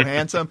show. He's so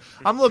handsome.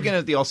 I'm looking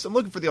for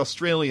the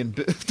Australian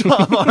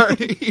Tom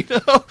Hardy, you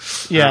know?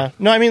 Yeah.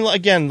 No, I mean,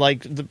 again,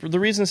 like, the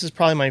reason this is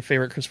probably my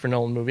favorite Christopher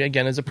Nolan movie,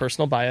 again, is a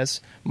personal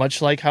bias.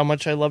 Much like how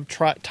much I love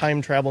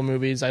time travel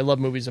movies, I love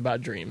movies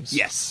about dreams.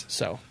 Yes.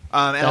 So...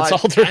 that's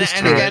all there is to it.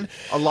 And again,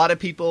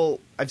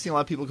 I've seen a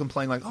lot of people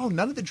complain like, oh,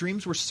 none of the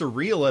dreams were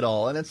surreal at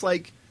all. And it's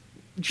like,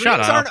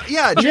 shut up.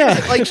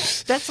 Like,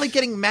 that's like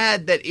getting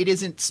mad that it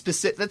isn't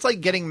specific. That's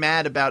like getting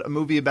mad about a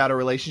movie about a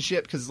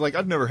relationship because, like,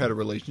 I've never had a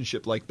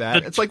relationship like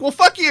that. It's like, well,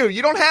 fuck you.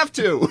 You don't have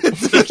to.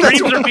 The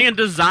dreams are being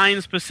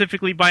designed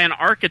specifically by an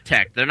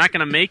architect. They're not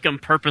going to make them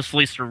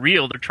purposefully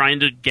surreal. They're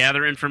trying to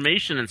gather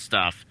information and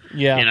stuff.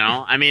 Yeah. You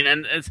know, I mean,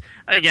 and it's,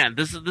 again,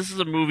 this is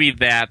a movie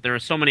that there are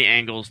so many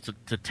angles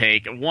to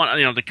take. One,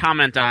 you know, to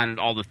comment on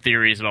all the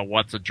theories about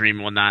what's a dream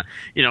and whatnot.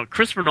 You know,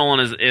 Christopher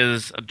Nolan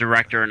is a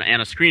director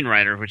and a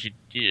screenwriter, which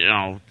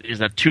is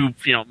that two,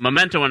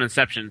 Memento and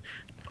Inception.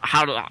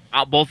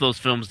 Both those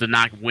films did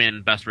not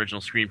win Best Original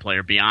Screenplay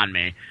or Beyond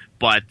Me,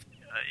 but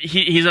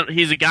he's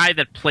a guy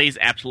that plays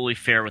absolutely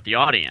fair with the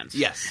audience.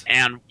 Yes,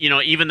 and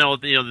even though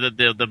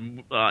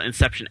the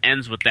Inception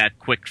ends with that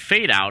quick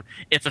fade out,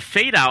 it's a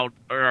fade out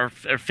or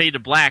fade to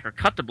black or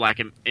cut to black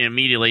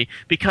immediately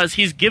because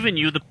he's given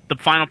you the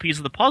final piece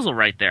of the puzzle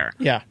right there.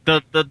 Yeah,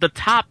 the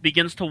top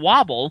begins to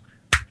wobble.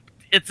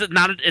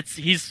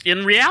 He's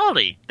in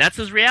reality. That's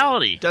his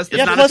reality. It's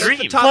not a dream.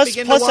 The top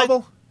begin to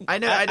wobble? I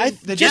know.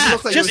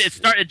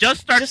 It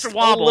just starts to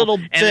wobble a little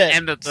bit,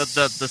 and the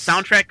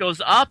soundtrack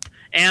goes up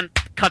and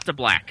cut to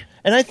black.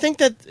 And I think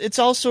that it's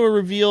also a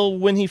reveal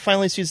when he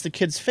finally sees the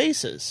kids'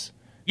 faces.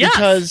 Yes.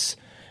 Because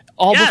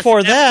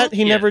before that,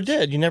 he never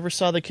did. You never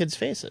saw the kids'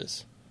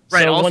 faces.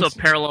 Right. So also,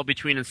 parallel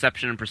between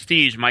Inception and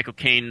Prestige, Michael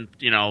Caine,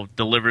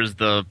 delivers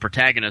the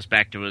protagonist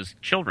back to his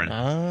children.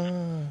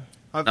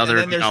 And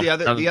then there's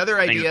the other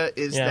idea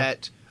is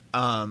that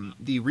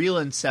the real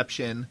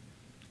Inception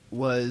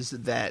was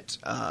that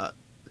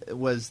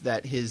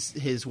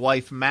his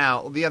wife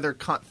Mal. The other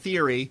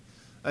theory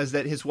is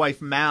that his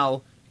wife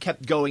Mal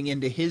kept going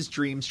into his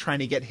dreams trying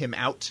to get him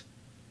out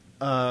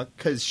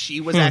because she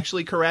was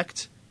actually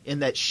correct in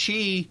that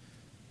she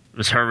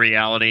was her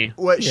reality.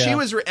 She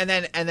was, and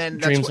then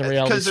that's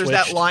because there's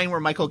that line where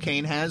Michael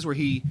Caine has where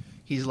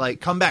he's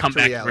like, "Come back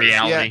to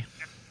reality." Yeah.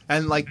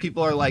 And like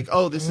people are like,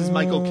 "Oh, this is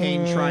Michael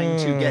Caine trying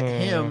to get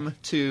him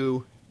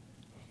to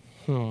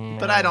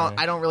But I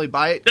don't really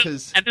buy it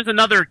because. And there's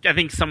another. I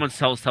think someone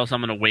tells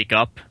someone to wake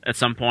up at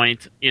some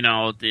point. You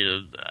know,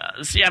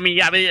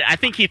 I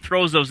think he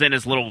throws those in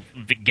as little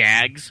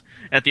gags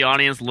at the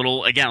audience.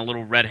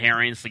 Little red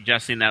herrings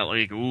suggesting that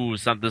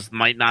this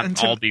might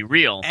not all be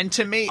real. And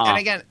to me, and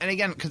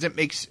again, because it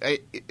makes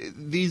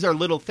these are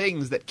little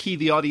things that key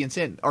the audience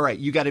in. All right,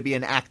 you got to be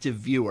an active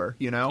viewer.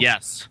 You know.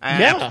 Yes.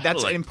 And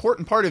that's an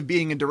important part of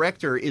being a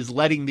director is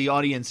letting the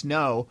audience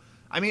know.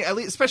 I mean, at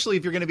least, especially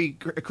if you're going to be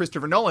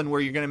Christopher Nolan,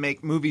 where you're going to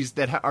make movies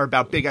that are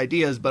about big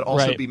ideas but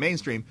also be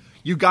mainstream.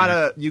 You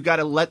gotta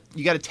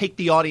take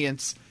the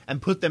audience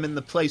and put them in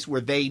the place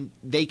where they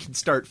can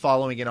start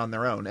following it on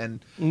their own.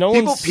 And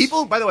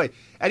people. By the way,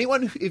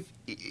 anyone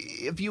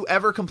if you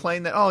ever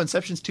complain that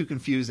Inception's too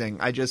confusing,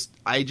 I just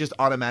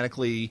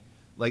automatically.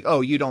 Like,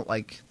 you don't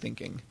like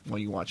thinking when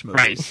you watch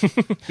movies.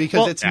 Right.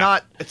 Because it's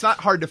not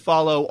hard to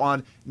follow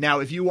on. Now,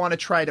 if you want to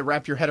try to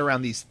wrap your head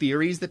around these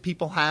theories that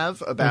people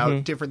have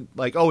about different,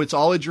 like, it's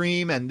all a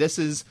dream and this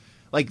is,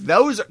 like,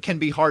 those can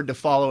be hard to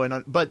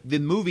follow. But the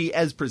movie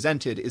as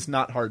presented is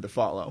not hard to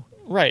follow.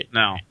 Right.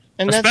 No.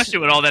 And especially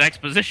with all that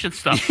exposition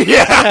stuff.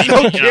 Yeah,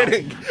 no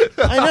kidding.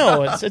 I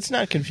know. It's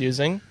not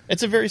confusing.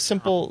 It's a very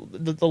simple,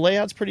 the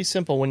layout's pretty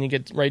simple when you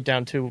get right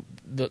down to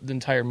the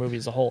entire movie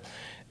as a whole.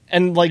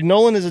 And like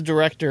Nolan is a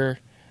director,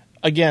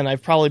 again,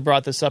 I've probably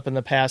brought this up in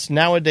the past.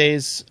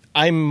 Nowadays,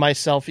 I'm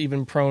myself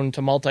even prone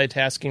to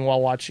multitasking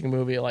while watching a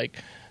movie. Like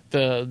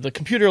the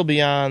computer will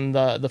be on,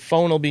 the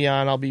phone will be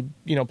on. I'll be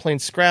playing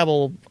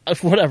Scrabble,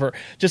 whatever.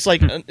 Just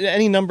like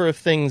any number of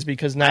things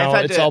because now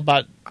it's all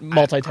about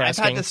multitasking. I've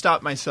had to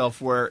stop myself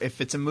where if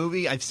it's a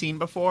movie I've seen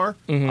before,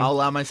 I'll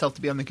allow myself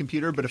to be on the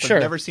computer. But if I've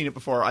never seen it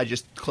before, I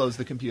just close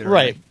the computer.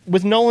 Right.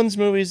 With Nolan's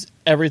movies,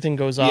 everything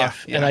goes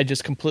off, and I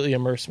just completely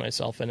immerse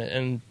myself in it.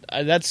 And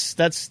that's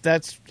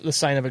the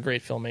sign of a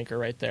great filmmaker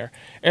right there.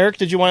 Eric,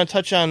 did you want to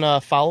touch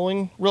on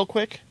Following real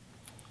quick?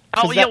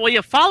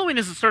 Following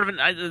is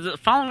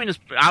Following is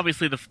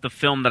obviously the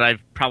film that I've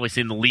probably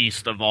seen the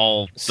least of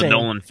all the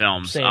Nolan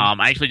films.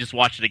 I actually just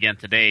watched it again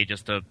today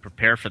just to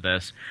prepare for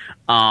this,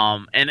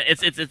 and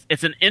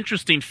it's an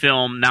interesting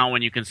film now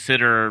when you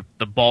consider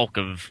the bulk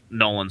of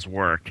Nolan's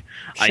work.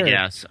 I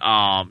guess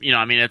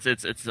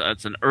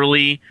it's an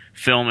early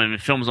film, and the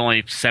film is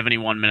only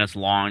 71 minutes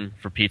long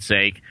for Pete's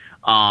sake.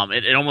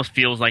 It almost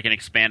feels like an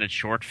expanded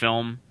short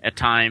film at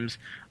times.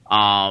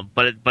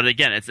 But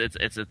again,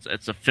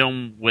 it's a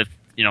film with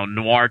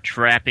noir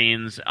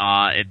trappings.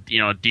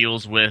 It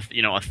deals with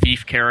a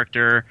thief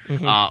character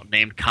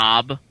named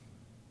Cobb.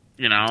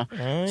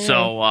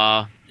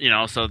 So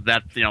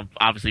that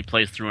obviously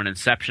plays through an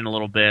Inception a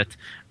little bit.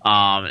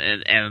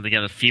 And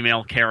again, a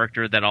female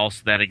character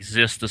that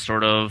exists to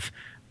sort of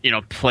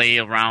play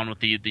around with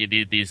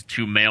these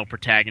two male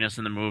protagonists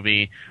in the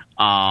movie.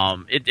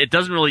 It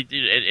doesn't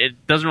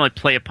really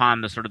play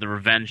upon the sort of the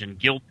revenge and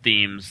guilt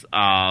themes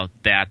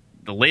that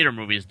the later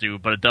movies do,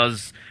 but it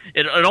does.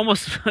 It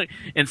almost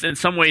in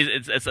some ways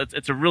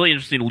it's a really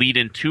interesting lead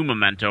into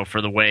Memento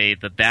for the way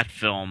that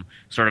film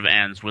sort of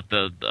ends with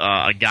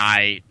a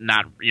guy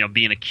not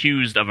being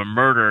accused of a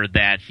murder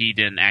that he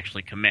didn't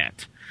actually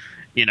commit.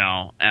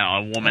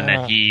 A woman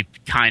that he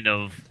kind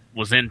of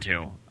was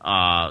into.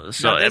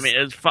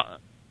 It's fun.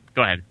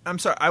 Go ahead. I'm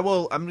sorry. I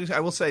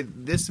will say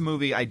this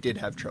movie I did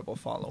have trouble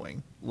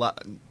following. Nope.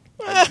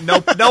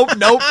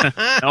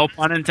 No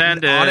pun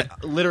intended.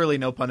 Literally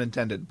no pun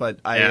intended. But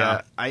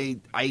I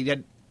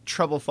had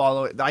trouble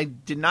following. I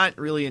did not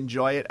really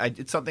enjoy it.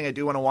 It's something I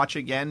do want to watch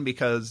again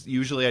because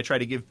usually I try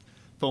to give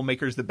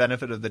filmmakers the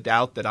benefit of the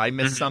doubt that I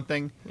missed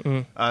something,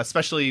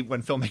 especially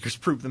when filmmakers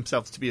prove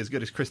themselves to be as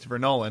good as Christopher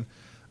Nolan.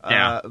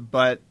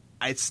 But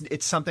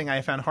it's something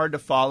I found hard to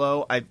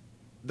follow.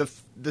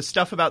 The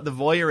stuff about the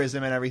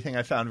voyeurism and everything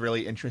I found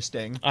really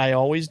interesting. I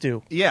always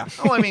do. Yeah.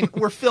 I mean,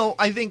 we're film.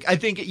 I think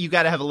you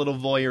got to have a little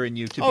voyeur in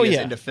you to be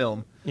as into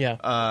film.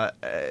 Yeah.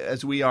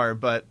 As we are,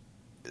 but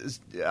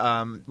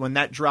when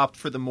that dropped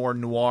for the more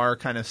noir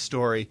kind of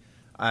story,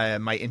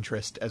 my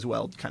interest as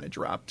well kind of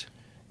dropped.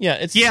 Yeah,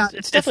 it's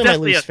definitely my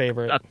least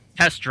favorite. A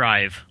test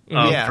drive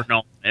for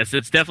Nolan. It's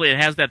definitely, it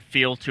has that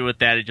feel to it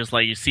that it just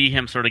like you see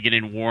him sort of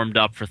getting warmed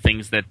up for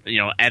things that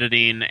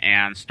editing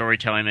and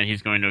storytelling that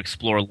he's going to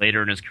explore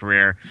later in his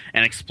career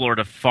and explore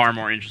to far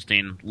more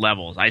interesting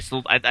levels. I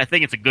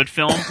think it's a good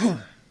film.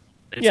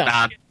 It's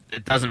not.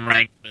 It doesn't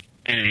rank with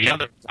any of the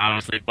others,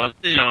 honestly. But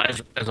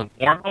as a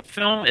warm up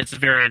film, it's a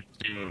very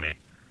interesting movie.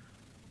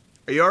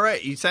 Are you all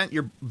right?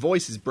 Your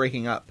voice is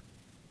breaking up.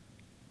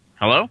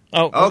 Hello?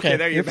 Oh, okay.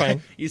 There you're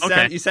fine. You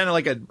sounded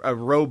like a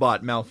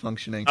robot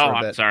malfunctioning for a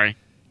bit. I'm sorry.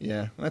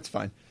 Yeah, that's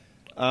fine.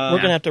 We're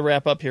going to have to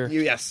wrap up here.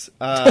 Yes.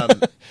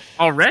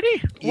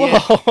 Already? Yeah.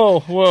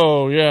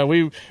 Whoa, yeah.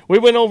 We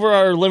went over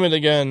our limit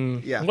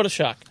again. Yeah. What a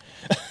shock.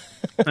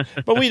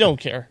 But we don't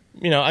care.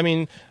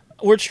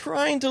 We're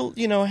trying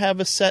to,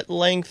 have a set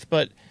length,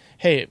 but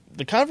hey,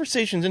 the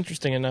conversation's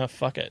interesting enough.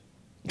 Fuck it.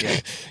 Yeah.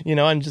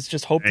 And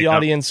just hope the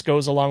audience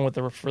goes along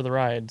for the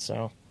ride,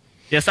 so...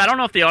 Yes, I don't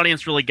know if the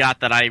audience really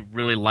got that I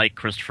really like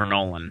Christopher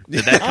Nolan.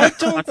 Did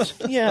that?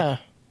 Yeah.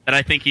 that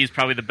I think he's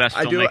probably the best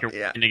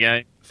filmmaker in the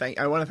game.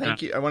 I want to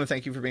thank you. I want to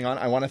thank you for being on.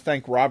 I want to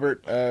thank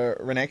Robert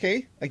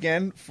Reneke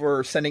again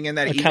for sending in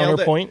that email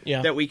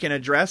that we can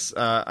address.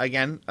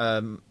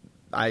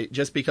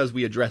 Just because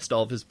we addressed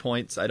all of his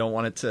points, I don't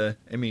want it to.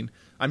 I mean,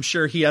 I'm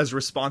sure he has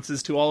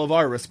responses to all of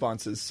our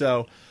responses.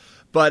 So,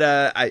 but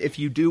if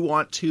you do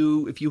want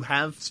to, if you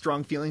have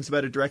strong feelings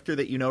about a director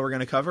that you know we're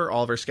going to cover,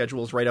 all of our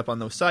schedules right up on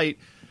the site.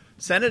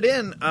 Send it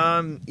in.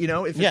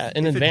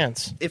 In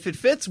advance. If it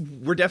fits,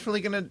 we're definitely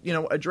going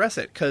to address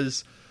it,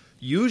 because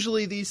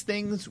usually these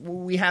things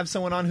we have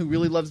someone on who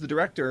really loves the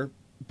director,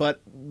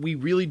 but we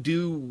really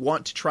do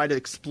want to try to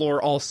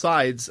explore all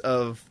sides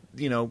of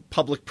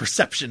public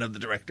perception of the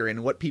director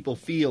and what people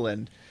feel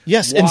and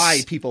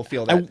why people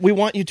feel that. We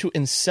want you to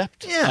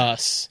incept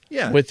us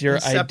with your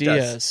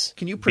ideas. Us.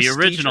 Can you be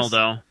original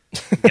though?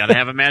 You gotta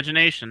have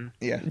imagination.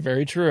 Yeah,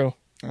 very true.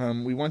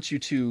 We want you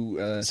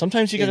to.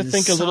 Sometimes you got to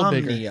think a little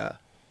bigger.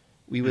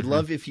 We would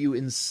love if you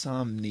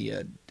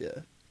insomnia.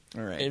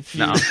 All right. If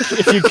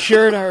you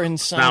cured our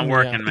insomnia. Not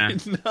working, man.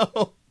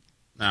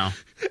 No.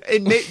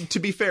 To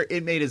be fair,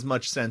 it made as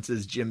much sense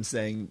as Jim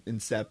saying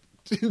Inception.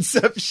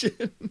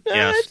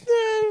 Yes.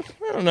 I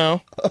don't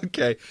know.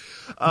 Okay.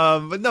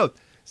 But no,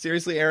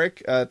 seriously,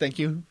 Eric, thank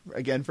you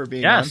again for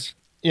being on.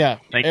 Yeah.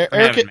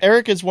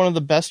 Eric is one of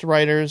the best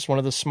writers, one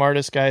of the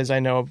smartest guys I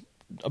know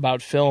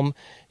about film.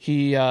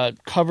 He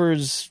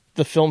covers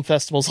the film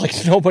festivals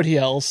like nobody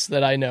else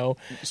that I know.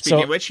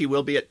 Speaking of which, he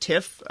will be at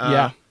TIFF.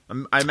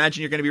 I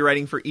imagine you're going to be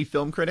writing for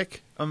eFilm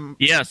Critic.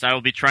 Yes, I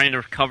will be trying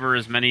to cover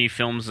as many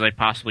films as I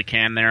possibly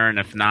can there, and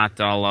if not,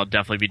 I'll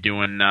definitely be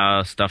doing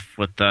stuff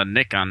with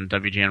Nick on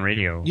WGN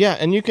Radio. Yeah,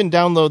 and you can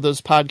download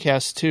those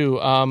podcasts too.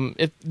 I'm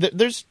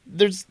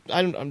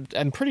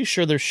pretty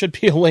sure there should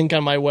be a link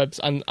on my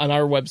on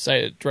our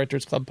website at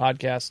Directors Club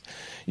Podcast.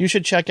 You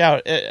should check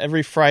out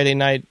every Friday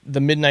night the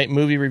Midnight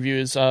Movie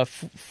Reviews.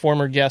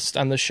 Former guest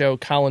on the show,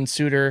 Colin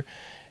Suter,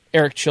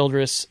 Eric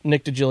Childress,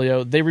 Nick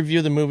DiGilio. They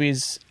review the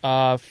movies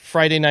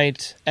Friday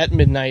night at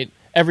midnight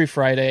every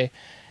Friday,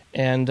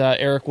 and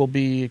Eric will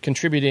be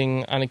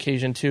contributing on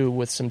occasion too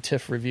with some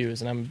TIFF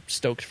reviews, and I'm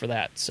stoked for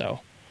that. So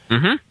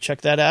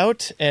check that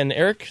out. And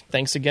Eric,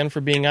 thanks again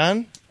for being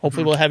on.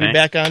 Hopefully we'll have you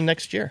back on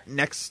next year.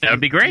 That would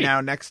be great.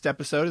 Now, next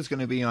episode is going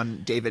to be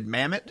on David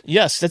Mamet.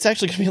 Yes, that's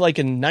actually going to be like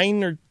in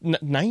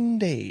 9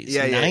 days.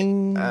 Yeah,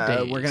 9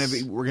 days. We're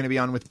going to be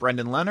on with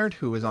Brendan Leonard,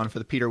 who was on for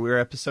the Peter Weir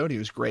episode. He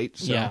was great,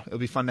 so it'll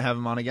be fun to have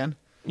him on again.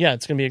 Yeah,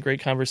 it's going to be a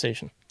great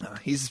conversation.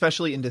 He's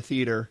especially into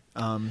theater.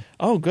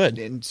 Oh, good.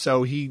 And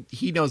so he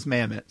knows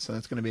Mamet, so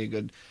that's going to be a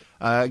good.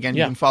 Again,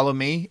 you can follow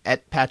me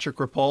at Patrick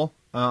Rapole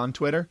on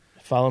Twitter.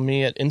 Follow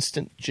me at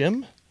Instant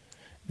Jim.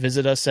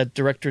 Visit us at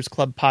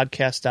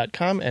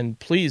directorsclubpodcast.com, and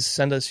please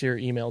send us your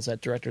emails at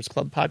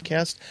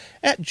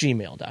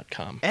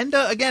directorsclubpodcast@gmail.com. And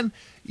again,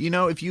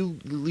 if you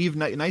leave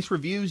nice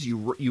reviews,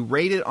 you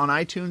rate it on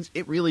iTunes,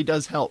 it really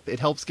does help. It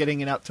helps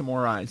getting it out to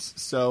more eyes.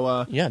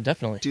 So yeah,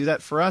 definitely. Do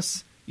that for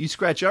us. You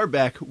scratch our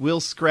back, we'll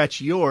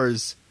scratch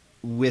yours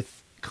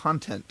with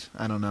content.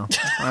 I don't know.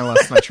 I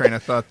lost my train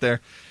of thought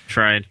there.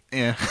 Tried.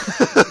 Yeah.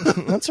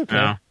 That's okay.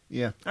 No.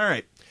 Yeah. All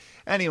right.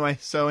 Anyway,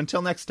 so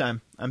until next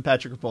time, I'm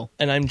Patrick Rapole.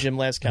 And I'm Jim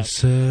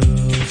Laskowski.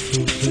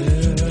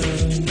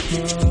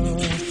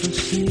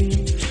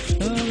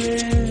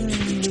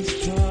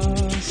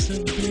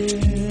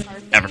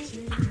 Ever.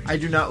 I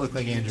do not look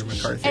like Andrew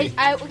McCarthy.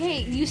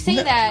 Okay, you say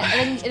that,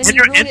 and then Is you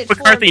your ruin Andrew it for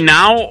McCarthy me.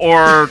 now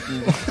or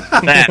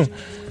that?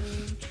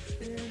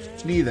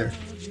 Neither.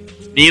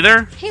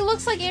 Neither? He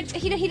looks like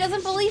he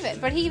doesn't believe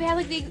it, but he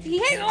has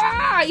you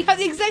have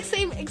the exact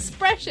same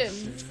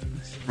expressions.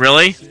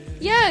 Really?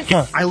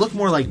 Yes. I look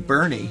more like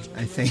Bernie,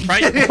 I think.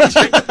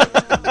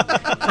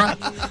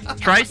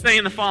 Try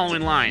saying the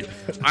following line.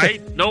 I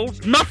know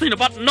nothing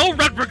about no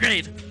Red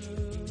Brigade.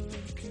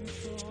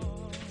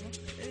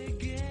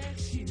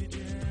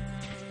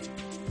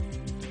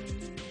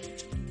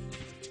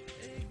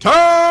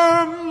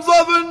 Terms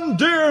of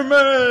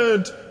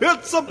endearment.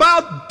 It's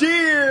about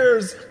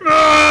deers.